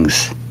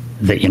things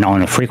that you're not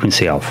on a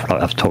frequency of.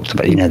 Like I've talked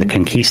about, the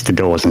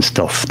conquistadors and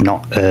stuff.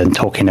 Not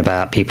talking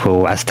about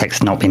people,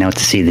 Aztecs, not being able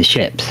to see the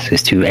ships.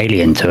 It's too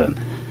alien to them,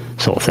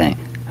 sort of thing.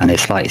 And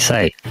it's like,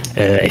 say,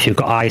 if you've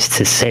got eyes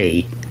to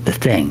see the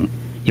thing,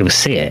 you'll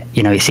see it.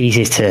 It's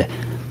easy to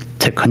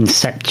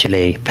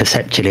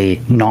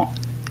perceptually not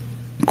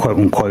quote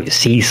unquote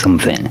see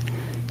something. Do you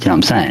know what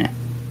I'm saying?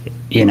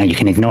 You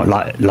can ignore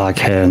it,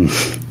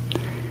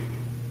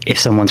 if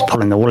someone's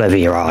pulling the wool over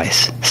your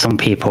eyes. Some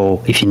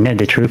people, if you know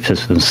the truth of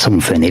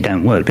something, it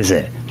don't work, does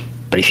it?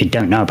 But if you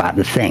don't know about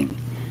the thing,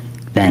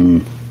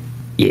 then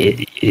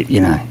it's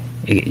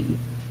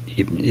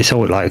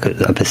all like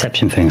a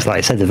perception thing. Like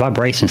I said, the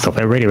vibration stuff,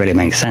 it really, really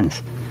makes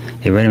sense.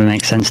 It really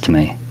makes sense to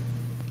me.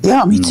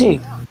 Yeah, me too.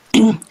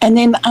 And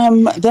then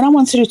I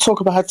wanted to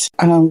talk about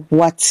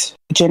what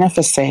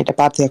Jennifer said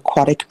about the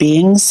aquatic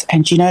beings.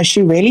 And,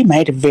 she really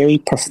made a very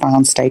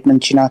profound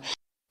statement.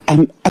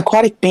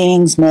 Aquatic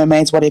beings,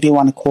 mermaids, whatever you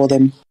want to call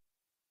them,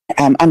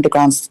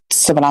 underground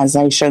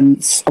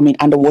civilizations,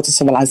 underwater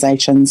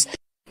civilizations,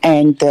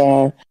 and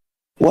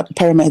what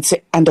pyramids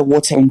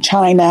underwater in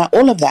China,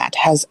 all of that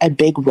has a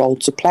big role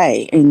to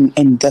play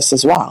in this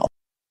as well.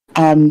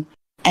 And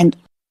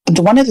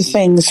one of the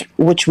things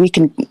which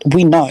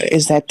we know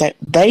is that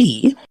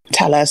they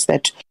tell us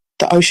that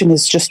the ocean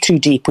is just too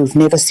deep. We've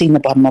never seen the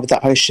bottom of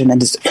the ocean,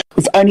 and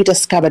we've only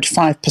discovered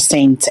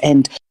 5%,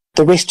 and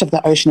the rest of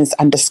the ocean is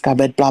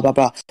undiscovered, blah, blah,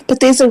 blah. But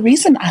there's a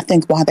reason, I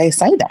think, why they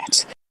say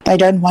that. They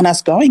don't want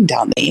us going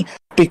down there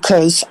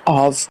because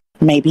of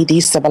maybe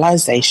these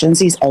civilizations,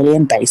 these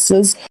alien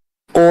bases,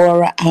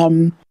 or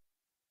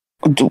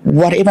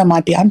whatever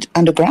might be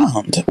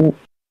underground.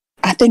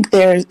 I think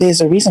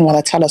there's a reason why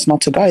they tell us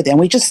not to go there. And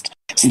we just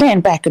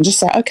stand back and just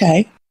say,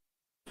 okay,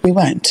 we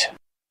won't.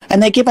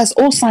 And they give us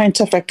all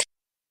scientific,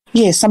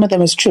 some of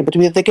them is true, but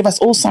they give us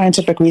all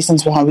scientific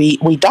reasons why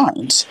we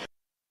don't.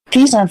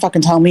 Please don't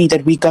fucking tell me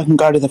that we can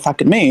go to the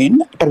fucking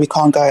moon, but we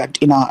can't go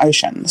in our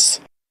oceans.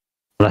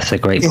 Well, that's a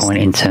great point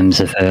in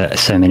terms of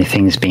so many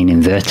things being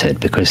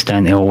inverted, because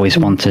don't they always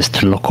want us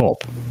to look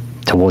up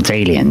towards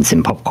aliens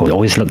in pop culture?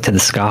 Always look to the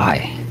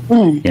sky.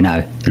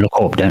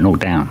 Look up, don't look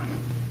down.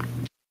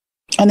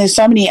 And there's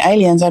so many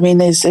aliens.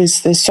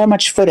 There's so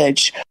much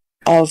footage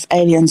of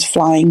aliens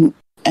flying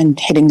and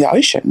hitting the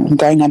ocean and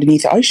going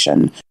underneath the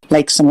ocean,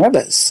 lakes and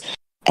rivers.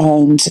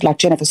 And like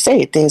Jennifer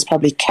said, there's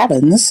probably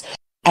caverns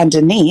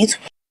underneath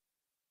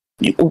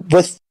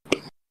with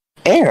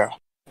air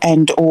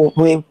or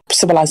where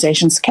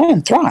civilizations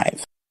can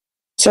thrive.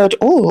 So it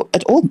all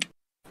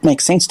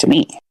makes sense to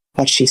me,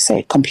 what she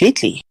said,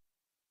 completely.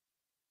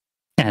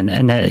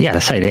 And I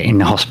say that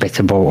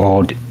inhospitable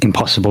or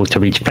impossible to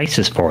reach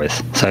places for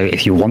us. So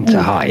if you want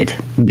to hide,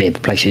 they're the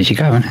places you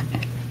go, isn't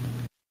it?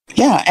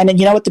 Yeah, and then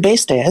you know what the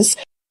best is?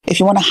 If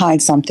you want to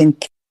hide something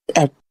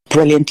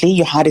brilliantly,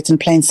 you hide it in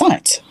plain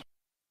sight.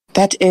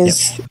 That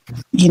is,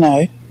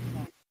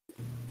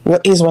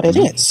 what is what it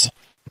is.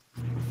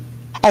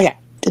 Okay,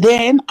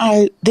 then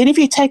if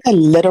you take a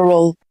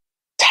literal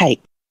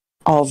take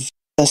of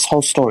this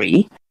whole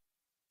story,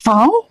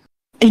 how,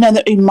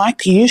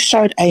 Mike, you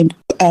showed a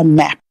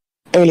map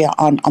earlier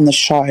on the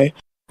show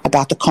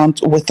about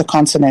with the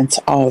continent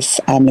of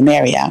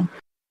Lemuria,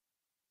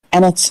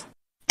 and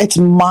it's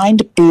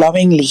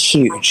mind-blowingly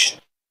huge.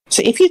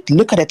 So if you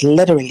look at it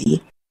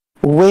literally,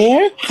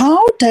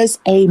 how does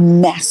a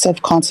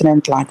massive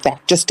continent like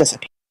that just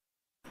disappear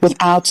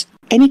without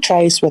any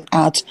trace,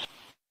 without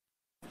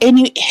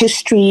any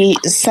history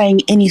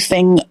saying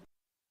anything?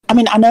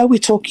 I know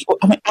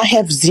I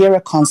have zero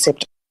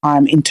concept of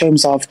time in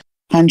terms of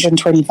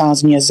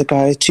 120,000 years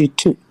ago to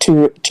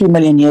 2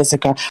 million years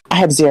ago. I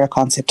have zero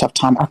concept of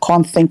time. I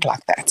can't think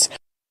like that.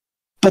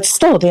 But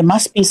still, there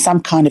must be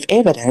some kind of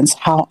evidence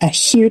how a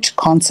huge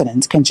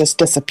continent can just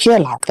disappear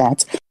like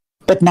that.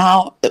 But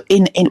now,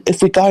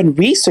 if we go and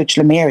research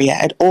Lemuria,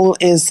 it all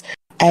is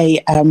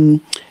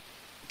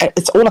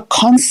it's all a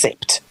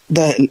concept.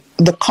 The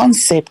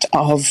concept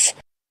of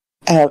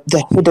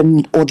the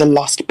hidden or the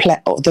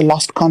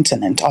lost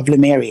continent of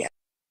Lemuria.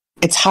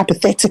 It's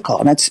hypothetical,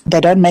 and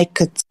they don't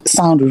make it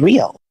sound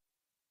real.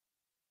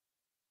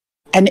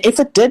 And if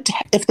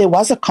there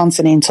was a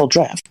continental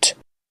drift,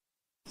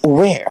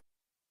 where?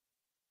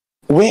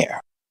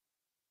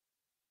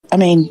 I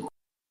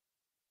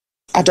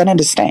don't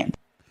understand.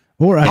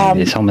 Or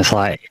it's almost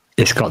like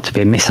it's got to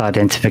be a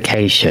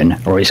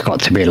misidentification, or it's got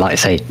to be, like,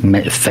 say,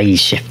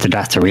 phase shifted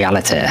out of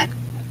reality,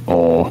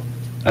 or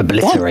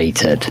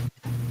obliterated.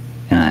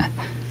 Yeah.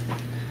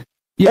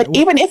 But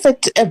even if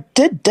it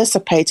did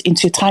dissipate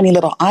into tiny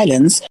little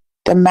islands,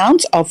 the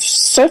amount of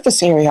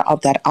surface area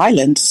of that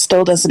island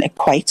still doesn't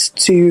equate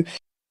to,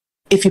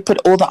 if you put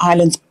all the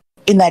islands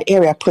in that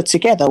area put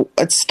together,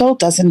 it still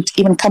doesn't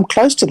even come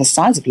close to the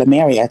size of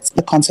Lemuria, it's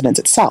the continent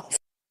itself.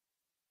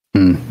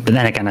 But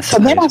then again, I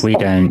suppose we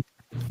don't...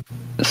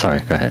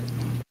 Sorry, go ahead.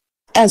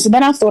 And so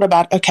then I thought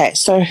about, okay,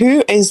 so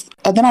who is...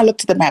 then I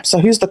looked at the map, so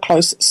who's the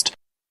closest?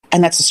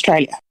 And that's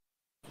Australia.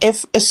 Then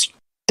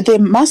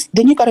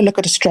you've got to look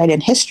at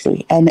Australian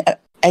history and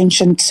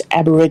ancient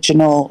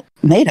Aboriginal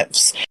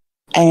natives.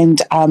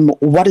 And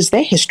what does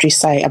their history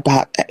say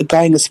about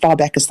going as far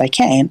back as they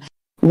can?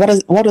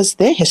 What does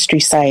their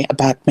history say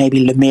about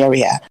maybe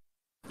Lemuria?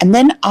 And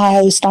then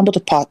I stumbled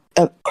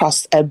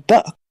across a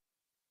book,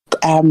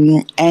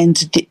 and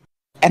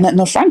on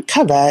the front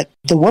cover,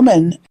 the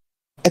woman,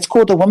 it's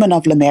called The Woman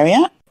of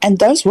Lemuria, and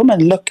those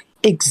women look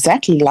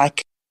exactly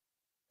like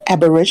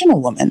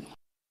Aboriginal women.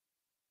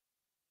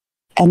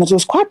 And it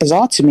was quite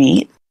bizarre to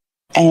me.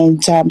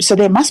 And so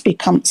there must be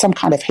some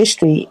kind of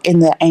history in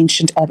the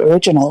ancient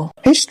Aboriginal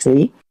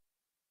history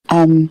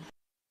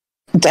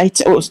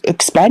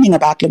explaining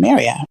about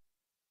Lemuria,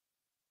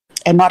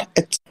 and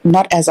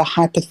not as a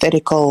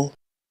hypothetical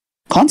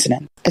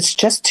continent. It's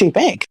just too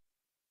big.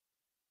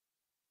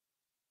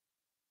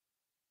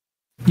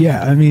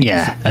 Yeah, I mean...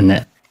 Yeah, and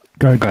then...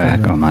 Go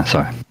on, Matt,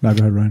 sorry. No,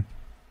 go ahead, Ryan.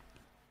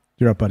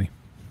 You're up, buddy.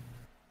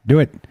 Do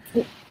it.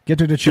 Get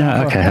to the chat.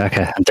 No,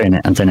 okay. I'm doing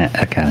it.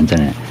 Okay, I'm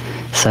doing it.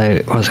 So,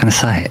 what I was going to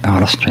say... Oh, I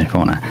lost my train of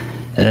thought now.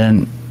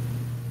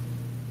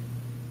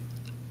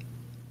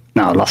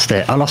 No, I lost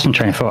it. I lost my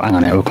train of thought. Hang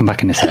on, we'll come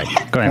back in a sec.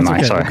 Go ahead, Mike.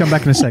 Okay. Sorry. We'll come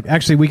back in a sec.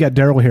 Actually, we got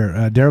Daryl here.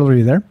 Daryl, are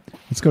you there?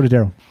 Let's go to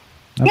Daryl.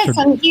 Yes,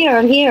 I'm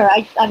here.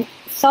 I'm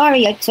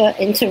sorry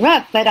to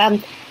interrupt, but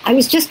I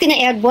was just going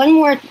to add one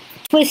more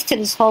twist to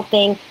this whole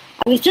thing.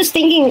 I was just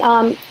thinking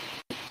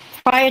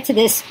prior to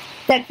this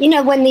that,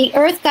 when the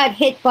Earth got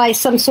hit by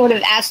some sort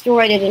of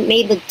asteroid and it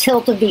made the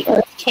tilt of the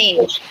Earth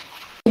change,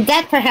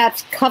 that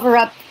perhaps cover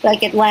up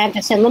like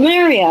Atlantis and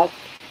Lemuria.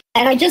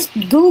 And I just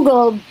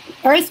Googled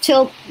Earth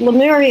tilt,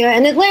 Lemuria,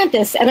 and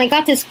Atlantis, and I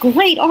got this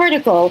great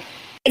article.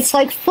 It's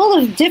like full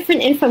of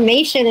different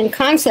information and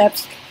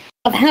concepts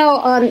of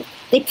how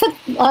they put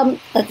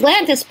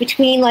Atlantis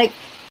between the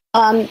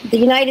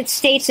United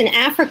States and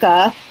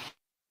Africa,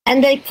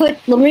 and they put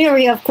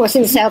Lemuria, of course,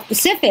 in the South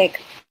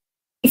Pacific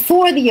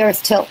before the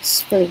Earth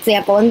tilts, for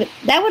example. And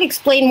that would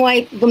explain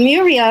why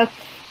Lemuria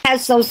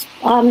has those,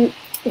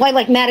 why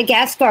like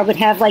Madagascar would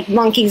have like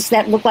monkeys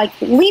that look like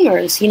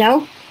lemurs,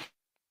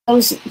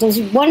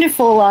 those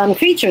wonderful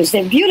creatures.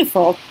 They're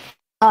beautiful.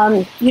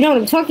 You know what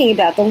I'm talking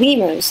about, the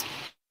lemurs.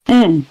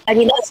 I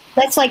mean,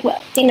 that's like,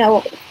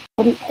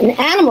 an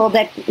animal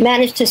that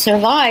managed to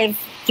survive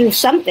through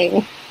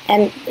something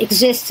and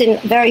exists in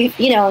very,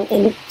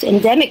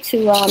 endemic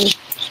to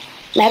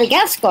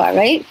Madagascar,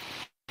 right?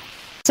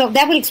 So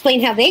that would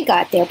explain how they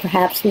got there,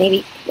 perhaps,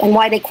 maybe, and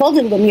why they called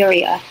it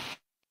Lemuria,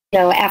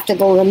 after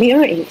the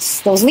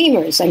Lemurians, those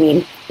lemurs,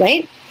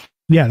 right?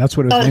 Yeah, that's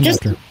what it was named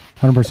after.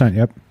 100%,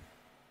 yep.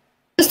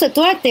 Just a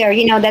thought there,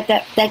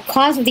 that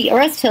cause of the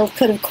Earth tilt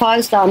could have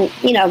caused, a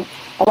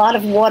lot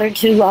of water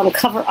to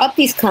cover up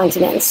these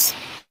continents,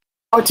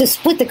 or to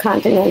split the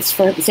continents,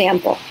 for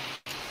example.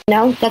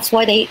 That's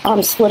why they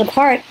split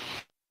apart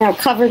and are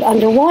covered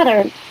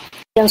underwater.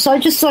 So I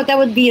just thought that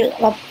would be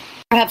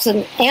perhaps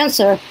an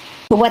answer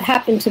for what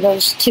happened to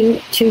those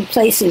two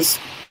places.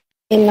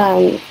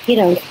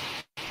 It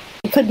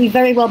could be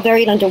very well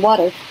buried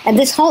underwater. And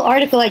this whole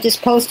article I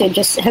just posted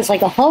just has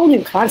like a whole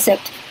new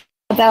concept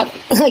about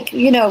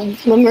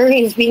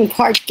Lemurians being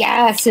part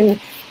gas,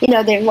 and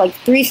they're like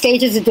 3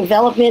 stages of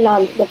development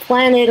on the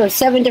planet, or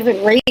 7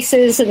 different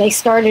races, and they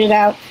started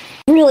out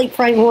really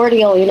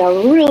primordial,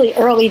 really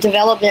early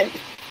development,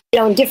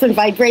 in different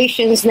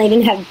vibrations, and they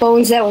didn't have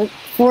bones that were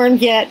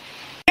formed yet.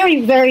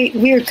 Very, very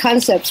weird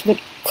concepts, but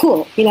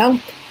cool, I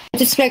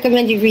just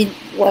recommend you read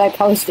what I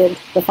posted,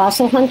 The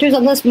Fossil Hunters,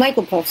 unless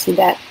Michael posted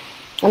that.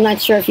 I'm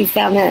not sure if you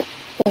found that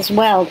as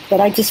well, but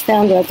I just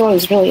found it. I thought it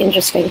was really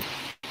interesting.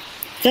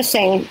 Just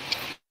saying.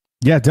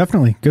 Yeah,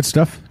 definitely. Good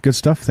stuff.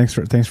 Thanks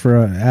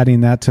for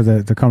adding that to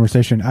the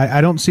conversation. I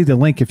don't see the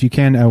link. If you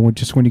can,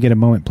 just when you get a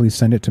moment, please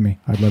send it to me.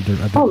 I'd love to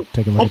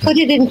take a look. I'll put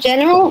it in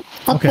general.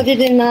 I'll put it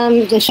in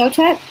the show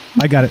chat.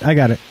 I got it.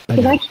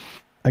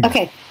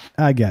 Okay.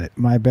 I got it.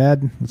 My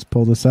bad. Let's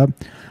pull this up.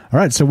 All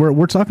right, so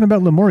we're talking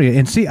about Lemuria,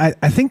 and see, I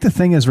think the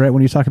thing is, right,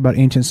 when you talk about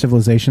ancient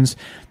civilizations,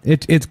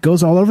 it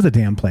goes all over the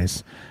damn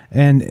place,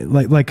 and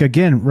like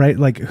again, right,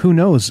 like who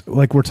knows?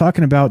 Like we're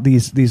talking about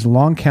these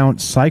long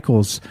count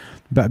cycles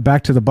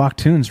back to the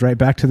Bakhtuns, right?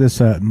 Back to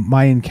this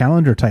Mayan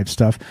calendar type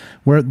stuff,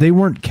 where they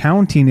weren't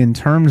counting in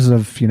terms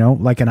of, you know,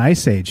 like an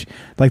ice age.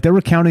 Like they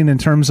were counting in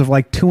terms of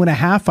like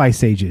 2.5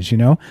 ice ages, you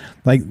know?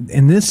 Like,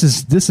 and this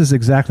is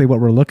exactly what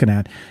we're looking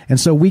at. And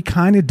so we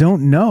kind of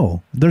don't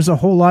know. There's a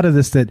whole lot of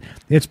this that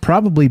it's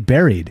probably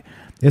buried.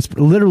 It's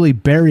literally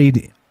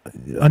buried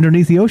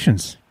underneath the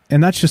oceans.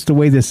 And that's just the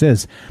way this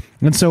is.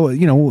 And so,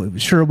 you know,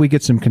 sure, we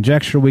get some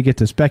conjecture, we get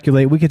to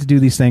speculate, we get to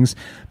do these things.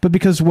 But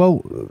because,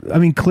 well, I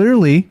mean,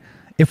 clearly,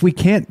 if we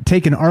can't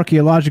take an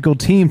archaeological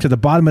team to the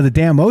bottom of the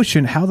damn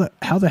ocean, how the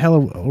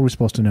hell are we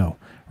supposed to know,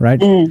 right?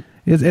 Mm.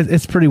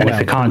 It's pretty and wild.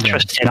 If we can't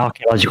trust an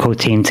archaeological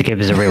team to give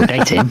us a real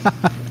dating,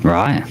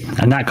 right?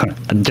 And that,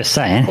 I'm just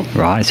saying,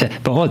 right? So,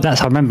 but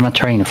that's, I remember my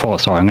train of thought,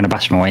 sorry, I'm going to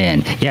bash my way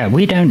in. Yeah,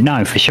 we don't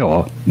know for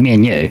sure, me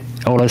and you,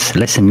 all us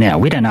listen now,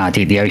 we don't know how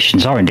deep the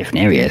oceans are in different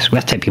areas. We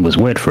have to take people's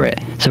word for it.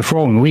 So for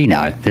all we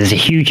know, there's a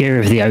huge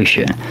area of the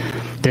ocean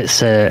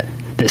that's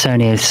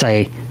only,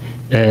 say,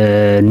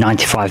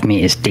 95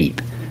 meters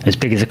deep, as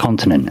big as a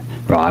continent,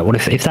 right? Well,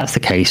 if that's the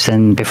case,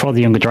 then before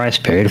the Younger Dryas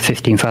period of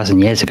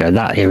 15,000 years ago,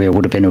 that area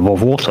would have been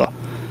above water.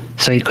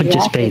 So it could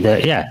just be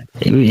that,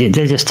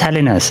 they're just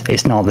telling us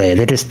it's not there.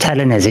 They're just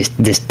telling us it's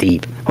this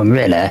deep. When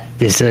really,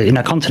 there's a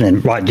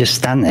continent right just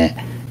stand there.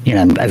 You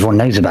know, everyone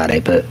knows about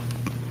it, but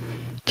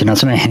do you know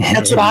what I mean?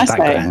 That's what I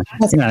say.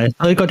 You know,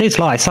 they got this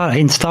like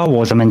in Star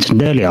Wars I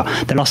mentioned earlier.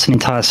 They lost an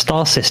entire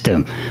star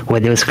system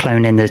where they was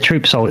cloning the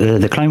troops, or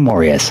the clone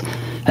warriors.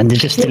 And they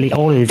just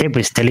all they did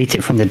was delete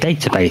it from the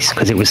database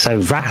because it was so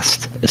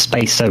vast, the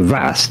space so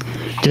vast.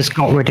 Just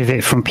got rid of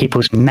it from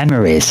people's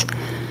memories,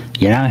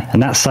 you know.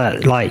 And that's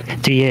like,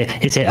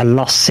 is it a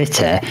lost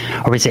city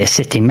or is it a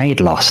city made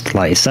lost?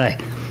 Like you say,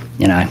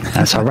 you know.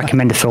 And so I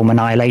recommend the film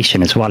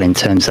Annihilation as well in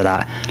terms of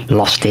that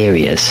lost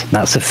areas.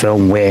 That's a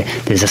film where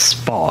there's a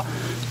spot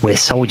where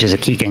soldiers are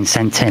keep getting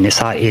sent in.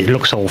 It's like, it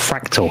looks all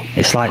fractal.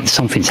 It's like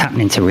something's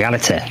happening to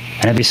reality,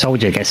 and every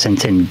soldier gets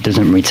sent in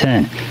doesn't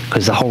return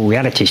because the whole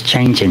reality is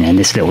changing in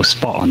this little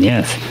spot on the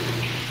earth.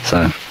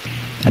 So,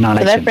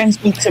 Annihilation. So that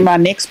brings me to my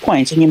next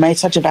point, and you made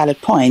such a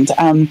valid point.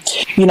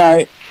 You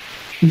know,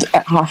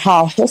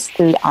 how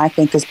history, I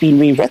think, has been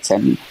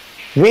rewritten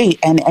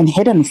and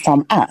hidden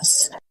from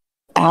us.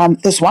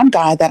 There's one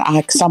guy that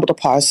I stumbled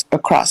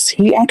across.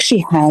 He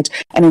actually had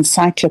an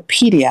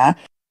encyclopedia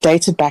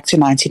dated back to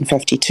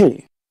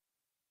 1952.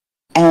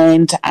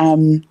 And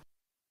can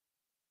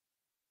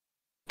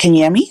you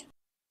hear me?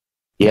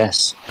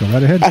 Yes. Go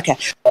right ahead. Okay.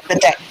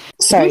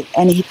 Sorry.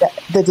 And he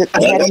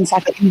had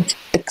encyclopedia.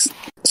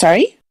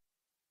 Sorry?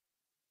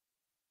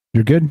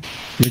 You're good.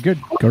 You're good.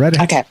 Go right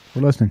ahead. Okay.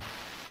 We're listening.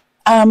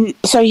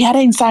 So he had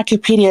an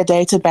encyclopedia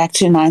dated back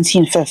to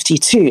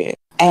 1952.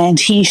 And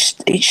he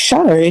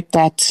showed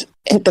that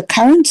the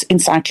current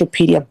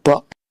encyclopedia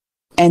book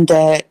and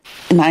the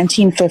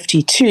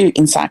 1952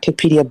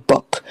 encyclopedia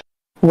book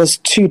was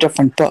two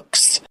different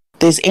books.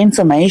 There's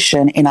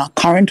information in our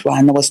current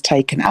one that was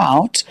taken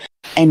out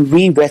and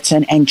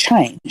rewritten and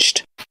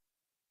changed.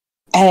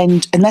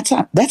 And that's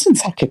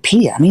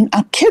encyclopedia. I mean,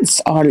 our kids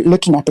are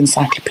looking up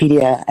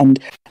encyclopedia and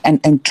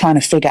trying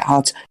to figure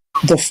out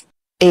the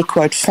air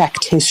quote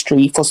fact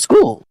history for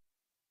school.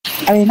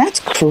 I mean, that's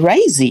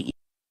crazy.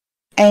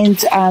 And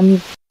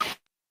then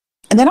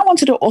I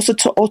wanted to also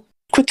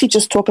quickly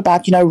just talk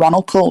about, you know,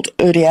 Ronald called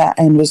earlier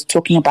and was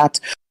talking about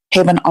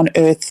heaven on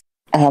earth,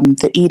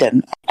 the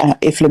Eden,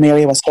 if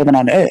Lemuria was heaven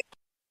on earth.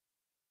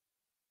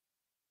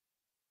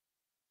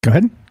 Go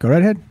ahead. Go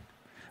right ahead.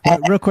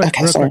 Real quick,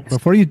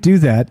 before you do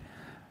that,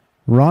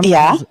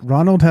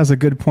 Ronald has a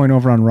good point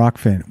over on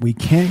Rockfin. We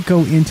can't go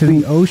into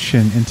the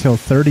ocean until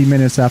 30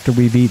 minutes after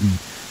we've eaten.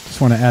 Just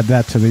want to add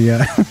that to the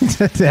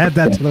to add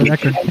that to the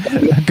record.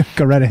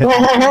 Go right ahead.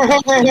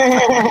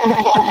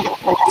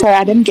 Sorry,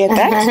 I didn't get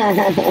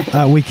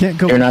that. We can't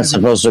go. You're not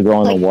supposed to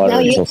go in the water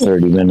until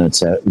 30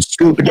 minutes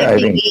scuba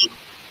diving.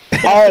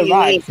 Oh,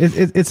 right.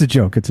 It's a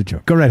joke. It's a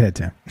joke. Go right ahead,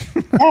 Tim.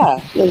 Yeah,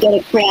 you'll get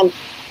a cramp.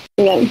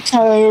 Yeah.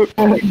 So,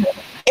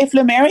 if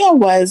Lemuria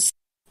was,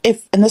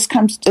 and this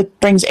it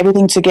brings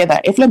everything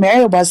together. If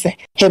Lemuria was the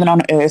heaven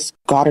on earth,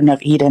 Garden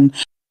of Eden,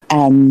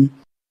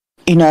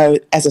 you know,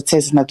 as it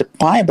says in the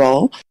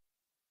Bible,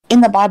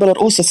 it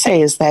also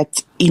says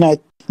that, you know,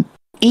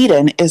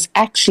 Eden is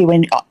actually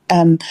when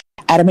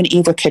Adam and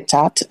Eve were kicked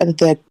out,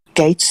 the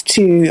gates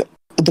to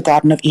the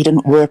Garden of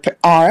Eden were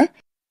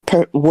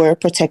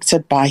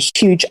protected by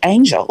huge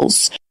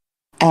angels.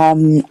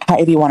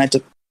 However you want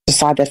to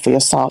decide that for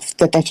yourself,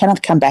 that they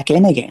cannot come back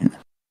in again.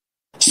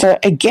 So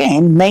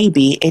again,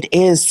 maybe it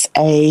is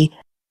a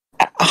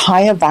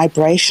higher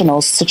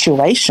vibrational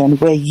situation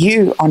where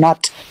you are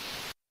not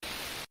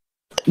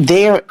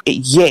there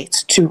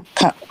yet to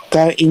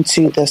go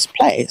into this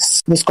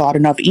place, this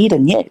Garden of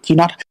Eden yet. You're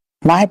not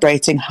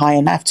vibrating high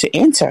enough to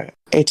enter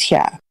it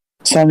here.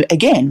 So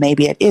again,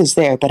 maybe it is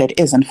there, but it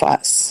isn't for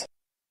us.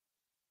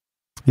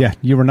 Yeah,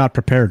 you were not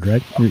prepared,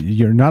 right?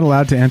 You're not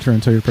allowed to enter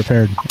until you're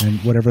prepared, and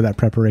whatever that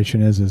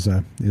preparation is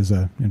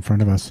in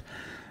front of us.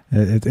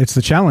 it's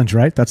the challenge,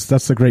 right? That's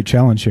the great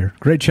challenge here.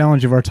 Great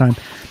challenge of our time.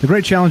 The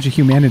great challenge of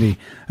humanity.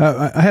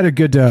 I had a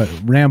good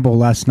ramble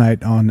last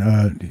night on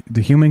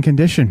the human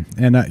condition,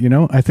 and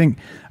I think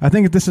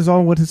this is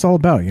all what it's all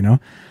about.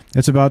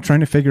 It's about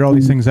trying to figure all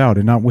these things out,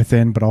 and not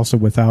within, but also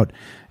without,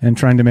 and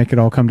trying to make it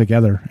all come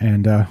together.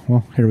 And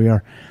well, here we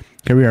are.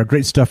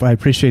 Great stuff. I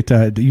appreciate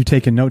you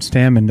taking notes,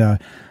 Tam, and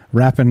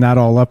wrapping that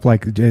all up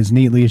like as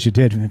neatly as you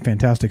did.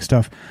 Fantastic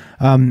stuff.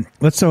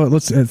 Let's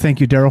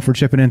thank you, Daryl, for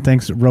chipping in.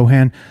 Thanks,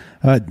 Rohan.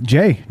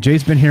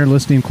 Jay's been here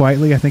listening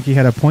quietly. I think he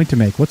had a point to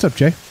make. What's up,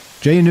 Jay?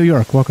 Jay in New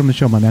York. Welcome to the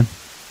show, my man.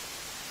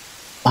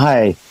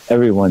 Hi,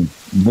 everyone.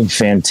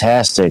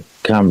 Fantastic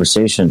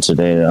conversation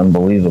today.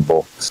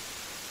 Unbelievable.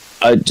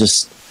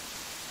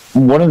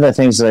 One of the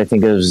things that I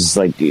think of is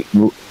like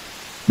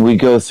we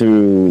go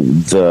through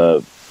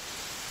the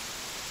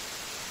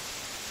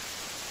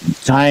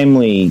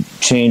timely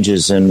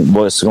changes in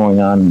what's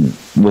going on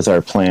with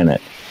our planet,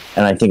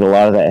 and I think a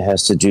lot of that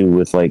has to do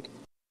with like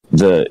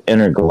the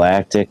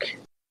intergalactic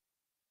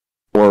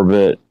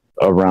orbit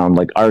around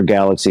like our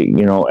galaxy.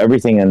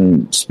 Everything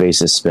in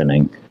space is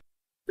spinning,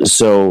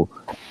 so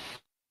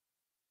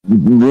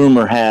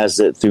rumor has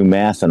it through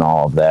math and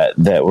all of that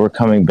we're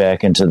coming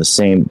back into the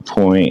same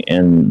point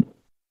in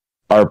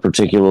our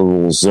particular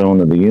little zone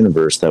of the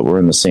universe, that we're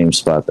in the same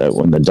spot that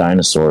when the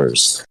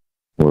dinosaurs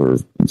were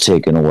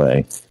taken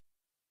away.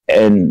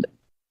 And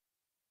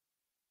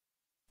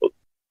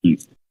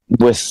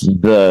with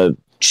the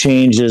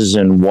changes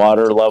in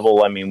water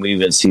level, I mean, we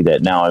even see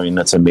that now. I mean,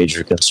 that's a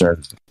major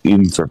concern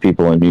even for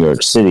people in New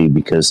York City,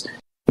 because,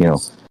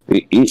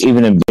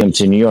 even in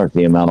Binghamton, New York,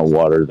 the amount of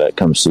water that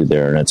comes through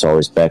there, and it's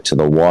always back to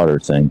the water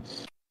thing.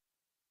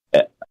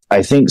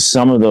 I think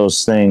some of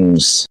those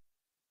things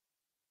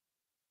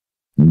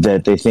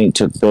that they think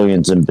took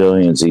billions and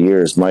billions of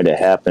years might have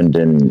happened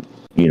in,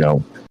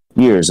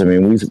 years. I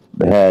mean, we've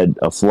had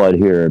a flood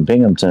here in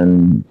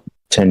Binghamton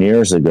 10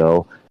 years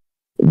ago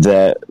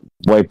that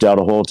wiped out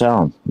a whole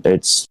town.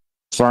 It's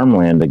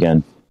farmland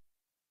again.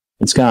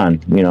 It's gone.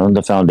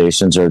 The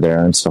foundations are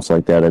there and stuff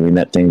like that. I mean,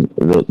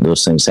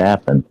 those things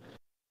happen.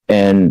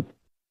 And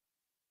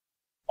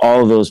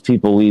all of those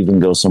people leave and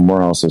go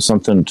somewhere else. If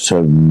something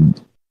to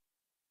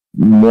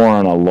more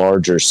on a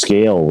larger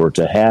scale were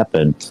to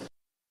happen,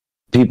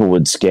 people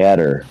would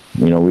scatter.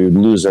 We would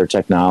lose our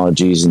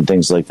technologies and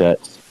things like that.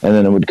 And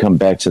then it would come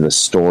back to the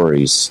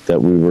stories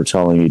that we were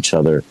telling each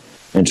other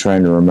and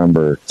trying to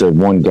remember the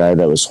one guy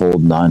that was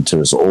holding on to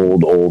his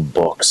old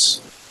books.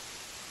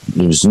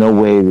 There's no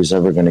way he was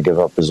ever going to give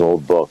up his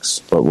old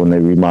books. But when they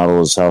remodeled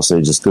his house,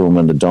 they just threw him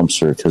in the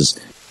dumpster because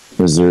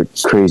they're a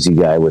crazy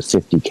guy with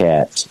 50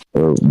 cats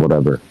or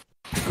whatever.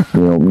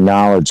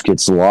 Knowledge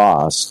gets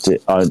lost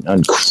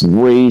on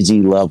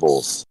crazy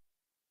levels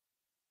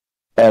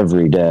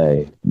every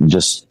day,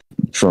 just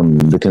from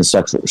the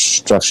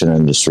construction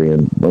industry.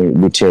 And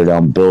we tear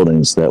down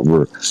buildings that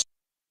were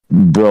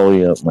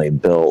brilliantly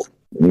built,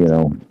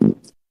 things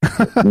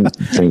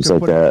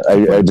like that.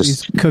 I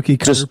just cookie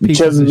just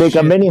to make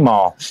a mini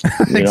mall.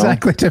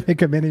 Exactly, to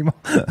make a mini mall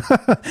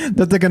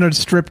that they're going to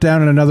strip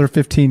down in another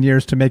 15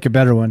 years to make a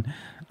better one.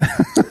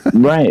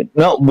 Right.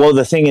 No, well,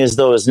 the thing is,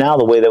 though, is now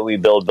the way that we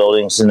build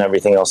buildings and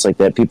everything else like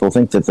that, people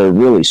think that they're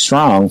really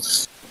strong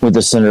with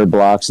the cinder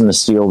blocks and the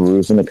steel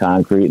roof and the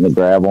concrete and the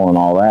gravel and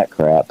all that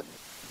crap.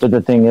 But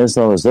the thing is,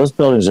 though, is those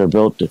buildings are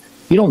built.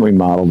 You don't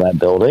remodel that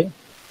building.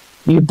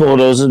 You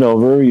bulldoze it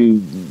over.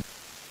 You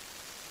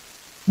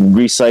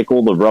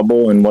recycle the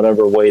rubble in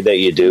whatever way that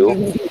you do,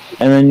 and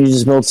then you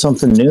just build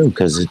something new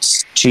because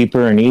it's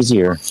cheaper and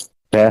easier,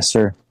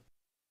 faster.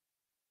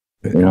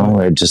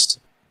 It just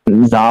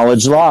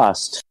knowledge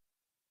lost.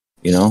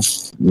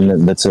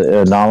 That's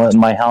a knowledge.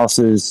 My house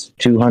is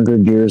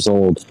 200 years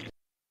old.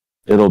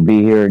 It'll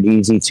be here an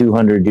easy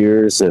 200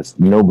 years if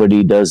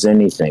nobody does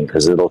anything,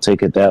 because it'll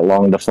take it that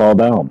long to fall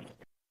down.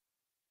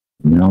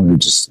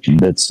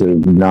 That's a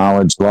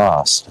knowledge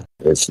lost.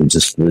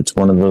 It's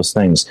one of those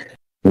things.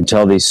 We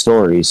tell these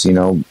stories, we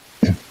come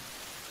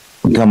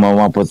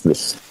up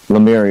with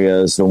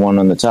Lemuria is the one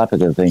on the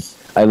topic of the thing.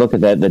 I look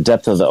at that, the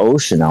depth of the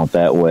ocean out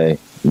that way,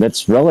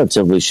 that's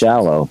relatively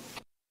shallow.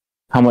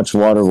 How much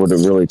water would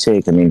it really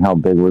take? I mean, how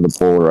big were the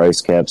polar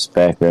ice caps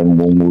back then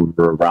when we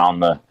were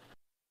around the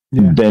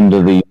bend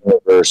of the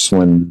universe,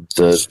 when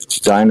the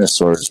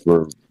dinosaurs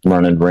were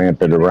running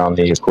rampant around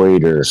the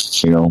equator,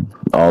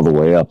 all the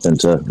way up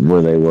into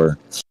where they were.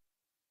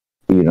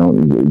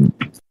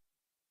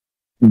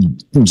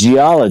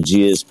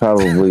 Geology is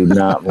probably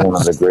not one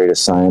of the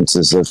greatest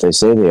sciences that they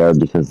say they are,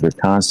 because they're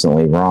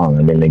constantly wrong.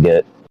 I mean,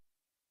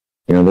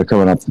 they're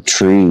coming up with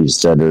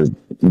trees that are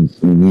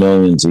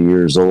millions of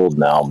years old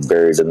now,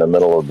 buried in the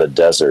middle of the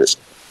desert.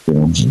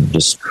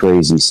 Just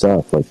crazy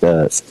stuff like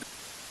that.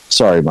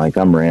 Sorry, Mike,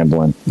 I'm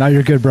rambling. No,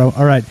 you're good, bro.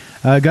 All right,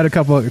 got a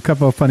couple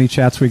of funny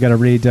chats we got to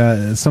read.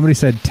 Somebody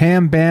said,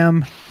 "Tam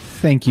bam,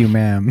 thank you,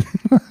 ma'am."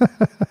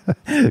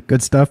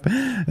 Good stuff.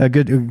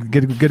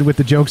 Good with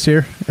the jokes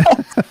here.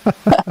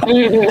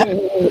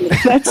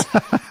 that's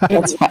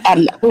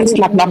it's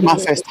like not my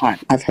first time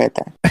I've heard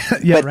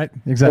that. Yeah, right.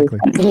 Exactly.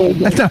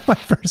 That's not my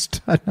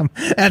first time.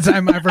 That's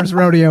not my first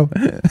rodeo.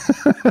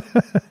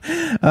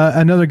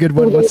 Another good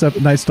one. What's up?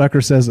 Night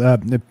Stalker says,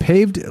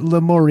 paved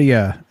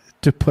Lemuria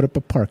to put up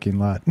a parking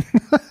lot.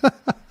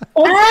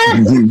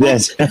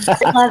 Yes.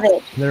 Love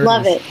it.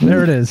 Love it.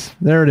 There it is.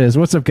 There it is.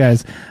 What's up,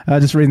 guys?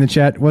 Just reading the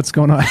chat. What's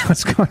going on?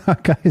 What's going on,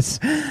 guys?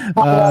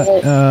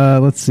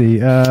 Let's see.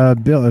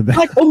 Bill.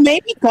 Like, or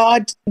maybe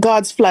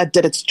God's flood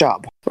did its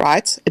job,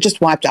 right? It just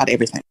wiped out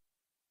everything.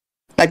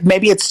 Like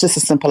maybe it's just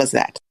as simple as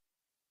that.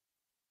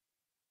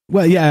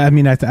 Well, yeah. I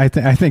mean, I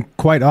think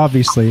quite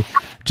obviously,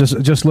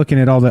 just looking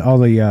at all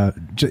the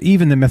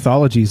even the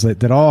mythologies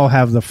that all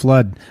have the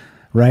flood.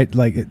 Right,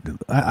 like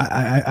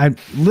I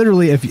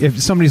literally,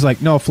 if somebody's like,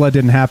 "No, a flood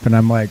didn't happen,"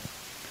 I'm like,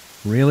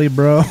 "Really,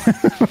 bro?"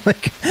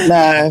 Like,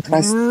 no,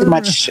 there's too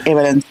much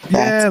evidence.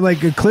 Yeah,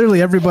 like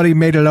clearly everybody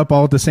made it up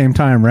all at the same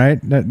time, right?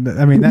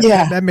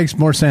 That makes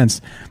more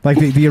sense. Like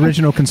the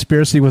original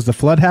conspiracy was the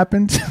flood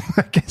happened.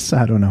 I guess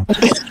I don't know.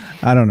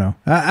 I don't know.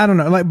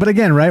 Like, but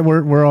again, right?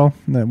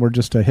 We're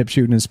just hip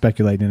shooting and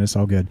speculating. And it's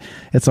all good.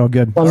 It's all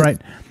good.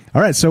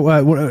 All right,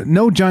 so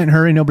no giant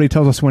hurry. Nobody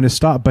tells us when to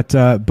stop. But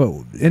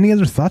any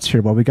other thoughts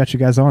here while we got you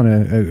guys on?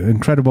 An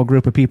incredible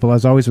group of people.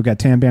 As always, we've got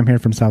Tam Bam here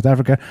from South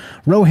Africa.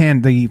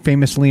 Rohan, the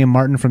famous Liam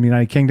Martin from the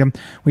United Kingdom.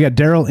 We got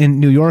Daryl in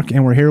New York,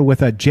 and we're here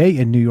with Jay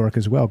in New York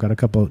as well. Got a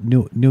couple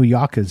New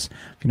Yorkers,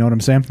 if you know what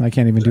I'm saying. I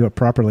can't even do it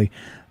properly.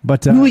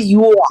 But New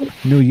York.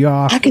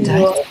 I can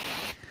do it.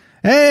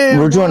 Hey,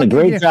 we're doing a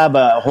great job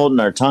holding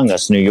our tongue,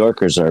 us New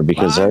Yorkers are,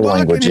 because our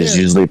language is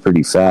usually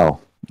pretty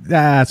foul.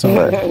 That's all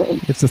right.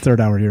 It's the third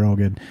hour. You're all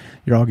good.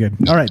 You're all good.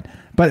 All right,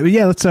 but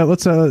yeah, let's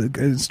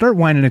start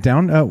winding it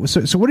down.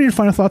 So what are your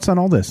final thoughts on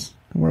all this?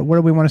 Where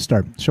do we want to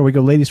start? Shall we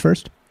go ladies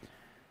first?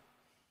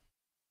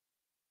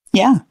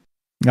 Yeah.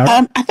 All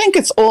right. I think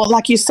it's all,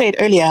 like you said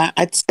earlier,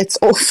 it's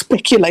all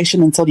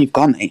speculation until you've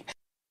gone there.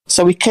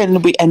 So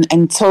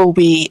until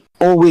we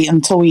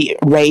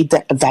raid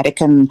the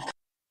Vatican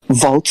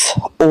vault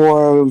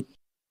or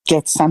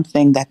get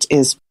something that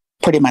is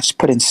pretty much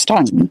put in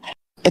stone.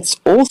 It's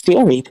all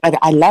theory, but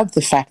I love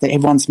the fact that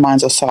everyone's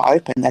minds are so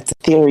open that the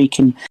theory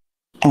can,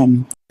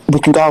 we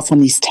can go off on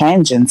these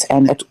tangents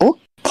and it all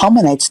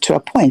culminates to a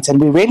point. And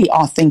we really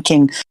are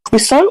thinking, we're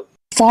so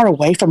far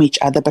away from each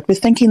other, but we're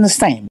thinking the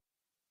same.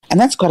 And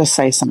that's got to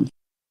say something.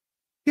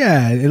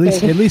 Yeah, at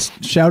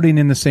least shouting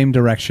in the same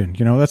direction.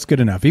 You know, that's good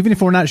enough. Even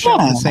if we're not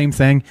shouting the same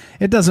thing,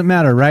 it doesn't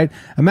matter, right?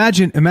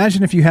 Imagine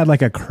if you had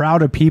like a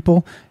crowd of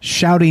people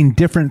shouting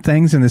different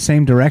things in the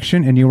same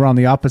direction, and you were on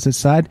the opposite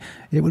side.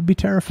 It would be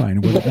terrifying,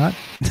 would it not?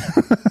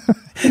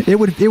 It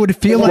would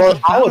feel like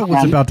the battle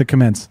was about to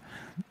commence.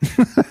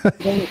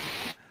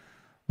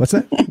 What's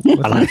that?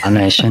 I like our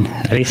nation.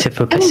 At least if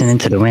we're pissing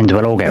into the wind,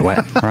 we'll all get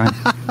wet, right?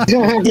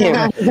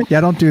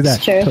 Yeah, don't do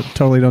that.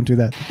 Totally don't do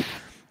that.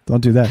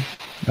 Don't do that.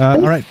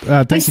 All right.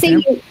 Thank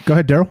you, Tam. Go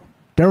ahead, Daryl.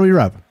 Daryl, you're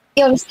up.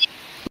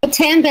 What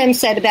Tam Bam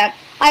said about,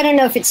 I don't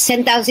know if it's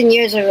 10,000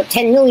 years or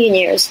 10 million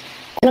years.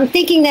 And I'm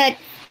thinking that,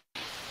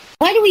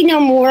 why do we know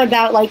more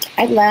about like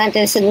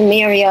Atlantis and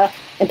Lemuria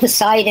and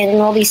Poseidon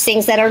and all these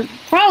things that are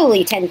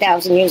probably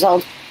 10,000 years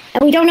old?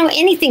 And we don't know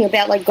anything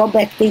about like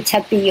Göbekli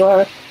Tepe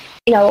or,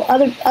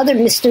 other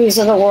mysteries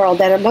of the world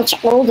that are much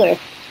older.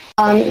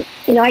 I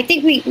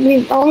think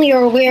we only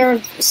are aware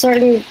of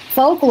certain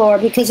folklore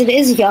because it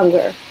is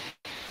younger.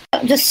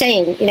 I'm just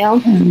saying,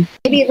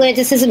 maybe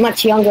Atlantis is a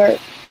much younger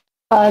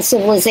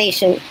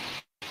civilization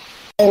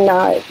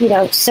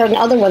than, certain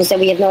other ones that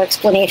we have no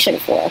explanation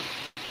for.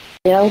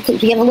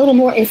 Could we have a little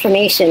more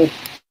information?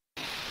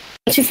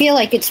 Don't you feel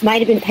like it might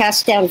have been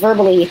passed down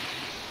verbally?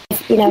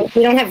 We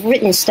don't have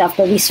written stuff,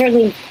 but we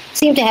certainly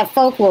seem to have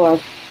folklore,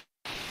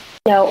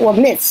 or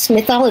myths,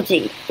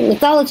 mythology.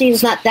 Mythology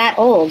is not that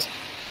old.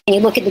 And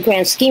you look at the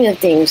grand scheme of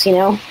things,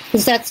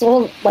 because that's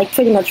all like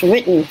pretty much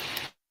written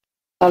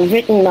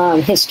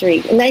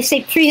history. And I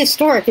say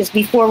prehistoric is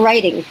before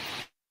writing,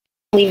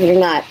 believe it or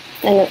not.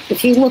 And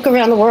if you look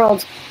around the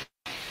world,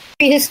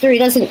 prehistory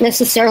doesn't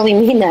necessarily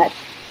mean that.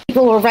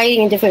 People were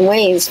writing in different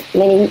ways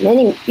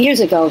many years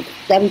ago.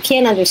 That we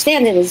can't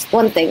understand it is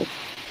one thing,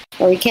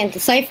 or we can't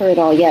decipher it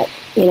all yet,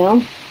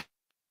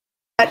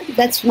 But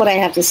that's what I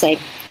have to say.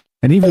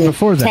 And even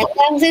before that,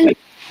 10,000,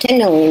 10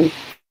 million.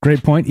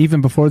 Great point.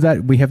 Even before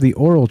that, we have the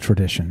oral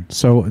tradition.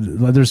 So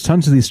there's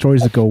tons of these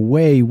stories that go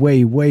way,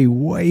 way, way,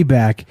 way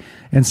back.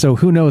 And so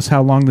who knows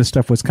how long this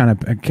stuff was kind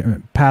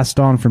of passed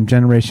on from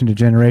generation to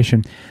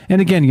generation. And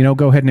again,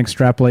 go ahead and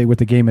extrapolate with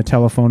the game of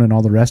telephone and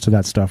all the rest of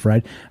that stuff,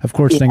 right? Of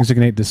course, things are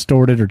going to get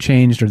distorted or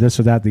changed or this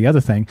or that, the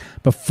other thing,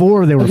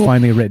 before they were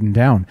finally written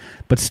down.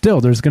 But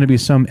still, there's going to be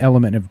some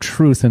element of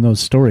truth in those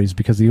stories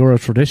because the oral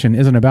tradition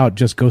isn't about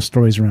just ghost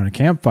stories around a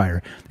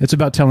campfire. It's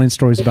about telling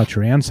stories about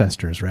your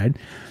ancestors, right?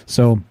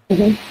 So,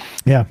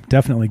 yeah,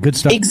 definitely. Good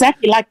stuff.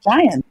 Exactly like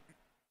giants.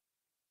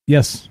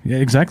 Yes, yeah,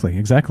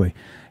 exactly.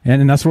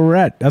 And that's where we're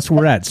at. That's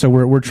where we're at. So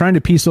we're trying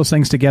to piece those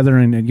things together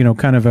and,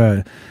 kind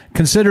of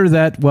consider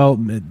that, well,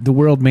 the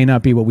world may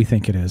not be what we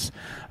think it is.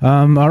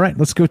 All right,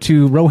 let's go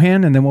to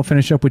Rohan, and then we'll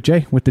finish up with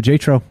Jay, with the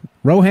J-Tro.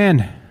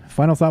 Rohan,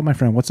 final thought, my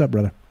friend. What's up,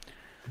 brother?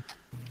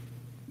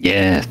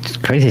 Yeah, it's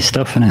crazy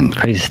stuff, man.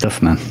 Crazy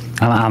stuff, man.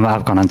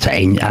 I've gone onto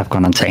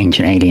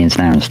ancient aliens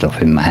now and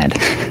stuff in my head,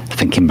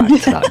 thinking back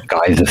to that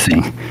Geyser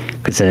thing.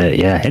 Because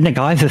in the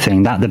Geyser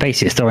thing, that the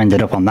basic story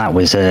ended up on that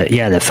was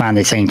they found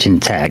this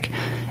ancient tech.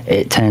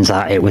 It turns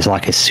out it was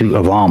like a suit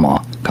of armor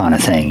kind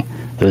of thing.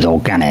 It was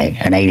organic,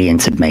 and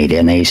aliens had made it,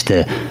 and they used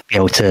to be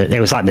able to.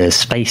 It was like the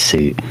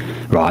spacesuit,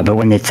 right? But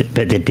when they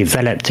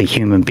developed a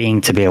human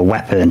being to be a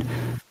weapon,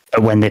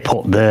 when they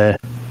put the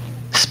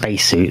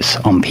spacesuits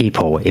on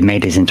people, it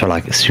made us into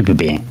like a super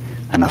being.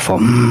 And I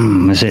thought,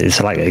 it's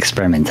like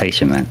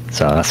experimentation, man.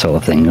 So that sort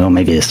of thing. Or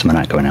maybe there's some of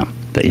that going on.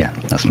 But yeah,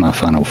 that's my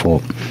final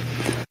thought.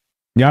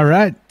 Yeah,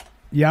 right.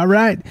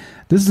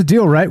 This is the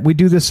deal, right? We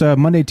do this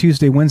Monday,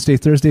 Tuesday, Wednesday,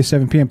 Thursday,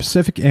 7 p.m.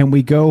 Pacific, and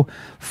we go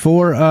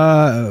for,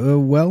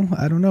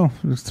 I don't know,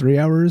 3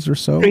 hours or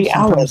so. 3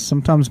 hours.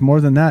 Sometimes more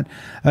than that.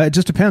 It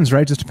just depends,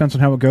 right? Just depends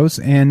on how it goes.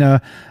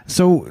 And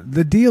so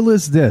the deal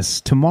is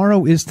this.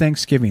 Tomorrow is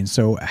Thanksgiving,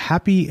 so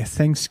happy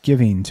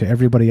Thanksgiving to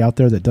everybody out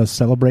there that does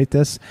celebrate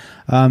this.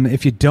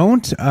 If you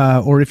don't,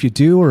 or if you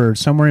do, or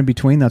somewhere in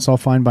between, that's all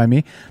fine by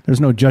me.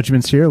 There's no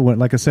judgments here.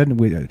 Like I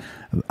said,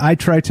 I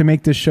try to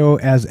make this show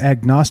as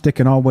agnostic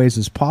in all ways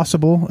as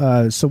possible.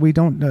 So we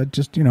don't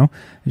just,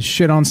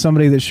 shit on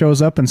somebody that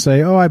shows up and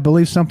say, oh, I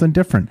believe something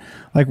different.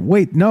 Like,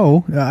 wait,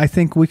 no, I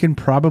think we can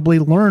probably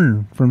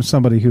learn from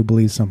somebody who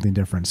believes something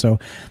different. So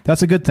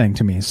that's a good thing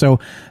to me. So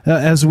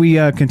as we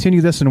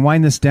continue this and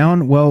wind this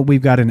down, well,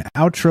 we've got an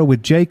outro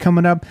with Jay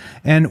coming up,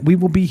 and we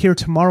will be here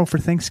tomorrow for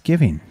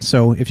Thanksgiving.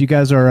 So if you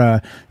guys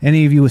are,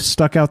 any of you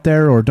stuck out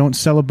there or don't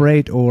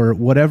celebrate or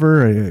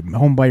whatever,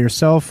 home by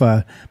yourself,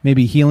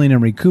 maybe healing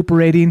and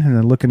recuperating, and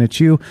then looking at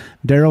you,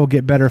 Daryl will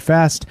get better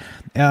fast.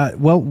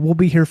 We'll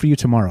be here for you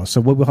tomorrow.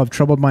 So we'll have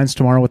Troubled Minds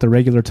tomorrow at the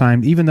regular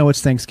time, even though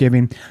it's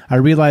Thanksgiving. I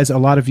realize a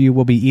lot of you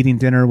will be eating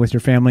dinner with your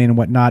family and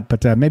whatnot,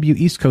 but maybe you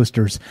East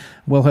Coasters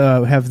will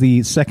have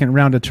the second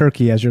round of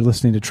turkey as you're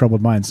listening to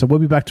Troubled Minds. So we'll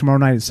be back tomorrow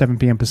night at 7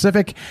 p.m.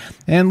 Pacific,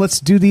 and let's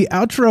do the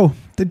outro,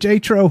 the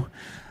J-Tro.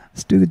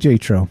 Let's do the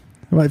J-Tro.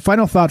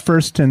 Final thought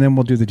first, and then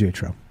we'll do the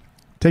J-Tro.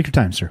 Take your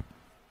time, sir.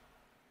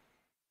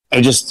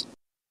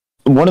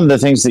 One of the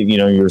things that,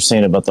 you were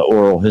saying about the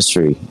oral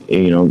history,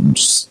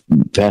 just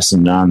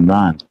passing on and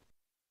on,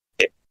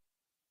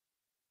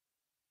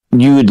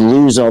 you would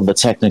lose all the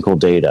technical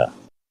data.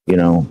 You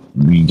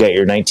get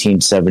your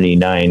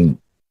 1979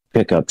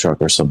 pickup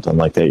truck or something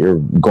like that. You're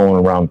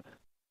going around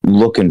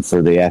looking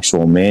for the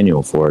actual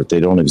manual for it. They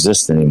don't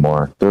exist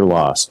anymore. They're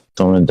lost,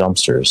 thrown in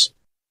dumpsters.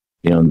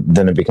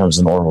 Then it becomes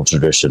an oral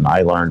tradition.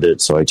 I learned it,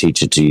 so I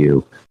teach it to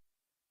you.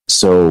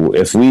 So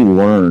if we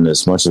learn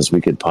as much as we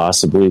could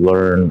possibly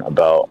learn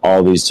about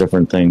all these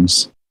different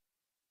things,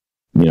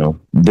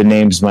 the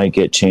names might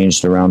get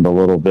changed around a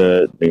little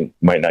bit. They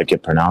might not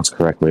get pronounced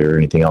correctly or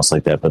anything else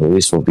like that, but at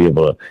least we'll be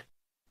able to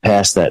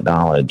pass that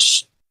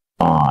knowledge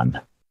on.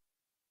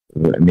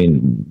 I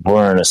mean,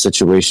 we're in a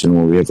situation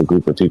where we have a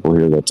group of people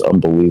here that's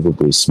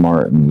unbelievably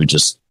smart, and we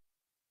just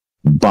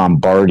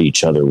bombard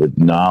each other with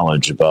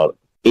knowledge about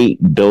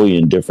 8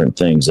 billion different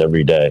things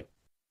every day.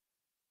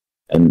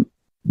 And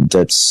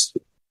that's,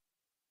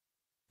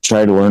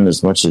 try to learn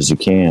as much as you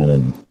can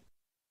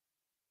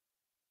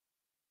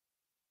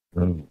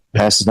and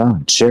pass it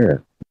on, share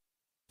it.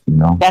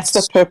 That's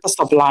the purpose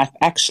of life,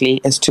 actually,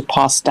 is to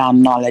pass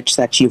down knowledge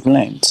that you've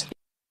learned.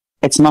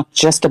 It's not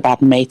just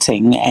about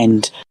mating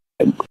and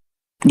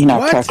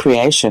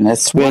procreation.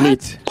 It's really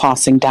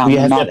passing down you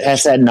have knowledge. to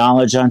pass that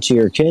knowledge on to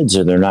your kids,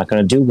 or they're not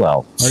going to do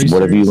well.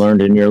 What have you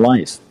learned in your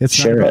life?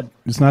 Share it.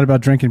 It's not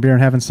about drinking beer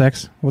and having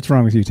sex. What's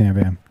wrong with you, Tam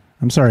Bam?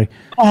 I'm sorry.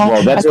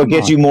 Well, that's what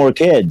gets you more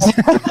kids.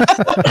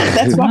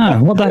 That's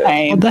what the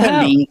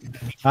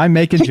hell? I'm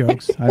making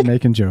jokes.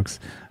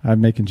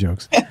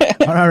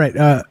 All right.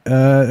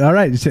 All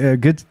right.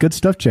 Good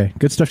stuff, Jay.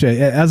 Good stuff, Jay.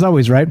 As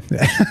always, right?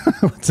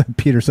 What's up?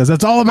 Peter says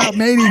it's all about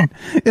mating.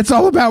 It's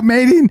all about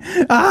mating.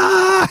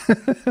 Ah!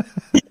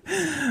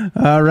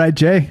 All right,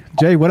 Jay.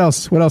 Jay, what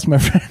else? What else, my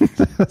friend?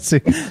 Let's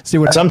see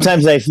what.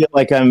 Sometimes I feel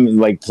like I'm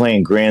like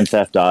playing Grand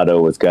Theft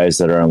Auto with guys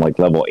that are on like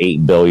level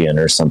 8 billion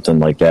or something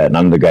like that, and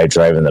I'm the guy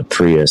driving the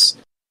Prius,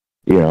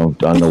 on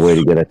the way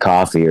to get a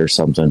coffee or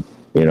something.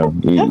 You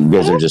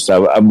guys are just.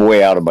 I'm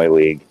way out of my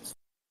league.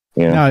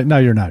 No,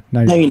 you're not.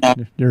 No, you're not.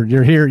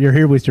 You're here. You're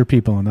here with your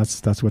people, and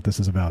that's what this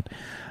is about.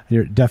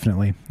 You're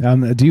definitely.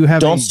 Do you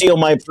have? Don't steal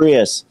my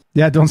Prius.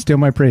 Yeah, don't steal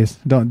my Prius.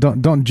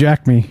 Don't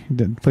jack me.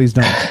 Please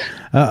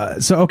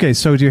don't. So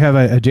do you have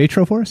a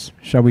J-Tro for us?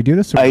 Shall we do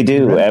this? I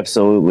do,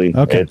 absolutely.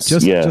 Okay,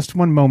 just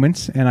one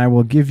moment, and I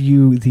will give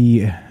you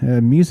the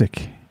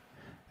music.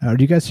 Are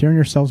you guys hearing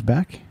yourselves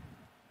back?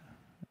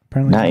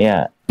 Apparently not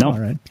yet. No. All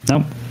right.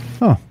 No.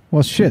 Oh,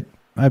 well, shit.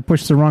 I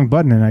pushed the wrong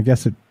button, and I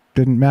guess it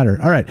didn't matter.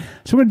 All right,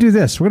 so we're going to do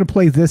this. We're going to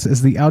play this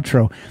as the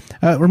outro.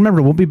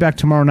 Remember, we'll be back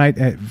tomorrow night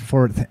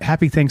for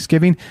Happy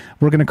Thanksgiving.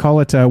 We're going to call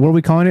it, what are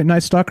we calling it,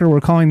 Night Stalker?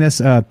 We're calling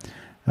this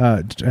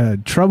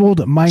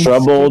Troubled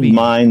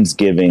Minds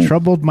Giving.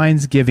 Troubled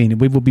Minds Giving.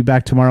 We will be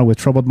back tomorrow with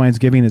Troubled Minds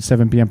Giving at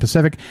 7 p.m.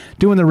 Pacific,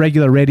 doing the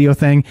regular radio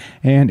thing.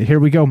 And here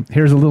we go.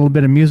 Here's a little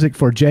bit of music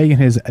for Jay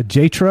and his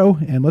J-Tro,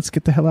 and let's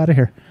get the hell out of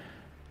here.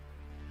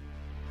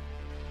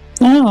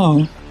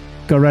 Oh.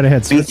 Go right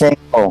ahead, sir. Be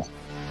thankful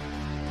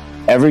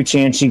every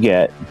chance you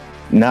get,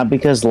 not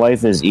because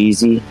life is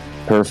easy,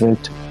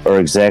 perfect, or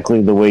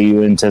exactly the way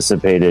you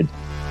anticipated,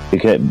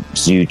 because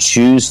you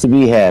choose to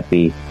be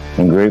happy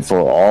and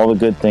grateful for all the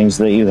good things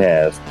that you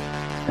have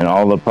and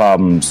all the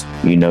problems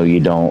you know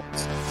you don't.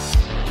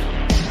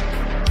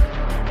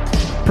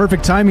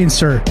 Perfect timing,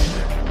 sir.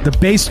 The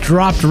bass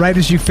dropped right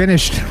as you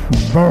finished.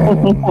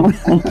 Boom.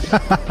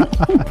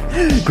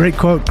 Great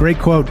quote, great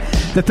quote.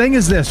 The thing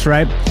is this,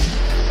 right?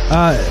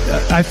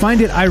 I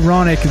find it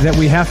ironic that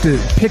we have to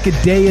pick a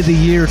day of the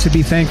year to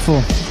be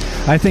thankful.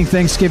 I think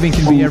Thanksgiving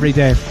can be every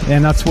day,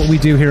 and that's what we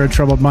do here at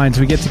Troubled Minds.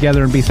 We get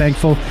together and be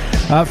thankful.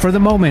 For the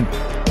moment,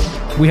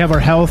 we have our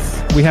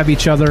health, we have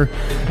each other,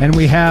 and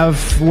we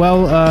have,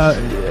 well,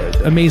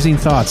 amazing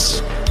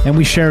thoughts, and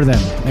we share them.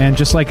 And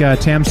just like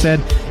Tam said,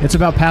 it's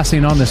about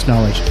passing on this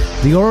knowledge.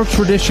 The oral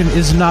tradition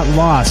is not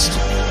lost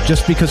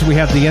just because we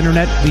have the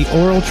internet. The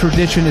oral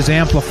tradition is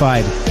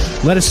amplified.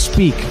 Let us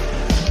speak.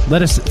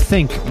 Let us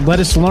think. Let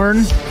us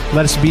learn.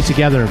 Let us be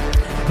together.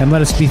 And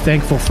let us be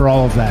thankful for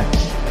all of that.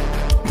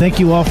 Thank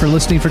you all for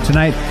listening for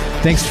tonight.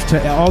 Thanks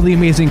to all the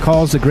amazing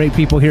calls, the great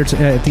people here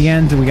at the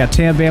end. We got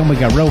Tam Bam, we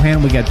got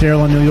Rohan, we got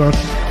Daryl in New York,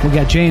 we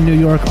got Jay in New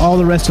York. All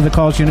the rest of the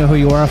calls, you know who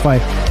you are. If I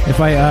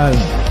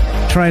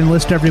try and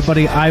list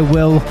everybody, I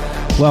will,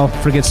 well,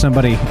 forget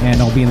somebody, and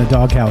I'll be in the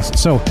doghouse.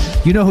 So,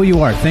 you know who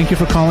you are. Thank you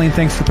for calling.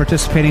 Thanks for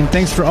participating.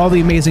 Thanks for all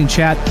the amazing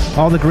chat,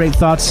 all the great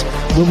thoughts.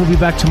 We will be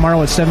back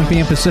tomorrow at 7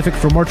 p.m. Pacific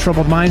for more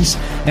Troubled Minds.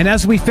 And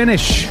as we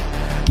finish,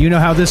 you know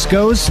how this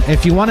goes.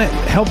 If you want to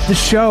help the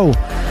show,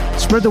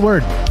 spread the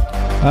word.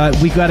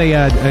 We got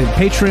a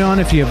Patreon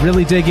if you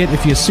really dig it.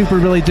 If you super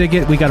really dig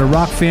it, we got a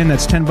Rock Fin.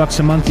 That's $10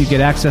 a month. You get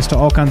access to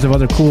all kinds of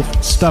other cool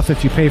stuff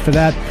if you pay for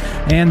that.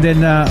 And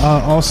then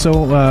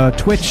also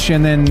Twitch,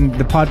 and then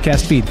the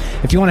podcast feed.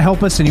 If you want to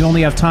help us and you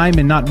only have time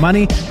and not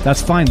money,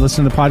 that's fine.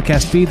 Listen to the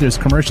podcast feed. There's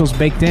commercials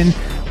baked in.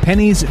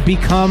 Pennies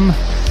become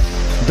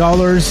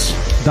dollars.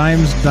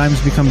 Dimes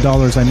become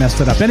dollars. I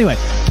messed it up. Anyway,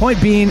 point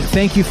being,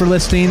 thank you for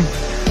listening.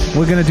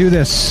 We're going to do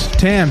this.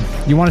 Tam,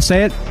 you want to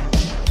say it?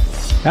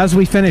 As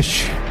we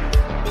finish.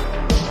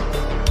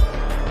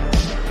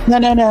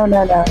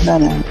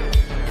 No.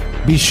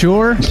 Be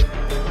sure,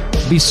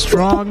 be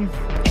strong,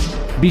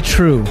 be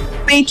true.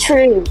 Be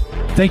true.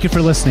 Thank you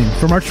for listening.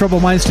 From our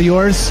Troubled Minds to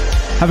yours,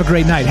 have a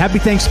great night. Happy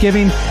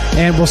Thanksgiving,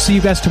 and we'll see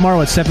you guys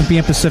tomorrow at 7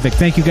 p.m. Pacific.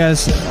 Thank you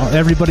guys,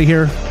 everybody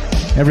here,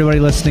 everybody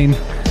listening.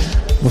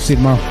 We'll see you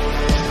tomorrow.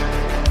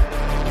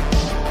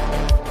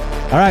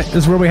 All right, this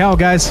is where we howl,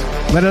 guys.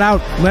 Let it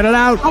out. Let it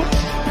out.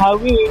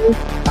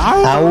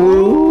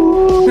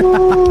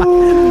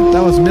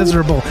 That was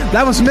miserable.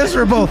 That was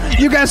miserable.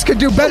 You guys could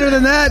do better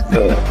than that.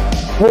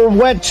 We're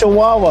wet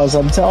chihuahuas,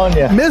 I'm telling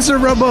you.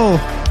 Miserable.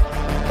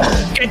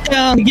 Get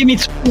down. Give me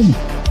some.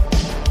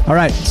 All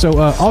right. So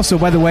also,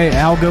 by the way,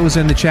 Algo's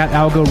in the chat.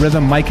 Algo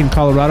Rhythm, Mike in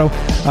Colorado.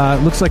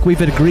 Looks like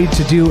we've agreed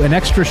to do an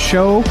extra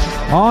show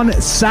on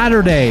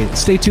Saturday.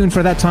 Stay tuned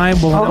for that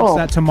time. We'll announce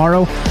that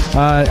tomorrow.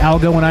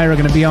 Algo and I are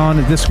going to be on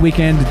this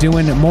weekend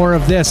doing more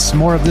of this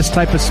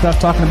type of stuff,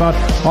 talking about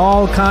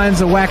all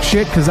kinds of whack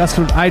shit, because that's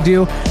what I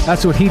do.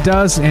 That's what he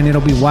does, and it'll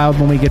be wild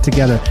when we get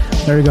together.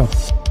 There you go.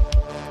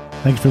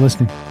 Thank you for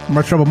listening.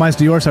 More Troubled Minds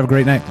to yours. Have a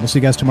great night. We'll see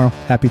you guys tomorrow.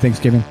 Happy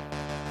Thanksgiving.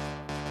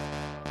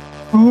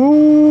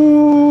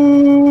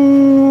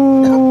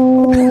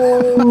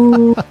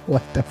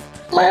 What the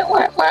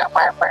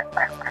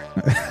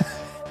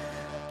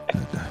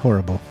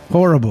horrible.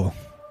 Horrible.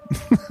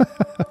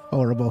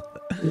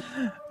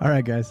 All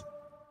right, guys.